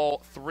all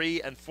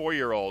 3- and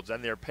 4-year-olds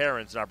and their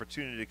parents an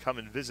opportunity to come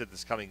and visit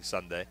this coming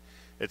Sunday.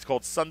 It's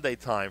called Sunday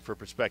Time for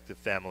prospective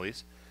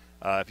families.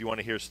 If you want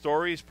to hear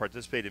stories,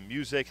 participate in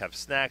music, have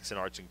snacks and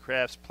arts and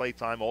crafts,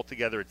 playtime all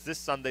together, it's this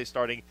Sunday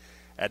starting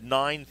at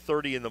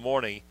 9:30 in the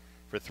morning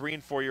for 3-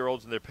 and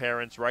 4-year-olds and their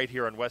parents right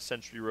here on West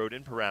Century Road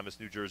in Paramus,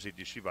 New Jersey at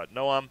Yeshivat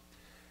Noam.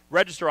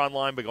 Register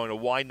online by going to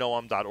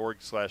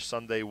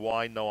ynoam.org/Sunday,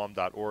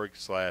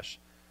 ynoam.org/Sunday.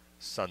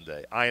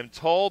 I am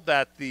told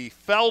that the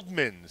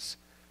Feldmans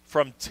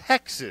from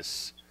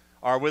Texas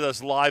are with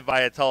us live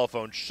via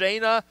telephone.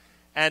 Shayna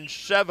and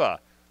Sheva.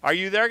 Are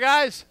you there,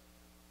 guys?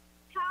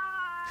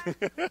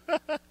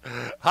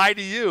 Hi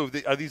to you.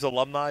 Are these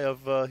alumni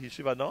of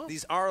Yeshivat Noam?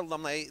 These are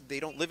alumni. They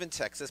don't live in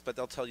Texas, but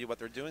they'll tell you what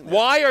they're doing there.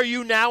 Why are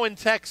you now in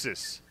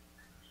Texas?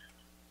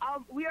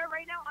 We are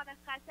right now on a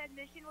chesed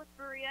mission with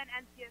Berea and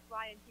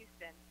NCSY in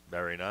Houston.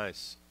 Very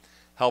nice.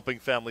 Helping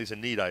families in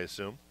need, I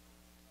assume.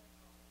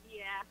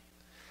 Yeah.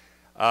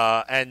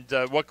 And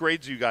what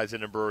grades are you guys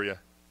in Berea?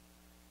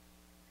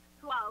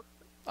 12.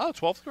 Oh,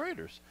 12th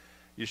graders.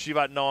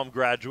 Yeshivat Noam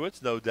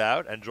graduates, no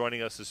doubt, and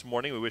joining us this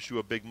morning. We wish you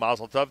a big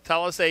mazel tov.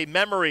 Tell us a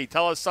memory.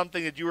 Tell us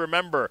something that you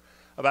remember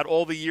about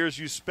all the years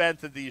you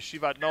spent at the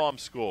Yeshivat Noam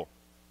school.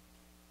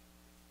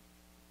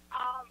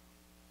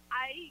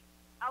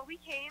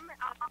 We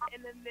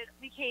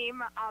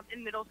came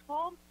in middle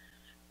school,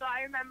 so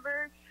I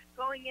remember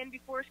going in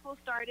before school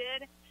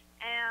started,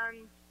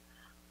 and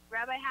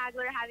Rabbi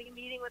Hagler having a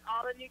meeting with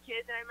all the new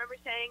kids, and I remember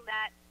saying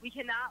that we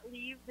cannot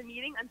leave the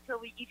meeting until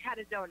we each had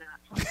a donut.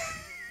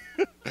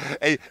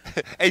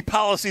 a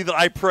policy that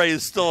I pray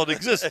is still in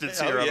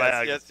existence here.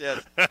 Yes.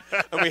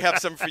 And we have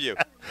some for you.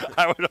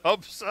 I would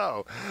hope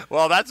so.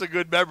 Well, that's a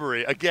good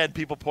memory. Again,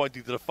 people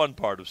pointing to the fun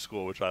part of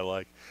school, which I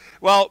like.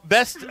 Well,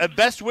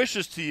 best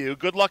wishes to you.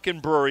 Good luck in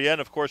Berea,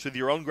 and, of course, with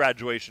your own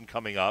graduation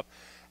coming up.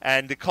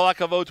 And the kol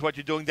hakavod to what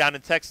you're doing down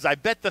in Texas. I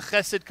bet the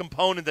chesed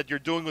component that you're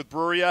doing with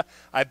Berea,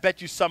 I bet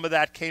you some of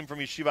that came from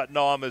Yeshivat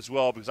Noam as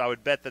well, because I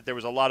would bet that there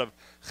was a lot of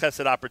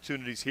chesed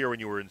opportunities here when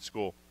you were in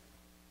school.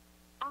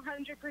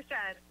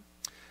 100%.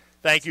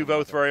 Thank you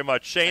both very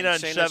much. Shayna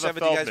and Sheva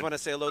Feldman. Do you guys want to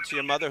say hello to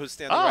your mother who's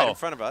standing right in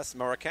front of us,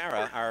 Mora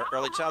Kara, our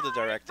early childhood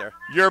director?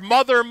 Your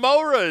mother,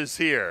 Mora, is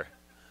here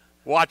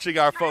watching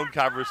our phone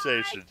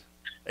conversation.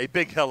 A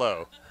big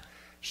hello.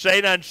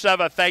 Shayna and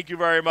Sheva, thank you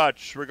very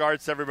much.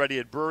 Regards to everybody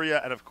at Berea,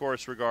 and, of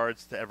course,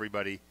 regards to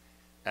everybody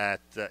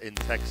in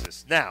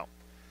Texas. Now,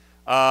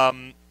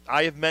 I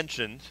have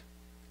mentioned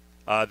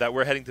that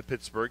we're heading to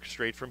Pittsburgh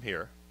straight from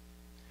here.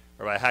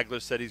 Rabbi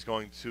Hagler said he's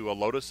going to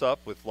load us up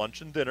with lunch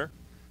and dinner,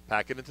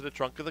 pack it into the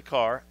trunk of the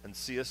car, and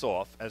see us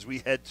off as we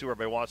head to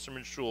Rabbi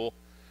Wasserman Shul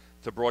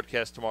to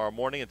broadcast tomorrow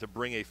morning and to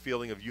bring a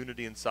feeling of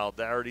unity and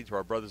solidarity to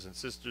our brothers and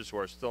sisters who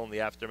are still in the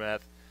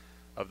aftermath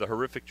of the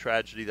horrific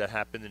tragedy that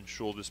happened in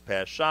Shul this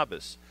past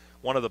Shabbos.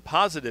 One of the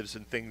positives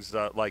in things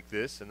like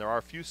this, and there are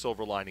a few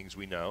silver linings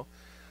we know,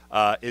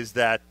 is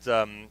that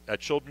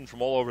children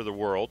from all over the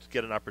world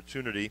get an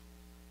opportunity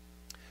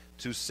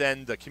to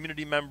send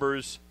community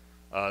members,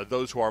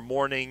 those who are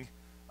mourning,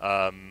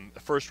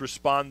 first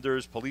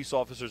responders, police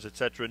officers,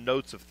 etc.,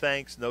 notes of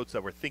thanks, notes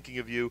that we're thinking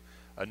of you,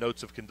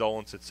 notes of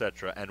condolence,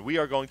 etc. And we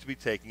are going to be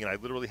taking, and I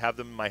literally have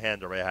them in my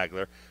hand, Rabbi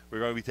Hagler, we're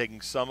going to be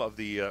taking some of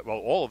the,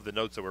 all of the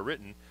notes that were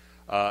written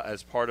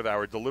as part of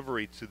our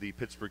delivery to the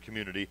Pittsburgh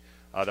community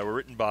that were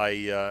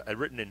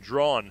written and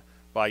drawn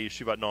by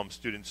Yeshivat Noam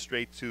students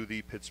straight to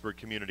the Pittsburgh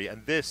community.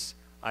 And this,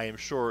 I am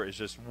sure, is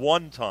just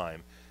one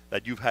time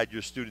that you've had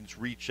your students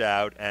reach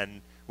out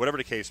and, whatever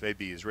the case may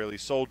be, Israeli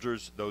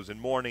soldiers, those in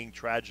mourning,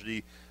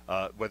 tragedy,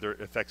 whether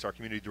it affects our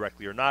community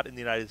directly or not in the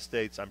United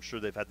States, I'm sure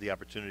they've had the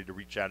opportunity to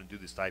reach out and do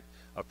this type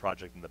of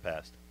project in the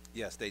past.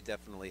 Yes, they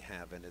definitely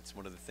have, and it's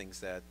one of the things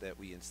that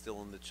we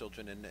instill in the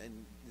children. And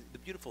the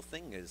beautiful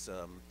thing is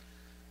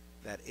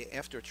that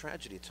after a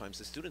tragedy at times,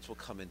 the students will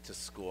come into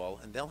school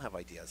and they'll have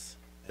ideas.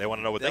 They want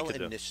to know what they can do.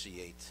 They'll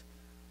initiate.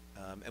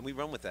 And we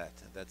run with that.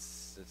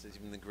 That's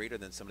even greater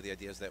than some of the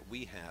ideas that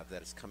we have,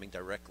 that is coming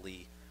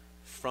directly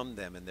from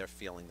them, and they're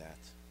feeling that.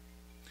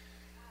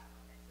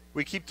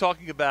 We keep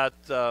talking about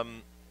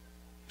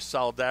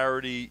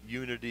solidarity,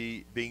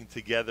 unity, being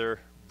together,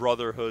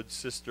 brotherhood,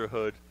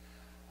 sisterhood.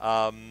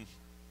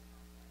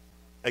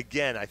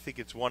 Again, I think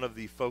it's one of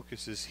the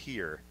focuses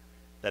here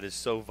that is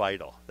so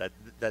vital,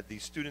 that the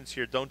students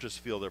here don't just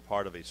feel they're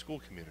part of a school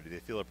community, they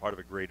feel they're part of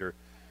a greater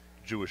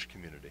Jewish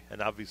community.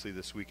 And obviously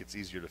this week it's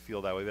easier to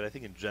feel that way, but I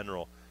think in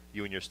general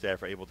you and your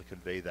staff are able to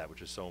convey that,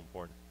 which is so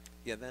important.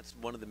 Yeah, that's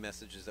one of the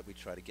messages that we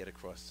try to get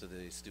across to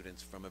the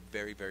students from a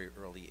very, very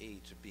early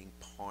age, of being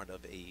part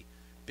of a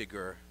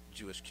bigger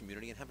Jewish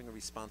community and having a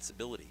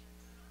responsibility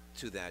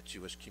to that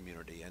Jewish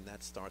community. And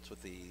that starts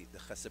with the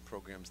chesed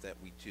programs that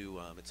we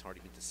do. It's hard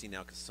even to see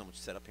now because so much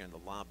set up here in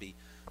the lobby,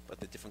 but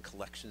the different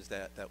collections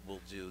that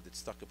we'll do, the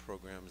tzedakah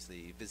programs,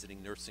 the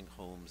visiting nursing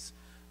homes,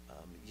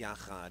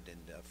 Yachad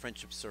and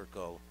Friendship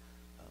Circle,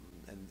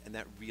 and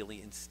that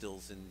really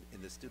instills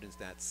in the students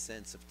that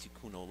sense of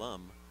tikkun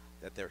olam,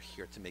 that they're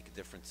here to make a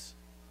difference.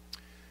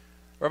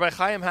 Rabbi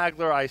Chaim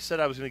Hagler, I said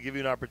I was going to give you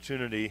an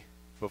opportunity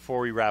before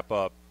we wrap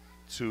up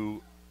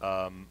to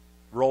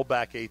roll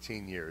back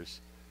 18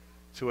 years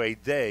to a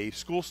day.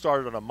 School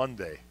started on a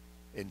Monday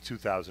in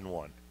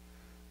 2001,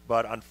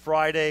 but on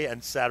Friday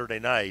and Saturday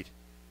night,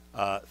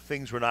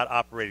 things were not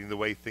operating the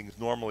way things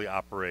normally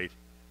operate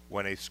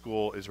when a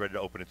school is ready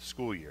to open its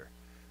school year.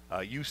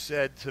 You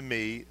said to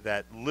me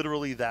that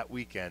literally that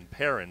weekend,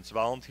 parents,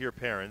 volunteer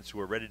parents who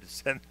were ready to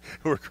send,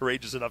 who were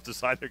courageous enough to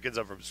sign their kids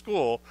up from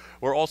school,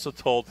 were also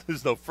told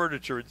there's no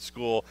furniture in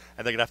school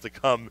and they're going to have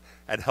to come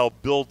and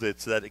help build it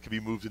so that it can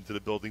be moved into the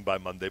building by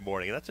Monday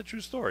morning. And that's a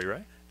true story,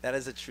 right? That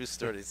is a true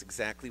story. It's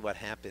exactly what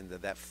happened.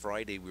 That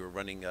Friday we were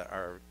running,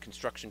 our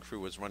construction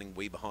crew was running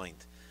way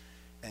behind.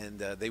 And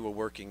they were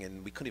working,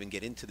 and we couldn't even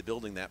get into the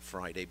building that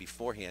Friday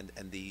beforehand,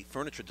 and the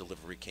furniture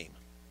delivery came.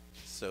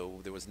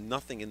 So there was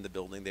nothing in the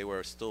building. They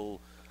were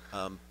still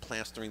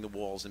plastering the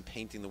walls and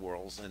painting the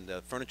walls, and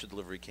furniture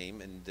delivery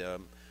came, and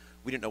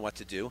we didn't know what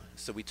to do.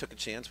 So we took a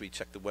chance. We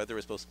checked the weather. It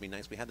was supposed to be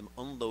nice. We had them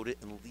unload it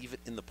and leave it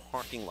in the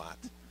parking lot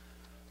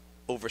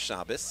over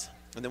Shabbos.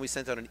 And then we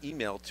sent out an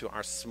email to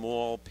our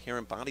small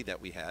parent body that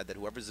we had, that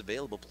whoever's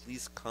available,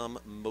 please come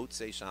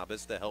Motzei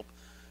Shabbos to help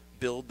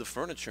build the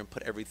furniture and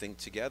put everything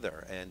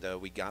together. And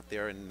we got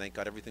there, and thank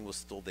God everything was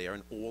still there,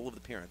 and all of the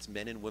parents,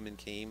 men and women,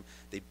 came.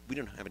 We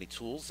didn't have any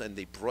tools, and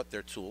they brought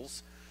their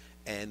tools,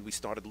 and we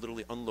started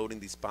literally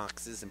unloading these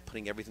boxes and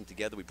putting everything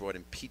together. We brought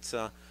in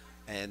pizza,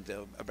 and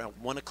about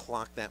 1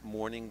 o'clock that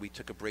morning we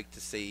took a break to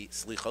say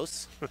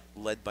Slichos,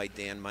 led by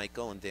Dan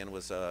Michael, and Dan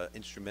was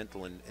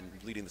instrumental in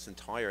leading this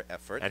entire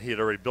effort. And he had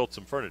already built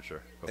some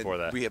furniture before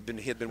that. He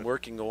had been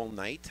working all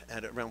night,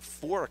 and at around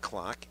 4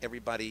 o'clock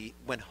everybody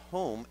went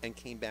home and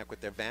came back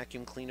with their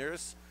vacuum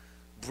cleaners,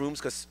 brooms,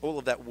 because all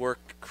of that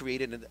work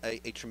created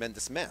a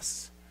tremendous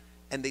mess.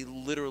 And they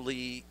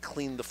literally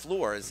cleaned the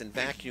floors and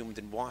vacuumed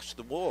and washed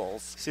the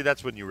walls. See,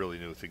 that's when you really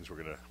knew things were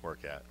going to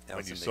work out. That when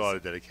was you amazing. saw the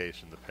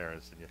dedication, the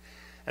parents.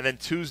 And then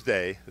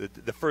Tuesday,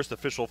 the first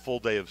official full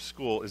day of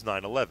school is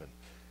 9/11.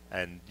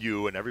 And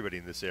you and everybody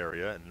in this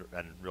area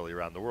and really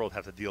around the world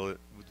have to deal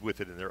with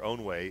it in their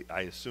own way.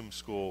 I assume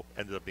school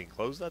ended up being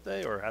closed that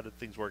day, or how did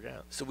things work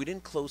out? So we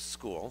didn't close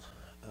school.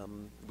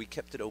 We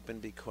kept it open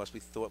because we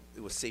thought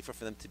it was safer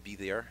for them to be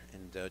there,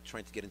 and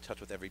trying to get in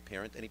touch with every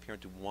parent. Any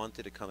parent who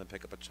wanted to come and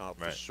pick up a child,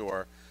 for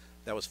sure,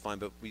 that was fine.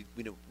 But we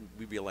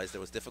realized it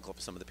was difficult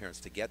for some of the parents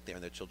to get there,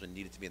 and their children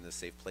needed to be in a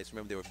safe place.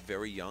 Remember, they were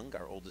very young.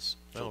 Our oldest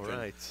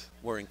children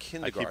were in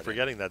kindergarten. I keep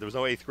forgetting that. There was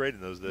no 8th grade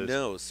in those days.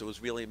 No, so it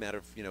was really a matter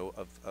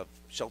of, of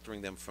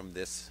sheltering them from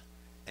this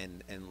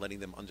and letting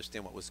them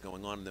understand what was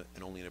going on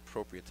in only an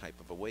appropriate type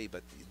of a way.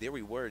 But there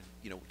we were,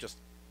 just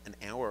an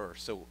hour or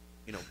so,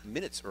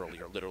 minutes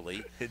earlier,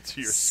 literally,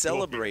 into your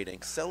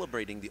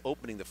celebrating the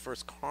opening, the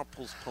first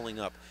carpools pulling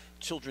up,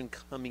 children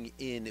coming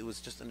in. It was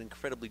just an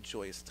incredibly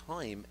joyous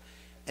time.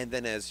 And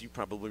then, as you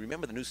probably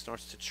remember, the news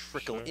starts to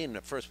trickle in.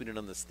 At first, we didn't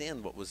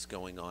understand what was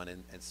going on,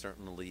 and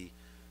certainly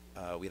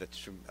we had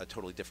a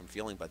totally different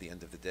feeling by the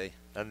end of the day.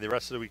 And the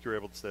rest of the week you were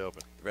able to stay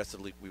open. The rest of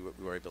the week we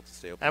were able to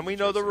stay open. And we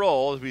know the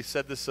role, as we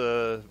said this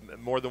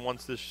more than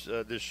once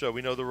this show,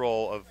 we know the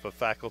role of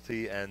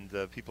faculty and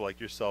people like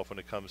yourself when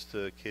it comes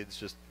to kids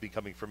just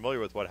becoming familiar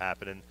with what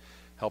happened and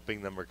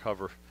helping them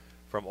recover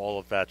from all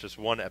of that. Just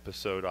one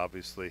episode,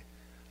 obviously,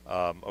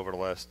 over the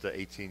last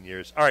 18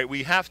 years. All right,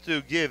 we have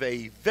to give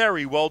a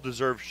very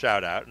well-deserved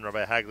shout-out, and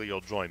Rabbi Hagler,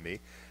 you'll join me.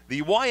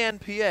 The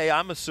YNPA,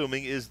 I'm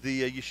assuming, is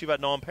the Yeshivat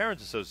Noam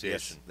Parents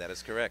Association. Yes, that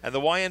is correct. And the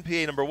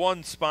YNPA, number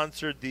one,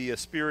 sponsored the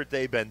Spirit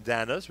Day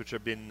bandanas, which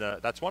have been,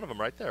 that's one of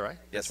them right there, right?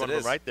 Yes, that's one it of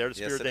is. them right there, the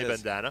Yes, Spirit it Day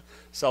is. bandana,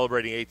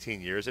 celebrating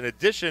 18 years. In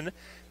addition,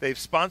 they've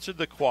sponsored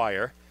the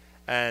choir,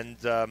 and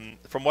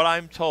from what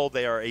I'm told,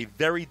 they are a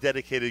very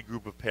dedicated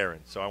group of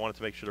parents. So I wanted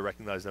to make sure to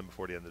recognize them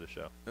before the end of the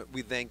show.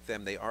 We thank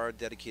them. They are a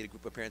dedicated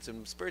group of parents.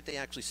 And Spirit Day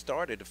actually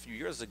started a few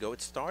years ago.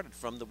 It started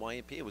from the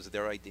YNPA. It was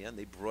their idea, and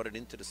they brought it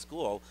into the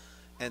school.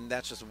 And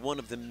that's just one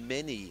of the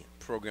many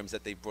programs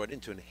that they brought in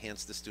to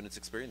enhance the students'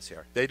 experience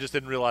here. They just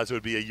didn't realize it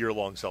would be a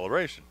year-long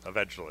celebration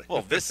eventually.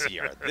 Well, this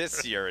year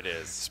it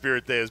is.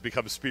 Spirit Day has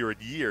become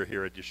Spirit Year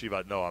here at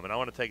Yeshivat Noam. And I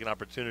want to take an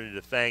opportunity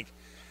to thank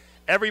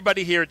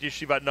everybody here at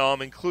Yeshivat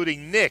Noam,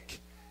 including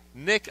Nick.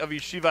 Nick of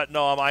Yeshivat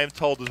Noam, I am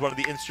told, is one of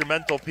the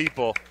instrumental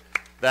people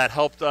that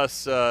helped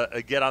us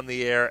get on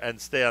the air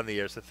and stay on the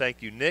air. So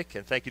thank you, Nick,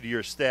 and thank you to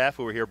your staff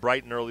who were here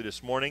bright and early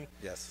this morning.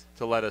 Yes.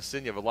 To let us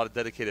in. You have a lot of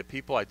dedicated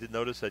people. I did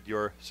notice that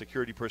your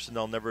security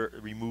personnel never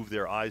remove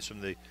their eyes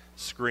from the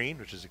screen,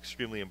 which is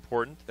extremely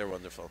important. They're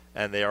wonderful.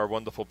 And they are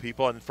wonderful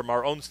people. And from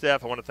our own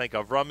staff, I want to thank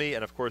Avrami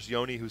and, of course,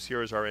 Yoni, who's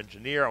here as our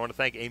engineer. I want to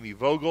thank Amy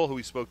Vogel, who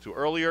we spoke to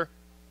earlier.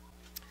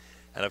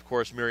 And, of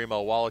course, Miriam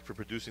L. Wallach for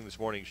producing this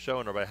morning's show,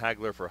 and Rabbi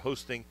Hagler for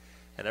hosting,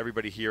 and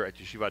everybody here at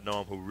Yeshivat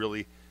Noam who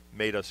really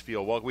made us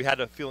feel welcome. We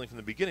had a feeling from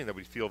the beginning that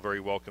we'd feel very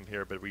welcome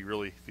here, but we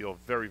really feel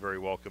very, very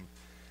welcome.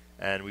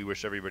 And we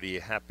wish everybody a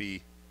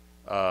happy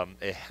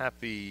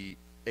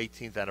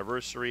 18th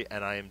anniversary.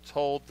 And I am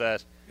told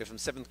that We have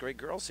some 7th grade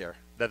girls here.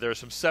 That there are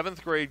some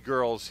 7th grade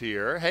girls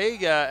here. Hey,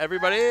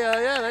 everybody.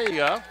 Yeah, there you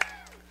go.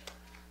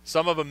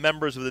 Some of them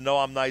members of the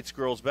Noam Knights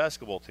girls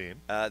basketball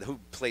team. Who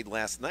played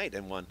last night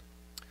and won.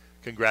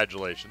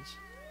 Congratulations.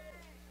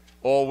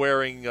 All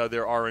wearing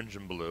their orange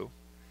and blue.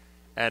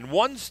 And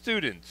one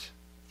student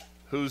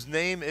whose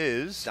name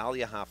is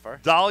Dahlia Hoffer.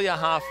 Dahlia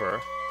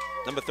Hoffer.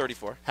 Number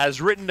 34.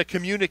 Has written a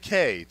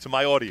communique to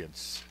my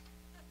audience.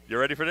 You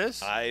ready for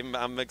this?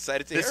 I'm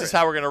excited to hear it. This is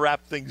how we're going to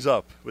wrap things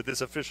up with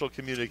this official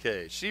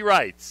communique. She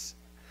writes,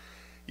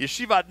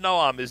 Yeshivat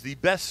Noam is the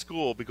best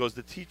school because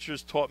the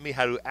teachers taught me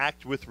how to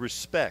act with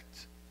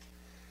respect.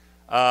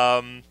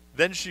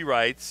 Then she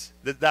writes,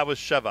 that was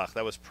Shevach,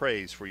 that was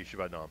praise for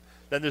Yeshivat Noam.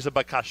 Then there's a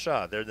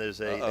bakasha, there's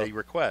a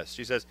request.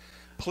 She says,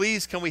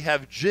 please can we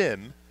have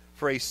Jim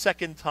for a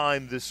second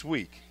time this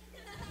week?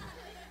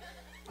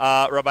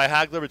 Rabbi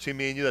Hagler, between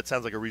me and you, that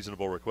sounds like a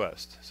reasonable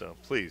request. So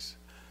please.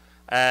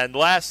 And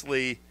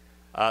lastly,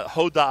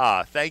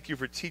 Hoda'ah, thank you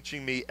for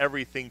teaching me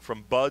everything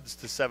from buds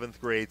to 7th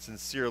grade.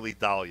 Sincerely,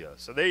 Dahlia.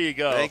 So there you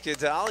go. Thank you,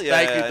 Dahlia.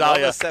 Thank you, And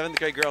Dahlia. all the 7th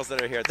grade girls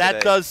that are here That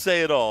today. does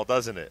say it all,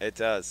 doesn't it? It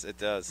does. It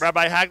does.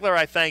 Rabbi Hagler,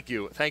 I thank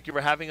you. Thank you for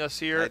having us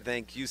here. I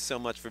thank you so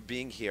much for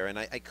being here. And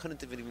I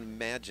couldn't have even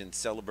imagined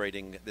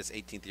celebrating this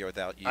 18th year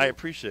without you. I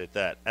appreciate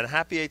that. And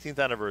happy 18th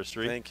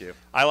anniversary. Thank you.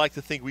 I like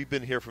to think we've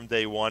been here from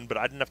day one, but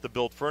I didn't have to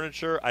build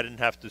furniture. I didn't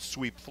have to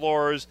sweep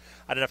floors.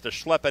 I didn't have to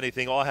schlep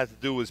anything. All I had to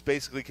do was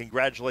basically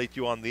congratulate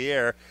you on the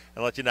air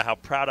and let you know how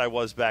proud I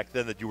was back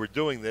then that you were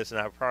doing this and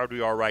how proud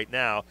we are right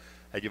now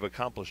that you've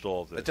accomplished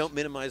all of this. But don't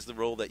minimize the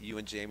role that you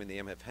and JM and the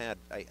AM have had.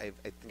 I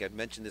think I've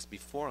mentioned this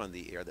before on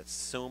the air, that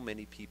so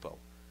many people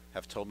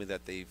have told me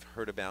that they've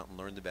heard about and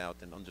learned about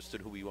and understood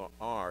who we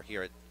are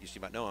here at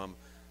Yeshivat Noam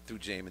through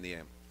JM and the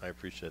AM. I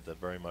appreciate that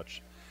very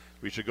much.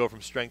 We should go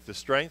from strength to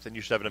strength, and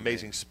you should have an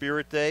amazing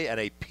Spirit Day and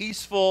a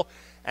peaceful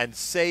and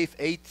safe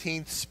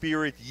 18th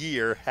Spirit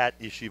Year at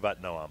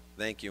Yeshivat Noam.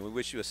 Thank you. We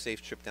wish you a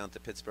safe trip down to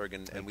Pittsburgh,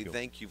 and we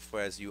thank you for,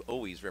 as you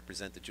always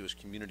represent the Jewish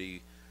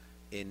community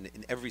in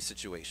every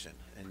situation.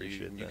 And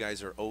you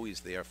guys are always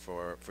there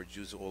for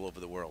Jews all over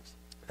the world.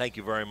 Thank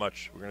you very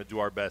much. We're going to do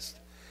our best,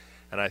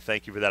 and I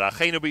thank you for that.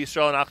 Acheinu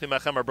b'Yisrael and Achim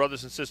Achem, our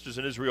brothers and sisters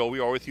in Israel, we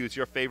are with you. It's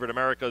your favorite,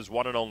 America's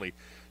one and only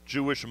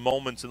Jewish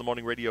Moments in the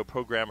Morning radio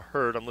program,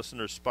 heard on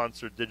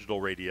listeners-sponsored digital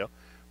radio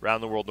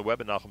around the world on the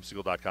web at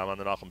NachumSegal.com, on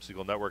the Nachum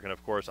Segal Network, and,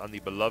 of course, on the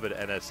beloved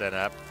NSN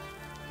app.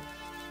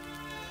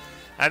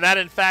 And that,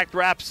 in fact,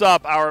 wraps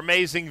up our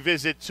amazing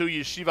visit to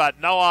Yeshivat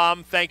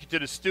Noam. Thank you to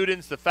the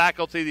students, the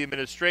faculty, the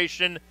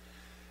administration,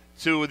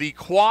 to the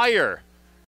choir